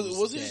like him. Was He was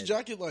was his dead.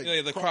 jacket like?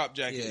 Yeah, the crop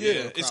jacket. Yeah,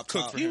 Yeah, the it's crop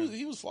cooked top. for He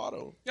him. was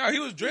Flotto. Yeah, he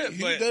was drip,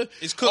 He but did-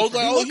 it's I cooked was for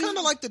like, him. oh, He looked he- kind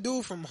of like the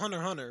dude from Hunter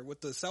x Hunter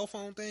with the cell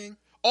phone thing.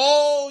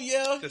 Oh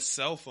yeah, The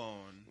cell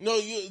phone. no,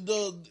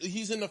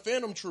 he's in the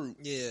Phantom Troop.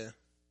 Yeah,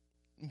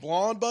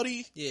 Blonde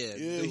buddy. yeah.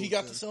 Yeah, dude, he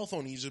got the cell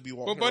phone. He just be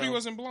walking. But Buddy around.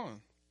 wasn't blonde.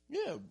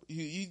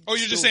 Yeah. Oh,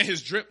 you're just saying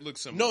his drip looks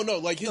similar. No,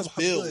 like his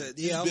build.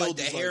 Yeah, his build like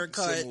the is,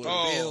 haircut, similar.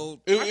 Oh. build.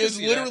 It I can was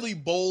see literally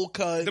bowl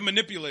cut, The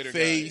manipulator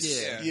face,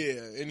 guy. yeah,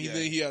 and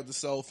then he had the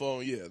cell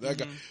phone, that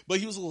guy. But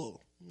he was a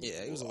little,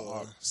 Yeah, he was a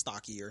little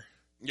stockier.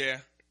 Yeah.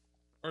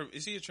 Or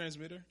is he a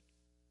transmitter?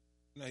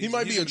 No, He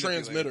might be a manipulator.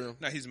 transmitter.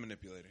 No, he's a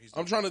manipulator.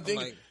 I'm trying to think.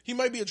 like- He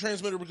might be a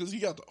transmitter because he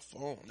got the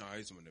phone. No,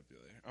 he's a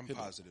manipulator. I'm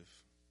positive.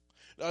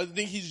 I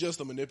think he's just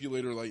a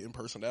manipulator, like in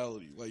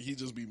personality. Like he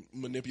just be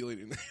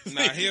manipulating.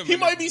 Nah, he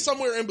might be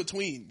somewhere in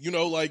between.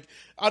 Like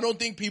I don't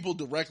think people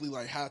directly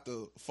like have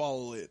to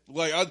follow it.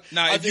 Like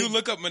If you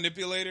look up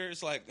manipulator,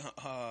 it's like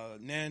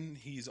Nen.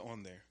 He's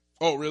on there.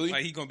 oh really?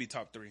 Like he's gonna be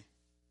top 3.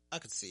 I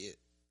could see it.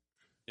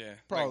 Yeah,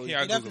 Probably. Like, He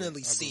I'll Google definitely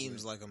it. I'll Google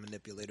seems it. like a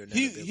manipulator.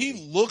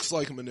 He looks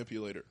like a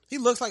manipulator. He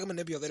looks like a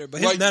manipulator, but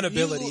his Like, nun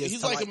ability is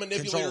he's to, like a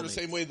manipulator control the me.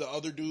 same way the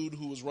other dude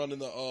who was running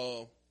the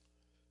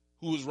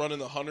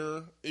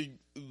hunter.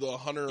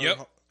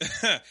 Yep.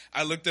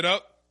 I looked it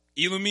up.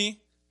 Ilumi,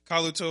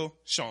 Kaluto,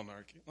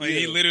 Shalnark. Like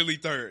he literally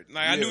third.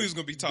 Like I knew he was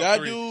gonna be top that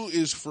 3. dude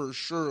is for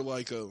sure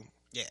like a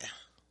Yeah.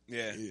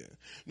 Yeah. yeah.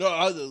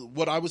 No,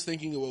 what I was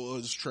thinking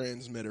was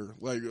transmitter,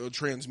 like a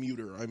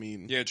transmuter. I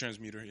mean, Yeah,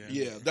 transmuter. Yeah.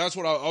 yeah, that's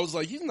what I was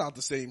like. He's not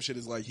the same shit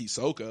as like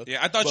Hisoka. Yeah,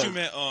 I thought But- you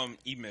meant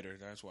emitter.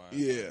 That's why.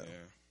 Yeah.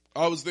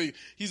 I was thinking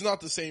he's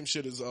not the same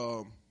shit as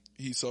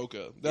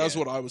Hisoka. That's Yeah.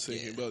 what I was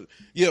thinking. Yeah. But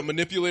yeah,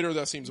 manipulator.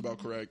 That seems about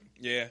correct.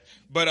 Yeah.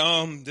 But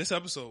this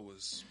episode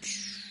was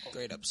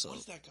Great episode.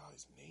 What's that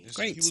guy's name?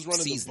 Great He was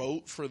running season. the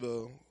vote for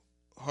the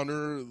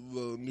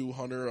new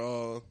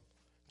Hunter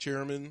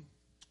chairman.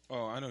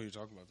 Oh, I know who you're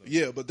talking about though.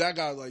 Yeah, but that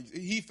guy, like,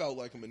 he felt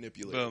like a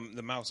manipulator.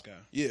 The mouse guy.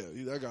 Yeah,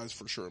 that guy's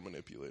for sure a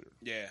manipulator.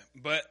 Yeah.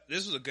 But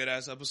this was a good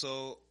ass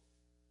episode.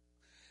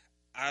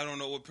 I don't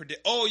know what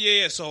predict. Oh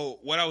yeah. So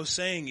what I was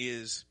saying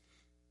is,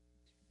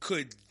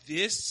 could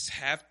this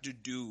have to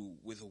do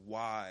with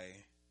why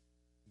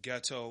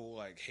Ghetto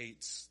like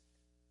hates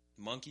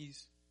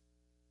monkeys?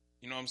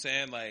 You know what I'm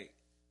saying? Like,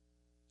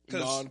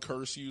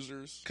 Non-curse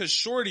users. because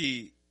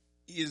Shorty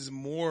is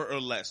more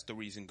or less the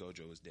reason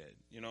Gojo is dead.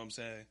 You know what I'm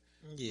saying?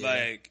 Yeah.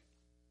 Like,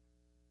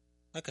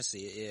 I could see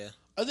it, yeah.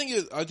 I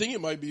think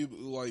it might be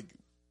like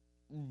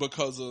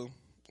because of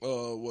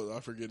what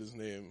I forget his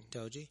name.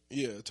 Toji?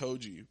 Yeah,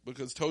 Toji.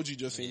 Because Toji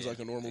just seems like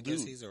a normal I guess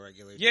dude. he's a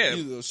regular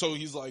Yeah. So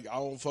he's like, I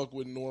don't fuck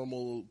with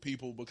normal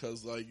people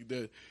because like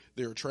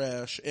they're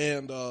trash.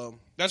 And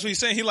that's what he's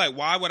saying. He like,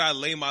 why would I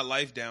lay my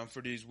life down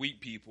for these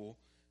weak people?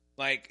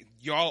 Like,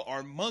 y'all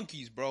are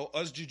monkeys, bro.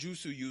 Us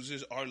Jujutsu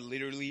users are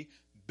literally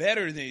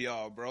better than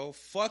y'all, bro.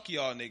 Fuck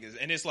y'all niggas.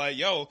 And it's like,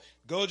 yo,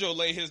 Gojo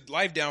lay his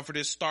life down for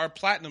this Star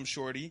Platinum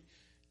shorty.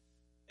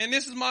 And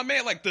this is my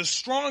man, like the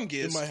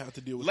strongest. It might have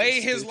to deal with lay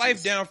the his stitches.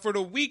 life down for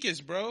the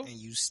weakest, bro. And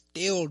you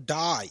still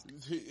died.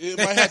 It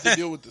might have to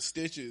deal with the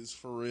stitches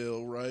for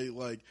real, right?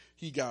 Like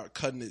he got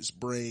cut in his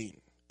brain,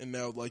 and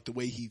now like the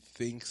way he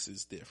thinks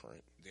is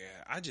different. Yeah,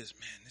 I just,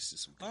 man, this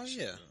is some good shit,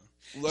 Yeah.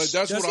 bro. Like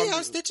that's Does what he I'm.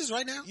 have stitches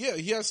right now? Yeah,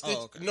 he has stitches.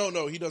 Oh, okay.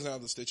 No, he doesn't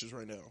have the stitches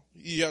right now.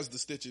 He has the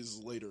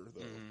stitches later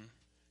though.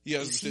 He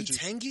has Is the he stitches.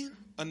 Tengen?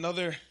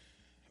 Another,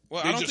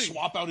 well, They I don't just think,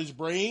 swap out his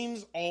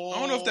brains. Oh, I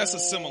don't know if that's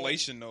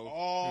assimilation though.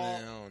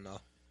 I don't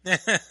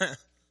know.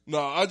 No,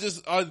 I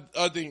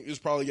think it's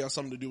probably got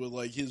something to do with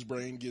like his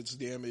brain gets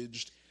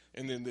damaged,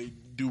 and then they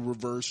do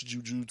reverse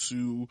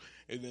jujutsu,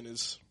 and then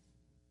it's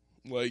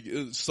like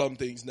some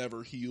things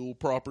never heal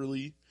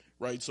properly,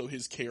 right? So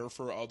his care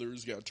for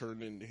others got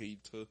turned into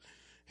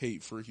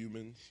hate for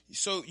humans.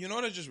 So, you know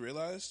what I just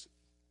realized?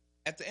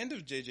 At the end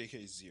of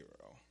JJK 0,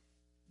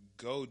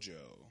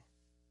 Gojo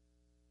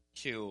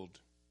killed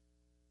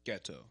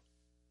Geto.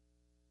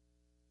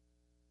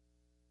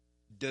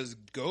 Does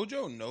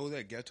Gojo know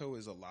that Geto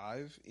is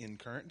alive in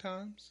current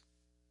times?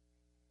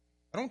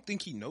 I don't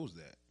think he knows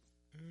that.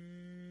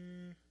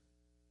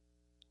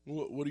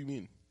 What do you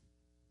mean?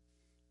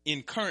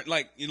 In current,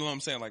 like, you know what I'm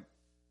saying? Like,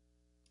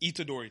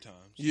 Itadori times.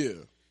 Yeah.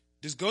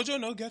 Does Gojo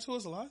know Geto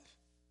is alive?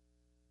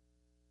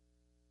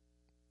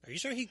 Are you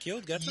sure he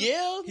killed Geto?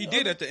 Yeah. He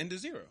did at the end of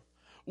 0.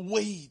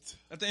 Wait.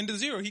 At the end of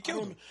 0, he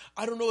killed him.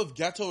 I don't know if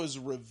Geto has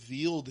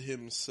revealed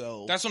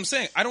himself. That's what I'm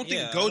saying. I don't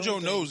think Yeah, I Gojo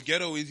don't knows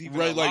Geto is even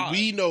right. alive. Like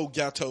we know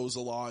Geto's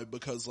alive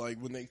because like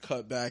when they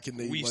cut back and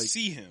they We like,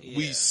 see him.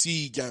 we Yeah.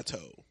 see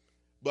Geto,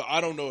 but I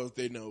don't know if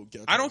they know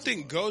Geto. I don't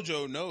think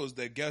Gojo knows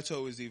that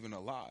Geto is even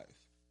alive.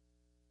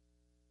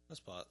 That's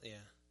part. Yeah,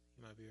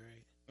 you might be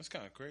right. That's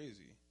kind of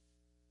crazy.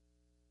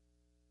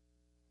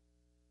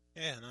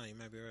 Yeah, no, you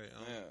might be right.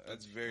 Yeah,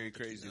 that's very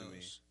crazy to me.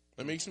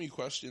 It makes me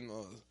question.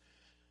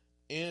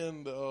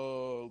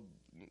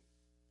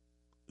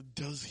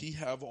 Does he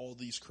have all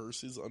these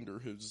curses under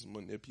his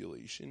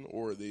manipulation,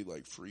 or are they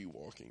like free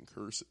walking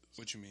curses?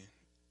 What you mean?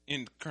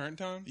 In current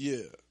time?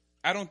 Yeah.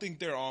 I don't think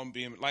they're all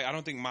being like. I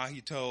don't think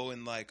Mahito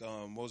and like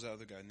what was the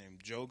other guy named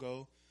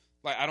Jogo?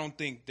 Like I don't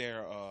think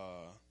they're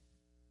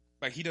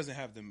like he doesn't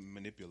have them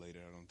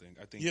manipulated. I don't think.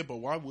 I think Yeah, but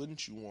why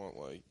wouldn't you want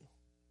like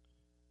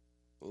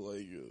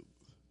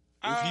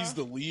if he's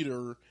the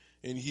leader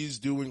and he's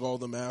doing all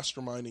the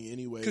masterminding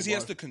anyway? because he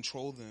has why- to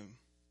control them.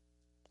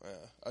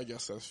 I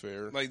guess that's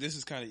fair. Like, this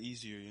is kind of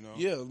easier, you know?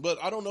 Yeah,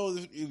 but I don't know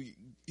if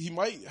he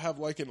might have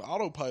like an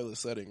autopilot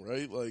setting,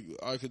 right? Like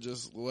I could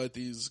just let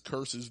these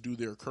curses do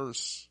their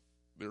curse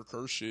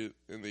shit,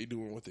 and they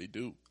doing what they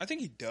do. I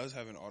think he does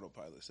have an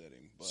autopilot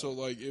setting. But So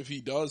like if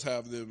he does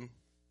have them,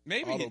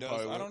 maybe he does.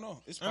 autopilot. I don't know.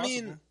 It's I possible.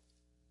 mean,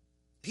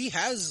 he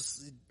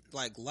has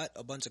like let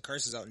a bunch of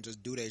curses out and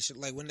just do their shit.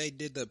 Like when they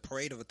did the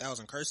parade of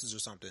 1,000 curses or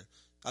something,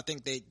 I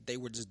think they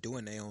were just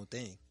doing their own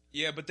thing.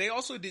 Yeah, but they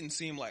also didn't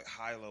seem like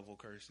high level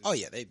curses. Oh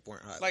yeah, they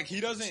weren't high Like,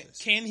 he level doesn't.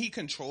 curses. Can he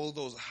control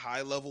those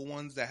high level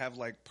ones that have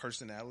like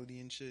personality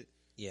and shit?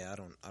 Yeah, I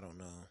don't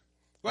know.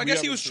 Well, I We guess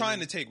he haven't was trying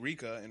seen- to take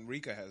Rika, and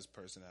Rika has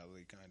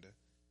personality,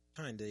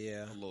 Kinda,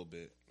 yeah. a little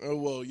bit. oh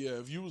well, yeah.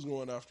 If you was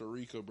going after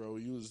Rika, bro,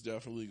 you was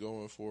definitely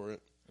going for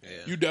it. Yeah.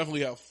 You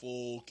definitely have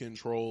full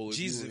control.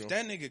 Jesus, you if were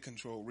that nigga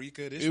controlled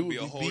Rika, this It would be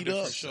would a be whole beat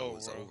different up. show,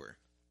 It's bro. over.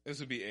 This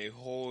would be a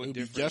whole it would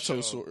be different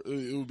ghetto. show.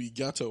 It would be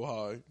ghetto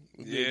high.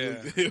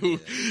 Yeah. It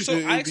would So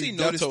be I actually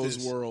noticed ghetto's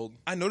this. world.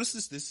 I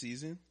noticed this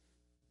season.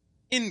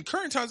 In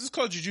current times, it's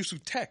called Jujutsu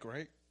Tech,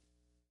 right?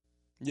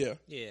 Yeah,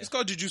 Yeah. It's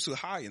called Jujutsu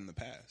High in the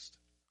past.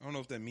 I don't know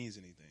if that means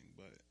anything,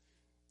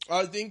 but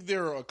I think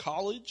they're a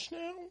college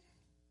now.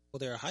 Well,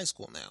 they're a high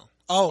school now.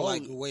 Oh, Oh.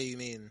 like the way you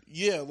mean?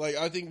 Yeah, like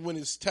I think when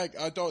it's tech,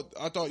 I thought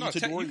no, tech,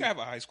 you Itadori. can have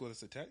a high school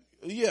that's a tech.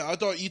 Yeah, I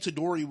thought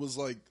Itadori was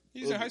like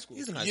He's in high school.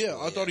 He's in high yeah,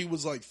 school. I thought he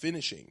was like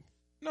finishing.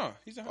 No,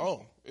 he's in high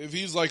school. Oh, if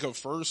he's like a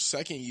first,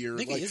 second year, I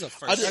think like, he is a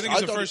first. I think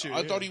he's a thought first year,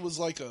 I yeah. thot he was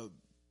like a.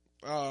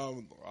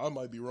 I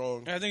might be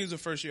wrong. I think he's a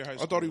first year high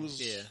school. I thought he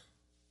was. Yeah,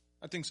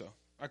 I think so.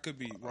 I could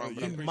be wrong, but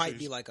yeah. I'm it pretty might sure be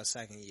he's- like a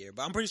second year,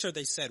 but I'm pretty sure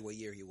they said what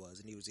year he was,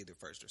 and he was either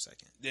first or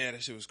second. Yeah,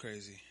 that shit was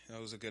crazy.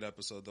 That was a good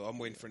episode, though. I'm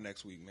waiting for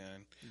next week,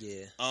 man.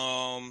 Yeah.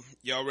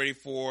 Y'all ready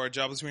for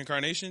Jobless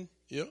Reincarnation?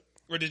 Yep.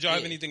 Or did y'all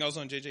have Yeah. anything else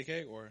on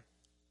JJK? Or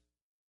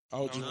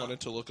I just No,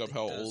 wanted to look I up think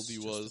how that's old he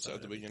just was about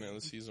at the beginning of the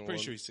everything. season. pretty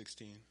one. sure he's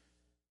 16.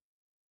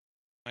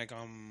 Like,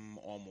 I'm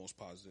almost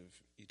positive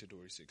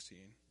Itadori's 16.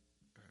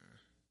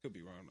 Could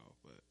be wrong though,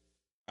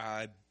 but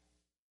I'm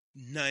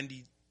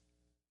 96%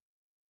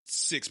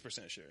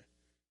 sure.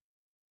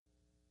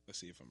 Let's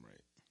see if I'm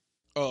right.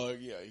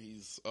 Yeah,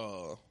 he's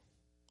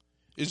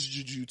it's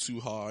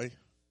Jujutsu High.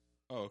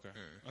 Oh, okay.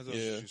 I thought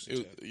Yeah, it was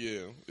Jujutsu Tech.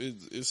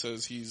 it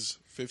says he's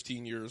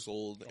 15 years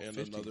old and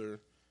 15. another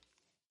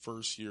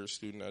first year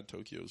student at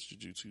Tokyo's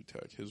Jujutsu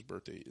Tech. His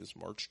birthday is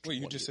March 20th.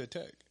 Wait, you just said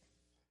Tech.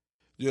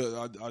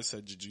 Yeah, I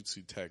said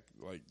Jujutsu Tech.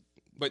 Like,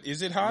 But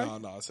is it high?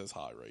 no, it says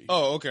high right here.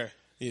 Oh, okay.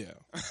 Yeah,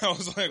 I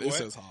was like, it what?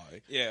 says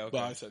high. Yeah, okay.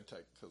 But I said Tech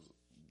because,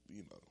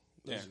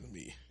 that's Yeah. just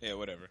me. Yeah,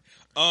 whatever.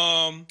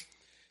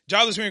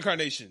 Jobless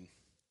Reincarnation.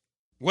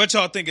 What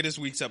y'all think of this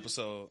week's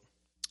episode?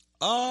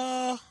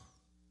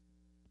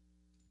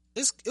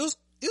 It was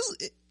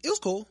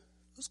cool.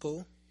 It was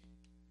cool.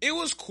 It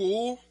was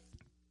cool.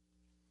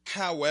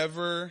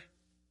 However,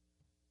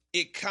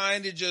 it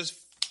kind of just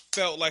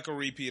felt like a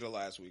repeat of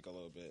last week a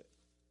little bit.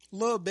 A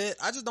little bit.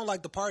 I just don't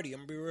like the party. I'm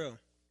gonna be real.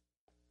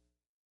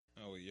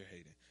 Oh, well, you're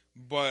hating.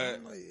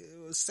 But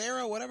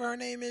Sarah, whatever her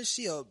name is,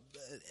 she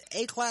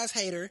a class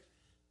hater.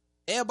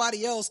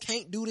 Everybody else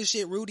can't do the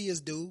shit Rudy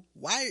is do.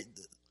 Why?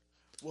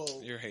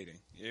 Well, you're hating.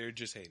 You're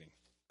just hating.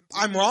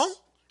 I'm wrong.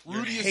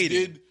 Rudius hating.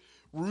 did.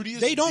 Rudius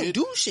They don't did,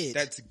 do shit.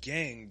 That's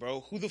gang,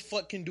 bro. Who the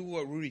fuck can do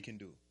what Rudy can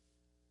do?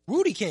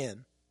 Rudy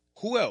can.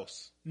 Who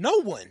else?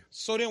 No one.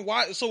 So then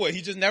why? So what?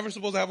 He just never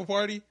supposed to have a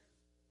party?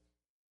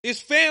 It's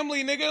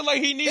family, nigga.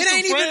 Like, he needs It some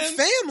ain't friends.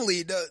 even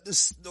family.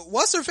 The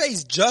what's her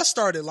face just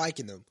started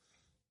liking them.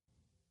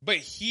 But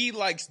he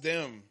likes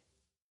them.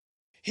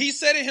 He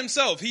said it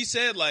himself. He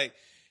said, like,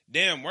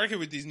 damn, working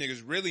with these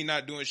niggas really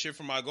not doing shit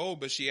for my goal,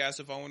 but she asked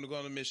if I want to go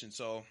on a mission,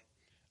 so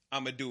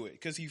I'm going to do it,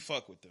 because he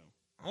fuck with them.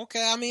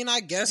 Okay, I mean, I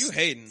guess You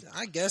hating.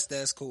 I guess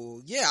that's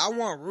cool. Yeah, I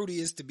want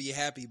Rudius to be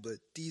happy, but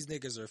these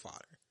niggas are fodder.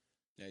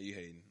 Yeah, you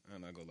hating.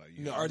 I'm not going to lie.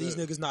 You No. Are these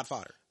they- niggas not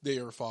fodder? They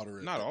are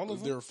fodder. Not all of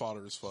them. They're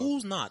fodder as fuck.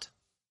 Who's not?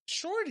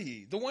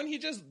 Shorty, the one he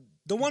just,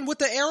 The one with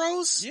the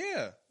arrows?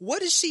 yeah.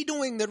 What is she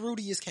doing that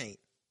Rudius can't?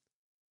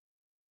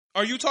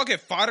 Are you talking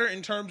fodder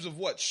in terms of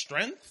what,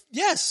 strength?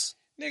 Yes.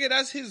 Nigga,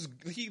 that's his,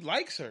 he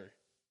likes her.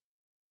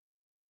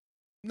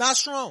 Not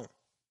strong.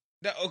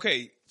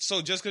 Okay,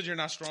 so just because you're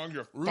not strong,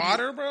 you're Rudy-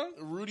 fodder, bro?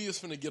 Rudy is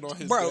finna get on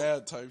his Bro.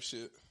 dad type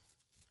shit.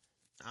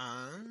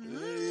 Uh,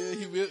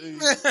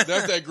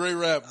 That's that great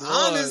rap.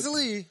 Blood.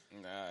 honestly.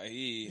 Nah,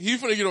 he He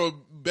finna get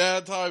on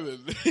bad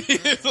timing.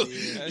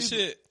 that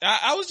shit.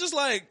 I was just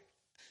like,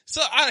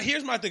 so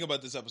here's my thing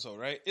about this episode,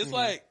 right? It's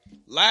like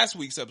last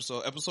week's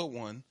episode, episode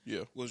 1,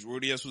 Yeah. was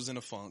Rudy S was in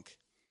a funk.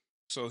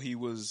 So he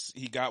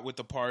got with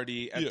the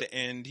party. At Yeah. the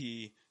end,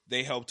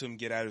 they helped him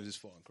get out of his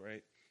funk,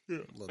 right?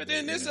 Little But bit,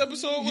 then this yeah.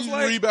 episode was He's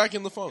like, back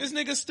in the funk. this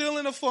nigga's still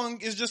in a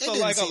funk. It's just It a,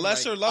 didn't like a seem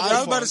lesser like- level I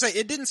was about funk. to say,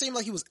 it didn't seem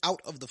like he was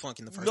out of the funk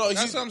in the first No, place.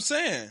 That's what I'm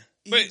saying.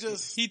 he But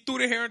just- he threw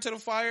the hair into the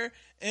fire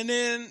and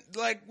then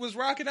like was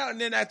rocking out. And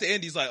then at the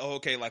end, he's like, oh,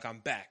 okay, like I'm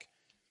back.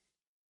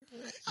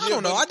 I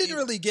don't know. but I didn't he-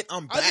 really get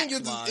on back I think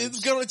vibes. it's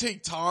gonna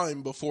take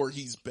time before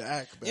he's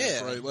back.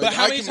 Yeah. right? Like, But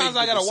how I many can make times the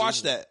I gotta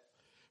watch decision. that?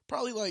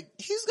 Probably like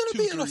He's gonna 2,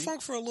 be in a 3.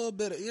 funk for a little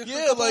bit. Yeah, for a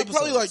couple like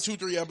probably like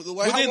episodes. 2-3 episodes.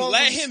 Like, But then how long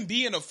let was- him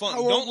be in a funk.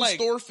 How long Don't was like.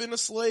 Thorfinn a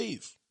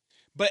slave?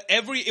 But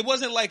it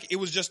wasn't like it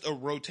was just a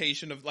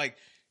rotation of like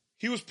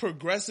he was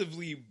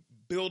progressively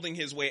building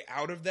his way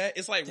out of that.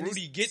 It's like And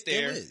Rudy it get still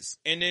there, is.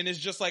 and then it's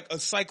just like a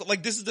cycle.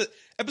 Like this is the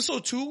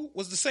episode 2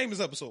 was the same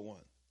as episode 1.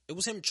 It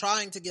was him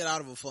trying to get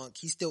out of a funk.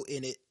 He's still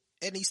in it,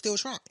 and he's still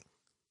trying.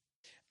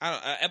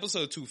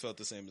 Episode 2 felt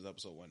the same as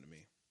episode 1 to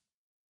me.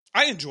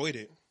 I enjoyed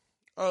it,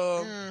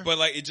 but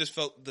like it just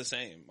felt the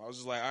same. I was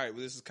just like, all right,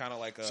 well, this is kind of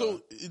like a.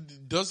 So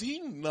does he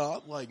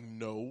not like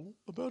know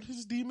about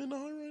his demon eye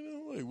right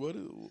now? Like what?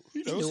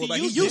 he knew knows about-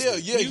 he he used used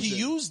it. Yeah, He he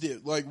used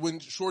it. Like when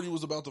Shorty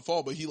was about to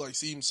fall, but he like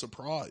seemed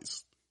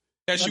surprised.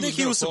 That I she think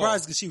he gonna was fall.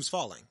 surprised because she was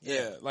falling.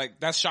 Yeah, like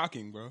that's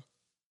shocking, bro.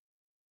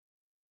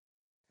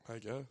 I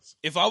guess.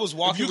 If I was If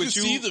walking you could with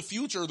you, see the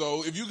future,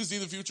 though, if you could see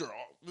the future,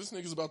 this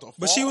nigga's about to fall.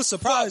 But she was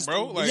surprised,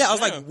 bro. Like, yeah, I was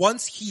yeah. like,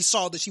 once he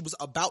saw that she was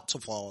about to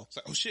fall, it's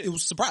like, oh shit, it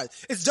was surprised.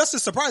 It's just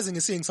as surprising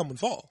as seeing someone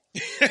fall.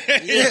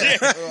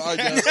 I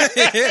guess.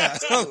 Yeah,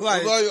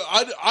 like,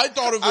 I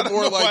thought of I it don't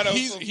more know why like that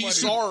was he so he funny.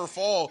 saw her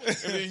fall, and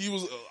then he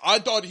was. I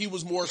thought he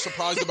was more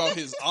surprised about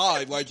his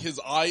eye, like his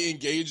eye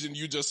engaged, and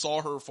you just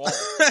saw her fall.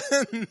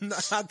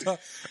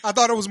 I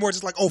thought it was more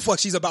just like, oh fuck,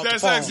 she's about that's to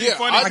fall. actually Yeah,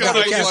 funny. I because thought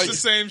like, it was it's like- the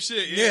same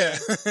shit. Yeah,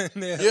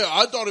 Yeah. Yeah,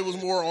 I thought it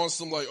was more on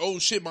some like, oh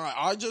shit, my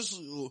eye just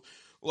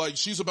like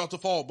she's about to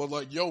fall, but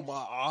like, yo, my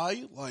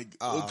eye, like,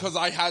 because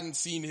I hadn't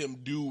seen him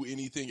do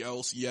anything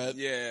else yet,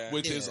 Yeah.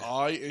 with his Yeah.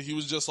 eye, and he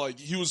was just like,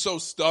 he was so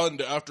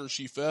stunned after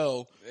she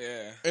fell,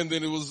 Yeah. and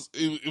then it was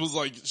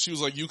like she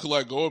was like, you can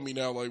let go of me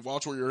now, like,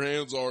 watch where your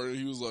hands are, and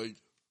he was like,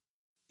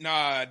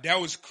 Nah,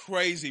 that was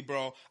crazy,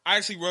 bro. I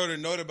actually wrote a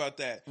note about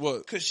that.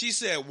 What? Cause she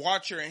said,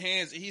 watch your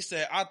hands. And he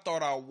said, I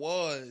thought I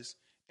was.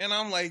 And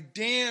I'm like,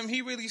 damn,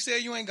 he really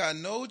said you ain't got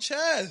no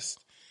chest.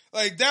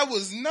 Like, that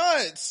was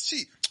nuts.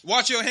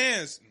 Watch your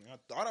hands. I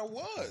thought I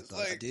was. Thought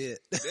I Like, did.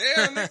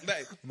 damn,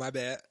 like, My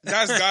bad.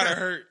 that's gotta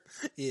hurt.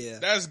 Yeah,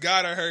 That's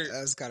gotta hurt.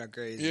 that's kind of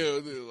crazy. yeah,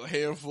 a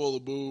handful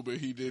of boob,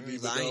 and he didn't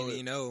even I know didn't it.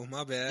 even know.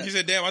 My bad. He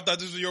said, damn, I thought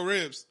this was your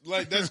ribs.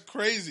 Like, that's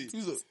crazy.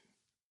 He's like,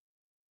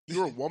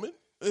 you're a woman?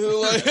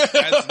 like, That's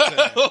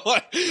insane.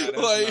 like, that's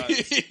like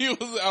nuts. he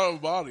was out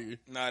of body.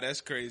 Nah,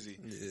 that's crazy.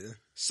 Yeah.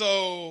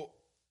 So,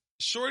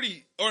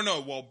 Shorty, or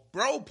no, well,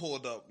 bro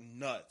pulled up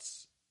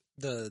nuts.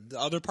 The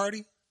other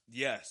party?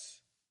 Yes.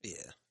 Yeah.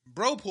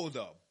 Bro pulled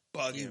up He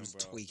bugging, was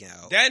bro. tweaking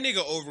out. That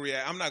nigga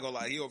overreact. I'm not gonna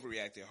lie, he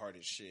overreacted hard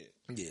as shit.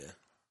 Yeah.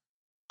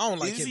 I don't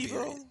like Is him, he,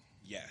 bro? period.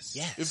 Yes.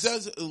 Yes. If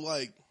that's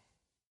like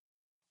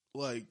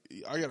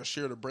I gotta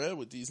share the bread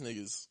with these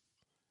niggas.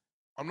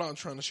 I'm not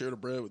trying to share the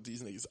bread with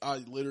these niggas. I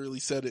literally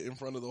said it in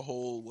front of the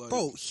whole like,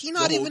 Bro, he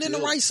not the even in the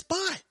hotel. right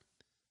spot.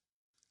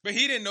 But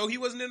he didn't know he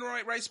wasn't in the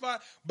right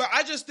spot. But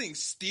I just think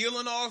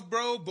stealing off,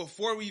 bro,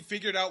 before we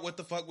figured out what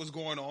the fuck was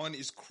going on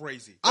is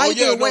crazy.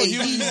 Either way, he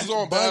he's was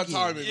on bad bugging.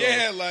 timing.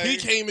 Yeah, though. like- he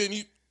came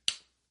in.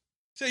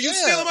 So you Yeah,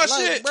 stealing my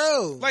like, shit.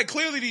 bro. Like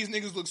clearly these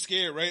niggas look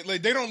scared, right?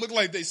 Like they don't look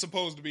like they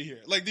supposed to be here.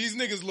 Like these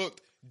niggas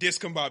looked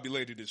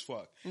discombobulated as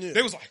fuck. Yeah.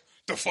 They was like,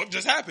 the fuck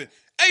just happened?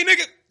 Hey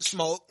nigga.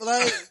 Smoke.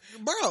 Like,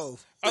 bro.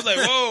 I was like,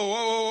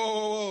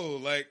 whoa.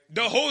 Like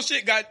the whole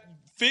shit got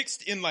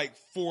fixed in like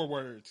 4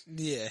 words.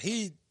 Yeah,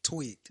 he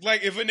tweaked.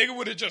 Like if a nigga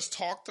would have just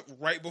talked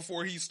right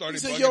before he He started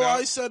said, bugging "Yo, out.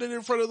 I said it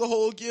in front of the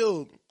whole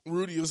guild."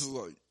 Rudy was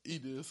like, "He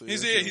did." Say He that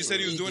said shit. he said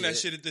he was He doing that did,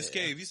 shit at this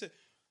yeah. cave. He said,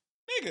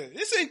 "Nigga,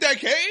 this ain't that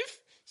cave."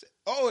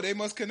 Oh, they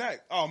must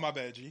connect. Oh, my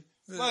bad, G.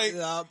 Like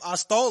I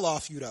stole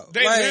off you though.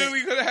 they Like,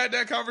 literally could have had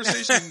that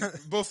conversation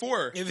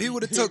before. if he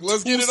would have took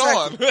Let's 2 get it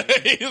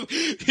seconds, on.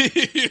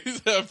 He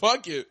said,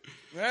 "Fuck it."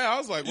 Yeah, I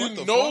was like, what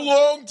the No fuck?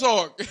 long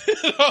talk.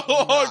 No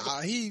long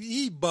Nah,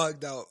 he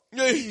bugged out.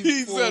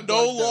 He full said,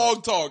 "No bugged out.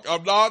 long talk.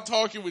 I'm not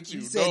talking with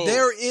you." He said no.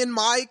 they're in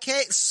my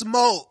cave.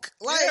 Smoke.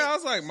 Like, Yeah, I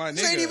was like, my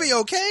this nigga. ain't even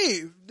your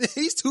cave.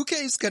 These 2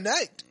 caves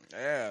connect.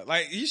 Yeah,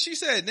 like she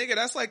said, nigga,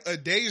 that's like a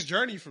day's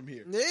journey from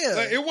here. Yeah.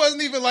 Like, it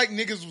wasn't even like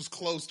niggas was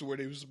close to where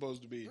they were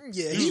supposed to be.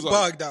 Yeah, He he was like-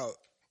 bugged out.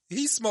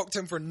 He smoked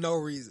him for no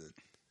reason.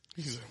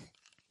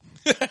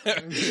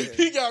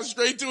 He got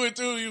straight to it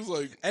too. He was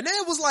like, And then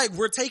it was like,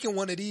 we're taking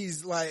one of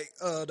these, like,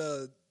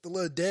 the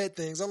little dead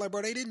things. I'm like,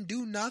 bro, they didn't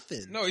do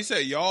nothing. No, he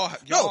said y'all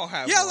have. yeah, one.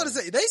 I was gonna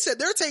say, they said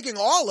they're taking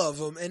all of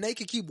them and they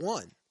could keep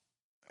one.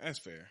 That's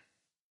fair.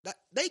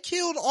 They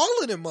killed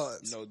all of them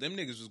mugs. No, them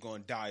niggas was gonna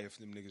die if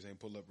them niggas ain't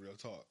pull up real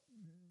talk.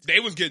 They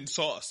was getting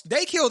sauced.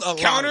 They killed a lot.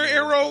 Counter of them.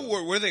 arrow,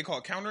 or what are they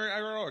called? Counter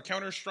arrow or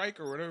counter strike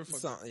or whatever. the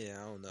fuck.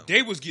 Yeah, I don't know.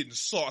 They was getting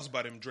sauced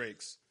by them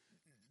Drakes.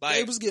 Like,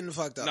 They was getting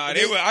fucked up. nah, But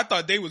they were. I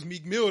thought they was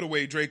Meek Mill the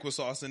way Drake was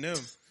saucing them.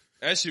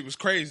 That shit was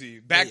crazy.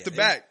 Back yeah, to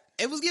back.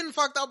 It was getting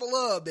fucked up a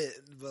little bit,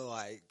 but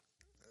like,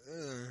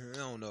 I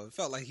don't know. It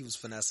felt like he was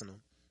finessing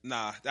them.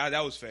 Nah,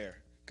 that was fair.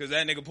 Cause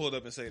that nigga pulled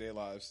up and saved their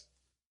lives.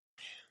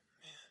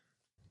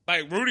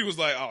 Like Rudy was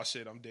like, "Oh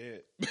shit, I'm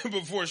dead."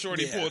 Before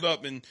Shorty Yeah. pulled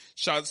up and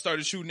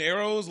started shooting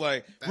arrows,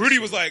 like Rudy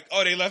was like,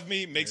 "Oh, they left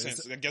me. Makes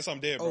sense. I guess I'm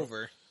dead, bro."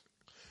 Over.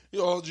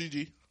 "Yo,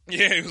 GG."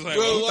 Yeah, he was like,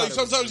 Well, "Well, like it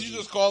was sometimes GG. you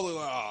just call it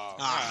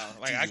like,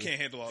 like I GG.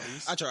 can't handle all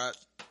these." I tried.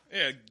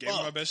 Yeah, gave him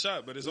my best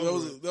shot, but it's That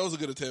over. that was a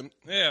good attempt.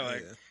 Yeah,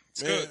 like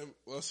it's Man, good.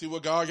 let's see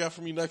what God got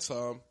for me next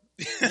time.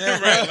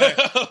 Right,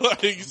 like,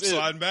 Like you said,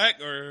 sliding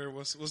back, or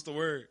what's the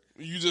word?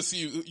 you just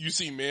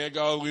see man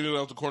God leaning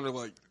out the corner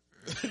like,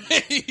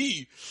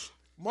 hey,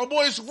 my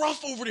boy's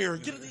rough over there.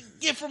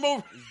 Get from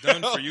over.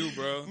 Done for you,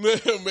 bro.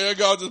 Man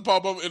God just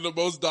pop up in the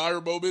most dire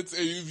moments,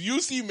 and if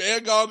you see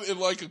Man God in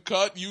like a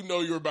cut, you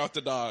know you're about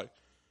to die.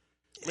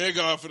 Man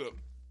God for the,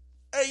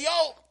 hey yo,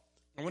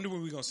 I wonder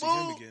when we gonna see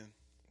Bro. him again.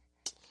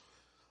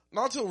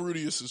 not till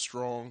Rudius is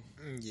strong.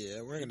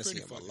 Yeah, we're gonna see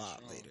pretty him a fucking lot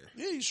strong. later.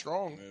 Yeah, he's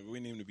strong, We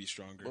need him to be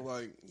stronger. but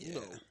like you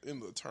know, in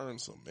the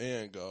terms of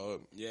Man God.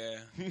 Yeah,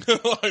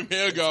 Like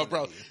Man God,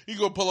 probably he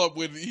gonna pull up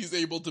when he's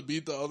able to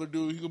beat the other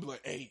dude. He gonna be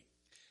like, "Hey,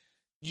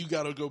 you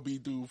gotta go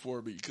beat dude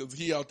for me," because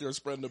he out there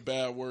spreading a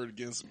bad word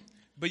against me.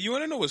 but you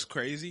want to know what's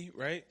crazy,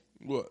 right?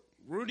 What?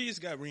 Rudy's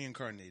got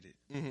reincarnated.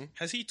 Mm-hmm.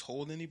 Has he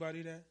told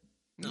anybody that?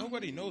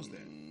 Nobody knows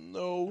that.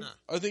 No,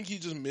 I think he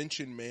just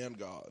mentioned Man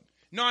God.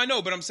 No, I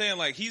know, but I'm saying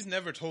like he's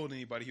never told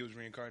anybody he was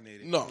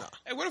reincarnated. No,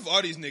 Hey, what if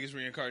all these niggas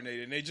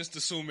reincarnated and they just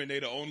assuming they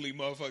the only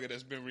motherfucker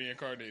that's been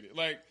reincarnated?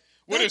 Like,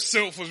 what if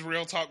Sylph was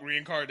real talk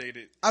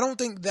reincarnated? I don't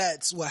think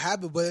that's what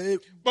happened, but it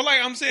But like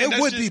I'm saying,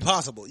 that's would just, be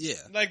possible. Yeah,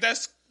 like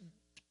that's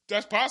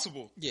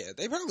possible. yeah.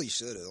 They probably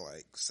should have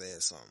like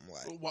said something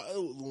like, why?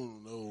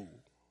 No,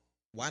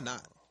 "Why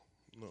not?"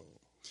 no.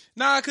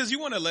 Nah, because you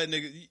want to let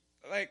niggas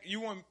like you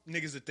want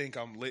niggas to think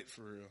I'm lit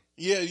for real.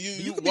 Yeah,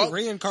 You could be what?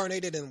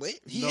 reincarnated and lit.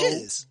 He No.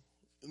 is.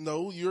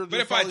 No, you're. But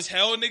if I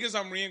tell niggas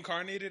I'm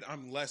reincarnated,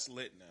 I'm less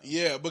lit now.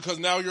 yeah, because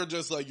now you're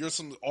just like you're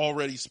some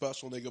already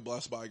special nigga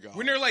blessed by God.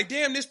 When they're like,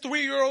 "Damn, this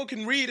 3-year-old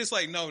can read," it's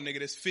like, "No, nigga,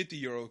 this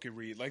 50-year-old can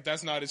read." Like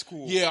that's not as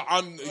cool. Yeah,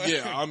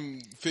 I'm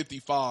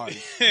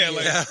 55. yeah,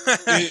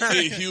 like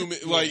in human,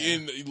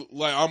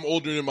 like I'm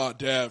older than my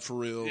dad for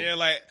real. yeah,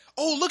 like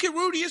oh, look at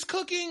Rudy is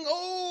cooking.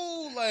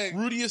 Oh, like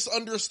Rudius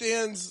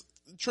understands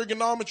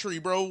trigonometry,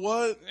 bro.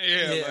 What?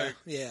 yeah, Yeah, like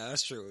yeah,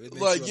 that's true. It makes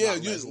Like, you a yeah,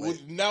 lot less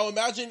lit. now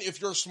imagine if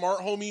you're smart,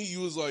 homie,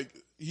 you was like,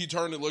 he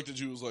turned and looked at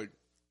you, was like,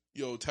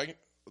 yo,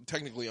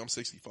 technically I'm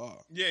 65.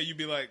 yeah, you'd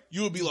be like,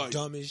 You would be like,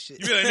 Dumb as shit.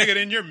 you'd be like, nigga,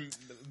 then you're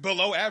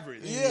below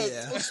average. yeah,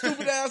 Yeah.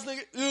 stupid ass nigga.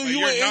 Like, You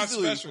you're went not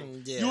instantly. special.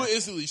 Yeah. You went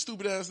instantly,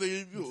 stupid ass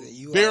nigga.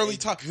 You Barely are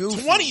talk.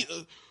 goofy. 20,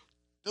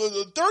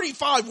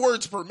 35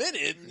 words per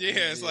minute. Yeah,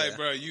 it's Yeah. like,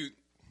 bro,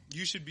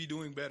 you should be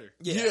doing better.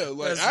 Yeah,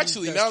 like that's-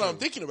 actually, that's now that I'm true.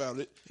 thinking about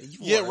it, You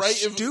yeah, are right.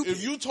 stupid.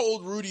 If you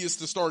told Rudius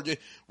to start get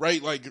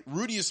right, like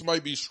Rudius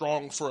might be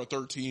strong for a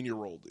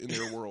 13-year-old in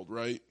their world,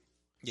 right?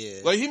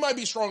 Yeah. Like he might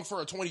be strong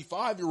for a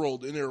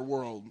 25-year-old in their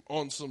world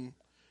on some,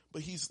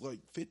 but he's like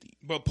 50.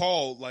 But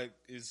Paul, like,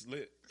 is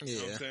lit. You know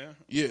what Yeah. I'm saying?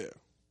 Yeah,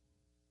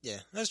 yeah,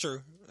 that's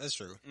true. That's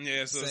true.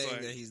 Yeah, so it's Saying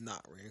like, that he's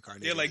not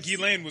reincarnated. yeah, like is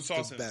Ghislaine was the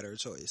saucing. better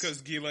choice.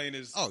 Because Ghislaine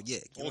is, Oh yeah,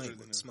 older Ghislaine than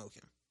him. would smoke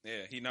him.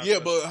 yeah, he not yeah,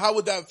 special. but how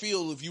would that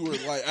feel if you were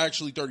like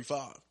actually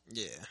 35?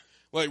 Yeah.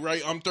 Like,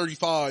 right, I'm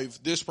 35.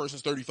 This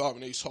person's 35,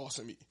 and they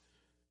saucing me,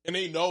 and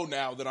they know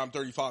now that I'm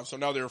 35. So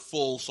now they're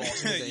full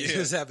saucing me. They Yeah.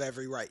 just have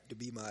every right to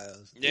be my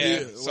ass. yeah,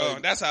 yeah, so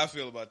like- that's how I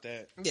feel about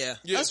that. Yeah,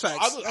 Yeah, that's so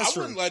facts. I That's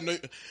true. wouldn't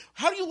let.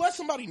 How do you let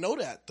somebody know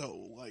that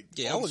though? Like,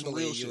 Yeah, I on wouldn't some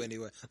real believe you shit?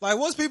 anyway. Like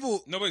once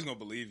people, Nobody's gonna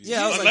believe you.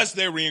 Yeah, I was unless like-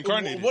 they're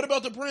reincarnated. What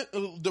about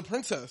the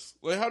princess?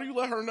 Like, how do you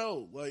let her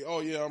know? Like, oh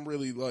yeah, I'm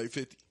really like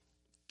 50.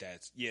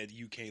 That's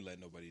you can't let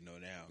nobody know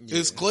now. Yeah.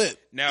 It's clip.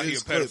 Now It's he a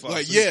pedophile.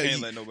 Like, so yeah, you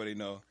can't let nobody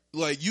know.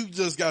 like you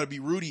just got to be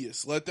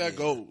Rudius. Let that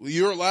go.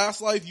 Your last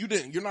life,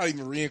 you're not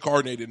even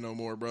reincarnated no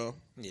more, bro.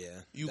 yeah,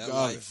 You that got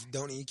life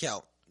don't even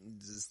count.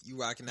 Just you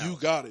rocking out. You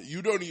got it.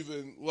 You don't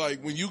even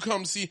like when you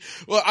come see.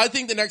 Well, I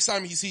think the next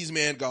time he sees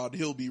Man God,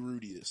 he'll be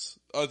Rudius.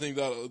 I think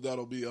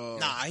that'll be.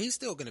 Nah, he's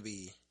still gonna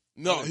be.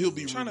 no, he'll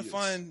be. I'm trying to Rudius.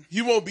 find-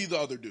 He won't be the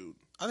other dude.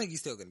 I think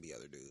he's still gonna be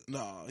other dude.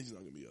 Nah, he's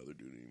not gonna be the other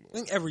dude anymore. I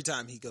think every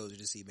time he goes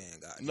to see Man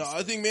God. No, he's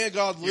I think Man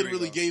God we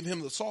literally go. gave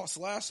him the sauce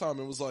last time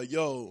and was like,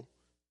 "Yo,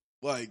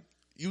 like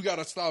you got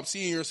to stop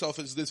seeing yourself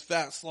as this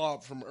fat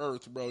slob from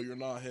Earth, bro. You're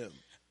not him.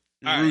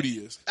 You're All right.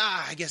 Rudius."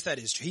 I guess that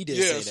is true. He did.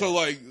 Yeah. say that. So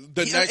like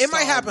the He- next, it might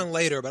time- happen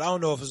later, but I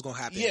don't know if it's gonna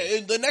happen. Yeah,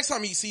 and the next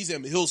time he sees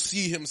him, he'll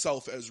see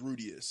himself as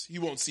Rudius. He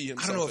won't see I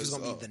himself. don't know if as, it's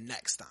gonna be the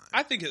next time.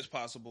 I think it's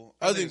possible.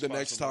 I think it's the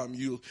next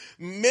possible. time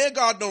Man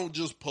God don't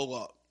just pull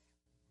up.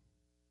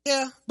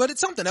 Yeah, but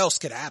it's something else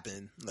could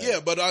happen. Like,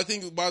 Yeah, but I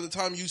think by the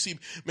time you see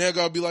Man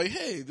God, be like,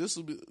 "Hey, this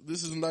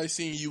is nice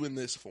seeing you in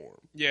this form."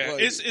 Yeah,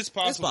 Like, it's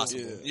possible.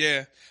 possible.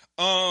 Yeah.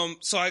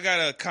 So I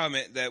got a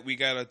comment that we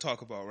got to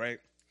talk about, right?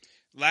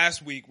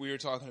 Last week we were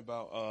talking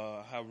about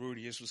how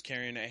Rudius was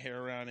carrying that hair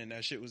around and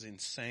that shit was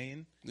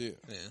insane. yeah.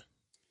 yeah.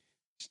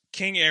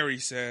 King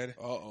Aries said,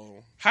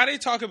 Uh-oh. how they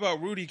talk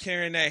about Rudy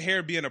carrying that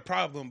hair being a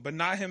problem, but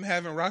not him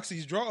having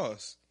Roxy's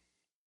draws?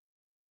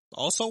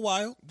 Also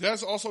wild.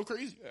 That's also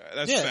crazy.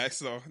 That's Yeah. facts,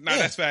 though. Nah, Yeah.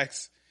 that's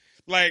facts.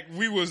 Like,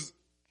 we was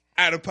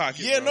out of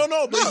pocket. Yeah, bro.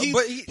 no, but, No,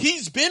 but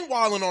he's been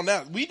wilding on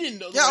that. We didn't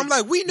know. Yeah, I'm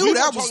like, we knew were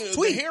that was talking-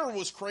 tweet. The hair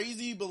was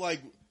crazy, but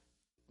like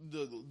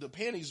the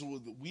panties,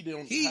 we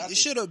didn't. He have to-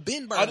 should have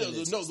been I burning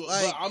don't it. know,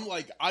 Like, but I'm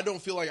like, I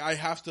don't feel like I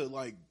have to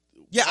like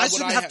Yeah, Why I would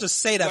shouldn't have to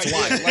say that's like,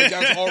 why. Like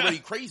that's already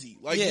crazy.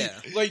 Like, Yeah.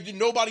 like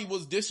nobody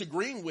was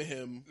disagreeing with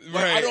him.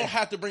 Like, Right. I don't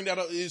have to bring that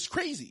up. It's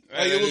crazy. Right,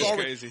 Like, that it was is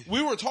already crazy.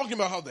 We were talking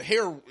about how the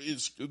hair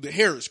is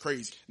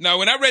crazy. Now,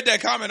 when I read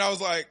that comment, I was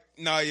like,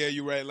 nah, yeah,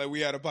 you're right. Like,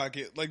 we out of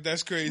pocket. Like,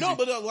 that's crazy. No,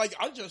 but like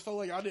I just felt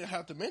like I didn't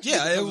have to mention.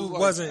 Yeah, it it because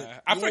wasn't.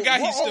 I forgot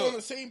we're he's all still on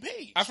the same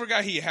page. I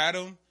forgot he had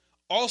him.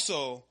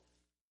 Also,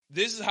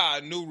 this is how I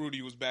knew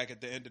Rudy was back at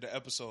the end of the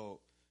episode.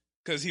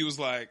 Because he was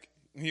like,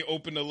 he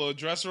opened the little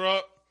dresser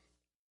up,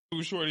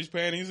 threw Shorty's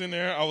panties in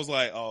there. I was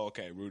like, oh,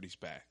 okay, Rudy's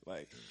back.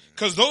 Like,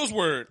 because those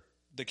were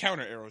the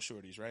counter arrow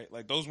shorties, right?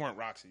 Like, those weren't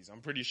Roxy's. I'm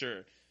pretty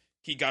sure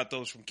he got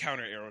those from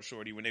counter arrow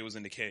shorty when they was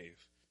in the cave.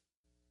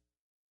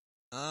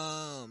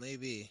 Oh,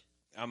 maybe.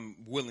 I'm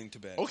willing to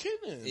bet. Okay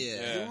then.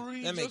 Yeah.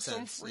 Rudy That makes just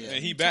some sense. freaky Yeah, Yeah,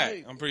 he back.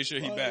 type. I'm pretty sure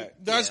he Like, back.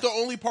 That's Yeah. the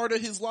only part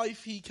of his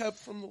life he kept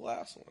from the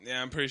last one.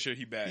 Yeah, I'm pretty sure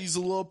he back. He's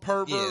a little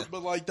pervert, Yeah.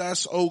 but like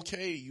that's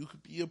okay. You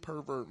could be a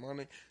pervert,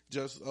 man.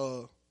 Just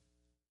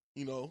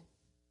you know,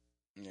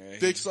 yeah,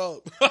 fix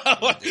up. Like,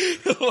 that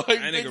fix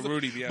nigga up.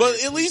 Rudy be out But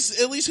here at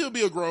least he'll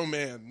be a grown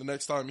man the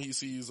next time he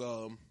sees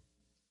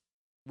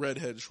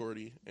redhead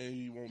shorty, and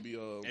he won't be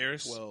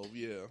Eris? 12.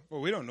 Yeah, Well,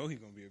 we don't know he's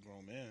gonna be a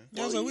grown man.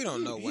 Yeah, I was like, we don't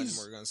he- know when he's-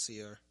 we're gonna see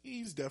her.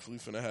 he's definitely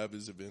finna have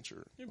his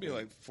adventure. He'll be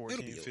like It'll 14,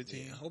 be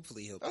 15. Yeah,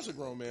 hopefully he'll. That's be a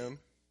grown man.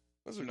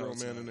 That's a No, grown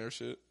it's man not. in their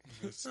shit.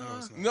 No, it's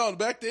not. No,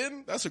 back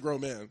then, that's a grown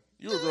man.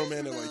 You were a grown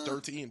man at like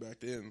 13 back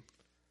then.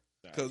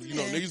 Because, you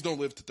know, Yeah. niggas don't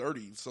live to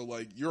 30. So,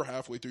 like, you're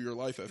halfway through your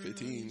life at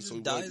 15. just So,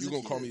 die like, as you a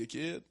going to call kid. me a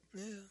kid?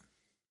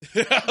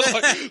 Yeah.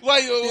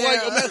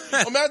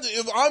 Imagine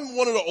if I'm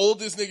one of the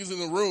oldest niggas in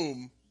the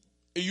room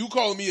and you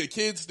calling me a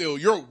kid still,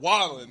 you're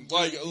wildin'.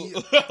 Like,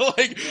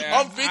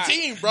 Yeah, I'm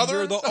 15, brother.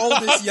 You're the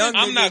oldest young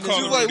I'm nigga not in this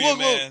calling room. like, Rudy a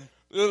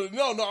look,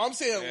 man. No, I'm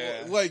saying,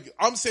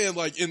 Yeah.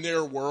 like, in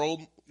their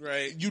world,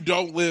 Right. you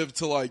don't live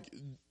to, like,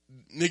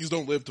 niggas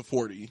don't live to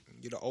 40.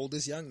 You're the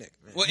oldest young nigga.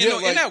 Man. Well, Yeah,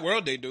 in like- that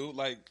world, they do.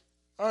 Like,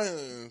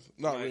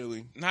 Not like,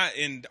 really. Not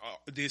in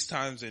these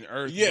times in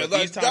Earth. Yeah, but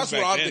like, these times that's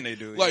back what I then think.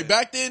 they do. Like yeah.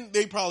 back then,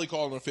 they probably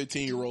called a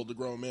 15-year-old a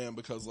grown man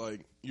because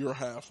like you're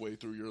halfway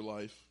through your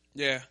life.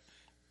 Yeah.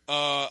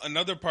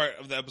 Another part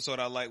of the episode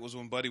I liked was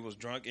when Buddy was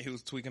drunk and he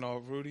was tweaking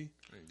off Rudy.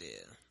 Yeah.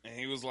 And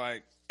he was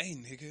like, hey,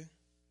 nigga,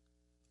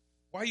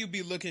 why you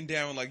be looking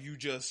down like you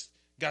just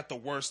got the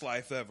worst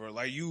life ever?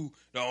 Like you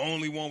the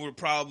only one with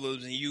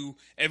problems and you,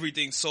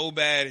 everything's so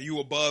bad and you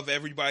above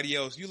everybody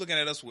else. You looking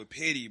at us with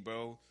pity,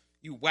 bro.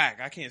 You whack.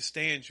 I can't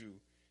stand you.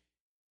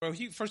 Bro,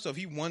 first off,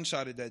 he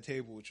one-shotted that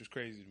table, which was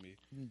crazy to me.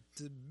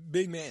 The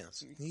big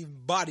man's. He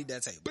bodied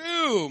that table.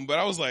 Boom! But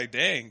I was like,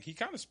 dang, he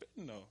kind of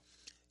spitting, though.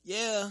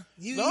 Yeah.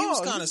 He No, was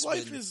kind of his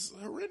life spitting. is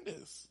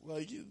horrendous.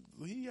 Like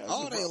he has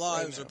All it their rough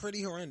lives right are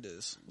pretty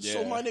horrendous.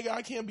 So Yeah. my nigga,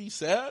 I can't be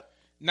sad.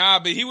 Nah,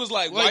 but he was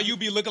like, why Like- you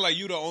be looking like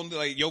you the only,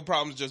 like, your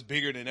problem's just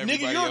bigger than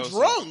everybody Nigga, you're else?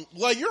 drunk.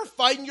 Like you're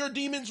fighting your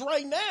demons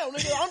right now,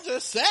 nigga. I'm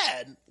just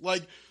sad.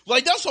 Like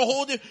that's a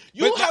whole different.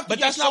 You have to but get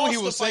that's not what he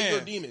sauce was to fight saying.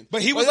 your demon.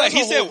 But he was like,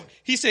 that's a whole-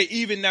 he said,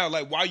 even now,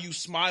 like, why you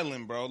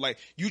smiling, bro? Like,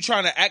 you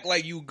trying to act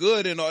like you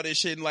good and all this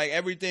shit and like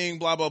everything,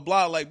 blah, blah,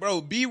 blah. Like,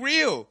 bro, be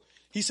real.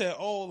 He said,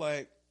 oh,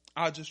 like,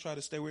 I'll just try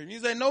to stay weird. He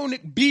said, no,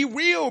 Nick, be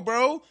real,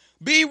 bro.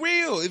 Be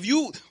real.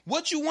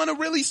 What you want to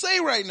really say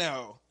right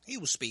now? He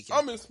was speaking.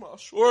 I miss my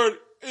short.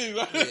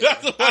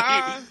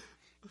 I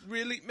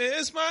really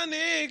miss my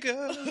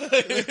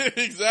nigga.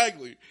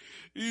 Exactly.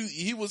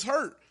 He was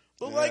hurt.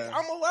 But like Yeah.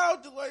 I'm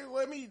allowed to like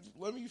let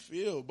me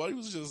feel. But he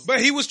was just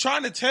But he was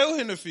trying to tell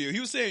him to feel. He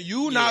was saying,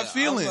 you I not was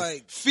feeling.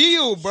 like-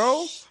 Feel,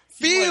 bro.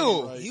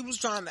 Feel. right. He was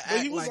trying to But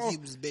act like he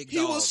was big He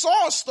dog. was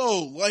sauce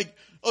though. Like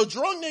a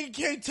drunk nigga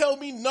can't tell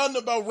me nothing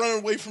about running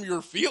away from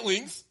your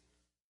feelings.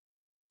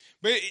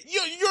 But,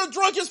 You're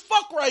drunk as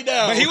fuck right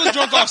now. but he was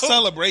drunk off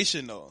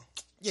celebration, though.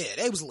 Yeah,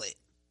 they was lit.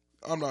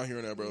 I'm not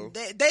hearing that, bro.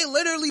 They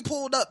literally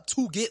pulled up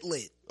to get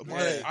lit.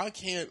 Like, I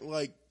can't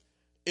like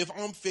if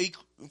I'm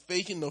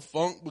faking the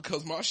funk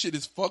because my shit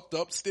is fucked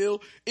up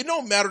still. It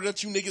don't matter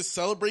that you niggas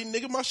celebrating,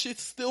 nigga. My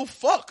shit's still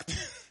fucked.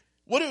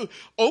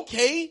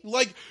 Okay,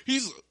 like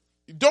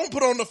don't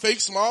put on the fake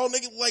smile,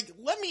 nigga. Like,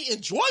 let me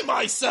enjoy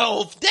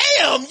myself.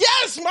 Damn,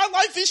 yes, my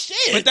life is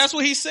shit. But that's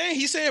what he's saying.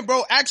 He's saying,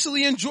 bro,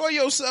 actually enjoy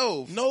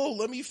yourself. no,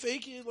 let me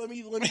fake it. Let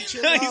me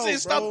chill He out, said,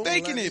 stop bro.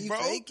 faking Let it, me bro.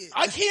 fake it.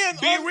 I can't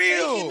Be unfake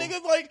real. it,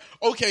 nigga. Like,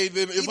 okay,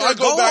 then if Either I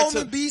go back home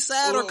to and be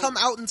sad or come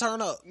out and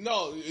turn up.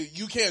 no,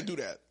 you can't do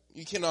that.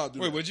 You cannot do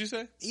Wait, that. what'd you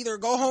say? Either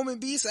go home and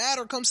be sad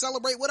or come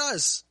celebrate with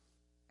us.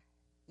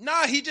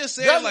 Nah, he just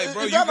said, That- like,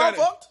 bro, is you that not gotta.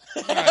 fucked?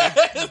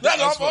 Is that not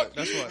That's fucked? what.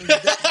 That's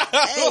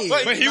what. Hey,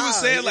 But he was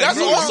saying, like, That's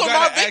bro, you also my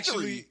gotta victory.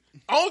 actually.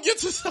 I don't get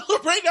to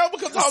celebrate now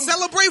because I'm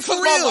Celebrate for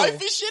because real. My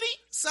life is shitty.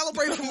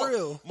 Celebrate for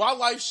real. My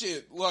life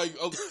shit. Like,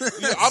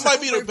 yeah, I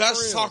might be the Celebrate best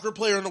for real. soccer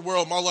player in the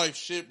world. My life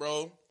shit,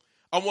 bro.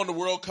 I won the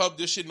World Cup.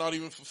 This shit not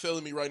even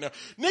fulfilling me right now.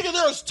 Nigga,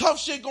 there's tough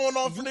shit going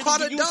on for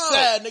caught niggas. a You dub.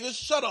 sad, nigga.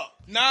 Shut up.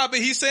 Nah, but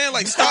he's saying,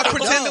 like, stop gotta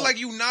pretending know. like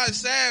you not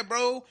sad,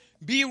 bro.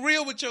 Be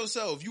real with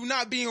yourself. You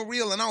not being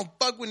real, and I don't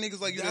fuck with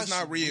niggas like you. That's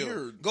not real.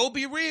 Weird. Go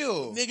be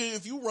real, nigga.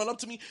 If you run up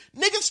to me,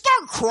 nigga,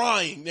 start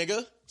crying,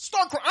 nigga.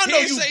 Start crying. I He know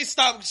didn't you. say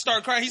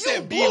start crying. He You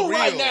said be blue real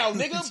right now,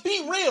 nigga.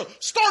 Be real.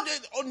 Start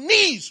on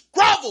knees,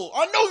 grovel.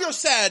 I know you're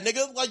sad,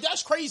 nigga. Like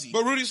that's crazy.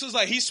 But Rudy was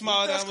like, he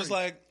smiled That's and was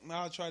crazy. like,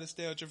 I'll try to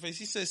stay out your face.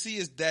 He said, see,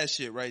 it's that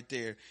shit right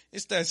there.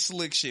 It's that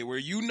slick shit where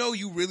you know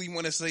you really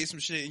want to say some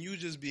shit and you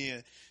just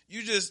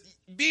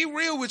be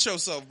real with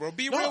yourself, bro.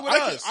 Be real with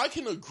us. I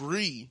can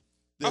agree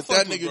I that fuck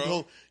that with nigga bro.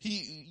 don't.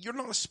 You're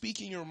not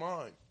speaking your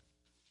mind.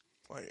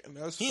 Like, and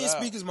that's He didn't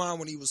foul. speak his mind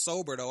when he was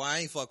sober, though. I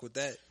ain't fuck with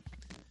that.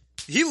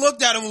 He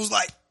looked at him and was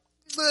like,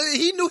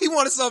 he knew he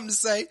wanted something to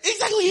say.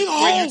 Exactly. He Wait,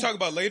 home. you talk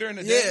about later in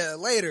the day? Yeah,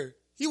 later.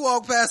 He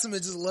walked past him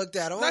and just looked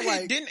at him. No, I'm he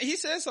like, didn't. He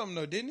said something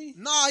though, didn't he?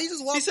 nah, he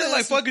just walked He said past like,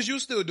 him. fuck is you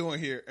still doing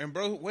here? And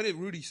bro, what did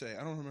Rudy say?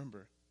 I don't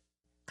remember.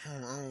 I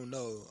don't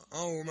know. I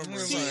don't remember.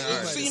 See, He might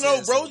have See, said no,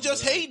 bro, something,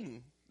 just but,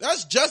 hating.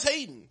 That's just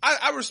hating.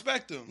 I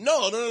respect him.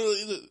 No.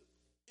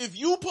 If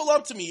you pull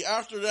up to me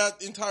after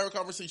that entire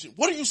conversation,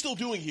 what are you still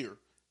doing here?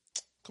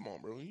 Come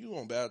on, bro. You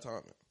on bad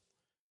timing.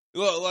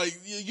 Well, like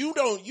you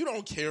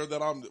don't care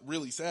that I'm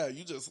really sad.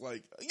 You just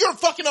like you're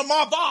fucking up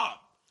my vibe.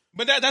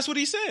 But that's what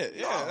he said.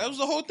 Yeah, Nah. that was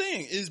the whole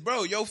thing. Is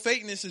bro, your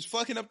fakeness is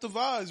fucking up the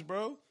vibes,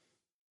 bro.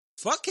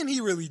 Fuck can he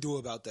really do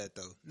about that,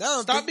 though?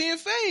 Now, Stop being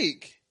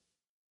fake.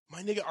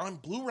 My nigga, I'm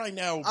blue right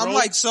now, bro. I'm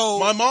like, so-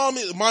 my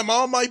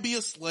mom might be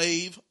a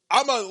slave.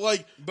 I'm a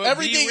like But be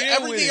everything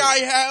real with it. I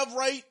have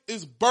right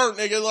is burnt,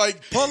 nigga.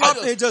 Like Pull up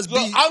and just be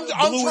I'm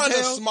blue trying as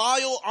to hell.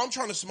 smile. I'm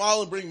trying to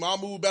smile and bring my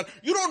mood back.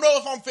 You don't know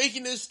if I'm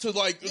faking this to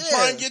like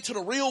try and get to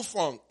the real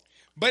funk.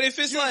 But if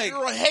it's like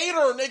You're a hater,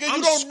 nigga. I'm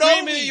You don't know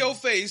screaming me. in your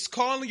face,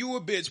 calling you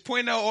a bitch,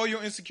 pointing out all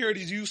your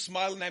insecurities, you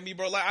smiling at me,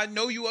 bro. Like I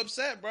know you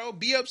upset, bro.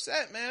 Be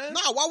upset, man.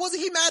 Nah, why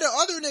wasn't he mad at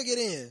other nigga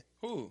then?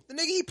 Who? The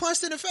nigga he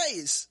punched in the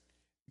face.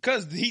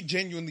 Cause he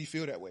genuinely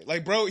feel that way.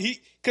 Like, bro,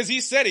 cause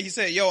he said it. He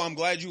said, yo, I'm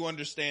glad you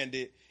understand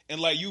it.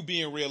 And like you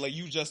being real, like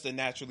you just a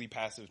naturally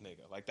passive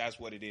nigga. Like that's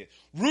what it is.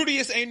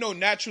 Rudius ain't no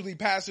naturally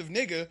passive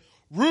nigga.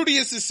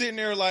 Rudius is sitting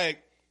there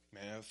like,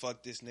 man,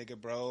 fuck this nigga,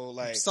 bro.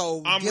 Like,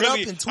 So, I'm get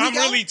really, up and tweak I'm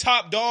really out?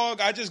 top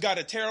dog. I just got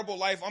a terrible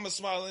life. I'm gonna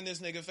smile in this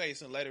nigga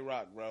face and let it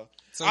rock, bro.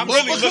 So I'm Well,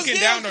 really because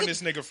looking yeah, down on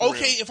this nigga for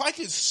okay, real. if I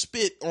could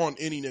spit on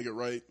any nigga,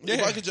 right? If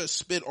Yeah. I could just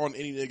spit on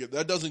any nigga,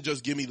 that doesn't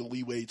just give me the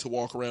leeway to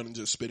walk around and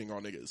just spitting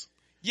on niggas.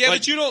 Yeah,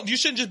 like- but you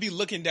shouldn't just be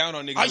looking down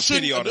on niggas I with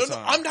shouldn't. pity all the no,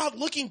 time. I'm not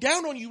looking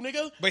down on you,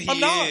 nigga. But he I'm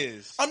not.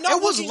 is. I'm not.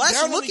 It was looking less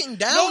down on looking you.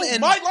 down No, and-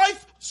 my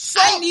life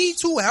sucks. I need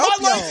to help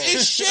My y'all. life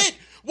is shit.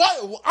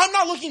 Why? I'm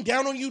not looking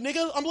down on you,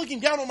 nigga. I'm looking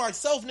down on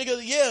myself, nigga.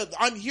 Yeah,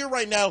 I'm here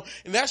right now,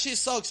 and that shit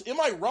sucks. It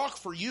might rock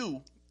for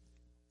you,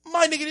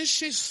 my nigga. This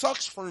shit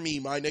sucks for me,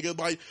 my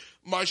nigga.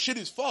 My shit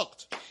is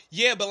fucked.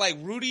 Yeah, but like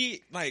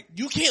Rudy, like,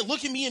 You can't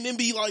look at me and then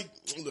be like,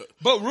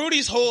 but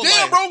Rudy's whole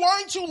damn, life. bro, why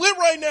aren't you lit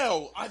right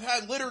now? I've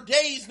had litter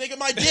days, nigga.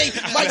 My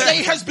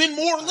day has been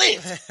more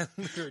lit.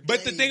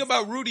 But the thing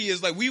about Rudy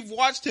is like we've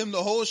watched him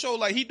the whole show.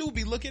 Like he do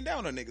be looking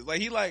down on niggas.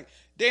 Like he like,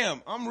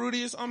 damn, I'm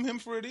Rudius, I'm him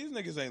for real. These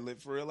niggas ain't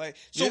lit for real. Like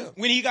so Yeah.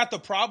 when he got the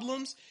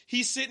problems,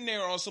 he's sitting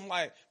there on some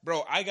like,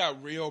 bro, I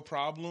got real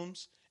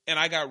problems. And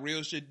I got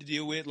real shit to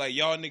deal with. Like,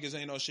 y'all niggas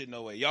ain't no shit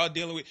no way.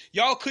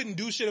 Y'all couldn't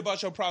do shit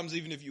about your problems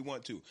even if you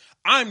want to.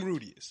 I'm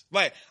Rudius.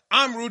 Like,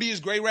 I'm Rudius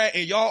Gray Rat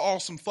and y'all all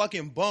some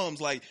fucking bums.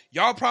 Like,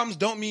 y'all problems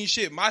don't mean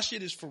shit. My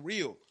shit is for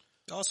real.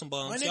 Y'all some My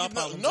bums. Y'all nigga,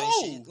 problems no.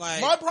 ain't shit.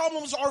 Like, My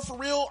problems are for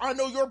real. I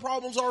know your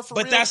problems are for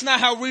But real. that's not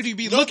how Rudy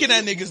be No, looking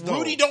at niggas though.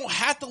 Rudy don't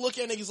have to look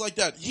at niggas like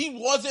that. He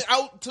wasn't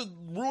out to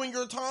ruin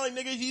your time,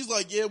 nigga. He's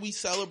like, yeah, we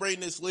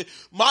celebrating this lit.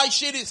 My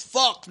shit is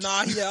fucked.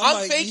 nah, yeah, I'm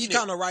like, faking he it.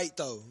 kind of right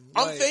though.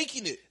 I'm Like,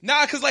 faking it.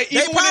 Nah, cause like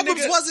Their even when a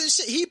problems nigga, wasn't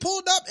shit. He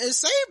pulled up and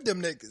saved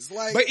them niggas.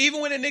 Like, but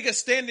even when a nigga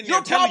standing there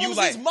Your telling problems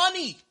you like, is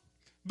money.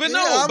 but Yeah,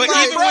 no, I'm but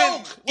not even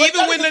broke. Like,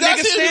 even when the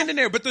that's nigga it. standing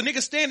there, but the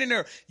nigga standing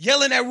there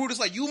yelling at Rudy, it's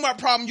like, you my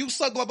problem, you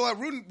suck, blah, blah,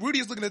 blah. Rudy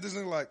is looking at this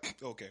nigga like,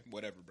 okay,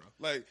 whatever, bro.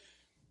 Like,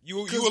 you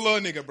a little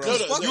nigga, bro. No,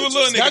 You a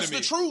little nigga that's to me.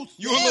 the truth.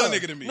 You a Yeah. little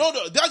nigga to me. No,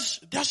 that's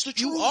the truth.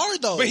 you are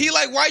though. But he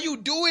like, why you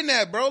doing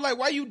that, bro? Like,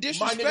 why you My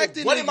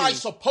disrespecting nigga, what am I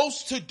niggas?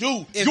 supposed to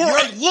do? If you're you're-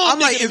 a little I'm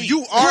nigga like, to if me.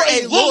 you are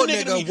You're a little to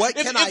nigga, me. what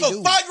can I If do?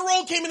 a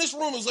 5-year-old came in this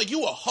room and was like,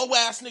 you a hoe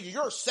ass nigga,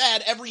 you're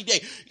sad every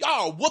day.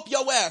 Y'all whoop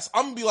your ass.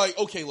 I'm gonna be like,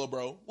 okay, little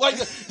bro. Like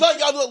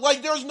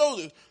there's no.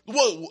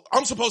 What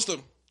I'm supposed to.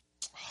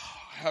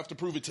 I have to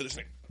prove it to this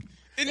nigga.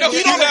 No, If you're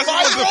he don't not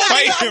fight, supposed to bro,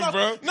 fight I'm him, not-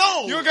 bro.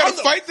 No, You don't gotta I'm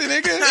the- fight the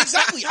nigga.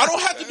 Exactly. I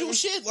don't have to do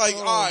shit. Like,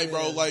 all right,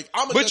 bro. Like,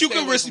 I'm. But you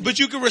can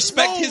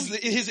respect No.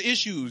 his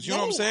issues. You know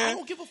what I'm No, saying? I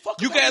don't give a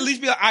fuck You about can at it.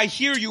 least be like, I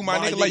hear you, my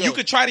My nigga. Like nigga. you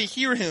could try to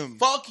hear him.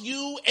 Fuck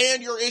you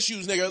and your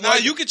issues, nigga. Nah,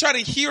 Like, you could try to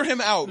hear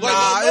him out. like,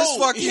 Nah, no, it's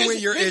fuck you his-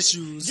 and your his-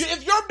 issues.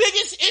 If your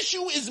biggest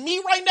issue is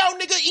me right now,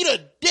 nigga, eat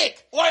a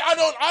dick. Like,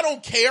 I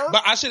don't care.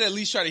 But I should at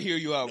least try to hear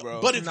you out,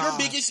 bro. But if Nah. your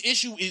biggest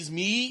issue is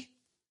me,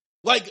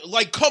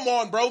 Like, come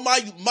on, bro.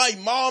 My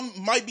mom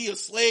might be a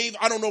slave.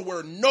 I don't know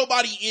where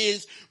nobody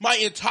is. My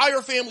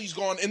entire family's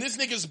gone, and this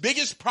nigga's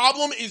biggest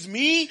problem is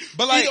me.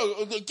 But like,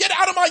 get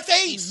out of my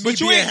face. But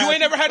you ain't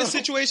never had a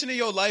situation in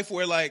your life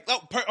where like,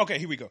 okay,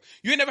 here we go.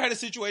 You ain't never had a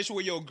situation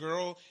where your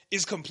girl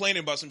is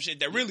complaining about some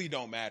shit that really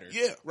don't matter.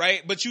 Yeah.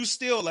 Right? But you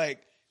still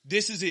like,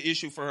 this is an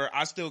issue for her.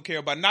 I still care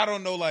about it. And I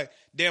don't know, like,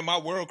 damn, my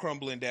world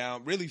crumbling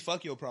down. Really,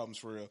 fuck your problems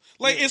for real.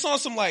 Like, it's on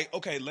some like,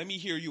 okay, let me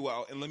hear you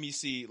out and let me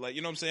see, like,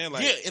 you know what I'm saying?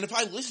 Like, yeah, and if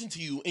I listen to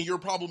you and your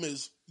problem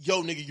is,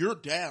 yo, nigga, you're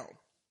down.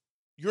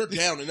 You're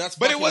down, and that's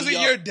but it wasn't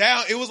you're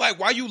down. It was like,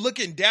 why you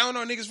looking down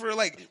on niggas for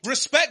like,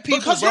 respect people,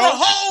 because bro. you're a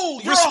hoe.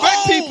 You're respect a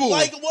hoe. people.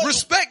 Like, what?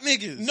 Respect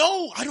niggas.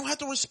 No, I don't have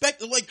to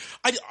respect. Like,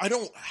 I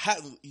don't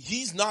have.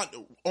 He's not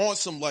on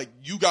some like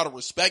you gotta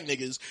respect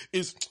niggas.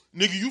 Is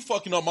nigga you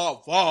fucking up my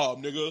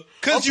vibe, nigga?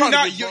 Because you're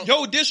not.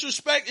 Your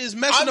disrespect is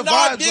messing I'm the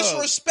not vibes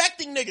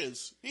disrespecting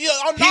niggas. Yeah,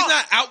 I'm He's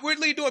not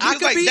outwardly doing.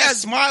 He's like be that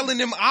as- smile in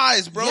them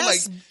eyes, bro.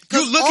 Yes, like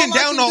 'cause you looking all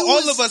I down can on do all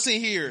is- of us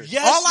in here.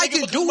 Yes, All I nigga,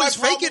 can because do my is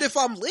fake problem- it if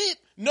I'm lit.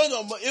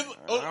 No, but if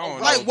don't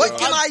Like, know, what bro.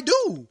 can I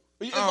do?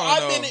 If I don't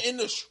I've know. been in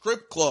the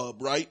strip club,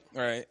 right?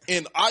 Right.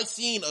 And I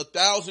seen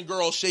 1,000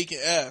 girls shaking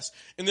ass,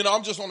 and then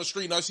I'm just on the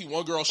street and I see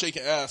one girl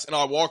shaking ass, and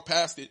I walk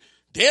past it.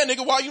 Damn,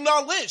 nigga, why you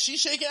not lit? She's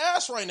shaking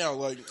ass right now.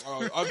 Like,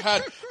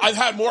 I've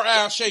had more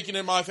ass shaking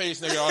in my face,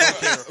 nigga. I don't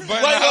care.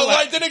 But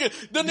like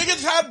the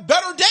niggas had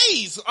better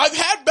days. I've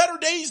had better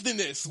days than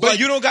this. But like,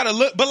 you don't gotta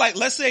look. But like,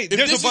 let's say if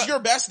there's this a is your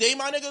best day,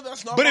 my nigga,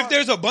 that's not. But mine. if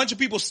there's a bunch of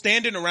people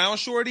standing around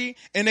Shorty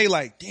and they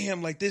like,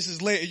 damn, like this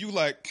is lit, and you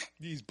like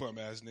these bum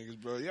ass niggas,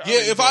 bro. Y'all yeah,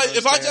 niggas if don't I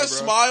understand, just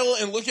bro. smile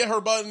and look at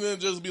her butt and then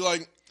just be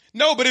like,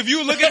 No, but if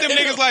you look at them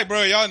niggas like,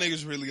 bro, y'all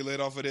niggas really lit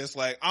off of this.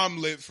 Like,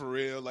 I'm lit for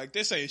real. Like,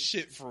 this ain't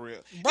shit for real.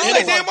 Bro, And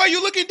like, damn, why you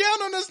looking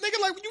down on us,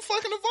 nigga? Like, you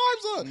fucking the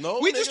vibes up. No,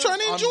 we just nigga, trying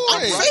to I'm- enjoy.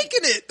 I'm right.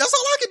 faking it. That's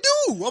all I can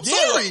do. I'm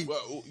sorry.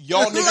 well,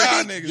 y'all niggas,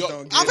 Y'all niggas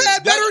don't get I've it.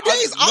 had better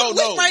days. I'm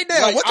lit right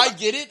now. Like, What I the-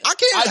 get it. I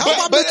can't help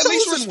my But at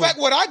least chosen respect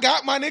one. what I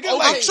got, my nigga. Okay.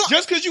 Like, I'm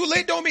just cause you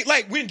lit don't mean,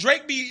 like, when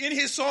Drake be in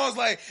his songs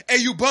like, hey,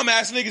 you bum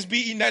ass niggas be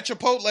eating at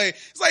Chipotle.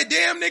 It's like,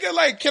 damn, nigga,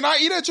 like, can I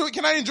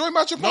enjoy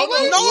my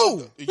Chipotle?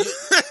 No.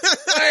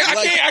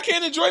 Like, I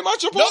can't enjoy my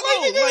Chipotle,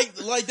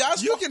 nigga. like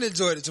that's You can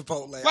enjoy the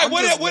Chipotle. Like, I'm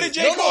just what did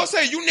lit. J. Cole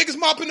say? You niggas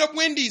mopping up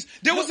Wendy's.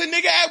 There was a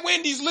nigga at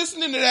Wendy's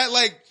listening to that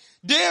like,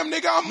 damn,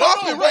 nigga, I'm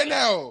mopping right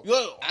now.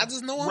 I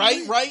just know I'm right,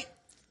 lit. right.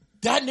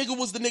 That nigga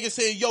was the nigga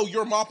saying, yo,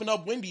 you're mopping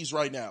up Wendy's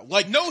right now.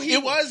 Like, No, he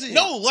wasn't.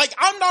 No, like,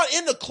 I'm not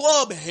in the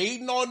club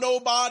hating on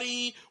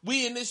nobody.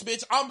 We in this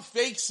bitch. I'm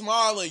fake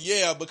smiling.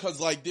 Yeah, because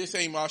like, this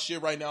ain't my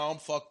shit right now. I'm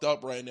fucked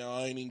up right now.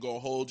 I ain't even gonna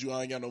hold you.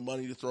 I ain't got no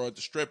money to throw at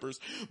the strippers.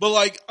 But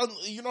like,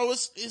 you know,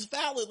 it's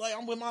valid. Like,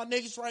 I'm with my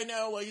niggas right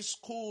now. Like, it's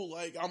cool.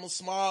 Like, I'm gonna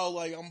smile.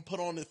 Like, I'm gonna put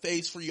on the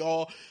face for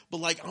y'all. But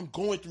like, I'm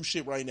going through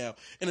shit right now.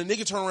 And a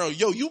nigga turn around,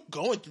 yo, you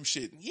going through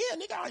shit. Yeah,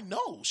 nigga, I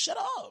know. Shut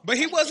up. But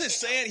he wasn't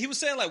saying, he was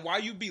saying like, why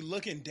you be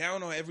looking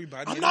down on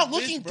everybody? I'm in not this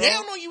looking bitch, bro?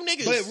 down on you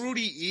niggas. But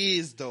Rudy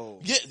is though.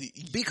 Yeah,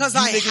 Because you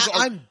niggas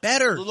are- I'm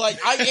better. Like,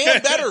 I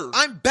am better.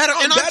 I'm better,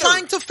 and I'm better.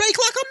 trying to fake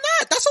like I'm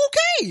not. That's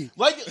okay.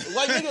 Like,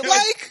 nigga,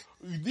 Like,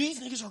 these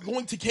niggas are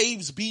going to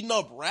caves beating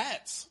up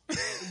rats.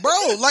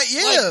 bro, like,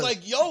 yeah.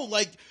 Like, yo,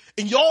 like,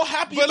 and y'all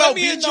happy But about let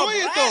me beating enjoy up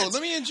it rats. though.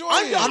 Let me enjoy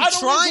I'm it. not- I don't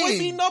trying. enjoy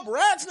beating up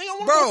rats, nigga. I want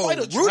to Bro, fight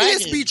a Rudius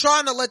dragon. be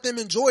trying to let them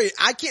enjoy it.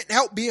 I can't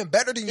help being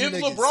better than you If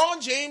niggas.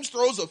 LeBron James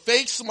throws a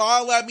fake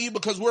smile at me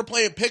because we're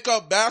playing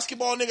pickup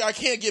basketball, nigga, I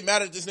can't get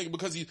mad at this nigga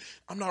because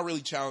I'm not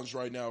really challenged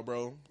right now,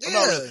 bro. I'm not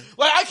Yeah. really,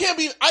 like, I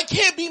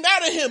can't be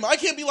mad at him. I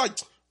can't be like,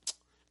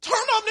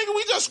 turn up, nigga.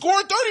 We just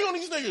scored 30 on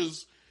these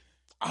niggas.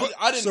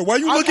 I didn't. So why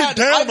you I've looking had-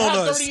 down I've on had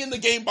us? 30 in the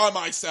game by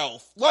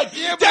myself. Like,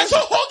 Yeah, but that's a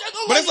it's-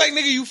 whole. But it's like,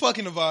 nigga, you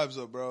fucking the vibes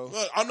up, bro.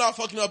 I'm not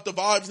fucking up the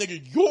vibes,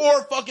 nigga.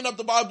 You're fucking up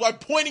the vibes by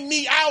pointing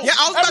me out. Yeah,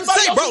 I was about to Everybody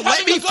say, else bro, is let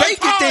having me a good fake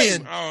it time.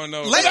 then. I don't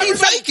know. Let bro. me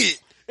everybody- fake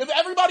it. If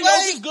everybody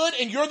else Like- is good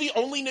and you're the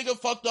only nigga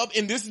fucked up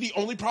and this is the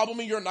only problem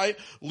in your life,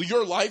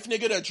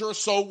 nigga, that you're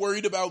so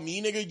worried about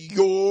me, nigga,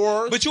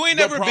 you're But you ain't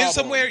the never been problem.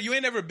 somewhere. You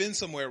ain't never been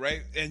somewhere,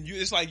 right? And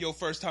it's like your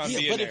first time Yeah,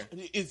 being but there.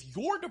 if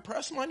you're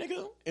depressed, my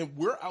nigga, and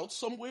we're out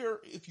somewhere,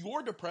 if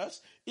you're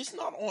depressed, it's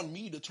not on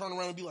me to turn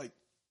around and be like,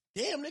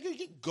 damn, nigga,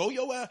 you go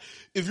your ass.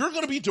 If you're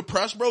gonna be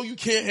depressed, bro, you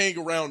can't hang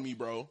around me,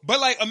 bro. But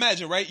like,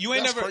 imagine, right? You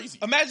ain't That's never. crazy.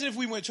 Imagine if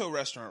we went to a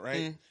restaurant,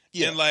 right?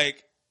 Yeah. And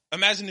like,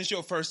 imagine it's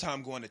your first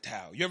time going to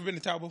Tao. You ever been to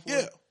Tao before?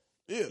 Yeah.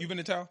 Yeah. You been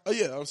to Tao? Oh,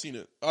 yeah, I've seen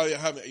it. I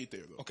haven't ate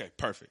there, though. Okay,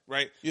 perfect.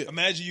 Right? Yeah.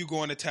 Imagine you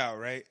going to Tao,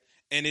 right?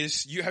 And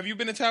it's you. Have you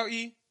been to Tao,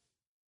 E?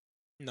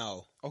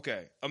 No.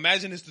 Okay.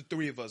 Imagine it's the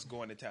three of us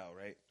going to Tao,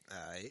 right?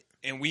 Alright.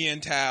 And we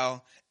in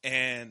Tao,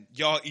 and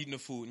y'all eating the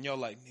food, and y'all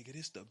like, nigga,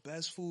 this the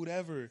best food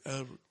ever.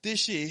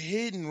 This shit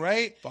hidden,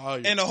 right?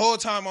 Fire. And the whole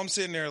time I'm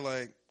sitting there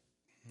like,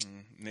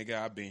 nigga,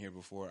 I've been here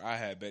before. I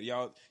had better.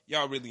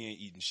 Y'all really ain't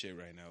eating shit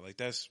right now. Like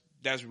that's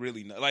that's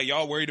really not, like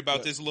y'all worried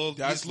about this little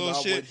not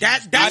shit. what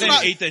That's I didn't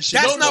not eat that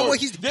shit. That's No, not no. what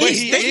he's But he's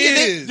he thinking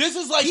is. it. This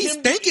is like He's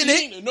him thinking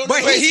eating- it, no, no,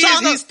 but no,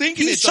 he's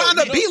thinking he's it, though. trying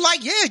to No. be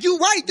like, yeah, you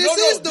right. This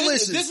is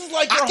delicious. This is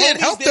like I your can't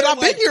homies help there, that I've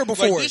like, been here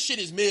before. Like, this shit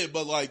is mid,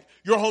 but like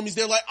your homies,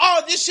 they're like,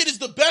 oh, this shit is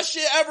the best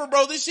shit ever,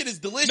 bro. This shit is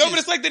delicious. No, but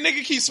it's like the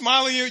nigga keeps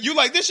smiling you. You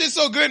like, this shit's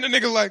so good, and the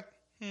nigga like,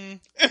 And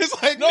it's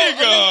like, No, a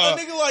nigga.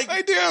 nigga like-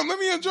 hey, damn, let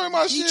me enjoy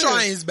my He shit.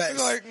 trying his best.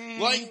 He's like,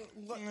 Like,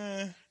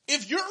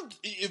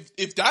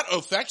 if that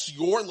affects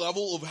your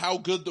level of how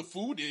good the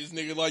food is,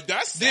 nigga, like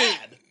that's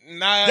sad.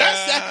 nah. That's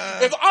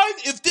sad.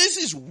 If this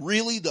is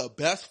really the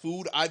best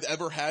food I've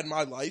ever had in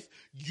my life,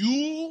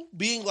 you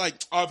being like,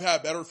 I've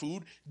had better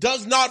food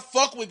does not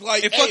fuck with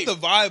like, It hey,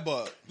 fucked the vibe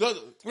up.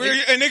 Where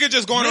it- a nigga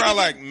just going nigga- around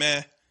like,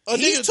 man. a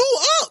He's nigga- too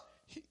up.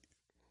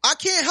 I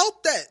can't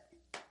help that.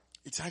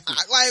 Exactly.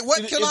 Like,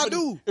 what can I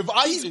do?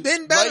 He's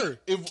been better. Right,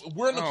 if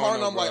we're in the I don't car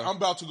and know, I'm like, bro. I'm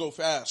about to go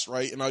fast,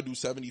 right, and I do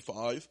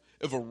 75,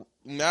 if a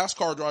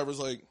NASCAR driver's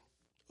like, that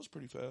was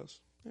pretty fast.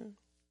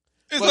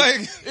 It's But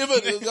like,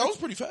 that was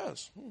pretty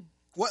fast.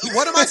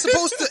 What am I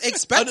supposed to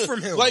expect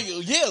from him? Like,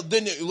 yeah,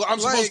 then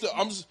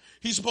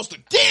he's supposed to,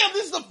 damn,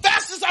 this is the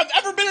fastest I've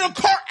ever been in a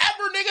car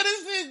ever, nigga.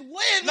 This is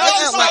lit. no,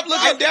 Yeah, stop like,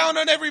 looking down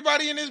on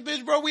everybody in this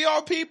bitch, bro. We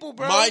all people,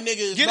 bro. My nigga,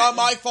 it's Get not it-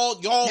 my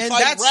fault. Y'all And fight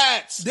that's-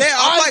 rats. yeah,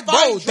 I'm I like, bro,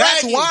 fight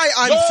that's dragons. why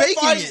I'm Y'all faking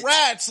fight it.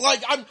 rats.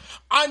 Like,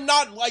 I'm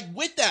not like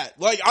with that.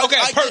 Like, Okay,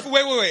 I perfect.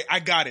 Wait. I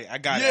got it.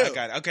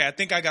 Yeah. Okay, I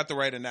think I got the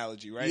right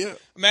analogy, right? Yeah.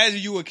 Imagine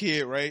you a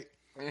kid, right?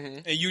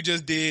 And you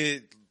just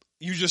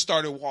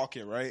started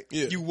walking, right?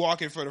 Yeah. You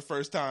walking for the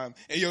first time,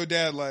 and your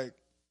dad like,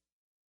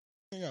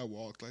 I think I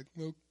walked. Like,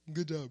 well,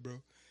 good job, bro.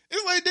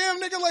 It's like, damn,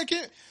 nigga, like,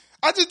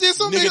 I just did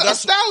something Nigga,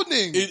 that's-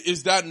 astounding.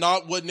 Is that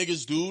not what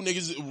niggas do?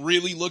 Niggas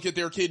really look at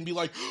their kid and be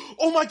like,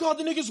 oh my god,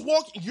 the nigga's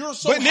walking. You're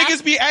so But happy.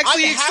 niggas be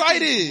actually I'm happy.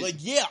 excited. Like,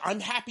 yeah,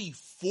 I'm happy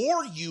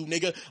for you,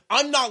 nigga.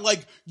 I'm not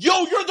like,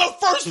 yo, you're the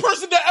first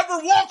person to ever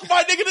walk,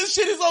 my nigga. This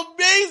shit is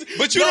amazing.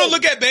 But you No. don't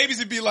look at babies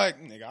and be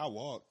like, nigga, I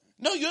walk.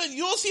 No,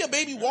 you'll see a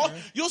baby walk.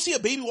 You'll see a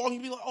baby walking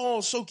and be like,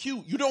 oh, so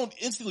cute. You don't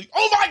instantly,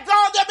 oh my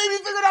god, that baby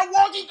figured out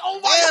walking. Oh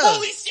my, Yeah.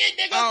 holy shit,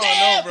 nigga. I don't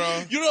damn. know,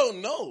 bro. You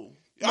don't know.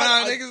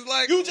 Nah, niggas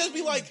like, You just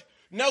be like,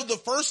 now the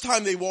first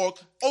time they walk,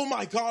 oh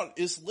my god,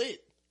 it's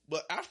lit.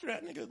 But after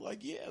that, nigga, like,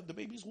 yeah, the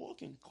baby's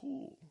walking,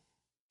 cool.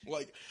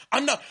 Like,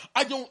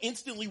 I don't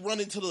instantly run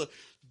into the,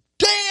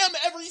 damn,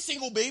 every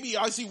single baby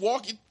I see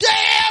walking,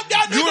 damn,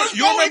 that nigga's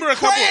you going remember a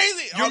couple?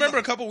 crazy. You remember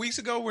a couple weeks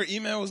ago where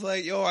email was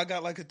like, "Yo, I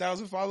got like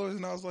 1,000 followers,"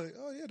 and I was like,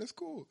 "Oh yeah, that's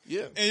cool."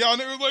 Yeah. And y'all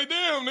niggas like,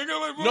 "Damn, nigga!"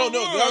 Like, No,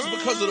 blah, that's blah,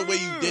 because of the way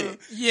you did it.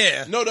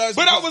 yeah. No, that's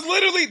But I because- was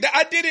literally,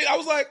 I did it. I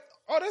was like,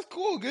 "Oh, that's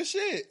cool, good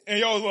shit." And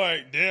y'all was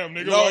like, "Damn,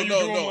 nigga, No, why you no,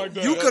 doing no. like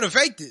that?" You could have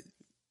faked it.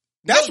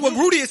 That's No, what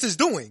you- Rudius is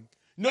doing.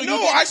 No, you No,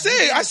 didn't- I you said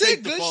didn't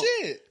fake good the funk.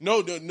 shit. No,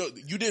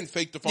 you didn't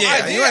fake the funk. Yeah, I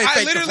at did. you ain't I fake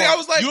the literally, funk. I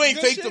was like, You ain't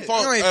good fake the shit.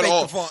 funk You ain't at fake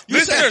all. the funk.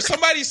 Listeners,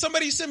 somebody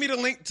send me the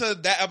link to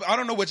that. I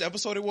don't know which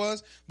episode it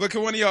was, but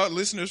can one of y'all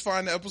listeners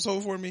find the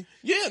episode for me?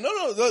 Yeah,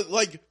 no,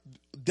 like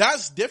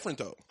that's different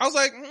though. I was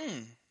like,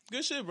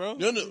 good shit, bro.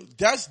 No,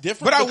 that's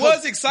different. But I because-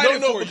 was excited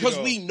no, for you, because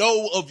though. we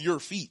know of your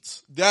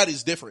feats. That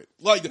is different.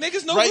 Like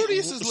Niggas know right?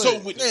 Rudius is So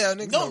lit. when- Yeah,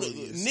 niggas no, know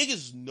Rudius.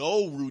 niggas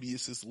know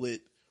Rudius is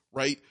lit,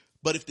 right?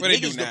 But if the But they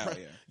do nigga's now, depressed,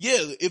 yeah,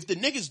 if the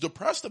nigga's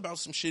depressed about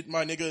some shit,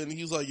 my nigga, and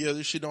he's like, yeah,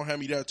 this shit don't have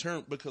me that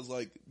turned because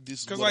like this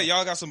is Because what like I-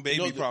 y'all got some baby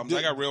No, problems.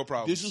 I got real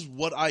problems. This is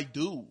what I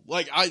do.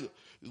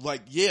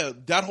 Yeah,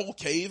 that whole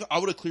cave, I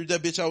would have cleared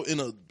that bitch out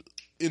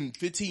in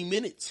 15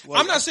 minutes. Like,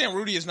 I'm not saying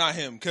Rudy is not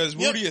him because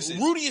yeah,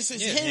 Rudius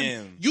is him.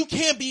 him. You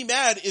can't be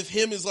mad if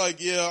him is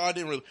like, yeah, I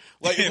didn't really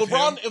like if If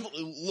LeBron.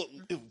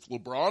 If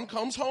LeBron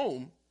comes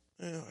home,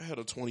 I had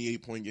a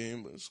 28-point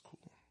game, but it's cool.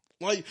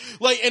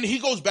 Like, and he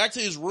goes back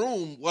to his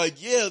room.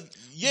 Like, yeah,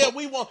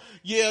 we want.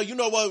 Yeah, you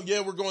know what?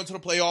 Yeah, we're going to the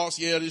playoffs.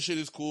 Yeah, this shit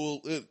is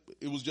cool.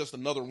 It was just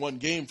another one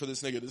game for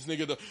this nigga. This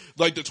nigga,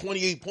 the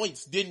 28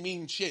 points didn't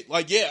mean shit.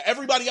 Like, yeah,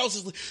 everybody else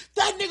is like,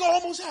 that nigga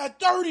almost had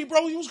 30,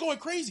 bro. He was going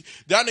crazy.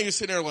 That nigga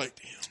sitting there like,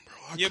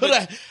 damn, bro.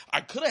 I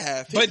could have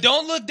had 50. But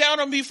don't look down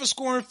on me for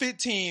scoring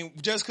 15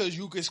 just because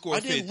you could score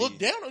 50. I didn't look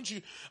down on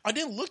you. I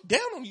didn't look down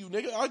on you,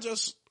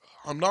 nigga.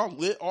 I'm not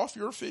lit off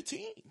your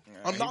 15.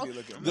 I'm not.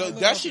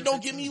 That shit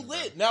don't get me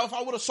lit. Now, if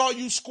I would have saw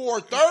you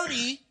score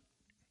 30,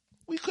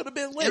 we could have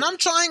been lit. And I'm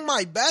trying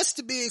my best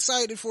to be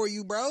excited for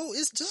you, bro.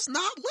 It's just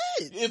not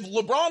lit. If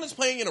LeBron is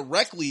playing in a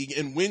rec league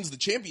and wins the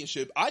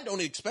championship, I don't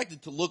expect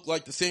it to look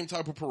like the same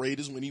type of parade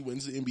as when he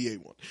wins the NBA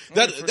one.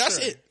 That's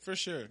sure. it. For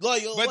sure.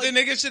 Like, but the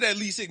nigga should at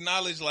least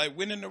acknowledge like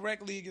winning the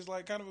rec league is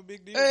like kind of a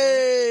big deal.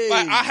 Hey. Bro.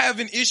 Like I have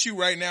an issue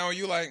right now and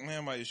you like,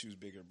 man, my issue's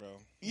bigger, bro.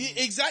 Yeah,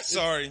 exactly.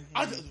 Sorry.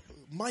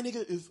 My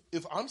nigga,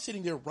 if I'm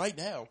sitting there right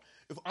now,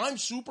 if I'm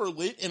super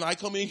lit and I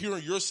come in here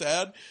and you're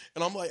sad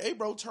and I'm like, hey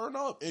bro, turn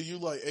up, and you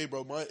like, hey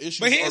bro, my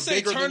issue. But he didn't are say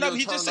bigger turn than up. your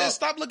He just turn said up.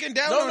 stop looking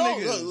down No,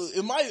 on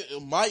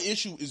niggas. my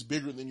issue is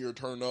bigger than your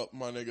turn up,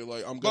 my nigga.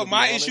 Like I'm. But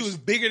my issue is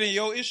bigger than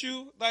your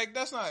issue. Like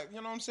that's not. You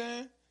know what I'm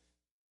saying?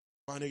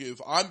 My nigga,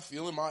 if I'm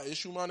feeling my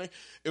issue, my nigga,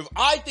 if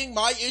I think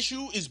my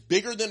issue is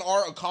bigger than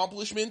our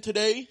accomplishment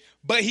today,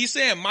 But he's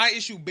saying my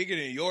issue bigger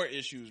than your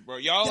issues, bro.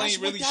 Y'all that's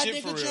ain't what really that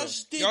shit for nigga real.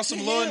 just did Y'all to some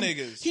him. little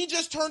niggas. He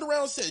just turned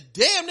around and said,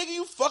 "Damn, nigga,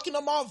 you fucking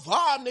up my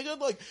vibe, nigga."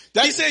 Like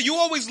that. He said you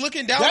always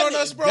looking down that on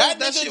us, bro. That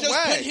That nigga shit just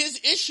whack. put his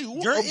issue.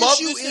 Your above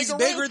issue this is nigga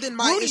bigger Rudius. than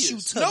my issue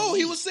to No,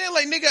 he me. was saying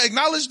like, nigga,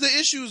 acknowledge the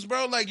issues,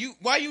 bro. Like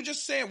why you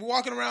just saying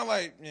walking around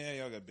like, yeah,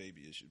 y'all got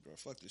baby issues, bro.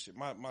 Fuck this shit.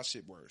 My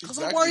shit works. Because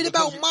Exactly, I'm worried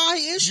about because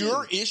my issue.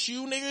 Your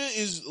issue, nigga,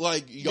 is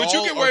like y'all. But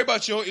you can worry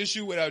about your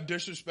issue without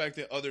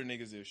disrespecting other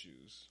niggas'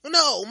 issues.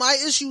 No, my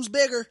issue's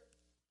bigger.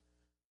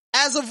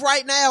 As of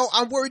right now,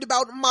 I'm worried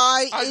about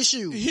my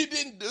issue. He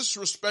didn't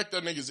disrespect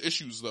that nigga's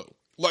issues though.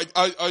 Like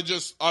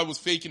I was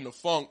faking the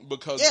funk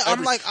because I'm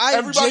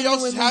everybody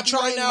else is genuinely happy right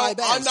trying now. my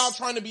best. I'm not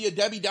trying to be a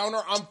Debbie Downer.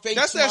 I'm fake.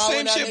 That's that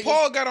smiling same at shit niggas.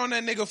 Paul got on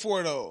that nigga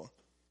for though.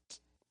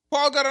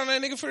 Paul got on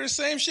that nigga for the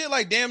same shit.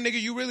 Like, damn nigga,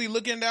 you really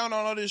looking down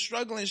on all this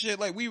struggling shit.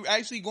 Like, we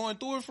actually going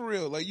through it for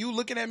real. Like, you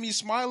looking at me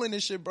smiling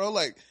and shit, bro.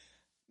 Like,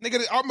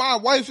 nigga, my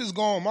wife is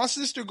gone. My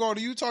sister gone.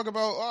 You talk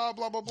about,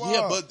 blah, blah, blah.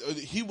 Yeah, but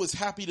he was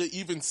happy to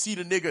even see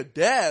the nigga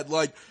dad.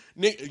 Like,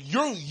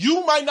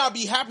 you might not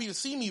be happy to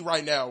see me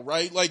right now,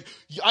 right? Like,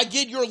 I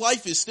get your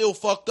life is still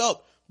fucked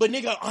up, but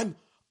nigga,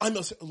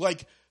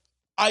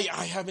 I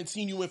haven't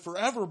seen you in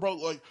forever, bro.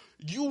 Like,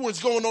 you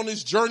was going on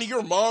this journey,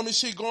 your mom and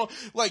shit gone.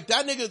 Like,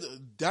 that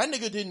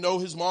nigga didn't know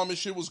his mom and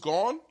shit was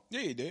gone.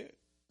 Yeah, he did.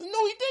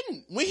 No, he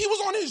didn't. When he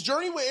was on his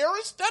journey with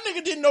Eris, that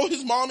nigga didn't know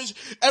his mom and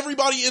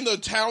everybody in the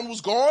town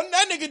was gone.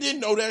 That nigga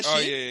didn't know that shit. Oh,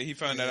 yeah, he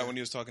found that out when he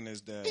was talking to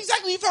his dad.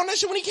 Exactly, he found that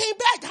shit when he came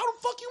back. How the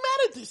fuck you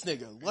mad at this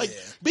nigga? Like,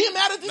 being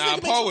mad at this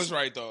nigga Paul makes was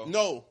right,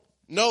 though.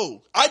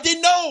 No, I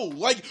didn't know.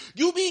 Like,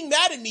 you being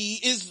mad at me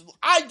is,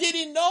 I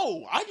didn't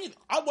know.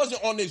 I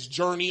wasn't on this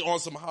journey on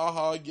some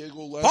haha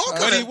giggle.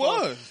 But he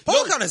was.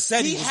 Paul kind of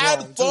said he was had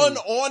wrong, fun too.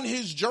 on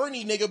his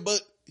journey, nigga,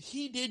 but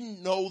he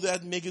didn't know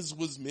that niggas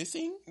was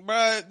missing.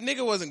 Bruh,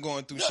 nigga wasn't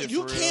going through shit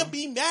You for real. can't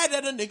be mad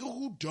at a nigga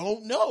who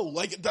don't know.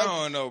 Like, I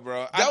don't know,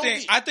 bro.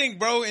 I think,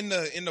 bro, in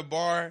the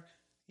bar,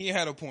 he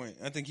had a point.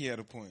 I think he had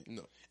a point.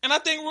 No. And I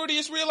think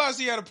Rudius realized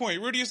he had a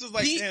point. Rudius was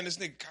like, damn, this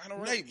nigga kind of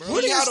right, bro.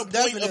 He had a point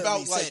definitely about,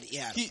 like, said he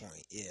had a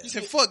point. Yeah. He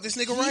said, fuck, this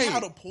nigga he right.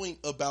 had a point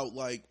about,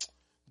 like,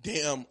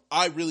 damn,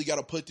 I really got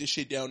to put this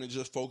shit down and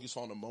just focus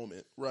on the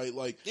moment, right?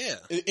 Like, Yeah.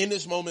 in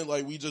this moment,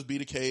 like, we just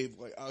beat a cave.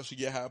 Like, I should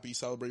get happy,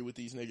 celebrate with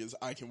these niggas.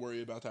 I can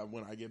worry about that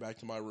when I get back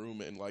to my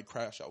room and, like,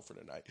 crash out for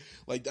the night.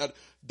 Like,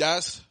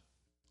 that's,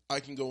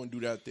 I can go and do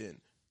that then.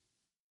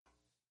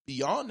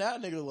 Beyond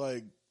that, nigga,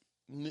 like,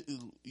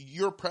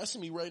 you're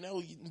pressing me right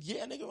now.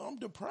 Yeah, nigga, I'm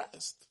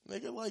depressed.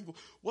 Nigga, like,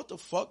 what the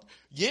fuck?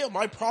 Yeah,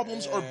 my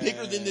problems are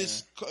bigger than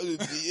this.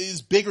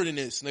 Is bigger than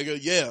this, nigga.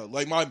 Yeah,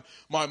 like my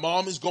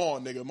mom is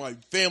gone, nigga. My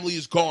family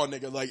is gone,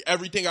 nigga. Like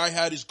everything I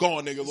had is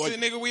gone, nigga. Like, See,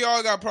 nigga, we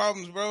all got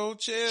problems, bro.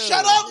 Chill.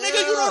 shut up, nigga.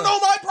 You don't know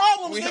my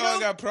problems, We nigga. all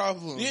got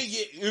problems.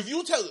 Yeah. If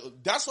you tell,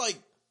 that's like,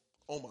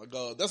 oh my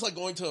god, that's like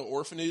going to an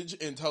orphanage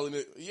and telling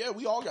it, yeah,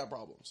 we all got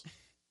problems.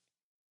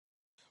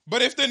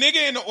 But if the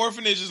nigga in the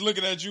orphanage is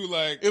looking at you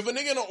like, If a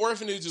nigga in an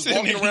orphanage is "Shit,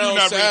 walking nigga,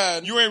 around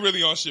sad, you ain't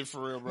really on shit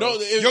for real, bro. No,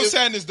 your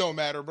sadness don't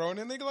matter, bro." And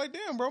then nigga like,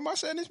 damn, bro, my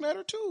sadness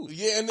matter too.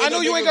 yeah, and I know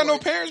the you ain't nigga, got no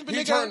like, parents, but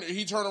he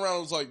nigga, turned around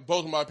and was like,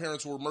 both of my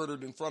parents were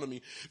murdered in front of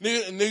me.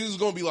 Niggas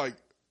gonna be like,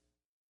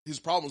 his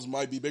problems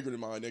might be bigger than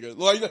mine, nigga.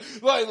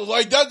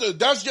 Like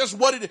that's just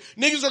what it is.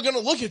 Niggas are gonna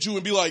look at you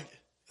and be like,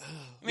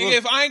 nigga,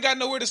 if I ain't got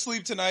nowhere to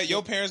sleep tonight,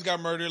 your parents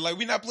got murdered. Like,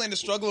 we not playing the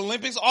struggle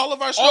Olympics. All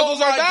of our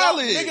struggles are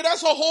valid. Nigga,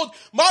 that's a whole.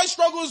 My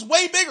struggle is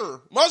way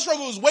bigger. My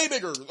struggle is way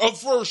bigger,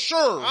 for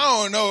sure.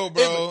 I don't know,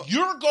 bro. If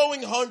you're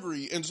going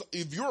hungry, and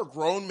if you're a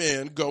grown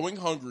man going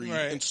hungry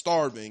Right. and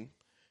starving,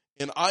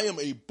 and I am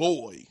a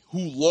boy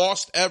who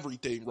lost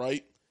everything,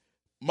 right?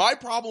 My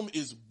problem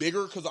is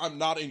bigger because I'm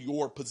not in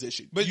your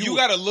position. But you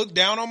got to look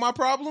down on my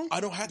problem. I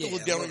don't have to Yeah,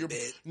 look down a on your.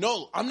 little bit.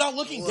 No, I'm not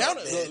looking down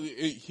at.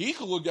 He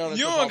could look down at.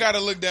 You the don't problem. got to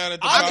look down at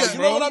the You problem, know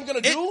bro. what I'm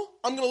gonna do?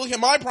 I'm gonna look at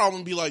my problem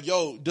and be like,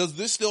 "Yo, does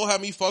this still have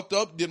me fucked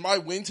up? Did my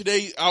win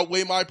today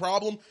outweigh my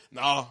problem?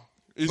 Nah."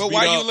 But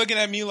why you looking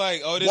at me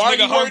like, oh, this Why are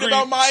nigga you worried hungry?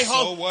 about my So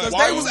hump? what? Because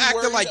Why they are was you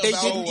acting worried like they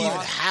about didn't what? even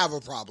have a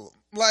problem.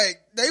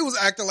 Like, they was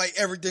acting like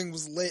everything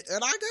was lit.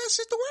 And I got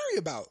shit to worry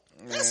about.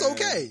 That's Man,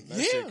 okay. That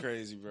Yeah. shit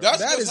crazy, bro. That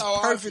That just is how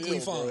I perfectly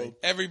feel, bro. fine.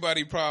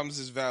 Everybody problems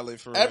is valid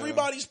for real.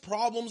 Everybody's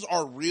problems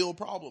are real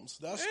problems.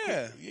 That's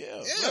Yeah.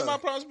 yeah. Let my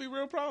problems be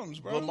real problems,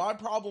 bro. But my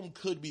problem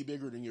could be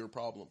bigger than your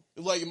problem.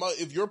 Like,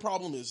 if your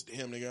problem is,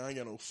 damn, nigga, I ain't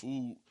got no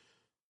food.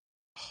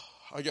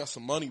 I got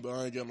some money, but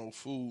I ain't got no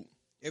food.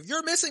 If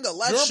you're missing a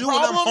left Your shoe and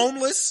I'm problem?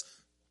 homeless,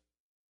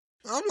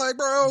 I'm like,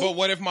 bro. But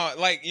what if my,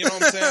 like, you know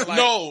what I'm saying? Like,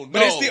 No,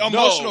 but it's the no,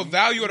 emotional no.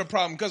 value of the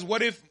problem. Because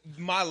what if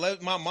my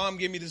mom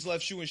gave me this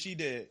left shoe and she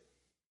did,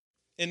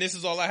 and this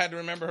is all I had to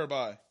remember her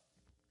by?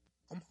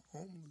 I'm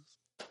homeless.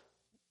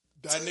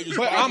 That nigga's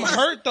But I'm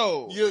hurt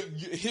though.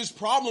 His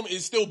problem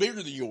is still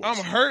bigger than yours. I'm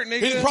hurt, nigga.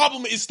 His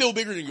problem is still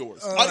bigger than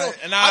yours. I don't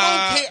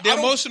care. The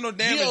emotional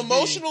damage. The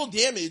emotional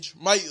damage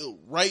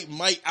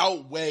might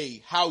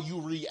outweigh how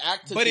you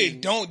react to but things.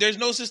 it don't. There's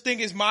no such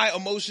thing as my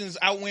emotions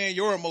outweighing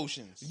your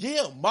emotions.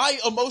 Yeah, my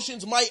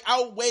emotions might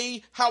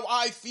outweigh how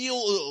I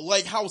feel,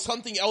 like how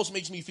something else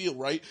makes me feel,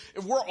 right?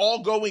 If we're all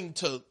going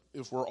to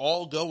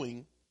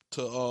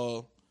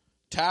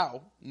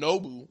Tao,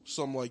 Nobu,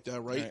 something like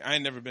that, right? I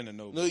ain't never been to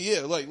Nobu. No,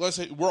 yeah, like let's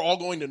say we're all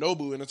going to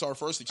Nobu and it's our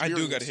first I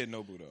experience. do gotta hit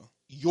Nobu though.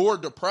 You're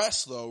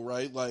depressed though,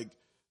 right? Like,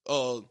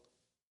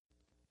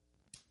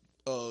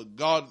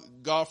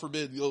 God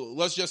forbid,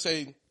 let's just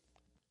say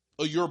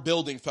your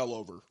building fell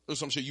over or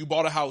some shit. You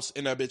bought a house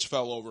and that bitch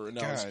fell over and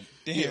that God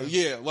damn.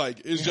 yeah,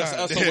 like it's just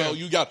God SOL. damn.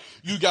 You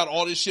got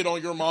all this shit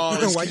on your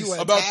mind. Why you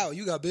at Tao?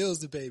 You got bills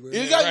to pay, bro.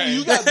 You got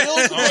bills to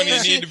I don't pay. even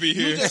and need shit. to be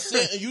here.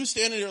 You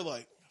standing there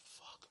like,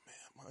 fuck,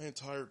 man, my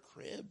entire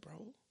crib,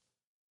 bro.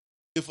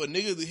 If a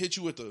nigga that hit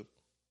you with the,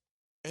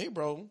 hey,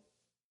 bro,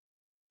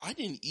 I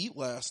didn't eat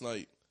last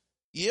night.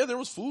 Yeah, there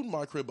was food in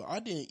my crib, but I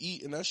didn't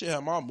eat, and that shit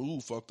had my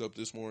mood fucked up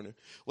this morning.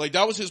 Like,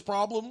 that was his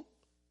problem.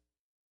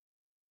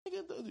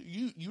 Nigga,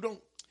 you don't.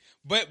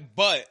 But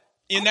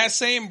in that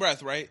same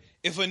breath, right?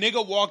 If a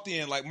nigga walked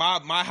in, like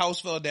my house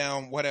fell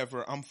down,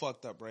 whatever, I'm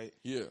fucked up, right?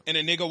 Yeah. And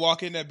a nigga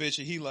walk in that bitch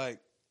and he like,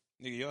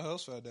 nigga, your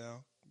house fell down.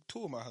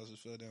 2 of my houses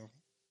fell down.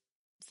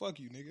 Fuck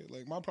you, nigga.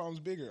 Like, my problem's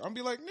bigger. I'm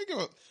be like,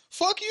 nigga,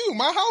 fuck you.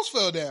 My house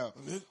fell down.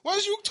 Why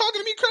is you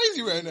talking to me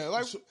crazy right now?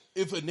 Like,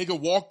 if a nigga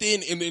walked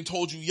in and then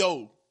told you,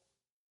 yo,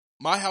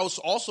 my house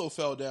also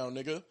fell down,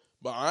 nigga,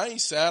 but I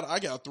ain't sad. I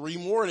got 3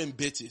 more of them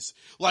bitches.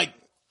 Like,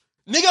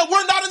 nigga,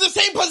 we're not in the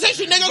same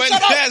position, nigga. but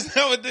Shut up. that's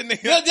not what the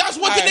nigga. Yeah, that's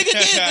what the nigga did.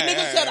 The Alright,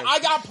 nigga said, alright. I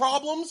got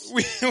problems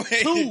Wait.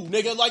 too,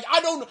 nigga. Like,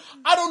 I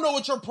don't know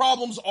what your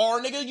problems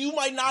are, nigga. You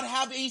might not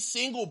have a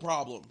single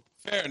problem.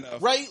 Fair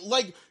enough. Right?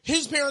 Like,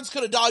 his parents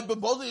could have died, but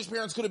both of his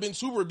parents could have been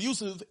super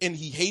abusive, and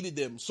he hated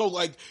them. So,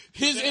 like,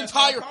 his Then that's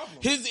not a entire,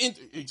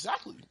 problem.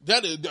 exactly.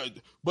 That is,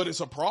 but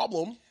it's a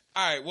problem.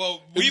 All right,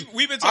 well, we've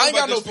been I talking ain't about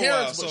got no this for a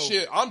parents, while, but so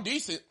shit, I'm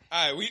decent.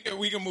 all right,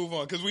 we can move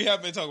on because we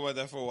have been talking about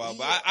that for a while.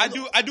 But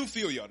Yeah, I do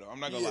feel y'all though. I'm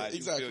not gonna Yeah, lie, I do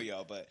exactly. feel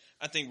y'all. But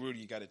I think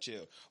Rudy got to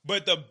chill.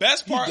 But the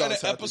best part of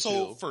does the have to chill.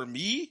 episode for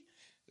me,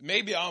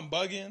 maybe I'm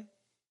bugging.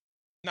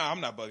 Nah,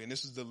 I'm not bugging.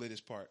 This is the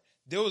latest part.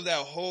 There was that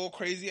whole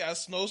crazy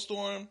ass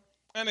snowstorm.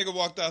 That nigga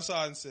walked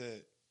outside and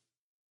said,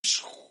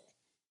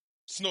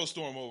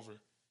 "Snowstorm over."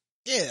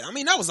 Yeah, I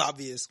mean, that was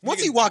obvious.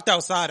 Once Nigga- he walked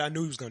outside, I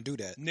knew he was going to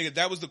do that. Nigga,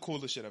 that was the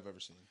coolest shit I've ever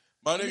seen.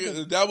 My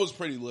nigga, that was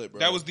pretty lit, bro.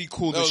 That was the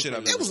coolest That was shit I've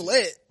pretty ever It was seen.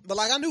 lit, but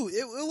like I knew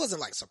it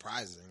wasn't like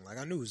surprising. Like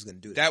I knew he was going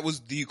to do that. That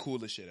was the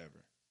coolest shit ever.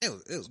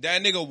 It was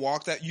That nigga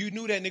walked out. You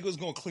knew that nigga was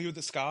gonna clear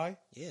the sky.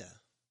 yeah.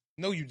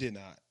 No, you did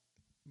not.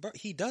 But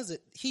he does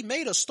it. He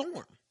made a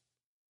storm.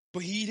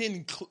 But he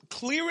didn't.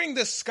 Clearing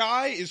the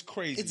sky is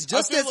crazy. It's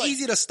just feel as like-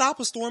 easy to stop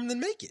a storm than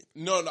make it.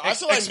 No, I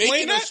feel like Explain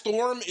making a that?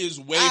 storm is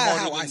way How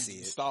harder I than see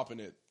it. stopping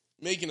it.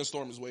 Making a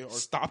storm is way harder.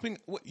 stopping.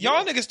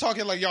 Y'all niggas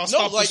talking like y'all No,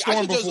 stopped like the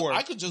storm before.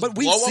 I could just. But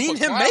we've blow up seen a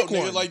him cloud, make nigga.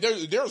 one. Like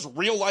there's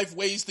real life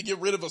ways to get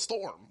rid of a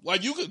storm.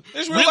 Like you could.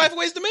 There's real life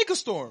ways to make a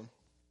storm.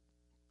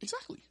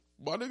 Exactly.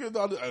 My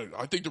nigga,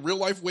 I think the real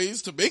life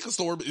ways to make a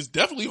storm is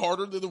definitely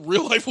harder than the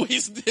real life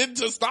ways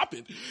to stop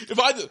it. If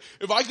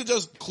I could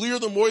just clear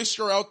the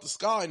moisture out the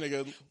sky,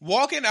 nigga.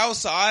 Walking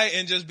outside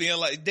and just being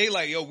like, they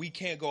like, yo, we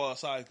can't go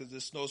outside because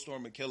this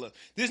snowstorm would kill us.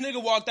 This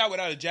nigga walked out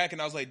without a jacket,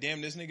 and I was like,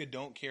 damn, this nigga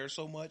don't care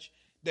so much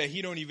that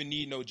he don't even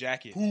need no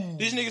jacket.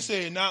 This nigga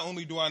said, not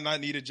only do I not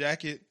need a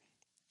jacket,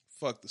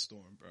 fuck the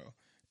storm, bro.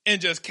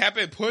 And just kept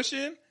it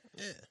pushing.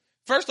 Yeah.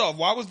 First off,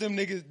 why was them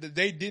niggas,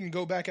 they didn't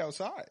go back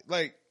outside?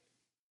 Like,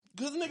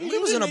 Cause nigga, We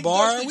you was in a didn't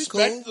bar, just we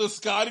expect cool. the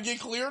sky to get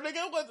clear,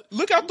 nigga. What?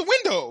 look out the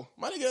window.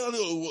 My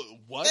nigga,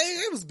 what?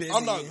 It was busy.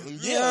 I'm not.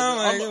 Yeah,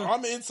 like,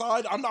 I'm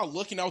inside. I'm not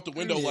looking out the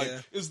window. Yeah. Like,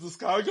 is the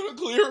sky gonna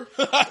clear?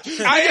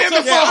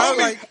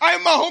 I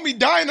am my homie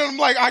dying, and I'm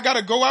like, I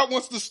gotta go out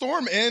once the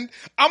storm end.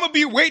 I'm gonna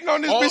be waiting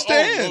on this bitch to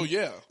end. Oh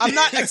yeah. I'm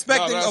not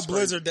expecting No, a that's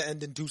blizzard to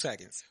end in 2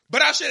 seconds.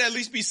 But I should at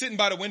least be sitting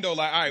by the window,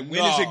 like, all right,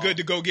 when is No. it good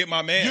to go get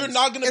my man? You're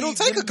not gonna. It'll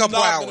take a you're couple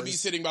not Gonna hours. be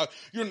sitting by.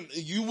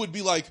 You would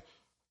be like.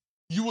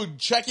 You would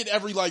check it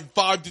every like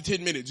 5 to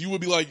 10 minutes. You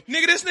would be like,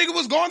 Nigga, this nigga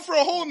was gone for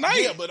a whole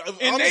night. Yeah, but I'm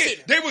and saying-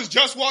 they was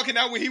just walking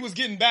out when he was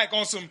getting back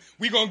on some,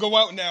 we gonna go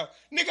out now.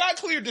 Nigga, I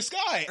cleared the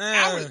sky.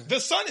 The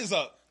sun is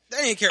up.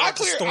 They ain't care I about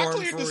the cleared storm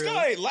the for real.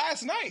 sky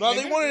last night. no,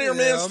 nigga. they wanted their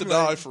Yeah, mans to I'm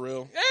die like- for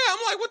real. Yeah, I'm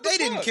like, what the They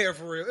fuck? didn't care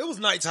for real. It was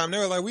nighttime. They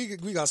were like, we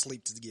got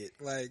sleep to get.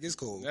 Like, it's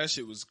cool. That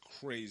shit was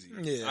crazy.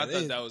 Yeah, I they-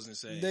 thought that was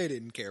insane. They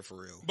didn't care for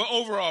real. But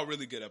overall,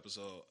 really good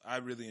episode. I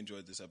really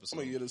enjoyed this episode.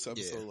 I'm gonna give this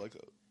episode Yeah. like a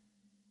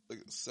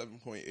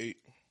 7.8.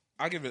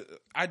 I give it,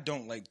 I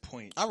don't like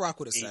point. I rock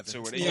with a 8 7.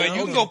 or whatever. Yeah, Like, you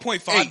I'll can go- go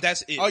 0.5, 8.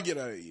 that's it. I'll get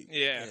out of 8.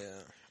 yeah.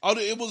 Yeah.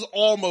 It was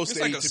almost It's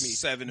 8 like a to me,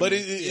 7 to but me.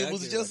 it Yeah, I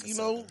was give it just like a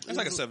 7. It's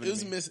like a 7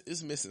 to me.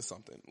 It's missing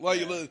something.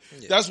 Like Yeah.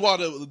 that's why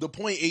the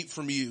 0.8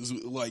 for me is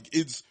like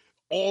it's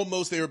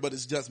almost there, but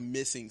it's just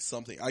missing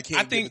something. I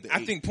can't. I think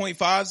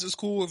 0.5s is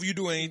cool. If you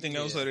do anything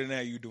else other than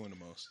that, you're doing the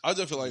most. I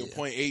just feel like a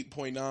 0.8,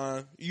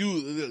 0.9.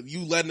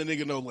 You letting a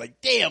nigga know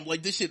like, damn,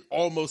 like this shit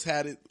almost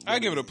had it. I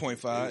give it a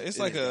 0.5. It's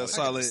like a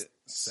solid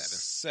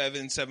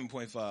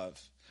 7.5.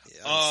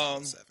 Yeah,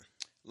 solid 7.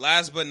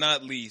 Last but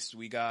not least,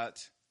 we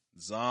got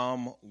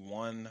Zom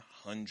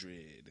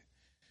 100.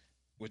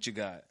 What you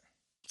got?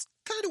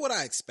 Kind of what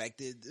I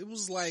expected. It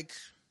was like,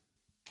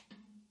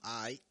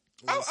 I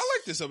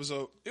like this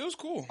episode. It was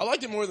cool. I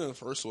liked it more than the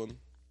first one.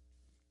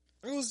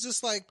 It was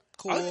just like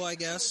cool, I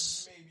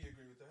guess. Maybe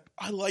agree with that.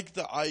 I like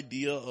the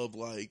idea of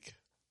like,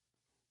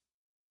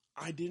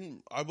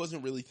 I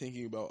wasn't really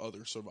thinking about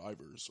other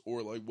survivors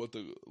or like what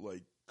the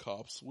like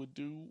cops would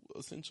do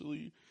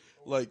essentially.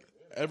 Like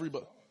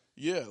everybody,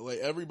 like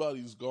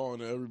everybody's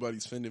gone and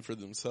everybody's fending for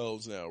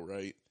themselves now,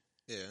 right?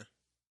 Yeah.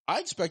 I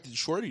expected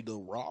Shorty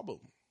to rob him.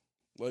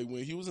 Like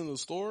when he was in the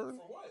store.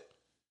 For what?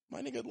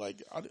 My nigga,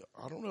 like,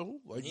 I don't know.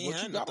 Like, He what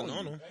had you got nothing on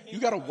on you? him. You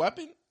got a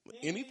weapon?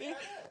 Anything?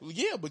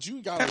 Yeah, but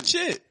you got That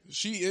shit.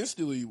 She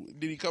instantly,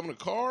 did he come in a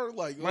car?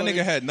 Like, My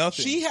nigga had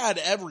nothing. She had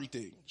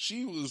everything.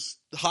 She was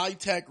high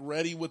tech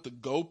ready with the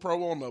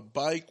GoPro on the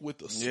bike with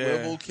the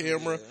swivel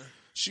camera. Yeah.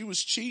 She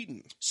was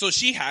cheating. So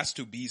she has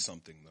to be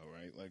something though,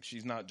 right? Like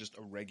she's not just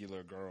a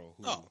regular girl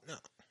who Oh, no.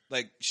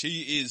 like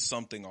she is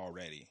something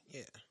already.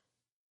 Yeah.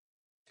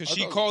 Because I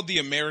she thought- called the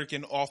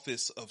American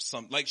office of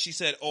some, like she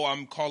said, "Oh,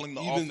 I'm calling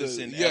the Even office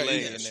the- in yeah, LA."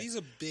 yeah, and She's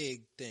a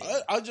big thing.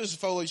 I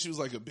just felt like she was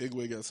like a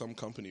bigwig at some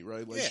company,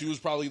 right? Like Yeah. she was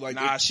probably like,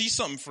 nah, she's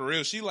something for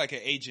real. She like an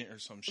agent or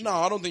some shit. no,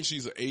 I don't think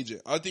she's an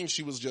agent. I think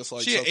she was just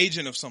like she an some-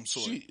 agent of some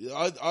sort.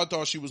 I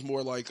thought she was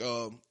more like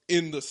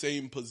in the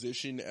same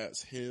position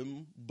as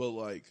him, but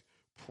like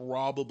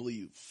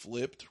probably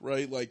flipped,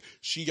 right? Like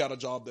she got a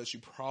job that she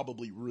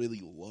probably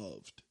really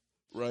loved,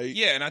 right?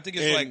 yeah, and I think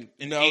it's And like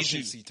an now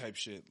agency type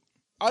shit.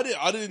 I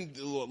didn't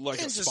like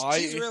a It's just- spy.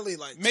 she's really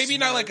like Maybe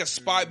not smart like a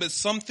spy, but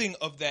something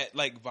of that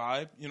like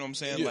vibe. You know what I'm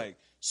saying? Yeah. Like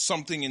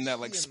something in that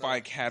like you know, spy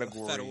a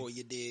category. Federal,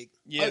 you dig?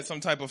 Yeah, some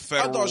type of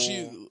federal.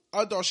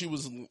 I thought she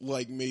was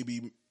like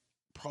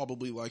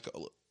probably like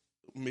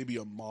maybe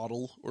a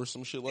model or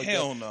some shit like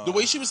Hell that. no. The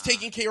way she was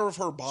taking care of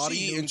her She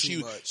body knew and too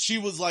much. she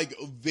was like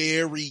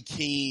very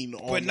keen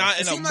on But not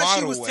the- in It a seemed like she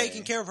model was way.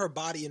 taking care of her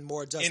body and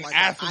more just An like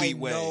athlete I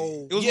way.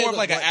 know. It was more of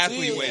like an but-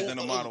 athlete way than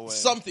a model way.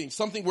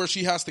 Something where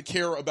she has to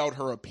care about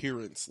her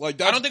appearance. Like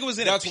that's, I don't think it was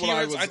in that's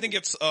appearance. what I think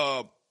it's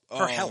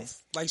her health.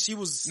 Like she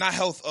was not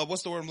health.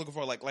 What's the word I'm looking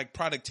for? Like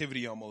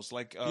productivity almost.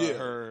 Like Yeah.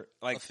 her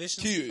like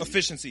efficiency.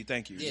 efficiency.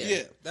 Thank you. Yeah,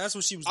 Yeah. that's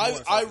what she was.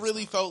 I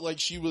really felt like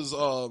she was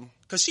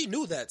because she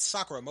knew that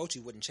Sakura Mochi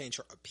wouldn't change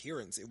her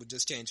appearance; it would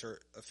just change her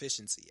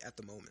efficiency at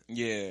the moment.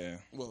 Yeah.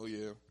 well,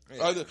 yeah.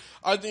 Yeah.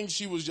 I think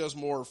she was just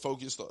more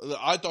focused.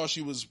 I thought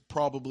she was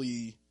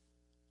probably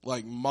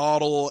like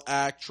model,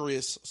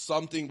 actress,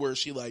 something where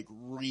she like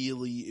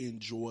really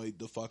enjoyed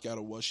the fuck out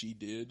of what she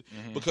did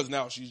because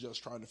now she's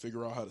just trying to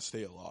figure out how to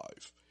stay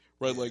alive.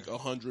 Right, like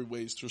 100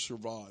 ways to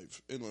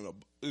survive in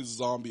a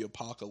zombie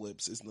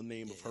apocalypse is the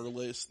name of her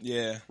list.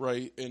 Yeah.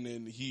 Right, and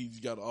then he's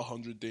got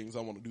 100 things I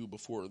want to do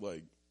before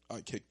like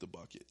I kick the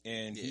bucket.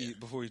 And he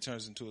before he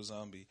turns into a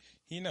zombie,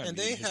 he not And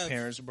meeting they his have-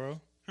 parents,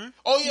 bro.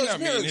 Oh He yeah, not his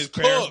meeting parents, his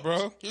parents, cooked.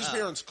 bro. His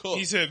parents cooked.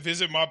 He said,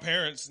 "Visit my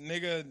parents,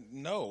 nigga."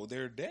 No,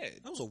 they're dead.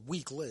 That was a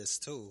weak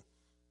list too.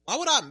 Why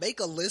would I make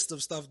a list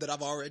of stuff that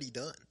I've already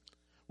done?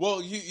 Well,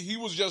 he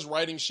was just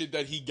writing shit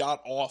that he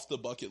got off the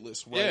bucket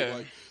list, right?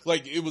 Yeah.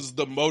 Like it was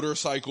the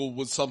motorcycle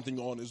was something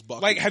on his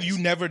bucket. Like, have list.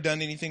 you never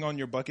done anything on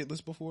your bucket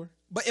list before?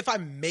 But if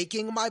I'm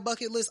making my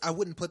bucket list, I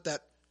wouldn't put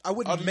that. I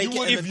wouldn't you make it.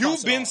 would- and If then you've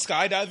cross it been off.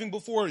 skydiving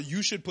before,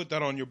 you should put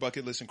that on your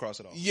bucket list and cross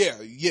it off.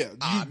 Yeah. You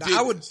Nah, did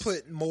I would this.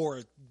 put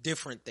more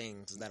different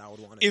things that I would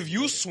want to. If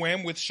you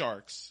swam with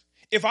sharks,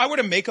 if I were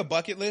to make a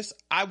bucket list,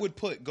 I would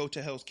put go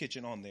to Hell's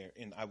Kitchen on there,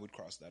 and I would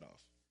cross that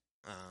off.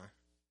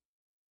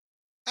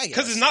 I guess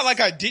Because it's not like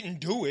I didn't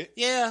do it.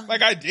 Yeah,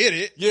 Like I did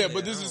it. Yeah,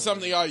 but this is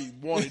something I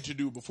wanted to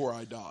do before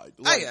I died.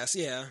 I Like, guess.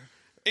 Yeah,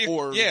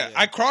 or- yeah, yeah.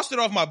 I crossed it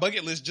off my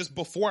bucket list just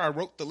before I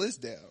wrote the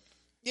list down.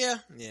 yeah.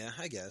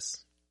 I guess.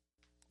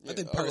 I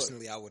think I would-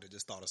 personally, I would have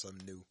just thought of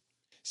something new.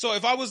 So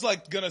if I was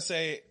like gonna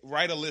say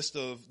write a list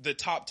of the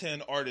top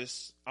 10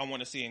 artists I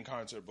want to see in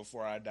concert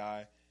before I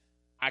die,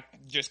 I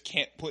just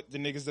can't put the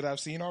niggas that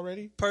I've seen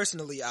already.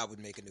 Personally, I would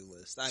make a new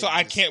list. So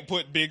I just- can't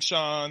put Big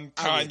Sean,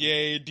 I wouldn't.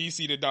 Kanye,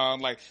 DC to Don,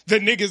 like the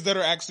niggas that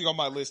are actually on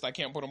my list. I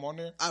can't put them on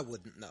there. I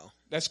wouldn't know.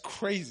 That's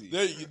crazy.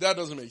 that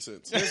doesn't make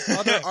sense. There's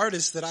other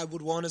artists that I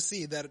would want to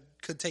see that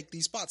could take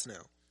these spots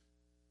now.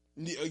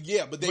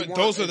 Yeah, but But weren't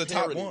those are the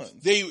top imperative. ones.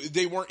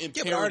 They weren't imperative.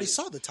 Yeah, but I already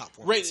saw the top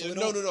one. Right? So it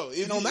no.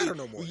 It don't matter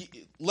no more.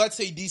 Let's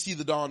say DC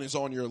the Don is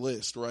on your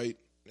list, right?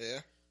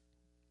 Yeah,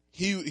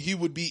 He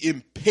would be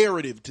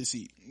imperative to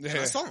see.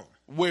 I saw him.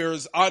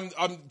 Whereas I'm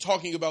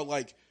talking about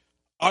like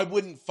I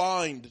wouldn't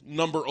find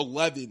number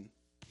 11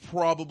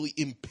 probably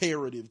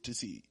imperative to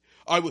see.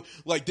 I would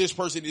like this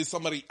person is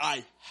somebody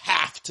I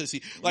have to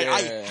see. Like I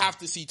Yeah. have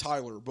to see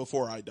Tyler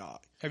before I die.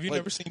 Have you Like,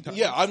 never seen Tyler?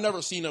 Yeah, I've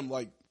never seen him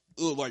like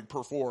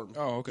perform.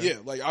 Oh, okay. Yeah,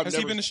 like I've Has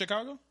never. he been to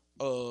Chicago?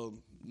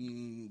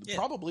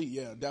 Probably,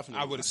 yeah,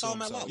 definitely. I would saw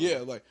him assume at so. Lala. Yeah,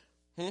 like,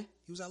 He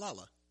was at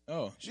Lala.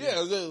 Oh, shit. yeah,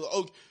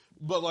 okay,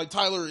 but like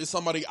Tyler is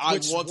somebody I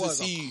Which want to was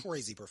see. a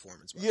crazy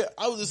performance. Bro. Yeah,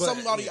 I was But,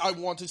 somebody yeah. I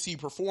want to see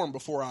perform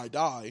before I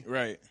die.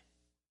 Right.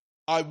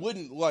 I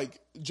wouldn't like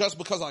just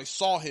because I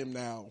saw him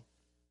now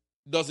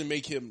doesn't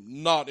make him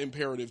not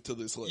imperative to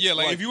this list. Yeah,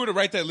 like if you were to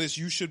write that list,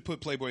 you should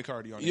put Playboy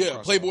Cardi on it. yeah,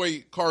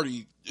 Playboy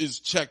Cardi is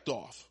checked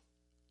off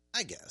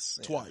I guess.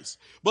 Yeah. twice,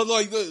 but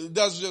like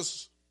that's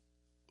just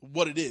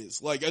what it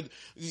is. Like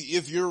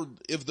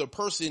if the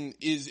person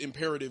is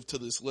imperative to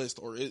this list,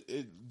 or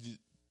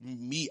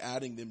me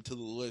adding them to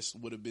the list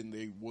would have been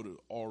they would have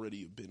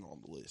already been on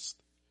the list.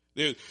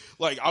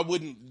 Like I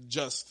wouldn't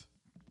just.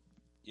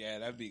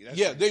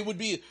 Yeah, They would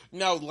be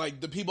now.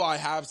 Like the people I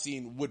have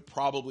seen would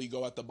probably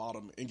go at the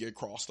bottom and get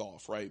crossed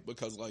off, right?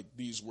 Because like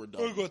these were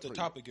done. Or go at the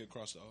top and get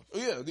crossed off.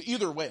 Yeah,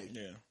 either way.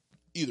 Yeah.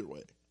 Either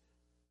way.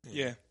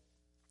 Yeah.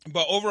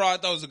 But overall, I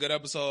thought it was a good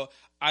episode.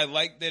 I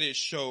like that it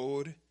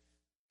showed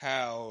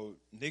how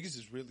niggas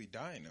is really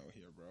dying out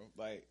here, bro.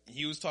 Like,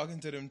 he was talking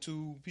to them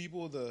two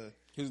people,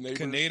 His neighbors.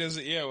 Canadians,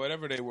 yeah,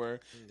 whatever they were.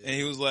 Yeah. And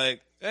he was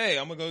like, hey,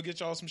 I'm going to go get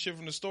y'all some shit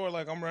from the store.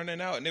 Like, I'm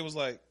running out. And they was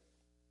like,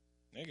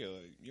 nigga,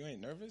 like, you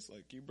ain't nervous?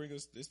 Like, you bring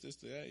us this,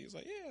 that. He was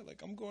like, yeah,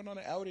 like, I'm going on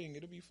an outing.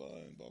 It'll be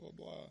fun, blah, blah,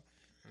 blah.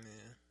 Yeah.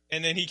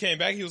 And then he came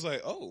back. He was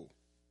like, oh,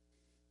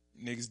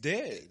 niggas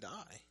dead. They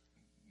die.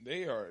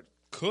 They are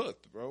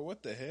cooked, bro.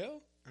 What the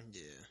hell?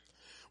 Yeah.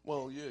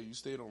 Well, yeah, you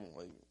stayed on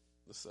like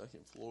the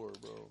second floor,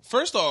 bro.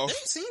 First off, They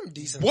seem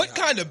decent. what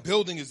kind of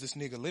building is this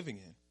nigga living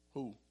in?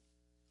 Who?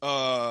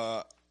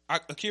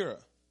 Akira.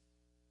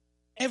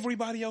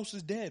 Everybody else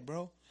is dead,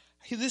 bro.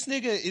 This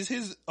nigga, is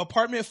his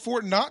apartment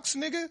Fort Knox,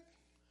 nigga?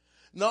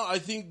 No, I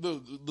think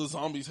the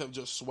zombies have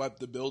just swept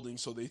the building,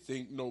 so they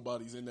think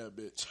nobody's in that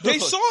bitch. They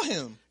saw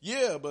him.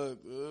 Yeah, but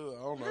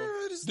I don't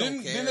know. just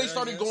don't Then care, they I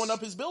started guess. going up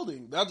his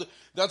building.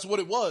 That's what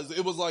it was.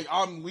 It was like,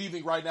 I'm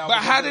leaving right now. But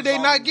because how there's did they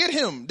not zombies. get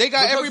him? They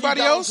got Because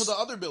everybody he got else? into the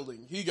other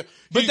building.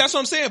 But that's what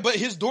I'm saying. But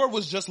his door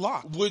was just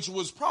locked. which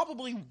was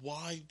probably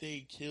why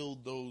they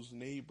killed those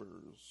neighbors,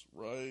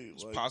 right?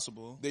 It's Like,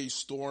 possible. they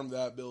stormed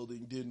that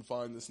building, didn't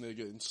find this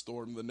nigga, and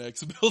stormed the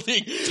next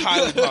building.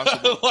 Highly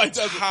possible. Like,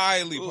 that's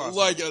Highly possible.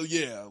 Like,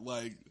 yeah,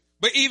 like,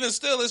 But even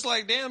still, it's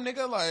like, damn,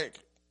 nigga, like,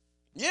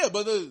 yeah,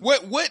 but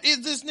what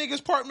is this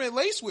nigga's apartment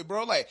laced with,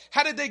 bro? Like,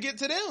 how did they get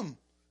to them?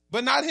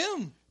 But not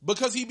him.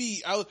 because he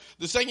be out,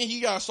 the second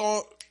he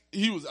saw,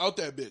 he was out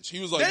that bitch. He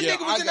was like, That yeah,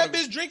 nigga was in that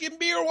bitch drinking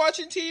beer,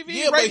 watching TV.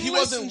 Yeah, but writing he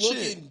lists wasn't and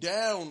looking shit.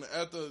 down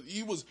at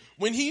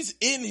when he's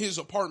in his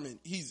apartment,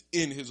 he's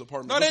in his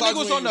apartment. No, that Besides nigga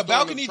was when on he the throwing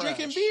balcony trash.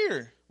 drinking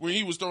beer. When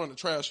he was throwing the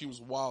trash, he was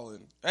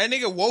wilding. That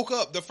nigga woke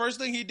up. The first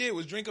thing he did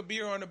was drink a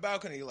beer on the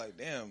balcony. Like,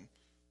 damn,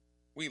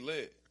 we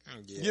lit.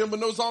 Yeah, but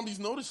no zombies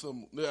noticed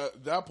him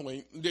at that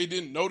point. They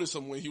didn't notice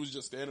him when he was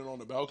just standing on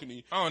the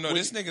balcony. I don't know. When-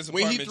 This nigga's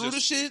when apartment he threw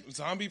just the shit.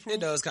 zombie proof.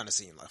 It does kind of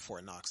seem like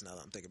Fort Knox now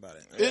that I'm thinking about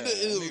it. It,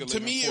 nigga to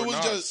live me, in it Fort was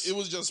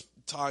Knox. just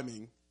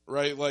timing,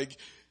 right? Like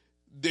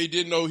they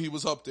didn't know he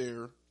was up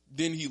there.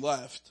 Then he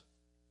left.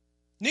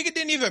 Nigga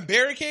didn't even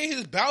barricade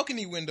his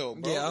balcony window,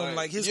 bro. Yeah, I'm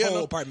like his yeah, whole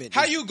no. apartment.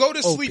 how is you go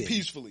to sleep open.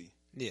 peacefully?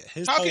 Yeah,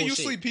 his How whole can you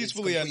shit sleep is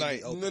peacefully at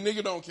completely night? open. The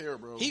nigga don't care,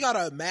 bro. He got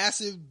a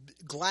massive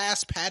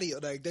glass patio.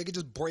 Like they could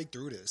just break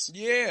through this.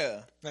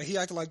 Yeah, Like he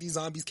acted like these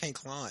zombies can't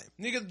climb.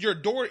 nigga, your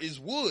door is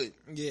wood.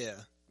 Yeah,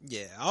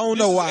 yeah. I don't This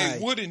know is why.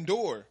 a wooden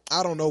door.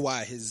 I don't know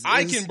why his.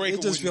 I his- can break It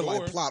a just feel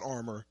wooden like door. plot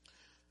armor.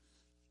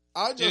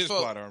 I It just is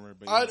felt plot armor,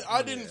 but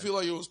I didn't feel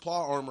like it was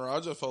plot armor. I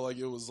just felt like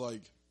it was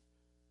like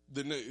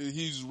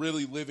he's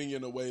really living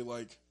in a way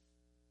like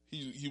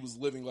he was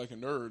living like a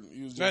nerd.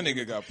 He was that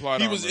nigga got plot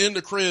He armor. was in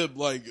the crib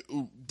like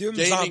Them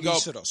gaining zombies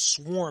up. should have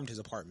swarmed his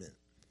apartment.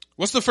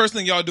 What's the first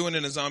thing y'all doing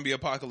in a zombie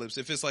apocalypse?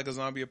 If it's like a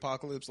zombie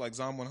apocalypse, like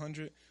Zom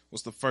 100,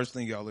 what's the first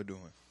thing y'all are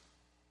doing?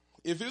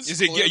 If it's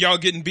Is it clip, y'all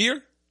getting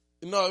beer?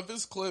 no, if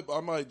it's clip,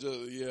 I might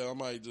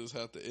just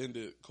have to end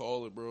it.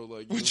 Call it, bro.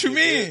 Like, What just you get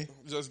mean?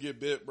 bit. Just get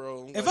bit,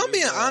 bro. If Like, I'm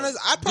being it's, honest,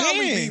 I'd probably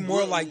be Dang, more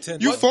bro. like 10.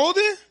 You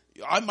folded?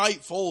 I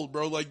might fold,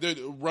 bro. Like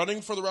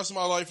running for the rest of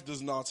my life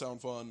does not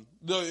sound fun.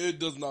 No, it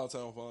does not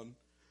sound fun.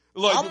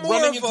 Like I'm more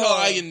running of until a-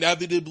 I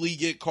inevitably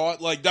get caught.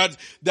 Like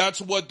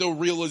that's what the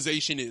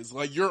realization is.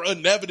 Like you're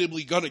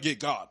inevitably gonna get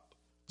caught.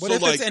 But So,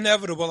 if like, it's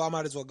inevitable, I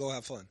might as well go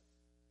have fun.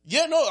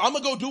 yeah, no, I'm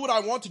gonna go do what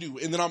I want to do,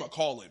 and then I'm gonna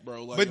call it,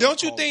 bro. Like, But I'm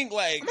don't you gonna call think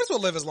like? I might as well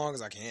live as long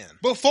as I can.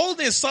 But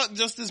folding suck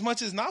just as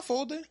much as not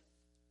folding. it?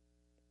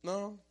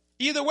 No,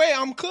 Either way,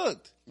 I'm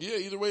cooked. yeah.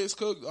 Either way, it's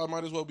cooked. I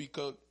might as well be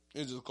cooked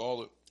and just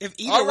call it. If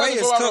I'd either way rather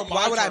is go out on cooked, my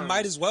why would I terms.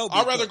 might as well be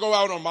I'd rather cooked? go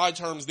out on my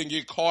terms than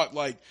get caught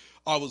like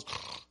I was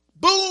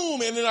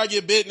boom and then I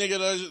get bit,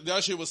 nigga.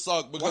 That shit would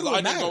suck because Why would I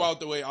it didn't go matter? out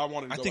the way I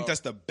wanted to I go think out. that's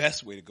the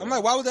best way to go. I'm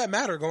like, why would that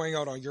matter going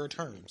out on your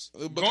terms?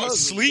 Because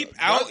sleep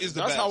that- out is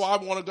the that's best. how I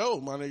want to go,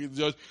 my nigga.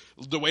 Just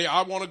the way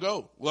I want to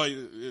go. Like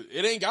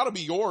it ain't got to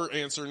be your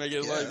answer,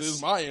 nigga. Like this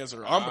is my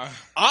answer.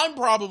 I'm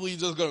probably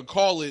just gonna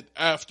call it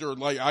after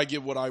like I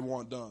get what I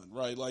want done,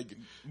 right? Like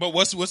But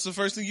what's the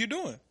first thing you're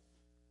doing?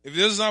 If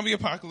there's a zombie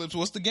apocalypse,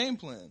 what's the game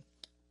plan?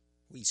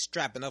 We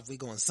strapping up. We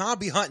going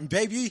zombie hunting,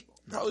 baby.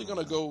 Probably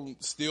gonna go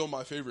steal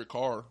my favorite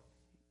car.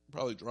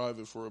 Probably drive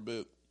it for a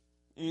bit.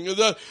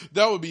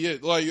 That would be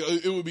it. Like,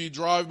 it would be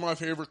drive my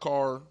favorite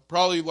car.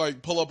 Probably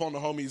like pull up on the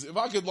homies. If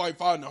I could like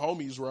find the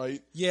homies,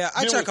 right? Yeah,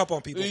 I check up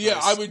on people. Yeah,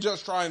 first. I would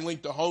just try and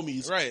link the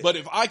homies. Right. But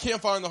if I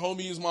can't find the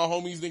homies, my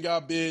homies then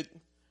got bit.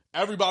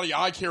 Everybody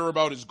I care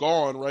about is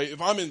gone, right? If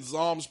I'm in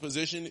Zom's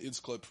position, it's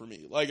clipped for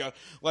me. Like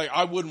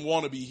I wouldn't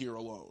want to be here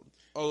alone.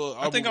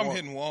 I think I'm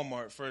hitting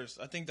Walmart first.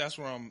 I think that's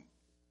where I'm.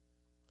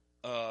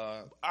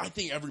 I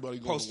think everybody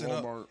goes to Posting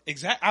Walmart. up.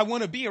 Exactly. I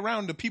want to be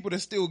around the people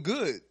that's still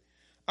good.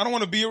 I don't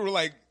want to be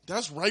like.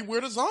 That's right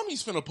where the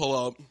zombies finna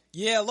pull up.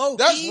 Yeah, low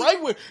That's key.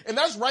 right where, and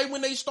that's right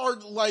when they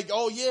start like,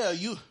 oh yeah,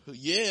 yeah.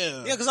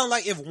 Yeah, because I'm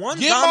like, if one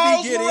Get zombie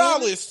Miles get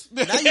Morales. in,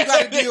 now you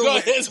got to deal Go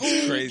with ahead.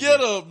 2, Crazy. Get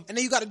him. and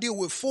then you got to deal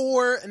with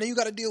 4, and then you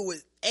got to deal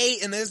with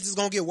 8, and then it's just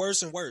gonna get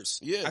worse and worse.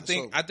 Yeah, I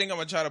think I'm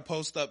gonna try to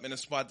post up in a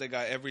spot that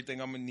got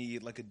everything I'm gonna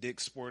need, like a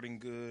Dick's Sporting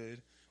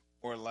Good,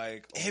 or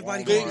like a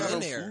Everybody Walmart. they going got in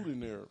no there. food in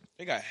there.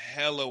 They got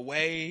hella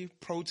whey,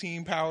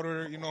 protein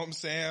powder. You know what I'm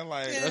saying?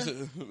 Like Yeah.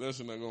 That's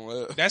not gonna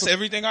last. that's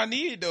everything I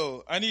need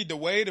though. I need the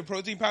whey, the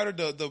protein powder,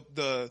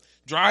 the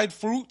dried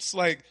fruits.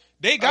 Like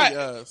they got,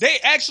 guess. they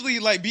actually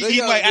like be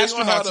eating like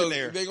astronauts in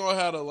there. They gonna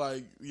have to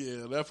like,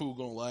 yeah, that food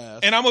gonna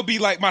last. And I'm gonna be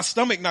like, my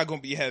stomach not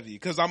gonna be heavy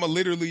because I'm gonna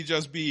literally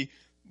just be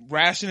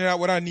rationing out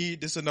what I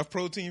need. This enough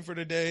protein for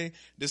the day.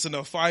 This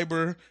enough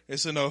fiber.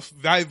 This enough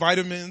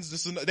vitamins.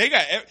 This enough.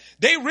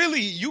 They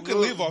really, you can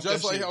live off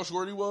just that like shit. how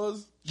Shorty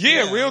was.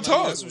 Yeah, real like,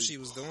 talk. That's what she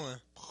was doing.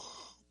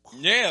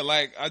 Yeah,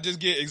 like I just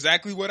get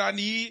exactly what I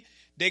need.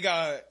 They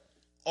got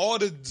all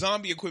the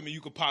zombie equipment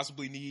you could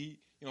possibly need.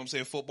 You know what I'm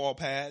saying? Football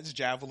pads,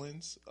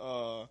 javelins,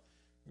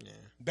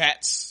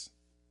 bats,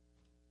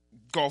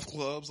 golf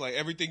clubs, like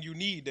everything you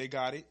need, they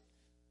got it.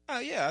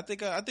 Yeah,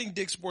 I think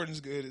Dick's Sporting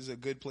Good is a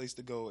good place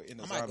to go in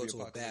a I might zombie go to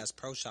a apocalypse. Bass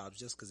Pro Shops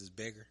just because it's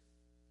bigger.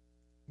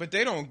 But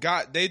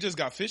they just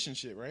got fish and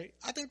shit, right?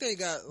 I think they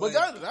got. But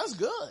Like, that's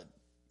good.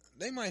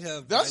 they might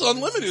have. That's vitamins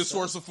unlimited and stuff.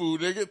 source of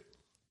food, nigga.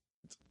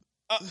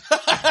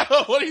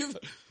 What do you?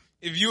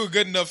 If you a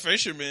good enough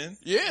fisherman.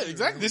 Yeah,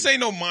 exactly. This ain't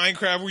no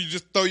Minecraft where you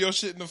just throw your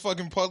shit in the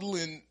fucking puddle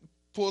and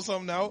pull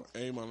something out.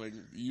 Hey, my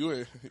nigga,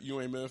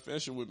 you ain't been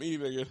fishing with me,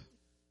 nigga.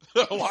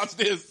 Watch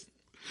this.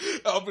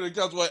 I'm gonna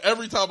catch one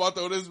every time I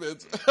throw this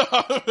bitch.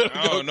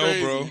 I don't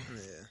know, bro.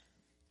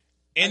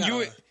 Yeah. And I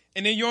you gotta-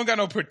 and then you don't got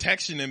no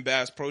protection in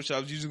Bass Pro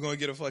Shops. You just gonna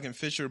get a fucking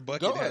Fisher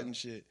bucket Gun. hat and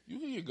shit. You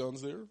can get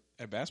guns there.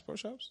 At Bass Pro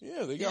Shops?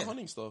 Yeah, they got Yeah.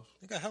 hunting stuff.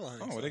 They got hella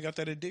hunting Oh, stuff. they got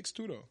that at Dick's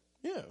too though.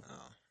 Yeah.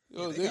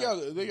 Oh. They got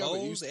the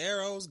bows,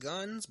 arrows,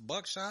 guns,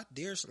 buckshot,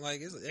 deer.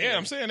 Like it's Yeah,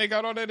 I'm saying they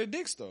got all that at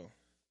Dick's though.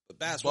 But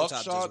Bass Pro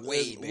Shops buckshot. is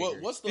way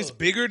bigger. What's the? It's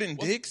bigger than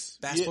Dick's?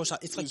 Bass yeah, Pro Shop,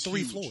 it's like 3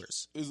 huge.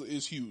 floors.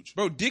 It's huge.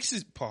 Bro, Dick's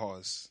is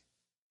pause.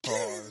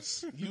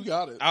 You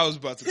got it. I was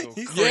about to go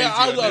crazy Yeah,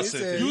 I on that love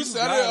sentence. you You said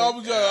got it. it. I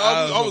was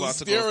about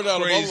to go staring at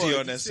him. crazy I'm like,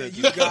 on that sentence.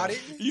 You got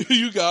it.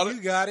 You got it.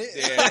 You got it.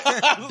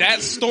 Yeah.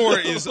 That store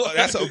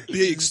that's a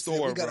big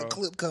store, We got bro. a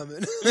clip coming.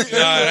 Nah,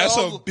 that's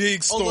I a was- big I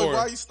was store. like,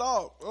 why you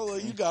stop? I was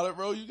like, you got it,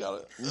 bro. You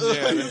got it.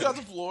 Yeah, you man. got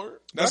the floor.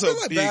 That's I feel a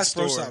like big Bass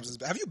store. Pro Shops.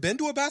 Have you been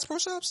to a Bass Pro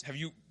Shops? Have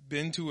you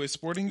been to a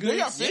sporting They goods?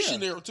 got fish Yeah. in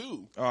there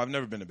too. Oh, I've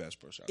never been to Bass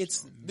Pro Shops.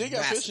 It's They got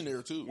massive. fish in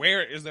there too.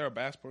 Where is there a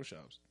Bass Pro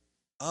Shops?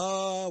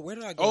 Where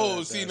did I go? Oh,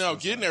 to see Bass now Pro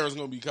getting Shop? there is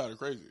gonna be kind of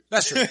crazy.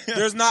 That's true.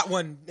 There's not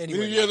one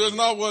anywhere. Yeah, near there's me.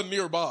 not one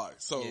nearby.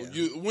 So Yeah.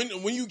 you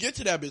when you get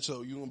to that bitch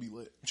though, you're gonna be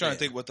lit. I'm trying Yeah. to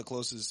think what the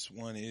closest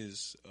one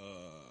is,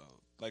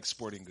 like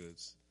sporting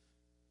goods.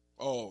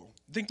 Oh,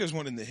 I think there's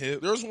one in the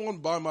Hip. there's one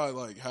by my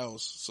like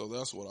house, so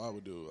that's what I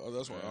would do.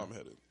 That's where I'm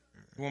headed.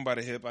 One by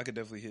the Hip. I could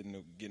definitely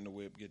get in the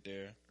whip, get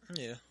there.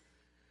 Yeah.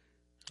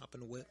 Up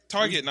in the whip.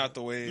 Target, not the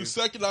The wave.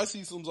 second I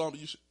see some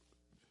zombie shit,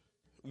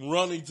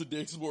 running to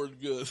Dick's Sporting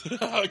Goods,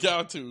 I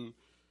got to.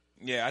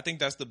 Yeah, I think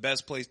that's the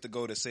best place to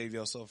go to save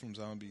yourself from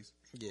zombies.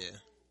 Yeah.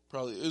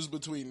 Probably is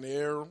between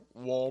there,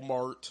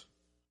 Walmart.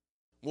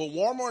 Well,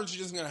 Walmart's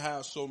just gonna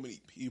have so many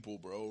people,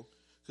 bro.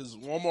 Because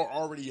Walmart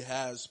already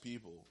has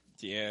people.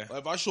 Yeah.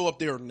 Like, if I show up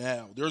there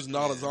now, there's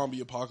not a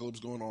zombie apocalypse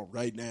going on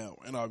right now,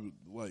 and I would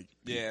like,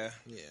 Yeah.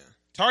 Yeah.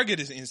 Target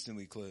is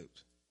instantly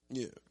clipped.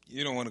 yeah,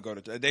 You don't want to go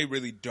to. They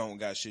really don't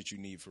got shit you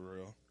need for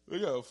real. they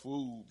got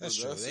food. That's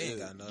but true. They ain't it.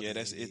 got nothing. Yeah,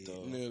 that's you it need.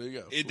 though. Yeah, they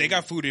got. They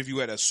got food if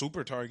you at a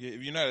super Target.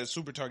 If you're not at a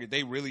super Target,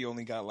 they really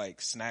only got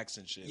like snacks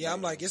and shit. Yeah,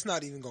 I'm like, it's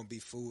not even gonna be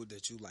food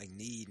that you like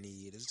need.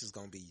 It's just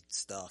gonna be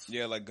stuff.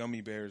 yeah, like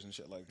gummy bears and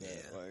shit like that.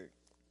 Yeah. Like,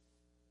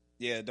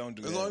 yeah, don't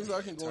do As that. long as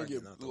I can go and Target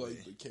get not the like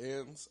way. the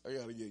cans, I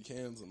gotta get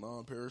cans of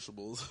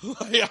non-perishables.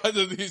 Like, I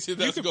just need shit you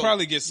that's could go-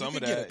 probably get some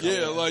of could get that. a Yeah,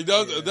 couple.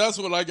 like that's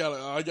what I gotta.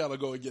 I gotta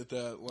go and get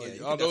that. Yeah, Like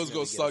you I can know it's gonna definitely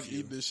get a suck few.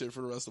 eating this shit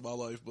for the rest of my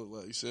life, but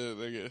like shit,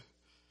 nigga,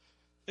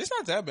 It's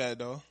not that bad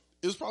though.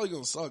 it's probably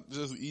gonna suck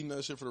just eating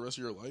that shit for the rest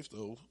of your life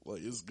though.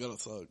 Like it's gonna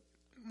suck.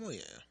 Well, yeah.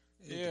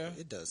 Yeah.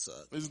 It does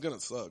suck. It's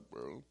gonna suck,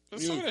 bro.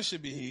 Some of that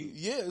should be heat.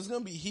 Yeah, it's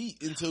gonna be heat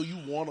until you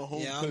want a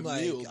home Yeah, cooked I'm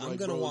like, meal. I'm Like,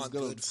 gonna bro, want it's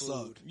gonna good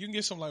suck. food. You can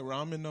get some like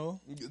ramen though.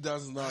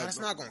 That's not. That's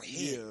not gonna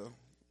hit. Yeah,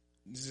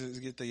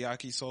 Just get the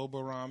yakisoba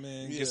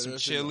ramen, Yeah, get some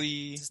that's it.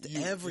 chili. Just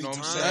You- every you know what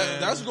I'm time.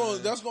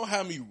 saying? That's gonna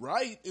have me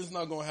right. It's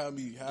not gonna have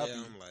me happy.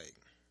 Yeah, I'm like,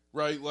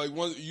 Right, like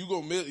one you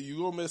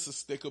gonna miss a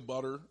stick of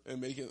butter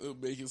and making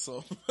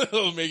some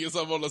making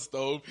some on the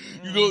stove.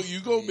 You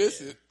go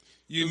miss it.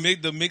 You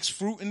make the mixed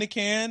fruit in the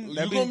can. You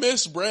That'd be- gonna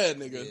miss bread,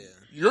 nigga. Yeah.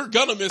 You're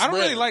gonna miss I don't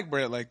bread. really like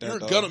bread like that. You're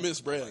though. gonna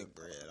miss bread. like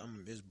bread.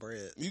 I'm miss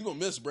bread. You gonna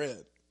miss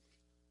bread.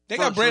 They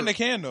For got bread in sure. the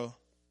can though.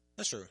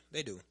 That's true.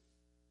 They do.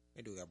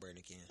 They do got bread in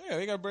the can. Yeah,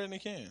 they got bread in the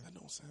can. That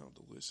don't sound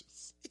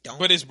delicious. It don't.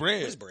 But it's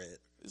bread. It's bread.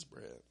 It's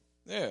bread.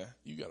 Yeah.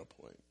 You got a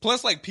point.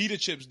 Plus, like pita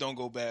chips don't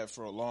go bad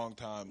for a long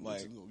time. Like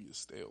Like, it's gonna get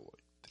stale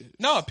like this.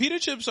 no, pita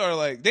chips are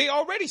like they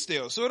already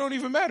stale, so it don't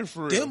even matter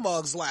for real. Them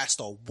mugs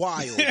last a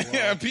while.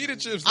 Yeah, bro. pita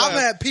chips. I've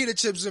last- had pita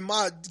chips in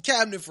my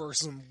cabinet for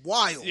some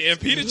while. Yeah,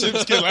 pita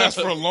chips can last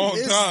for a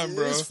long time,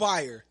 bro. It's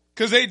fire.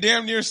 Because they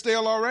damn near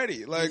stale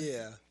already. Like,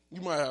 Yeah. You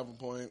might have a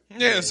point.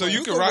 yeah, so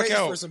you can rock wait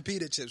out. for some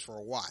pita chips for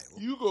a while.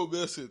 You gonna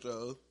miss it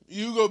though.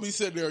 You gonna be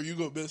sitting there. You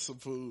gonna miss some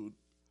food.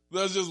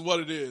 That's just what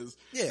it is.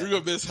 Yeah. You're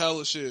gonna miss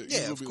hella shit. Yeah, You're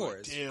gonna of be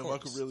course, Like, Damn, of I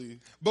could course. really.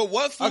 But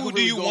what I could food do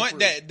really you go want for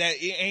that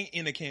it ain't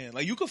in a can?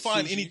 Like, you could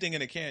find Sushi. anything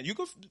in a can. You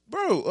could,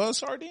 bro,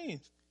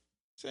 sardines.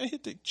 Say,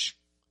 hit the.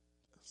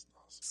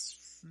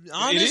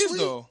 Honestly, It is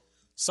though.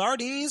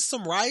 Sardines,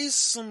 some rice,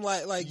 some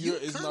like you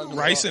It's kinda not gonna-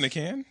 Rice in a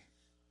can.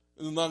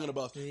 It's not gonna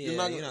bust. Yeah, you're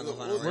not you're gonna, not gonna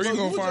find no, rice. Where you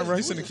gonna would find just-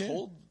 rice you in a would just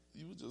can?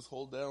 You would just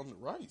hold down the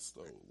rice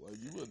though. Like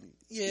you wouldn't.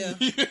 Yeah.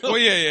 Oh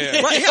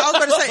yeah. Right, yeah, I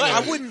was going to say, I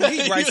wouldn't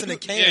need rice in a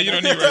can. Yeah, you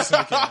don't need rice in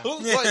a can. I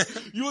was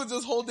like, you would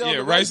just hold down. Yeah,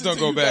 the rice don't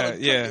until go you gotta bad.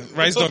 cook Yeah, it.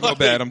 rice don't go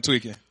bad. I'm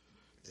tweaking.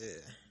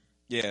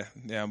 Yeah.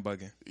 Yeah, I'm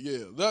bugging.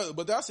 Yeah,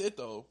 but that's it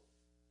though.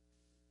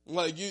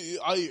 Like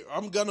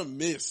I'm gonna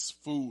miss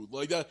food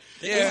like that.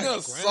 Yeah.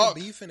 It's gonna Ground suck.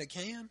 beef in a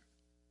can?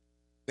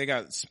 They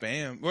got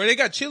Spam. Well, they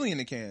got chili in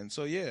the can.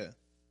 So yeah.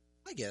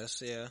 I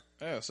guess, yeah.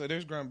 Yeah, so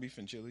there's ground beef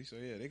and chili. So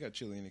yeah, they got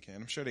chili in the can.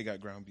 I'm sure they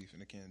got ground beef in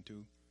the can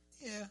too.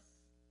 Yeah.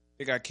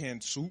 They got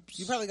canned soups.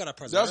 You probably got to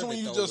preserve That's when it,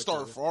 you though, just with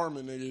start the-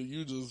 farming, nigga.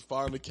 You just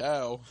find a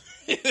cow.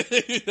 You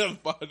just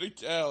find a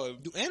cow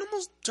and Do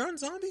animals turn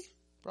zombie?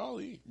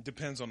 probably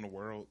Depends on the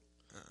world.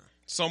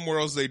 Some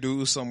worlds they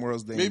do, some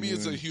worlds they maybe ain't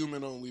it's a even.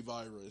 human only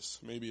virus.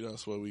 Maybe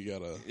that's what we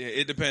gotta. Yeah,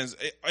 it depends.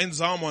 In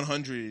Zom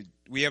 100,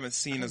 we haven't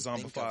seen a think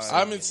I've zombified. seen I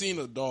haven't seen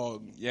a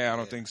dog. Yeah, I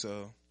don't think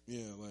so.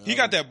 Yeah, like, He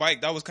got that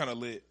bike. That was kind of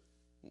lit.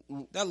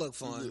 That looked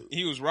fun.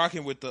 He was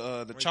rocking with the Where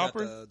he got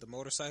chopper. the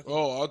motorcycle.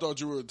 Oh, I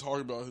thought you were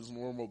talking about his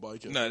normal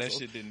bike. No, that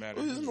shit didn't matter.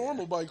 Well, his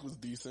normal bike was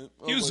decent.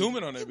 He was like,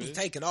 zooming on that It was bitch.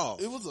 taking off.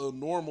 It was a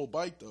normal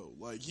bike though.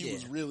 Like he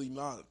was Yeah. really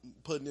not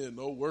putting in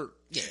no work.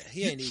 Yeah,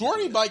 he ain't even.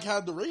 Shorty bike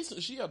had the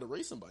racing. She had the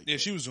racing bike. Yeah,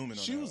 she was zooming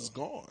on She that. was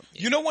gone.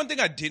 You know one thing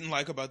I didn't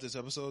like about this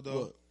episode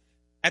though? What?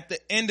 At the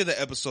end of the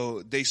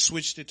episode, they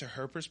switched it to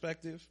her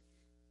perspective.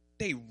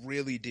 They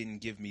really didn't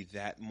give me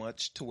that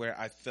much to where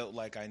I felt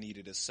like I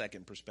needed a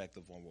second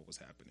perspective on what was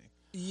happening.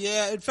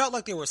 Yeah, it felt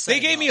like they were. They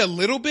setting gave me up. a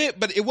little bit,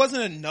 but it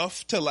wasn't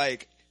enough to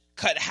like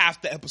cut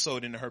half the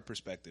episode into her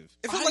perspective.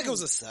 It felt like it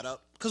was a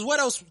setup. Because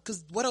what else?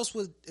 Because what else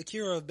would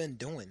Akira have been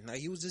doing? Like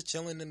he was just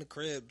chilling in the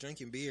crib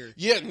drinking beer.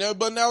 Yeah, no,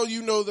 but now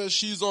you know that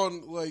she's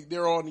on. Like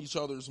they're on each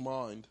other's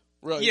mind.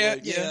 Right? Yeah,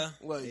 like, yeah.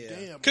 Like Yeah.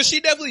 damn. Because she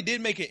definitely did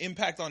make an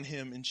impact on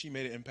him, and she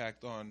made an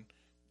impact on.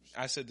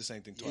 I said the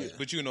same thing twice, Yeah.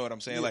 but you know what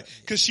I'm saying. Yeah. Like,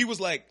 because she was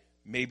like,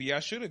 maybe I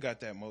should have got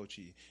that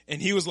mochi,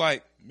 and he was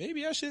like,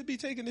 maybe I should be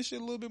taking this shit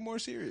a little bit more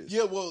serious.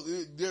 Yeah, well,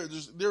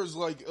 there's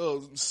like a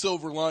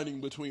silver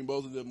lining between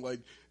both of them. Like,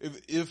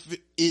 if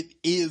it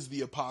is the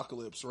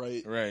apocalypse,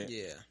 right? Right.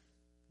 Yeah.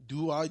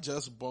 Do I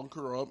just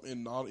bunker up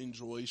and not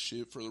enjoy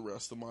shit for the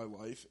rest of my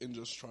life and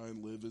just try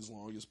and live as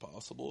long as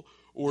possible,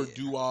 or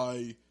do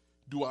I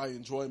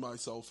enjoy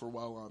myself for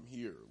while I'm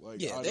here?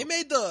 Like, Yeah, I they don't-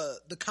 made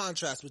the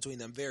contrast between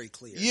them very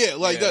clear. Yeah,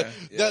 like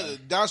Yeah,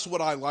 that's what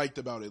I liked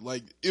about it.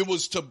 Like it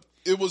was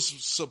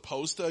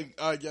supposed to,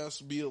 I guess,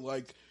 be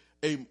like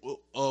a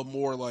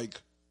more like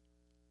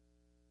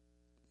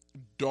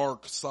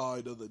dark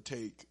side of the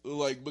take.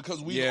 Like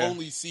because we've Yeah.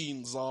 only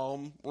seen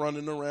Zom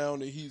running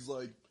around and he's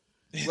like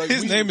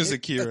His name is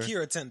Akira.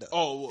 Akira Tendo.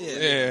 Oh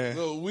Yeah.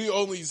 No, we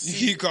only He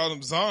see. called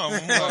him Zom.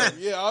 I'm like,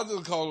 Yeah, I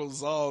just call him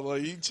Zom.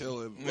 Like he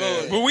chilling.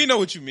 yeah. But we know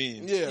what you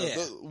mean. Yeah,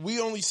 Yeah. we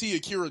only see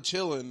Akira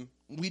chilling.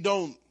 We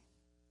don't.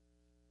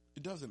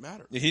 It doesn't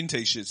matter. Yeah, he didn't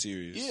take shit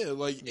serious. Yeah,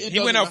 like it He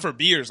went doesn't out matter. for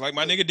beers. Like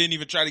my nigga didn't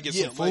even try to get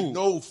some food. Like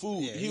no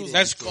food. Yeah, he was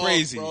that's like, "Fuck,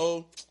 crazy.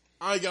 bro.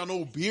 I ain't got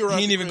no beer. He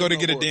didn't even go to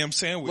get a more." damn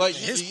sandwich. Like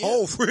His yeah,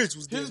 whole fridge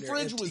was his damn near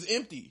fridge empty. was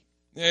empty,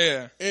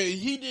 yeah. and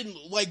he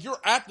didn't like. You're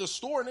at the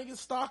store, nigga.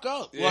 Stock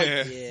up. Yeah. Like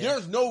Yeah.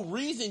 there's no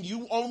reason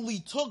you only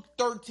took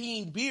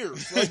 13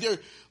 beers. Like there,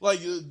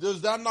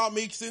 does that not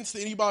make sense to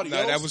anybody Nah,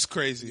 else? that was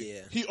crazy.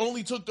 Yeah. He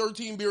only took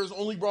 13 beers.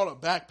 Only brought a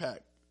backpack.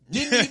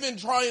 Didn't even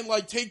try and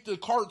like take the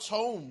carts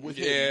home with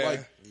Yeah. him.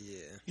 Like Yeah.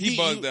 He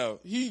bugged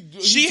out. He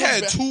She took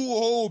had ba- 2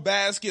 whole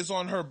baskets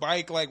on her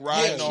bike, like Yeah,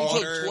 riding she off.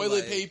 took her, toilet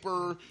like-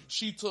 paper.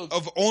 She took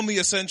Of only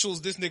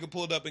essentials, this nigga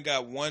pulled up and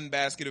got 1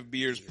 basket of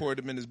beers, poured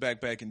them in his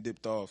backpack, and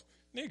dipped off.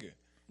 Nigga.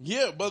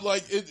 Yeah, but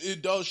like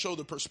it does show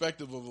the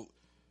perspective of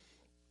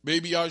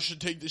maybe I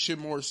should take this shit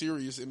more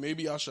serious, and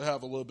maybe I should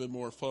have a little bit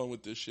more fun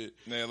with this shit.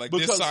 Yeah, like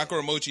Because- this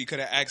Sakura Mochi could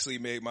have actually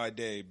made my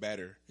day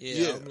better.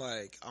 Yeah,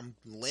 I'm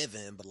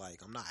living, but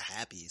like I'm not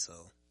happy. So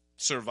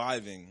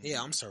Surviving.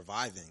 yeah, I'm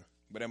surviving.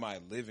 But am I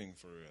living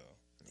for real?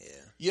 Yeah,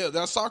 Yeah,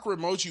 that Sakura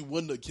Mochi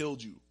wouldn't have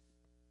killed you.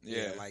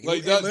 Yeah. like, Like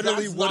it that's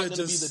literally not would going have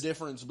to be just the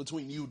difference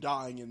between you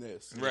dying and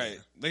this. Right.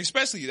 Like,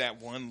 especially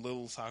that one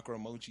little Sakura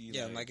Mochi.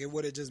 yeah, like it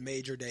would have just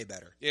made your day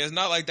better. Yeah, it's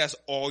not like that's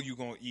all you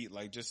gonna eat.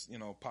 Like, just,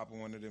 popping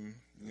one of them,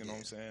 you know what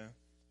I'm saying?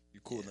 You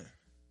cool then.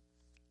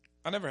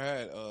 I never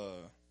had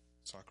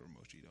Sakura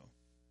Mochi, though.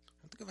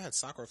 I don't think I've had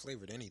Sakura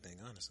flavored anything,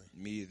 honestly.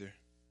 Me either.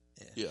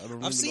 Yeah, I don't even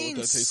I've know seen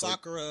what that tastes like.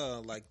 Sakura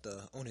like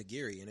the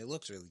onigiri, and it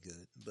looks really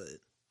good. But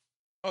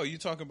Oh, you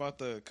talking about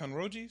the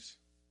kanrojis?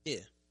 yeah,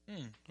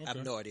 Okay. I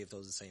have no idea if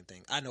those are the same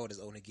thing. I know it is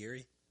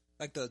onigiri,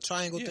 like the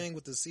triangle thing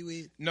with the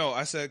seaweed. No,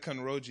 I said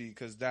kanroji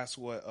because that's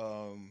what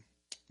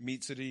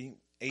Mitsuri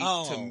ate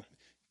Oh.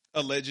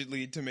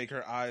 allegedly to make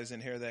her eyes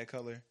and hair that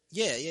color.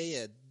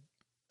 Yeah.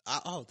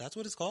 That's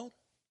what it's called.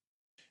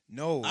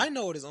 No, I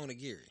know it is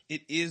onigiri.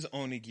 it is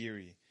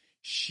onigiri.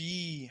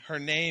 Her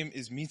name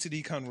is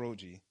Mitsuri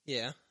Kanroji.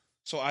 Yeah.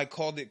 So I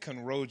called it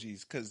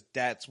kanrojis because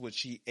that's what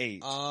she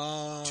ate.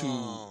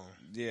 Oh,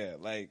 Yeah,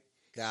 like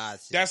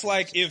gotcha. that's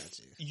like gotcha, if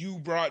gotcha. you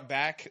brought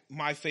back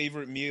my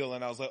favorite meal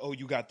and I was like, "Oh,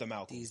 you got the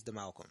Malcolm." These the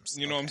Malcolms.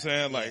 You know what I'm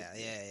saying? Like,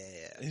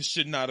 yeah. it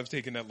should not have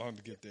taken that long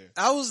to get there.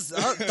 I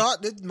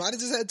thought it might have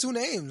just had two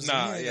names.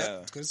 Nah, Could yeah.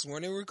 have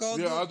sworn they were called.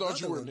 Yeah, the I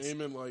thought you other were ones.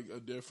 naming like a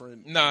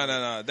different.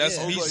 No. That's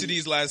Yeah.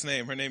 Mitsuri's last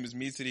name. Her name is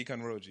Mitsuri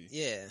Kanroji.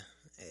 Yeah.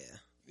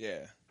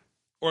 Yeah.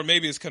 Or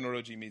maybe it's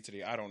Kanroji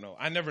Mitsuri. I don't know.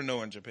 I never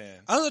know in Japan.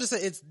 I was going to say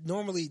it's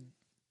normally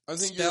I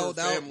think spelled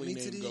your out family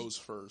name Mitsuri? goes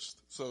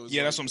first. So it's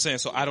Yeah, like, that's what I'm saying.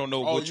 So I don't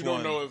know Oh, which you don't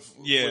one. know if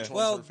Yeah. which one's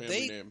well, her family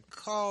they name.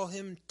 call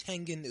him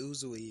Tengen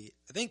Uzui.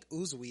 I think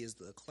Uzui is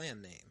the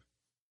clan name.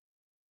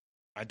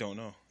 I don't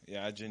know.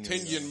 Yeah, I genuinely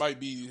Tengen don't. might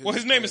be. Well,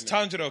 his name is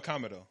clan Tanjiro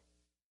Kamado.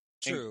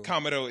 True. And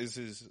Kamado is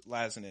his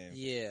last name.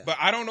 Yeah. But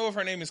I don't know if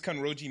her name is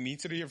Kanroji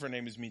Mitsuri or if her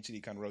name is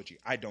Mitsuri Kanroji.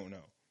 I don't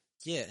know.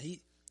 Yeah,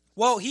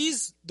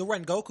 he's the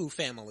Rengoku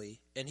family,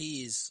 and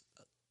he's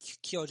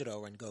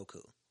Kyojiro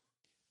Rengoku.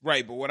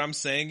 Right, but what I'm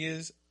saying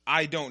is,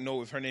 I don't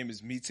know if her name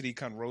is Mitsuri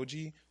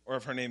Kanroji or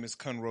if her name is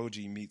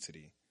Kanroji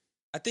Mitsuri.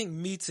 I think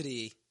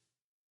Mitsuri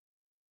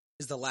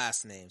is the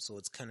last name, so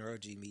it's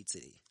Kanroji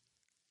Mitsuri.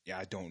 Yeah,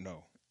 I don't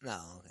know. No,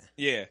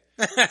 Yeah,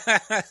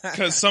 okay.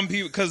 because some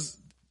people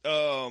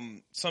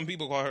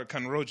call her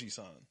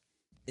Kanroji-san,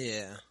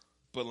 Yeah.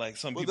 but like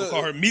some Well, people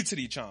call her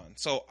Mitsuri-chan.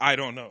 So I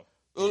don't know.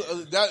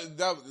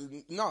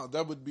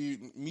 That would be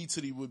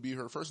Mitsuri would be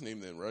her first name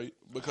then, right?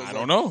 Because I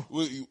don't know.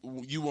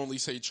 You only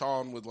say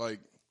Chan with like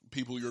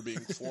people you're being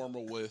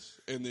formal with,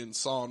 and then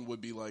San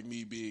would be like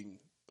me being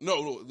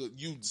no.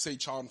 You'd say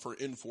Chan for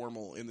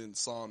informal, and then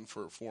San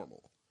for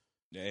formal.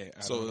 Yeah,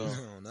 I So, don't know.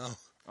 I don't know.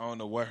 I don't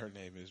know what her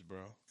name is, bro.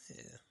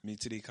 Yeah.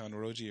 Mitsuri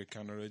Kanroji or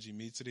Kanroji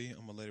Mitsuri.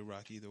 I'm gonna let it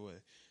rock either way.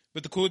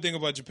 But the cool thing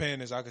about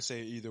Japan is I can say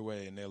it either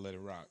way and they'll let it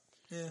rock.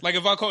 Yeah. Like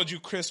if I called you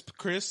Crisp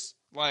Chris,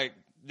 like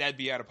that'd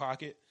be out of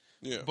pocket.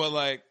 Yeah, But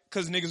like,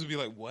 cause niggas would be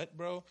like, "What,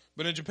 bro?"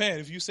 But in Japan,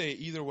 if you say it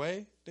either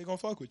way, they gonna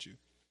fuck with you.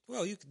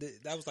 Well,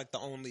 that was like the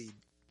only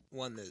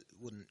one that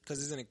wouldn't, because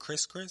isn't it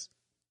Chris?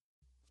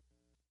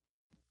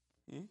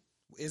 Hmm?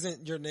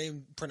 Isn't your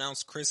name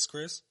pronounced Chris?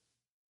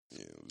 yeah,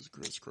 it was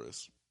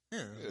Chris. Yeah.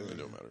 It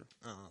don't matter.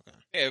 Oh, okay.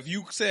 Yeah, if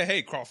you say,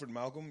 "Hey, Crawford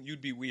Malcolm,"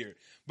 you'd be weird.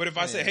 But if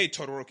I say, Yeah. "Hey,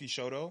 Todoroki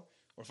Shoto,"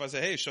 or if I say,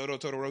 "Hey, Shoto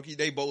Todoroki,"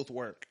 they both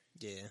work.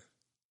 Yeah.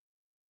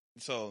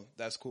 So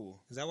that's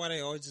cool. Is that why they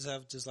always just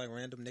have just like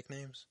random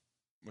nicknames?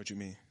 What you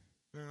mean?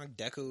 Like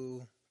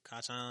Deku,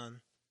 Kachan.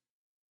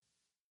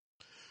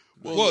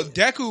 Well,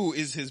 Deku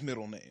is his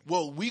middle name.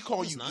 Well, we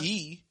call it's you not.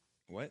 E.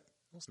 What?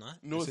 No, it's not.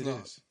 No, Yes, it's it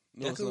not. is.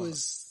 No, it's Deku not.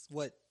 is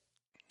what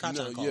Kachan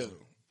No, calls yeah. him.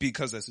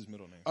 Because that's his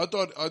middle name. I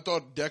thought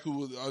Deku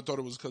was. I thought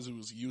it was because it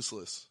was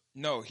useless.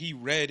 No, he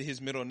read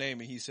his middle name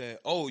and he said,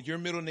 "Oh, your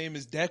middle name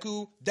is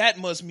Deku? That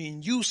must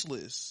mean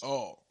useless."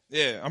 Oh,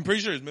 Yeah, I'm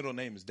pretty sure his middle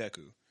name is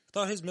Deku. I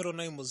thought his middle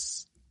name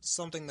was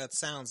something that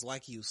sounds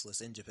like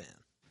useless in Japan.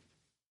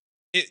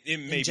 It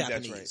maybe that's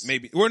Japanese. right.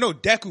 Maybe. Or no,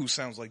 Deku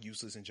sounds like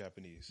useless in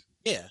Japanese.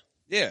 Yeah.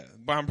 Yeah,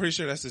 but I'm pretty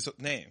sure that's his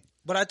name.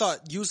 But I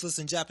thought useless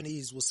in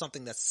Japanese was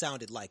something that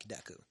sounded like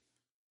Deku.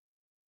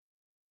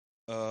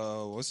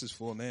 What's his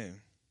full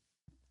name?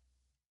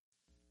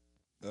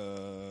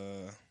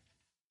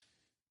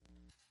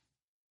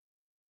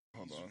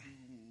 Hold on.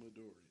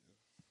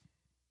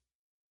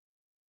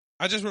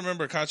 I just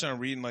remember Kachan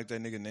reading like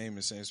that nigga name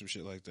and saying some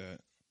shit like that.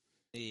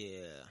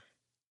 Yeah.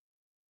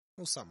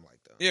 Or something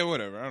like that. Yeah,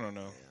 whatever. I don't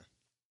know. Yeah.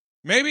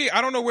 Maybe, I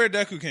don't know where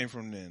Deku came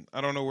from then.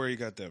 I don't know where he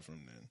got that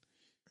from then.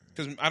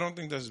 Because I don't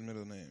think that's his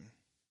middle name.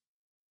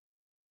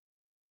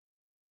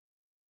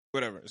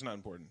 Whatever. It's not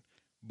important.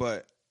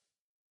 But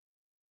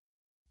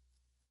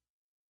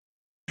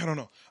I don't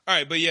know. All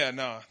right, but yeah,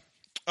 nah.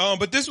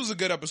 But this was a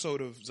good episode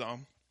of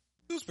Zom.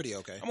 It was pretty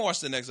okay. I'm gonna watch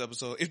the next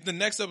episode. If the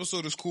next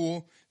episode is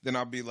cool, then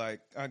I'll be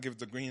like, I'll give it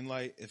the green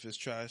light. If it's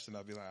trash, then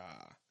I'll be like,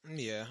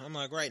 Yeah, I'm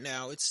like, right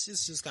now, it's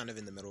just kind of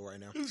in the middle right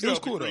now. It's It was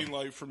got the cool, though. green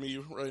light for me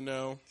right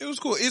now. It was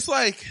cool. It's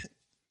like, you know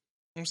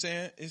what I'm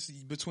saying, it's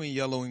between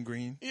yellow and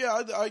green.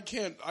 Yeah, I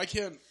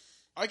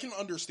can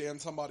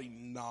understand somebody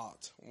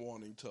not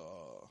wanting to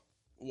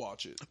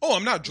watch it. Oh,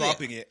 I'm not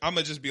dropping it. I'm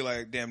gonna just be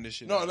like, damn, this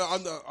shit. No,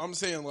 I'm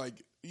saying like,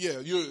 yeah,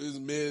 it's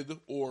mid,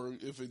 or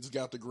if it's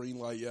got the green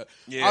light yet.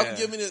 Yeah. I'm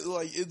giving it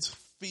like, it's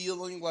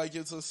feeling like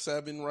it's a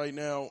 7 right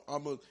now.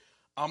 I'm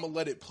gonna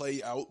let it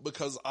play out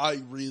because I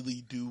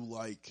really do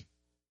like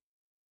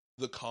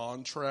the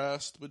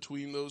contrast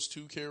between those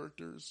two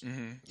characters.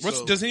 Mm-hmm.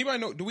 So- Does anybody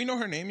know? Do we know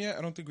her name yet?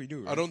 I don't think we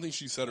do. Right? I don't think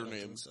she said her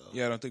name. So.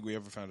 Yeah, I don't think we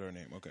ever found her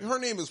name. Okay. Her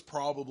name is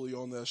probably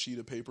on that sheet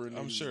of paper. And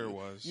I'm sure it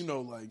was. You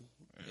know, like,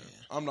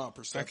 I'm not I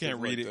perceptive. can't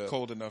read like it that.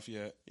 cold enough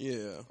yet.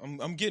 Yeah.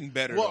 I'm getting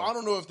better. Well, though. I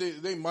don't know if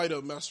they might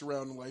have messed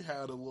around and like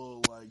had a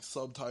little like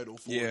subtitle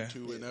for Yeah. it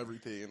too and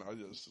everything. And I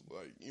just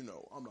like,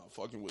 I'm not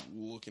fucking with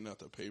looking at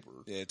the paper.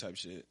 Yeah, type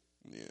shit.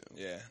 Yeah.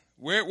 Yeah.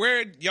 Where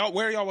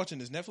are y'all watching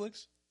this?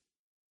 Netflix?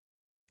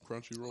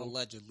 Crunchyroll.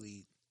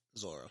 Allegedly,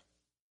 Zoro.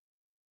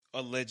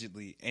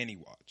 Allegedly,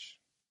 Anywatch.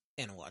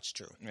 And watch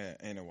true. Yeah,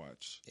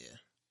 Anywatch. Yeah.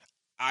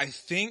 I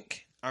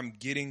think I'm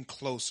getting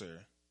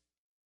closer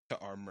to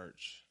our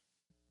merch.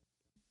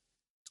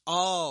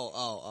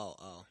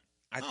 Oh.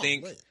 I Oh,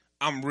 think lit.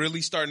 I'm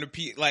really starting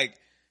to like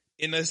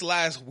in this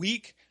last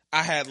week.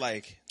 I had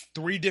like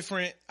 3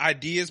 different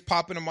ideas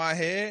popping in my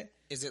head.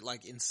 Is it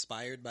like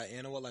inspired by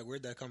Anima? Like,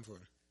 where'd that come from?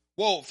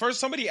 Well, first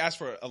somebody asked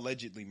for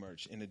allegedly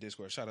merch in the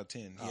Discord. Shout out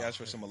 10. He Oh, asked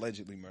for some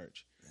allegedly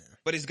merch,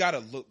 but it's got to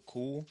look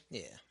cool.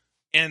 Yeah.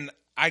 And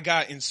I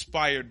got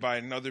inspired by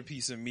another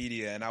piece of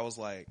media, and I was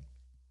like,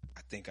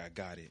 I think I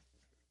got it.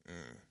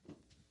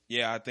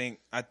 Yeah, I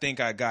think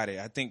I got it.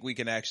 I think we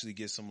can actually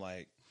get some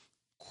like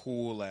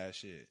cool ass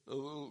shit.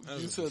 You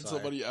was said fire.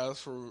 somebody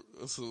asked for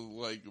some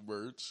like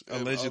merch.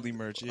 and Allegedly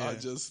merch, yeah. I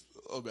just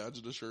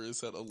imagine a shirt. It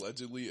said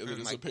allegedly, and then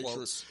it's like a picture.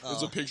 quotes.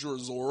 It's Oh. a picture of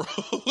Zoro,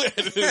 and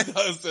it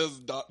says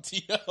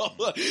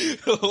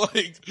 .tl.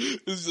 Like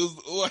it's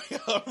just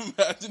like I'm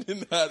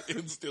imagining that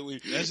instantly.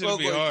 That should I was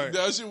be hard.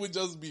 That shit would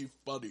just be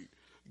funny.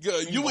 Yeah,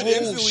 you would Oh,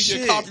 instantly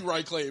shit. get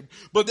copyright claim,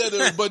 but then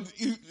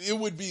it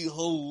would be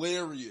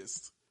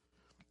hilarious.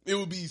 It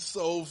would be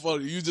so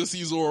funny. You just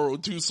see Zoro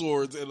with 2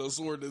 swords and a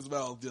sword in his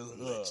mouth. Just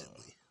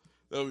Allegedly.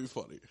 that would be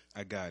funny.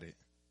 I got it.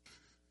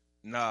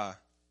 Nah,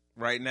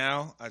 right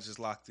now I just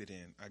locked it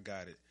in. I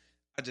got it.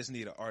 I just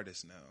need an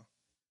artist now.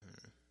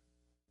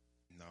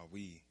 No,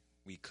 we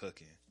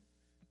cooking.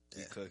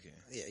 We cooking.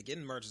 Yeah,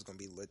 getting merch is gonna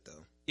be lit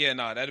though. Yeah,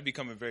 nah, that'll be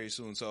coming very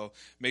soon. So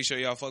make sure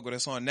y'all fuck with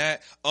us on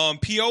that.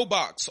 P.O.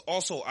 box.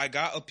 Also, I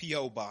got a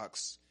P.O.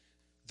 box.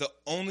 The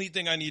only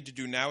thing I need to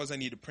do now is I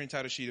need to print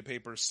out a sheet of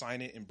paper,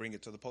 sign it, and bring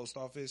it to the post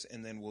office,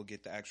 and then we'll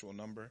get the actual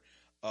number.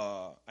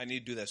 I need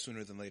to do that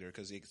sooner than later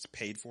because it's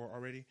paid for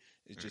already.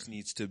 It just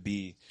needs to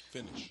be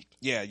Finished.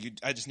 yeah.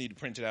 I just need to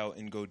print it out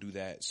and go do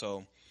that.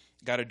 So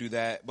got to do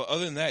that. But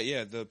other than that,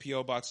 yeah, the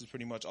P.O. box is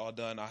pretty much all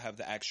done. I'll have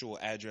the actual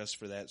address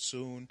for that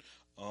soon.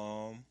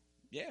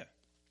 Yeah.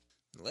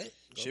 Lit.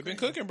 Shit been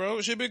cooking, bro.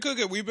 Shit been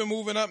cooking. We've been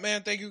moving up,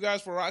 man. Thank you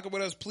guys for rocking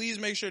with us. Please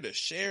make sure to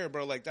share,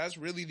 bro. Like, that's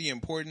really the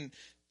important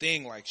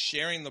thing. Like,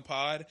 sharing the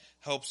pod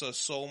helps us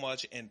so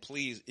much. And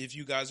please, if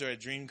you guys are at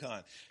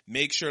DreamCon,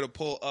 make sure to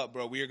pull up,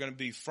 bro. We are going to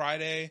be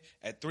Friday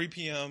at 3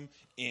 p.m.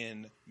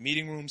 in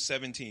Meeting Room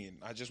 17.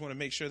 I just want to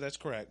make sure that's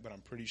correct, but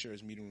I'm pretty sure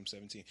it's Meeting Room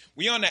 17.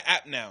 We on the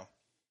app now.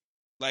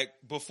 Like,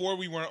 before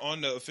we weren't on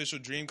the official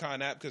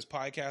DreamCon app because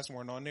podcasts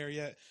weren't on there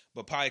yet,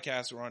 but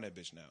podcasts are on that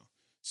bitch now.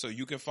 So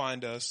you can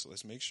find us.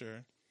 Let's make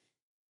sure.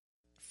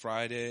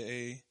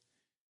 Friday,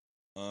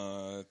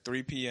 3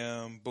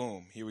 p.m.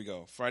 Boom. Here we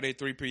go. Friday,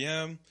 3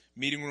 p.m.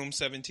 Meeting Room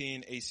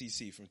 17,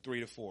 ACC from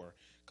 3 to 4.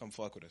 Come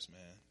fuck with us,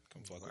 man.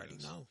 Come fuck with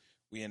us. know.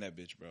 We in that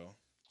bitch, bro.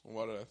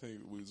 Why did I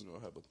think we was gonna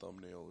have a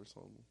thumbnail or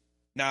something?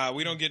 Nah,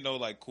 we don't get no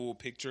like cool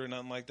picture or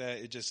nothing like that.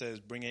 It just says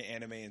bringing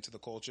anime into the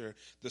culture,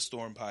 the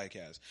Storm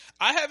podcast.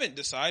 I haven't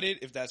decided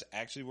if that's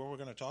actually what we're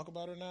going to talk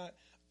about or not.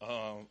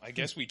 I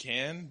guess we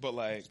can, but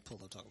like, Pull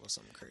up, talk about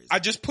something crazy. I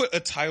just put a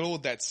title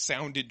that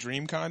sounded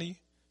DreamCon-y.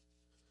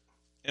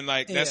 And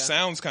like, Yeah. that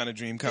sounds kind of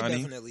it DreamCon-y.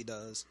 definitely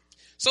does.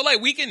 So like,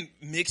 we can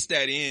mix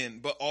that in,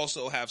 but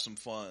also have some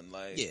fun.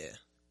 Like, Yeah.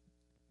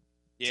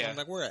 yeah. Sounds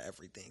like we're at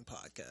everything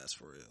podcast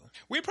for real.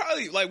 We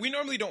probably, like, we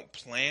normally don't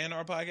plan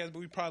our podcast, but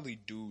we probably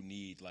do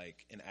need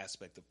like an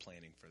aspect of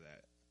planning for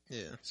that.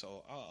 Yeah.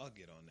 So I'll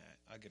get on that.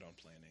 I'll get on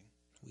planning.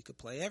 We could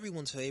play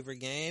everyone's favorite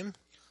game.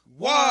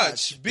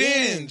 Watch,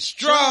 binge,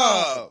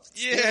 drop.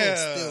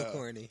 Yeah. Still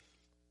corny.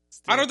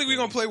 I don't think we're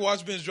gonna play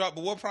Watch Binge Drop,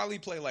 but we'll probably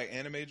play like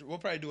anime. We'll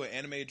probably do an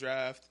anime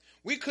draft.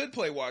 We could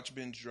play Watch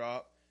Binge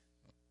Drop.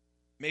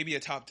 Maybe a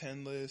top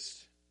 10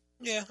 list.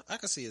 Yeah, I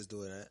could see us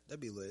doing that. That'd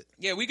be lit.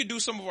 Yeah, we could do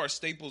some of our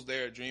staples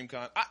there at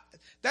DreamCon.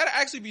 That'd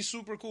actually be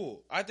super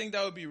cool. I think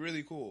that would be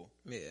really cool.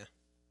 Yeah.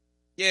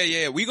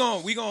 Yeah. We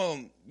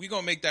gonna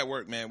make that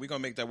work, man. We gonna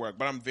make that work.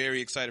 But I'm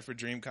very excited for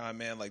DreamCon,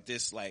 man. Like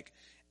this, like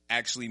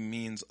actually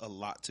means a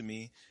lot to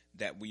me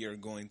that we are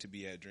going to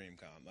be at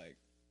DreamCon. Like,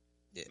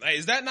 Yeah. like,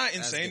 is that not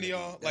That's insane to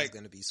gonna y'all? be, Like, that's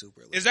gonna be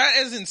super lit. is that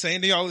as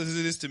insane to y'all as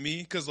it is to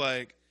me? Because,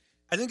 like,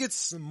 I think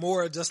it's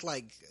more just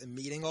like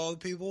meeting all the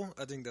people.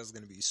 I think that's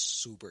gonna be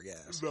super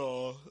gas.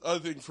 No, I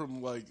think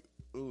from like,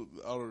 I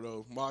don't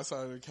know, my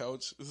side of the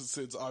couch,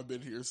 since I've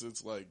been here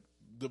since like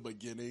the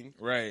beginning,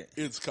 right.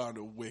 it's kind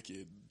of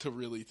wicked to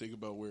really think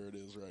about where it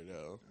is right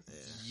now.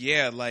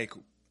 Yeah, like,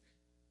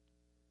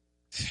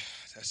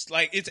 that's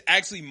like, it's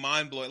actually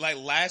mind blowing. Like,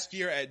 last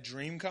year at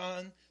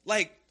DreamCon,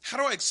 like, how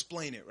do I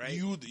explain it, right?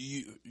 You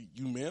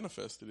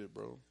manifested it,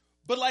 bro.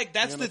 But like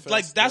that's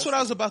Manifest that's what I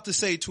was destiny. about to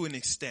say to an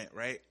extent,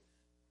 right?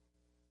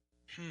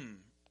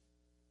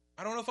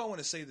 I don't know if I want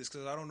to say this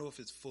because I don't know if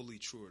it's fully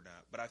true or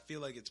not, but I feel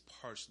like it's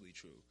partially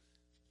true.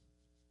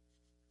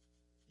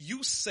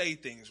 You say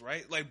things,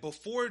 right? Like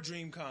before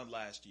DreamCon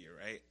last year,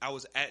 right? I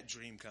was at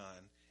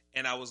DreamCon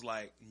and I was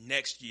like,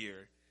 next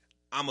year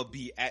I'm gonna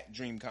be at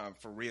DreamCon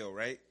for real,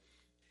 right?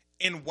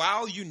 And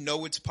while you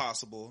know it's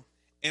possible,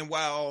 and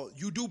while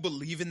you do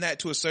believe in that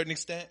to a certain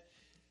extent,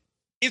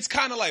 it's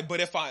kind of like,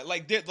 but if I,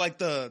 like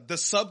the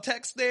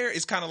subtext there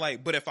is kind of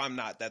like, but if I'm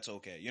not, that's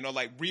okay. You know,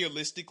 like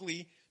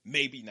realistically,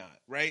 maybe not,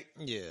 right?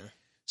 Yeah.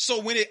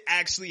 So when it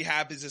actually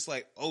happens, it's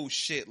like, oh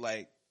shit,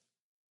 like,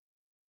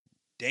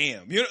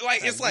 damn. You know,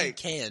 like, it's we like,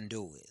 can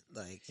do it.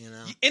 Like, you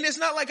know. and it's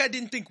not like I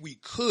didn't think we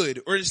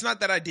could, or it's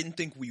not that I didn't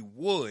think we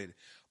would,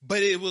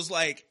 but it was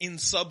like in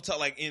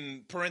like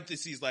in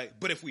parentheses, like,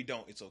 but if we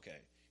don't, it's okay.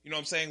 You know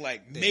what I'm saying?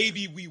 Like,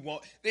 maybe we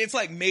won't. It's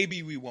like,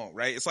 maybe we won't,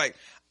 right? It's like,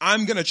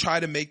 I'm going to try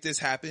to make this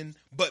happen,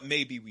 but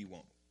maybe we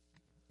won't.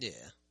 Yeah.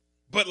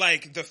 But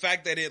like, the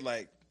fact that it,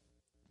 like,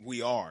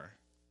 we are,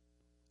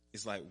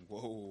 it's like,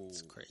 whoa.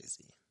 It's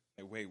crazy.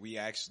 Like, wait, we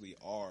actually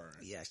are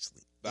We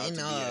actually about to be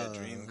at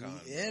DreamCon.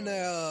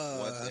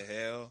 Bro. What the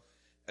hell?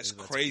 That's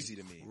crazy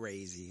to me.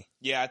 Crazy.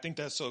 Yeah, I think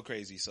that's so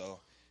crazy. So,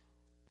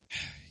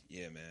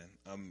 yeah,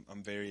 man,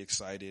 I'm very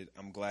excited.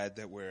 I'm glad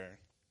that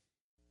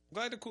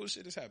glad the cool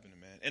shit is happening,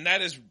 man. And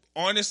that is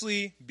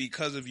honestly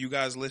because of you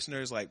guys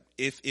listeners. Like,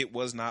 if it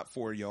was not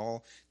for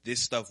y'all,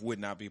 this stuff would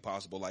not be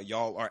possible. Like,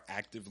 y'all are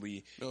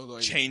actively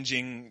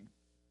changing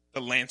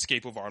the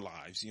landscape of our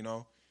lives, you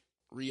know?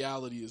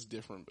 Reality is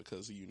different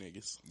because of you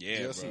niggas. Yeah,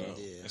 Just bro. know.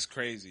 Yeah. It's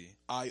crazy.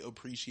 I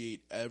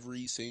appreciate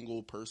every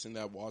single person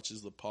that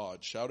watches the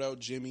pod. Shout out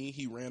Jimmy.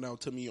 He ran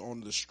out to me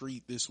on the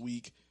street this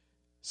week.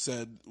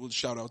 Said, well,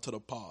 shout out to the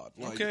pod.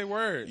 Like, Okay,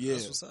 word. Yeah.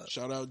 That's what's up.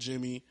 Shout out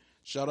Jimmy.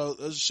 Shout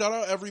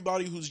out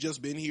everybody who's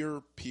just been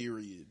here,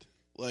 period.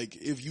 Like,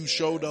 if you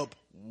showed up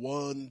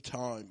one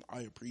time,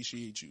 I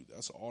appreciate you.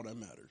 That's all that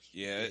matters.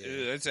 Yeah,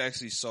 it's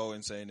actually so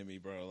insane to me,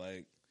 bro.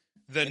 Like,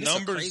 the And numbers.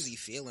 it's a crazy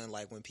feeling,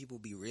 like when people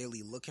be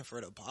really looking for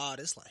the pod.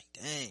 It's like,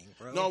 dang,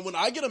 bro. No, when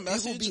I get a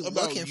message be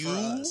about looking for you,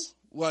 us.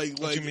 like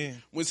you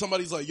mean? when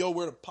somebody's like, yo,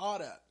 where the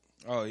pod at?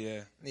 Oh,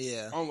 yeah.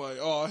 Yeah. I'm like,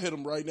 oh, I'll hit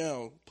him right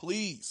now.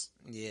 Please.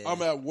 Yeah.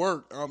 I'm at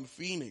work. I'm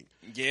fiending.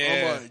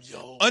 Yeah. I'm like,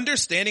 yo.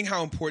 Understanding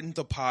how important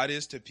the pod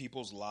is to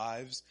people's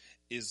lives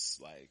is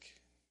like,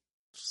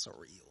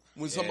 Surreal.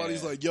 When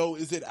somebody's like, yo,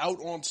 is it out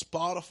on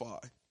Spotify?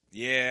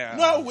 yeah. You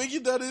know how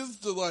wicked that is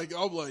to like,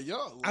 I'm like, yo.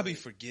 Like, I be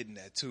forgetting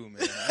that too,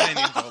 man. I ain't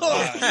even gonna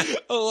lie.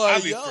 I'm like,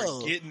 I be yo.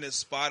 forgetting the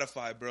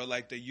Spotify, bro.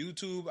 Like the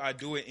YouTube, I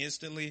do it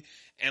instantly,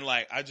 and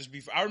like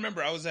I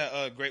remember I was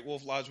at Great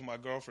Wolf Lodge with my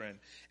girlfriend,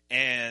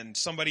 and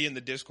somebody in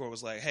the Discord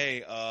was like,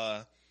 "Hey,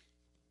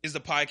 is the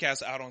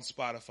podcast out on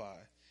Spotify?"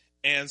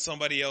 And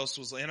somebody else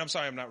was, and I'm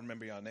sorry, I'm not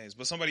remembering y'all names,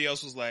 but somebody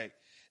else was like,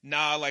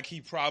 "Nah, like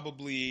he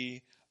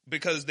probably."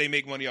 Because they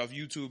make money off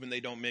YouTube and they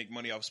don't make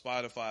money off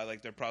Spotify,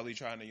 like they're probably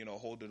trying to,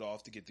 hold it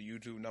off to get the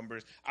YouTube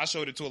numbers. I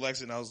showed it to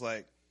Alexa and I was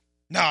like,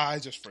 nah, I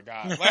just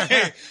forgot.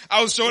 Like,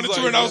 I was showing it to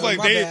her and I was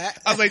like,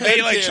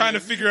 they like trying to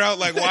figure out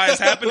like why it's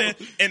happening.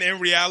 And in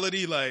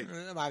reality, like,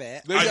 My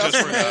bad. They I got just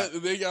some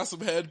forgot. they got some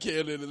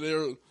headcanon and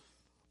they're,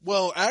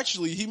 well,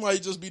 actually, he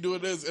might just be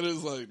doing this. And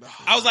it's like, nah.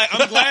 I was like,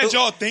 I'm glad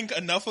y'all think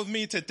enough of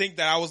me to think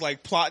that I was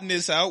like plotting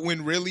this out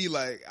when really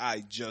like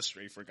I just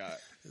straight forgot.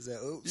 Is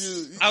that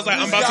oops? I was like,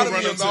 This I'm about to gotta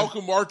run be a up to-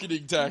 Malcolm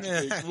marketing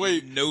tactic.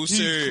 Wait, No, he's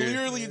sir.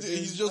 Clearly,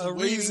 he's just a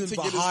waiting reason to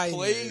get his behind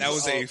plays. it. That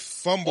was a up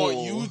fumble. on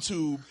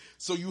YouTube.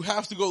 So you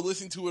have to go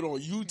listen to it on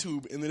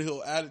YouTube, and then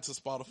he'll add it to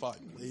Spotify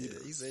later.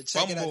 He said,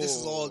 check it out. This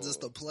is all Fumble.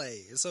 just a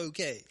play. It's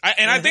okay.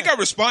 I think I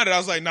responded. I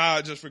was like, nah,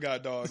 I just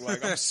forgot, dog.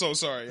 Like, I'm so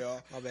sorry,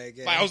 y'all. My bad,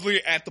 gang. Like, I was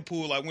literally at the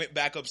pool. I went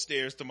back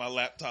upstairs to my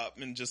laptop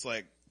and just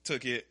like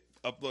took it,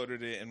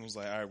 uploaded it, and was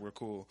like, all right, we're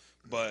cool.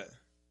 But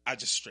I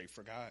just straight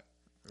forgot.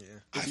 Yeah.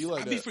 It be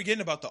like I be that.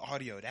 forgetting about the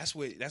audio. That's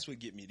what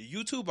get me. The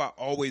YouTube, I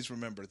always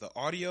remember. The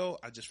audio,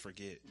 I just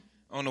forget.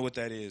 I don't know what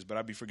that is, but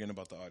I be forgetting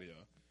about the audio.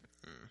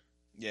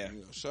 Yeah. You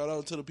know, shout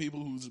out to the people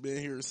who's been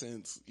here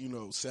since,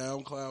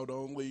 SoundCloud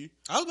only.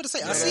 I was going to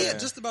say, I see it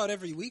just about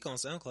every week on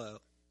SoundCloud.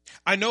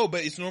 I know,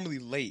 but it's normally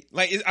late.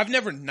 Like, I've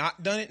never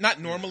not done it. Not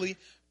normally.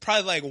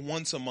 Probably like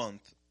once a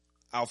month,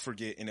 I'll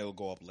forget and it'll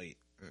go up late.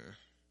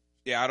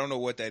 Yeah, I don't know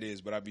what that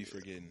is, but I be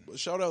forgetting. But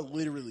shout out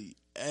literally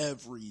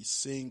every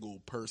single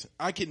person.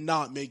 I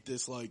cannot make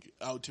this like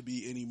out to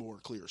be any more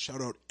clear.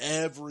 Shout out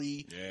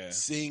every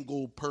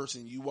single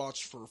person. You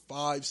watched for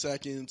 5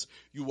 seconds.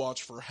 You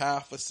watched for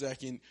half a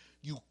second.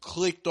 You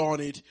clicked on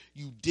it.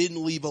 You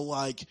didn't leave a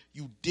like.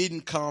 You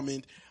didn't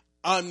comment.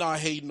 I'm not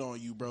hating on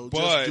you, bro.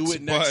 Just do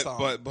it next time.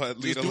 But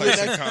leave a Just do like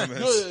it and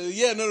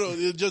comments.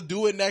 No. Just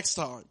do it next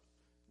time.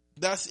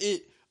 That's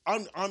it.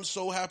 I'm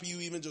so happy you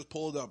even just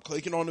pulled it up.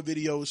 Clicking on the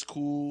video is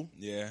cool.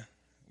 Yeah.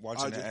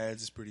 Watching the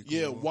ads is pretty cool.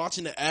 Yeah,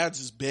 watching the ads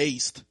is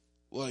based.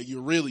 Like,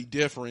 you're really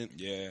different.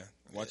 Yeah.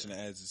 Watching the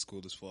ads is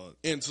cool as fuck.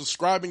 And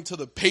subscribing to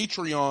the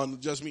Patreon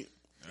just mean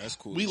That's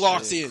cool. we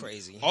locked in.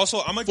 Crazy. Also,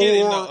 I'm gonna get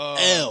in the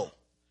 4L.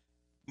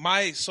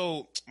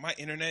 my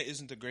internet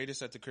isn't the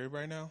greatest at the crib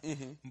right now,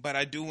 but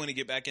I do want to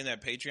get back in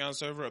that Patreon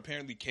server.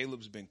 Apparently,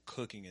 Caleb's been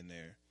cooking in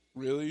there.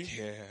 Really?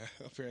 Yeah,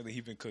 apparently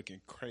he's been cooking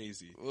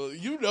crazy. Well,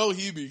 you know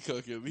he be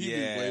cooking. He be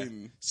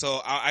waiting.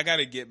 So I got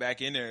to get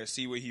back in there and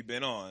see what he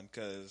been on,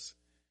 because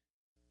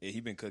he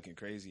been cooking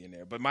crazy in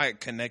there. But my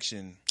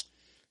connection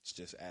is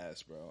just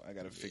ass, bro. I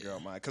got to figure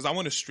out because I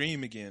want to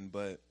stream again,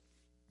 but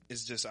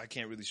it's just I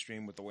can't really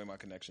stream with the way my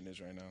connection is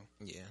right now.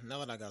 Yeah, now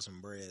that I got some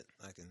bread,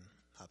 I can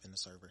hop in the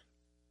server.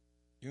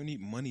 You don't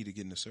need money to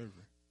get in the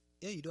server.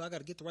 Yeah, you do. I got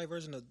to get the right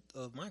version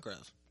of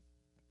Minecraft.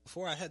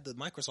 Before I had the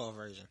Microsoft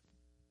version.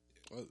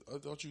 I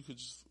thought you could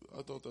just.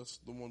 I thought that's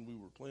the one we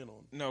were playing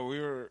on. No, we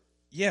were.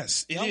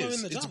 Yes, it Y'all were is.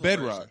 in the It's Java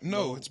Bedrock. version.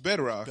 No, it's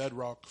Bedrock.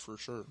 Bedrock for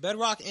sure.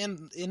 Bedrock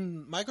and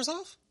in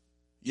Microsoft?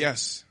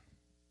 Yes.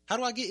 How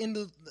do I get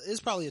into? It's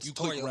probably a You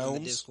click tutorial in the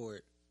realms?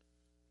 Discord.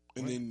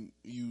 And then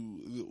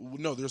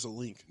there's a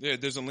link. Yeah,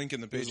 there's a link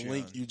in the There's Patreon. a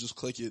link. You just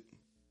click it.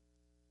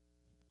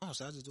 Oh,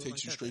 so I just do it Takes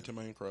like you that straight then.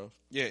 to Minecraft.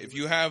 Yeah, if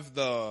you have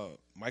the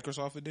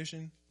Microsoft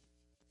edition,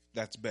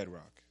 that's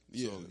Bedrock.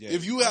 Yeah. So,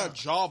 If you had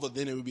Java,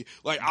 then it would be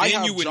like then I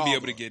have you wouldn't be Java.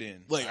 able to get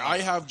in. Like I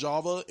have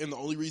Java, and the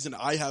only reason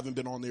I haven't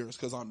been on there is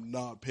because I'm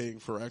not paying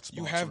for Xbox.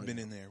 You have right been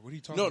now. in there. What are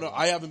you talking No, about?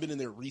 I haven't been in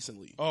there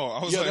recently. Oh,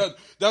 I was Yeah, like,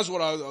 that's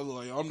what I was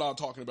like. I'm not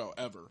talking about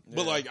ever,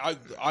 but Yeah. like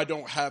I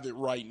don't have it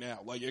right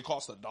now. Like it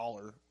costs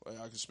 $1. Like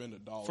I could spend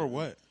 $1 for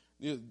what?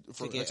 Yeah,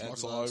 for To get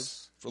Xbox Xbox.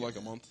 Live for like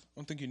a month. I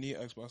don't think you need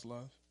Xbox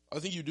Live. I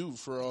think you do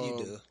for You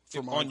do. for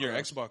On your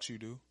Minecraft. Xbox, you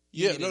do.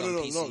 Yeah, need no, it on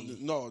no,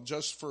 PC. no,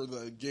 just for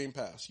the Game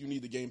Pass. You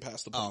need the Game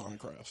Pass to play Oh.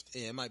 Minecraft.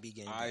 Yeah, it might be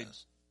Game I-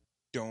 Pass.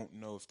 Don't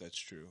know if that's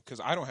true because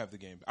I don't have the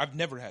game. I've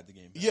never had the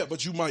game. Yeah,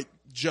 but you might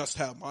just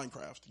have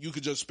Minecraft. You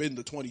could just spend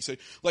the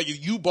 26. Like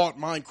if you bought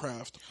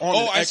Minecraft on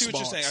Oh, an I see what Xbox,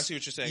 you're saying. I see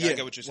what you're saying. Yeah, I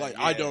get what you're saying. like,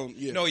 I Yeah. don't-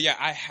 yeah. No, yeah,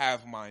 I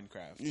have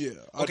Minecraft. Yeah.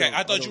 Okay, I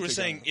thought don't you were think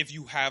saying if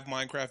you have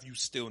Minecraft, you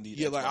still need.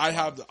 Yeah, Xbox like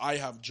Live. I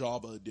have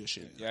Java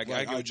edition. Yeah, I Like,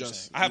 get what you're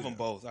saying. I have them yeah.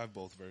 both. I have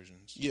both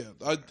versions. Yeah,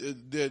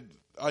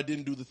 I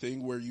didn't do the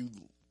thing where you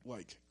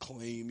like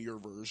claim your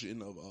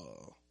version of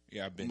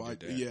Yeah, I've been my.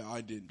 did that. Yeah,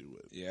 I didn't do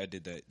it. Yeah, I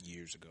did that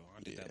years ago.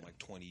 I did that in Yeah. like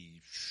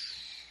 20.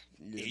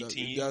 Yeah,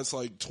 18? that's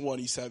like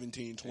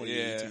 2017,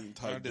 2018 Yeah,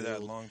 type. I did that a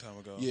build. long time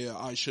ago. Yeah,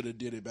 I should have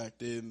did it back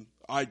then.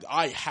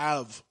 I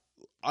have.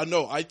 I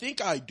know. I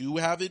think I do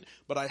have it,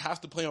 but I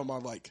have to play on my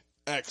like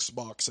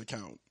Xbox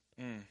account.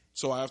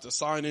 So I have to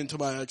sign into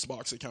my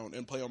Xbox account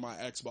and play on my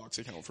Xbox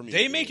account for me.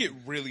 They to make do it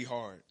really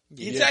hard.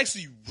 It's Yeah.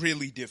 actually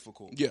really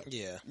difficult. Yeah,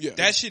 Yeah. yeah.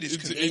 That shit is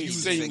it's confusing,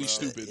 insanely bro.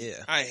 stupid.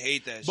 Yeah. I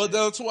hate that But shit.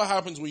 that's what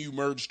happens when you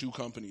merge two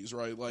companies,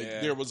 right? Like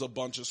Yeah. there was a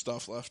bunch of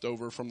stuff left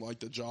over from like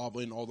the Java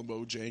and all the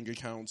Mojang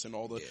accounts and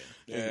all the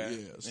yeah,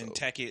 so and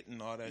Tekkit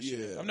and all that shit.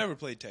 Yeah. I've never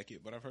played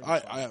Tekkit, but I've heard it's I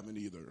fun. haven't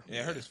either. Yeah,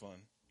 I heard it's fun.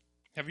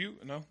 Have you?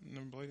 No,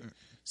 never played it.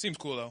 Seems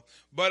cool though.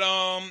 But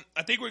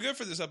I think we're good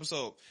for this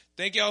episode.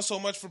 Thank y'all so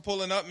much for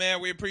pulling up,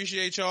 man. We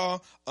appreciate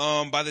y'all.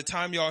 By the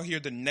time y'all hear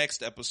the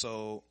next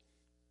episode,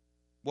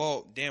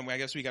 well, damn, I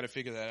guess we got to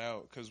figure that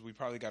out because we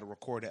probably got to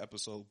record an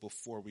episode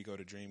before we go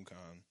to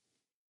DreamCon.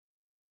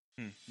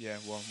 Yeah,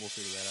 well, we'll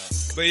figure that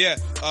out. But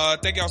yeah,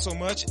 thank y'all so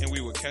much, and we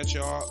will catch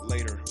y'all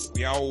later.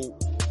 We out.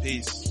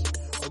 Peace.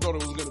 I thought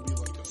it was gonna be